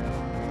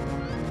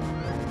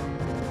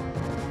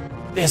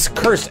 This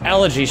cursed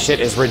elegy shit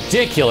is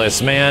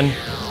ridiculous, man.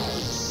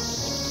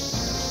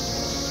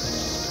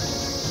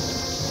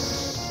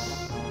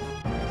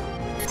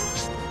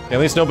 At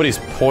least nobody's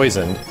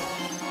poisoned.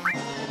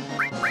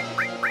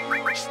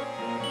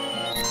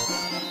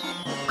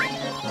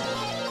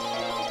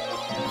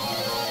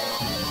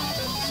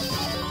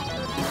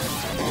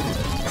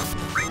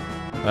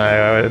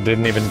 I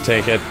didn't even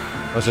take it.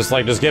 I was just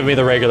like, just give me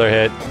the regular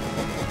hit.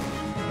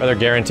 Rather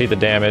guarantee the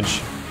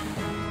damage.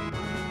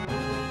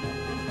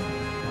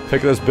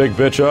 Pick this big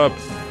bitch up.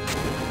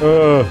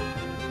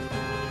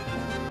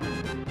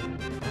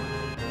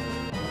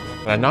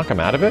 Did I knock him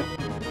out of it?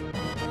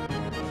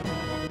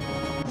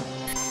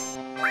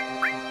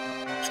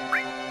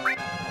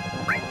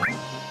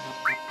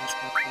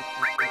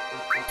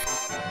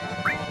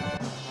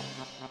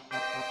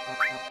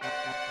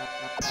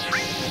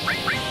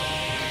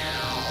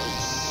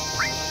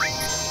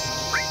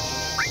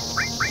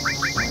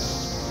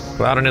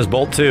 Cloud and his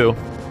bolt too.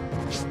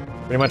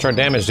 Pretty much our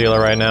damage dealer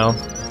right now.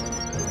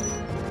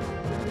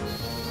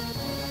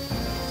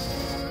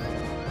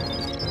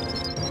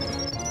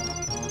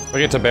 If we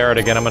get to Barrett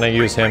again, I'm gonna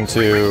use him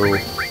to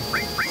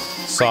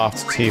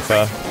soft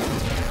Tifa.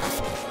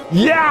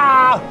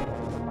 Yeah!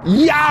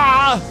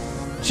 Yeah!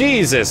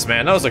 Jesus,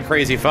 man, that was a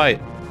crazy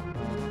fight.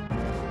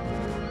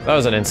 That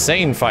was an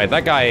insane fight.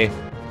 That guy,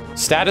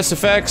 status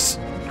effects,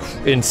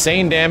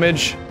 insane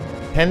damage,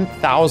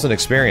 10,000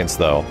 experience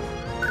though.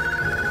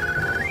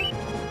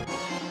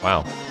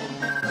 Wow.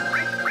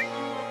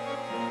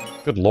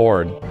 Good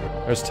lord.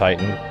 There's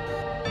Titan.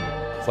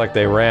 It's like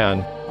they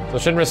ran. So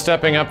Shinra's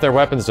stepping up their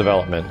weapons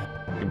development.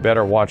 We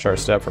better watch our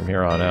step from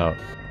here on out.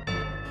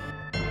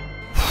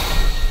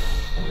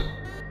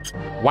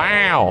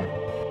 Wow!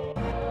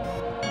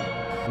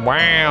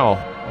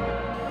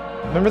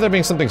 Wow! Remember there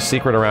being something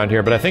secret around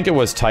here, but I think it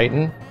was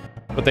Titan.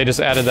 But they just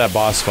added that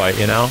boss fight,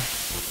 you know?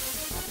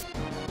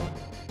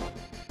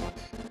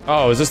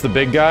 Oh, is this the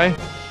big guy?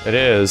 It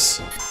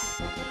is.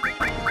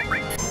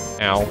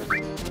 Ow.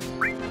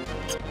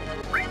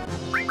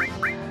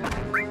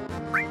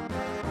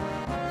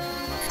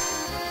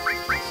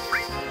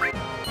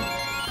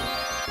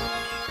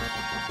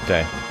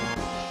 Okay.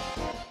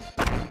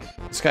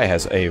 This guy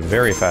has a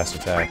very fast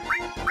attack.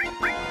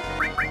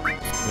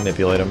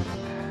 Manipulate him.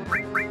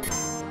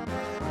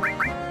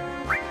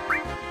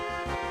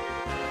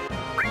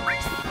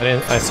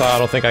 I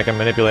don't think I can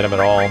manipulate him at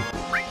all.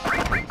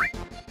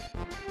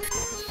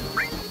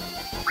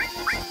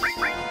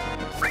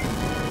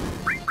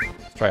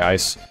 Let's try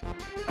ice.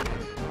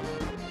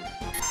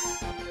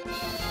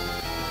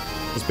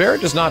 Is Barrett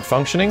just not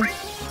functioning?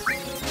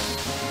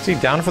 Is he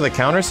down for the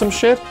count or some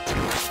shit?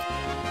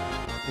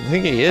 I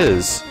think he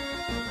is.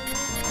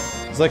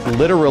 He's like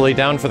literally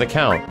down for the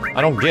count.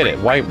 I don't get it.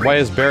 Why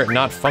is Barrett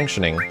not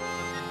functioning?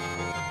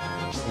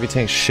 Maybe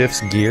tank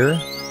shifts gear?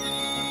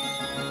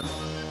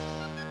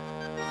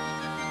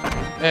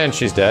 And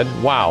she's dead.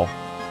 Wow.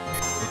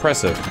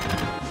 Impressive.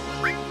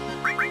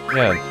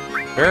 Yeah,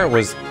 Barrett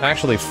was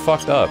actually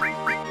fucked up.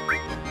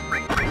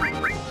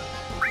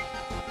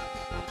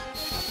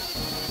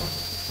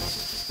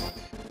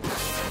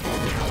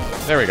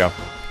 There we go.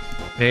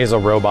 He's a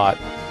robot.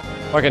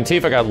 Fucking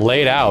Tifa got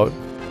laid out.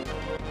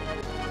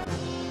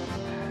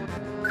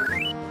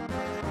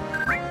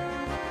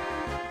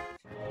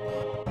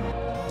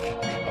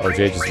 Oh,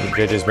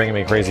 JJ's bringing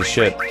me crazy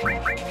shit.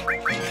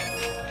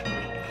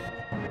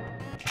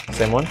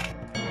 Same one?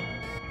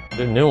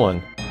 Did a new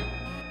one.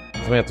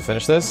 Do we have to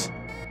finish this?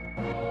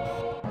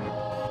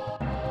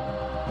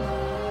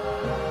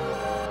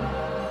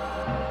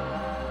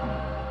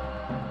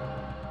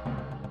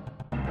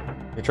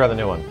 You try the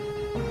new one.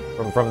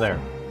 From there.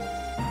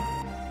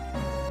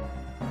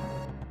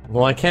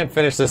 Well, I can't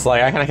finish this,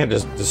 like, I can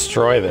just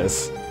destroy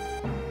this.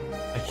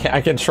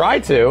 I can try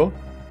to.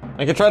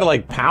 I can try to,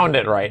 like, pound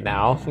it right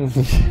now.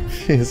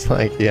 He's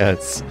like, yeah,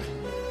 it's...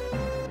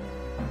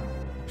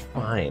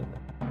 fine.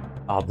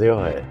 I'll do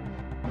it.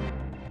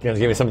 You guys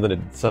give me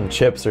something, some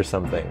chips or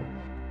something.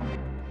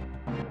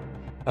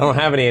 I don't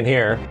have any in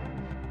here.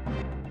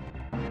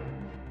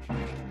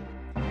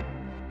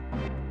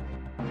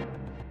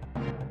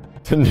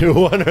 The new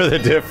one or the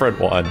different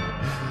one?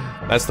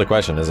 That's the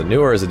question. Is it new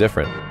or is it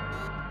different?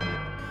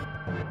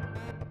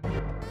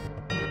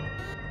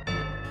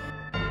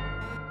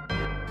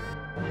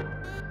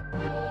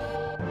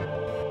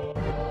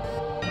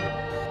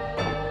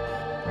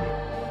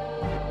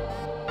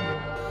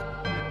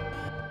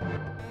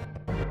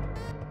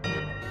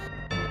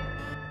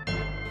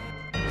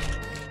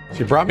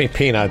 She brought me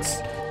peanuts.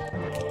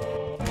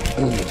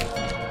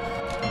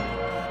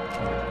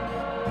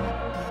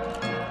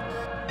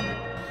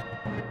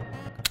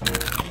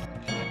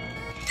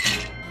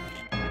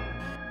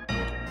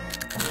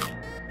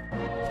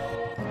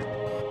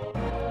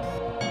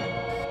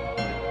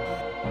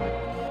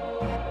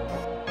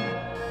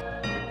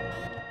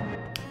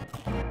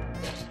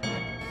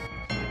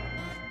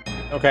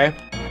 Okay.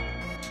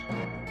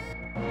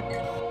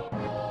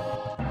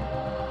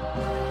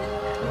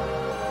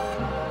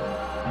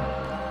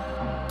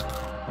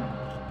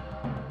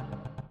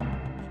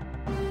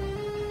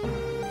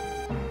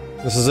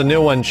 This is a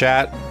new one,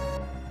 chat.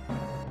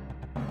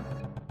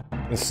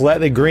 It's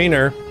slightly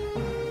greener.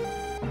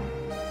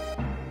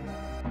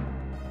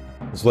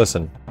 Let's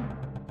listen.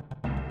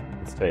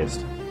 Let's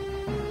taste.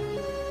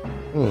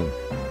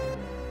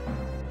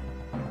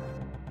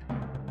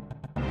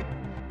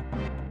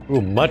 Ooh,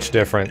 much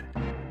different.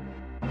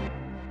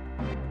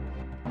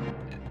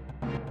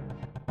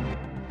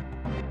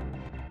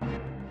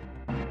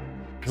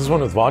 Is this one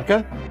with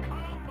vodka?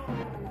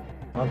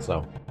 Thought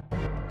so.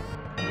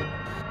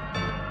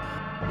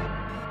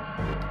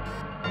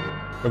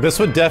 But this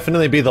would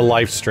definitely be the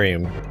live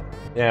stream.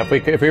 Yeah,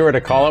 if we were to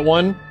call it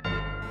one.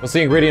 What's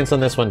the ingredients on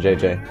this one,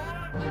 JJ?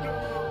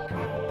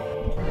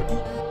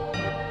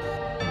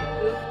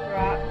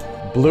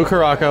 Blue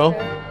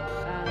Caraco.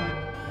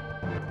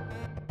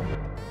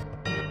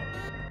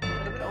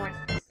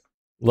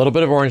 A little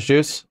bit of orange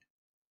juice.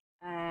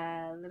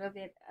 A little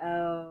bit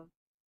of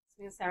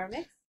sweet and sour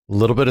mix. A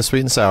little bit of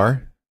sweet and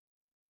sour.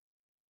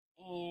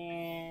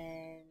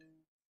 And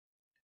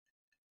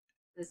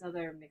this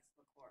other mix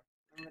before.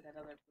 Remember that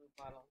other blue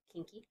bottle?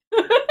 Kinky.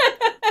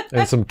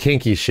 And some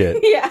kinky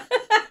shit. Yeah.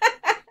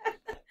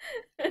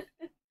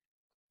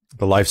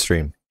 The live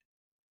stream.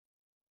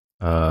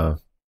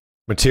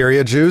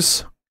 Materia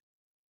juice.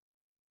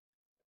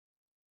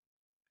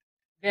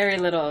 Very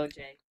little,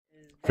 OJ.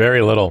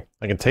 Very little.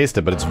 I can taste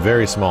it, but it's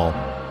very small.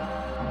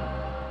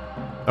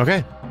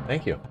 Okay,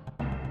 thank you.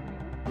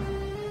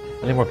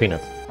 I need more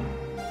peanuts.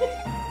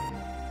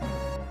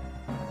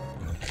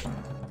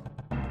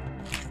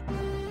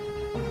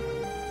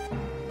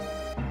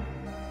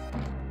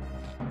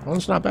 Well,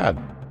 it's not bad.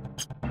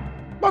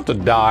 I'm about to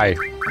die.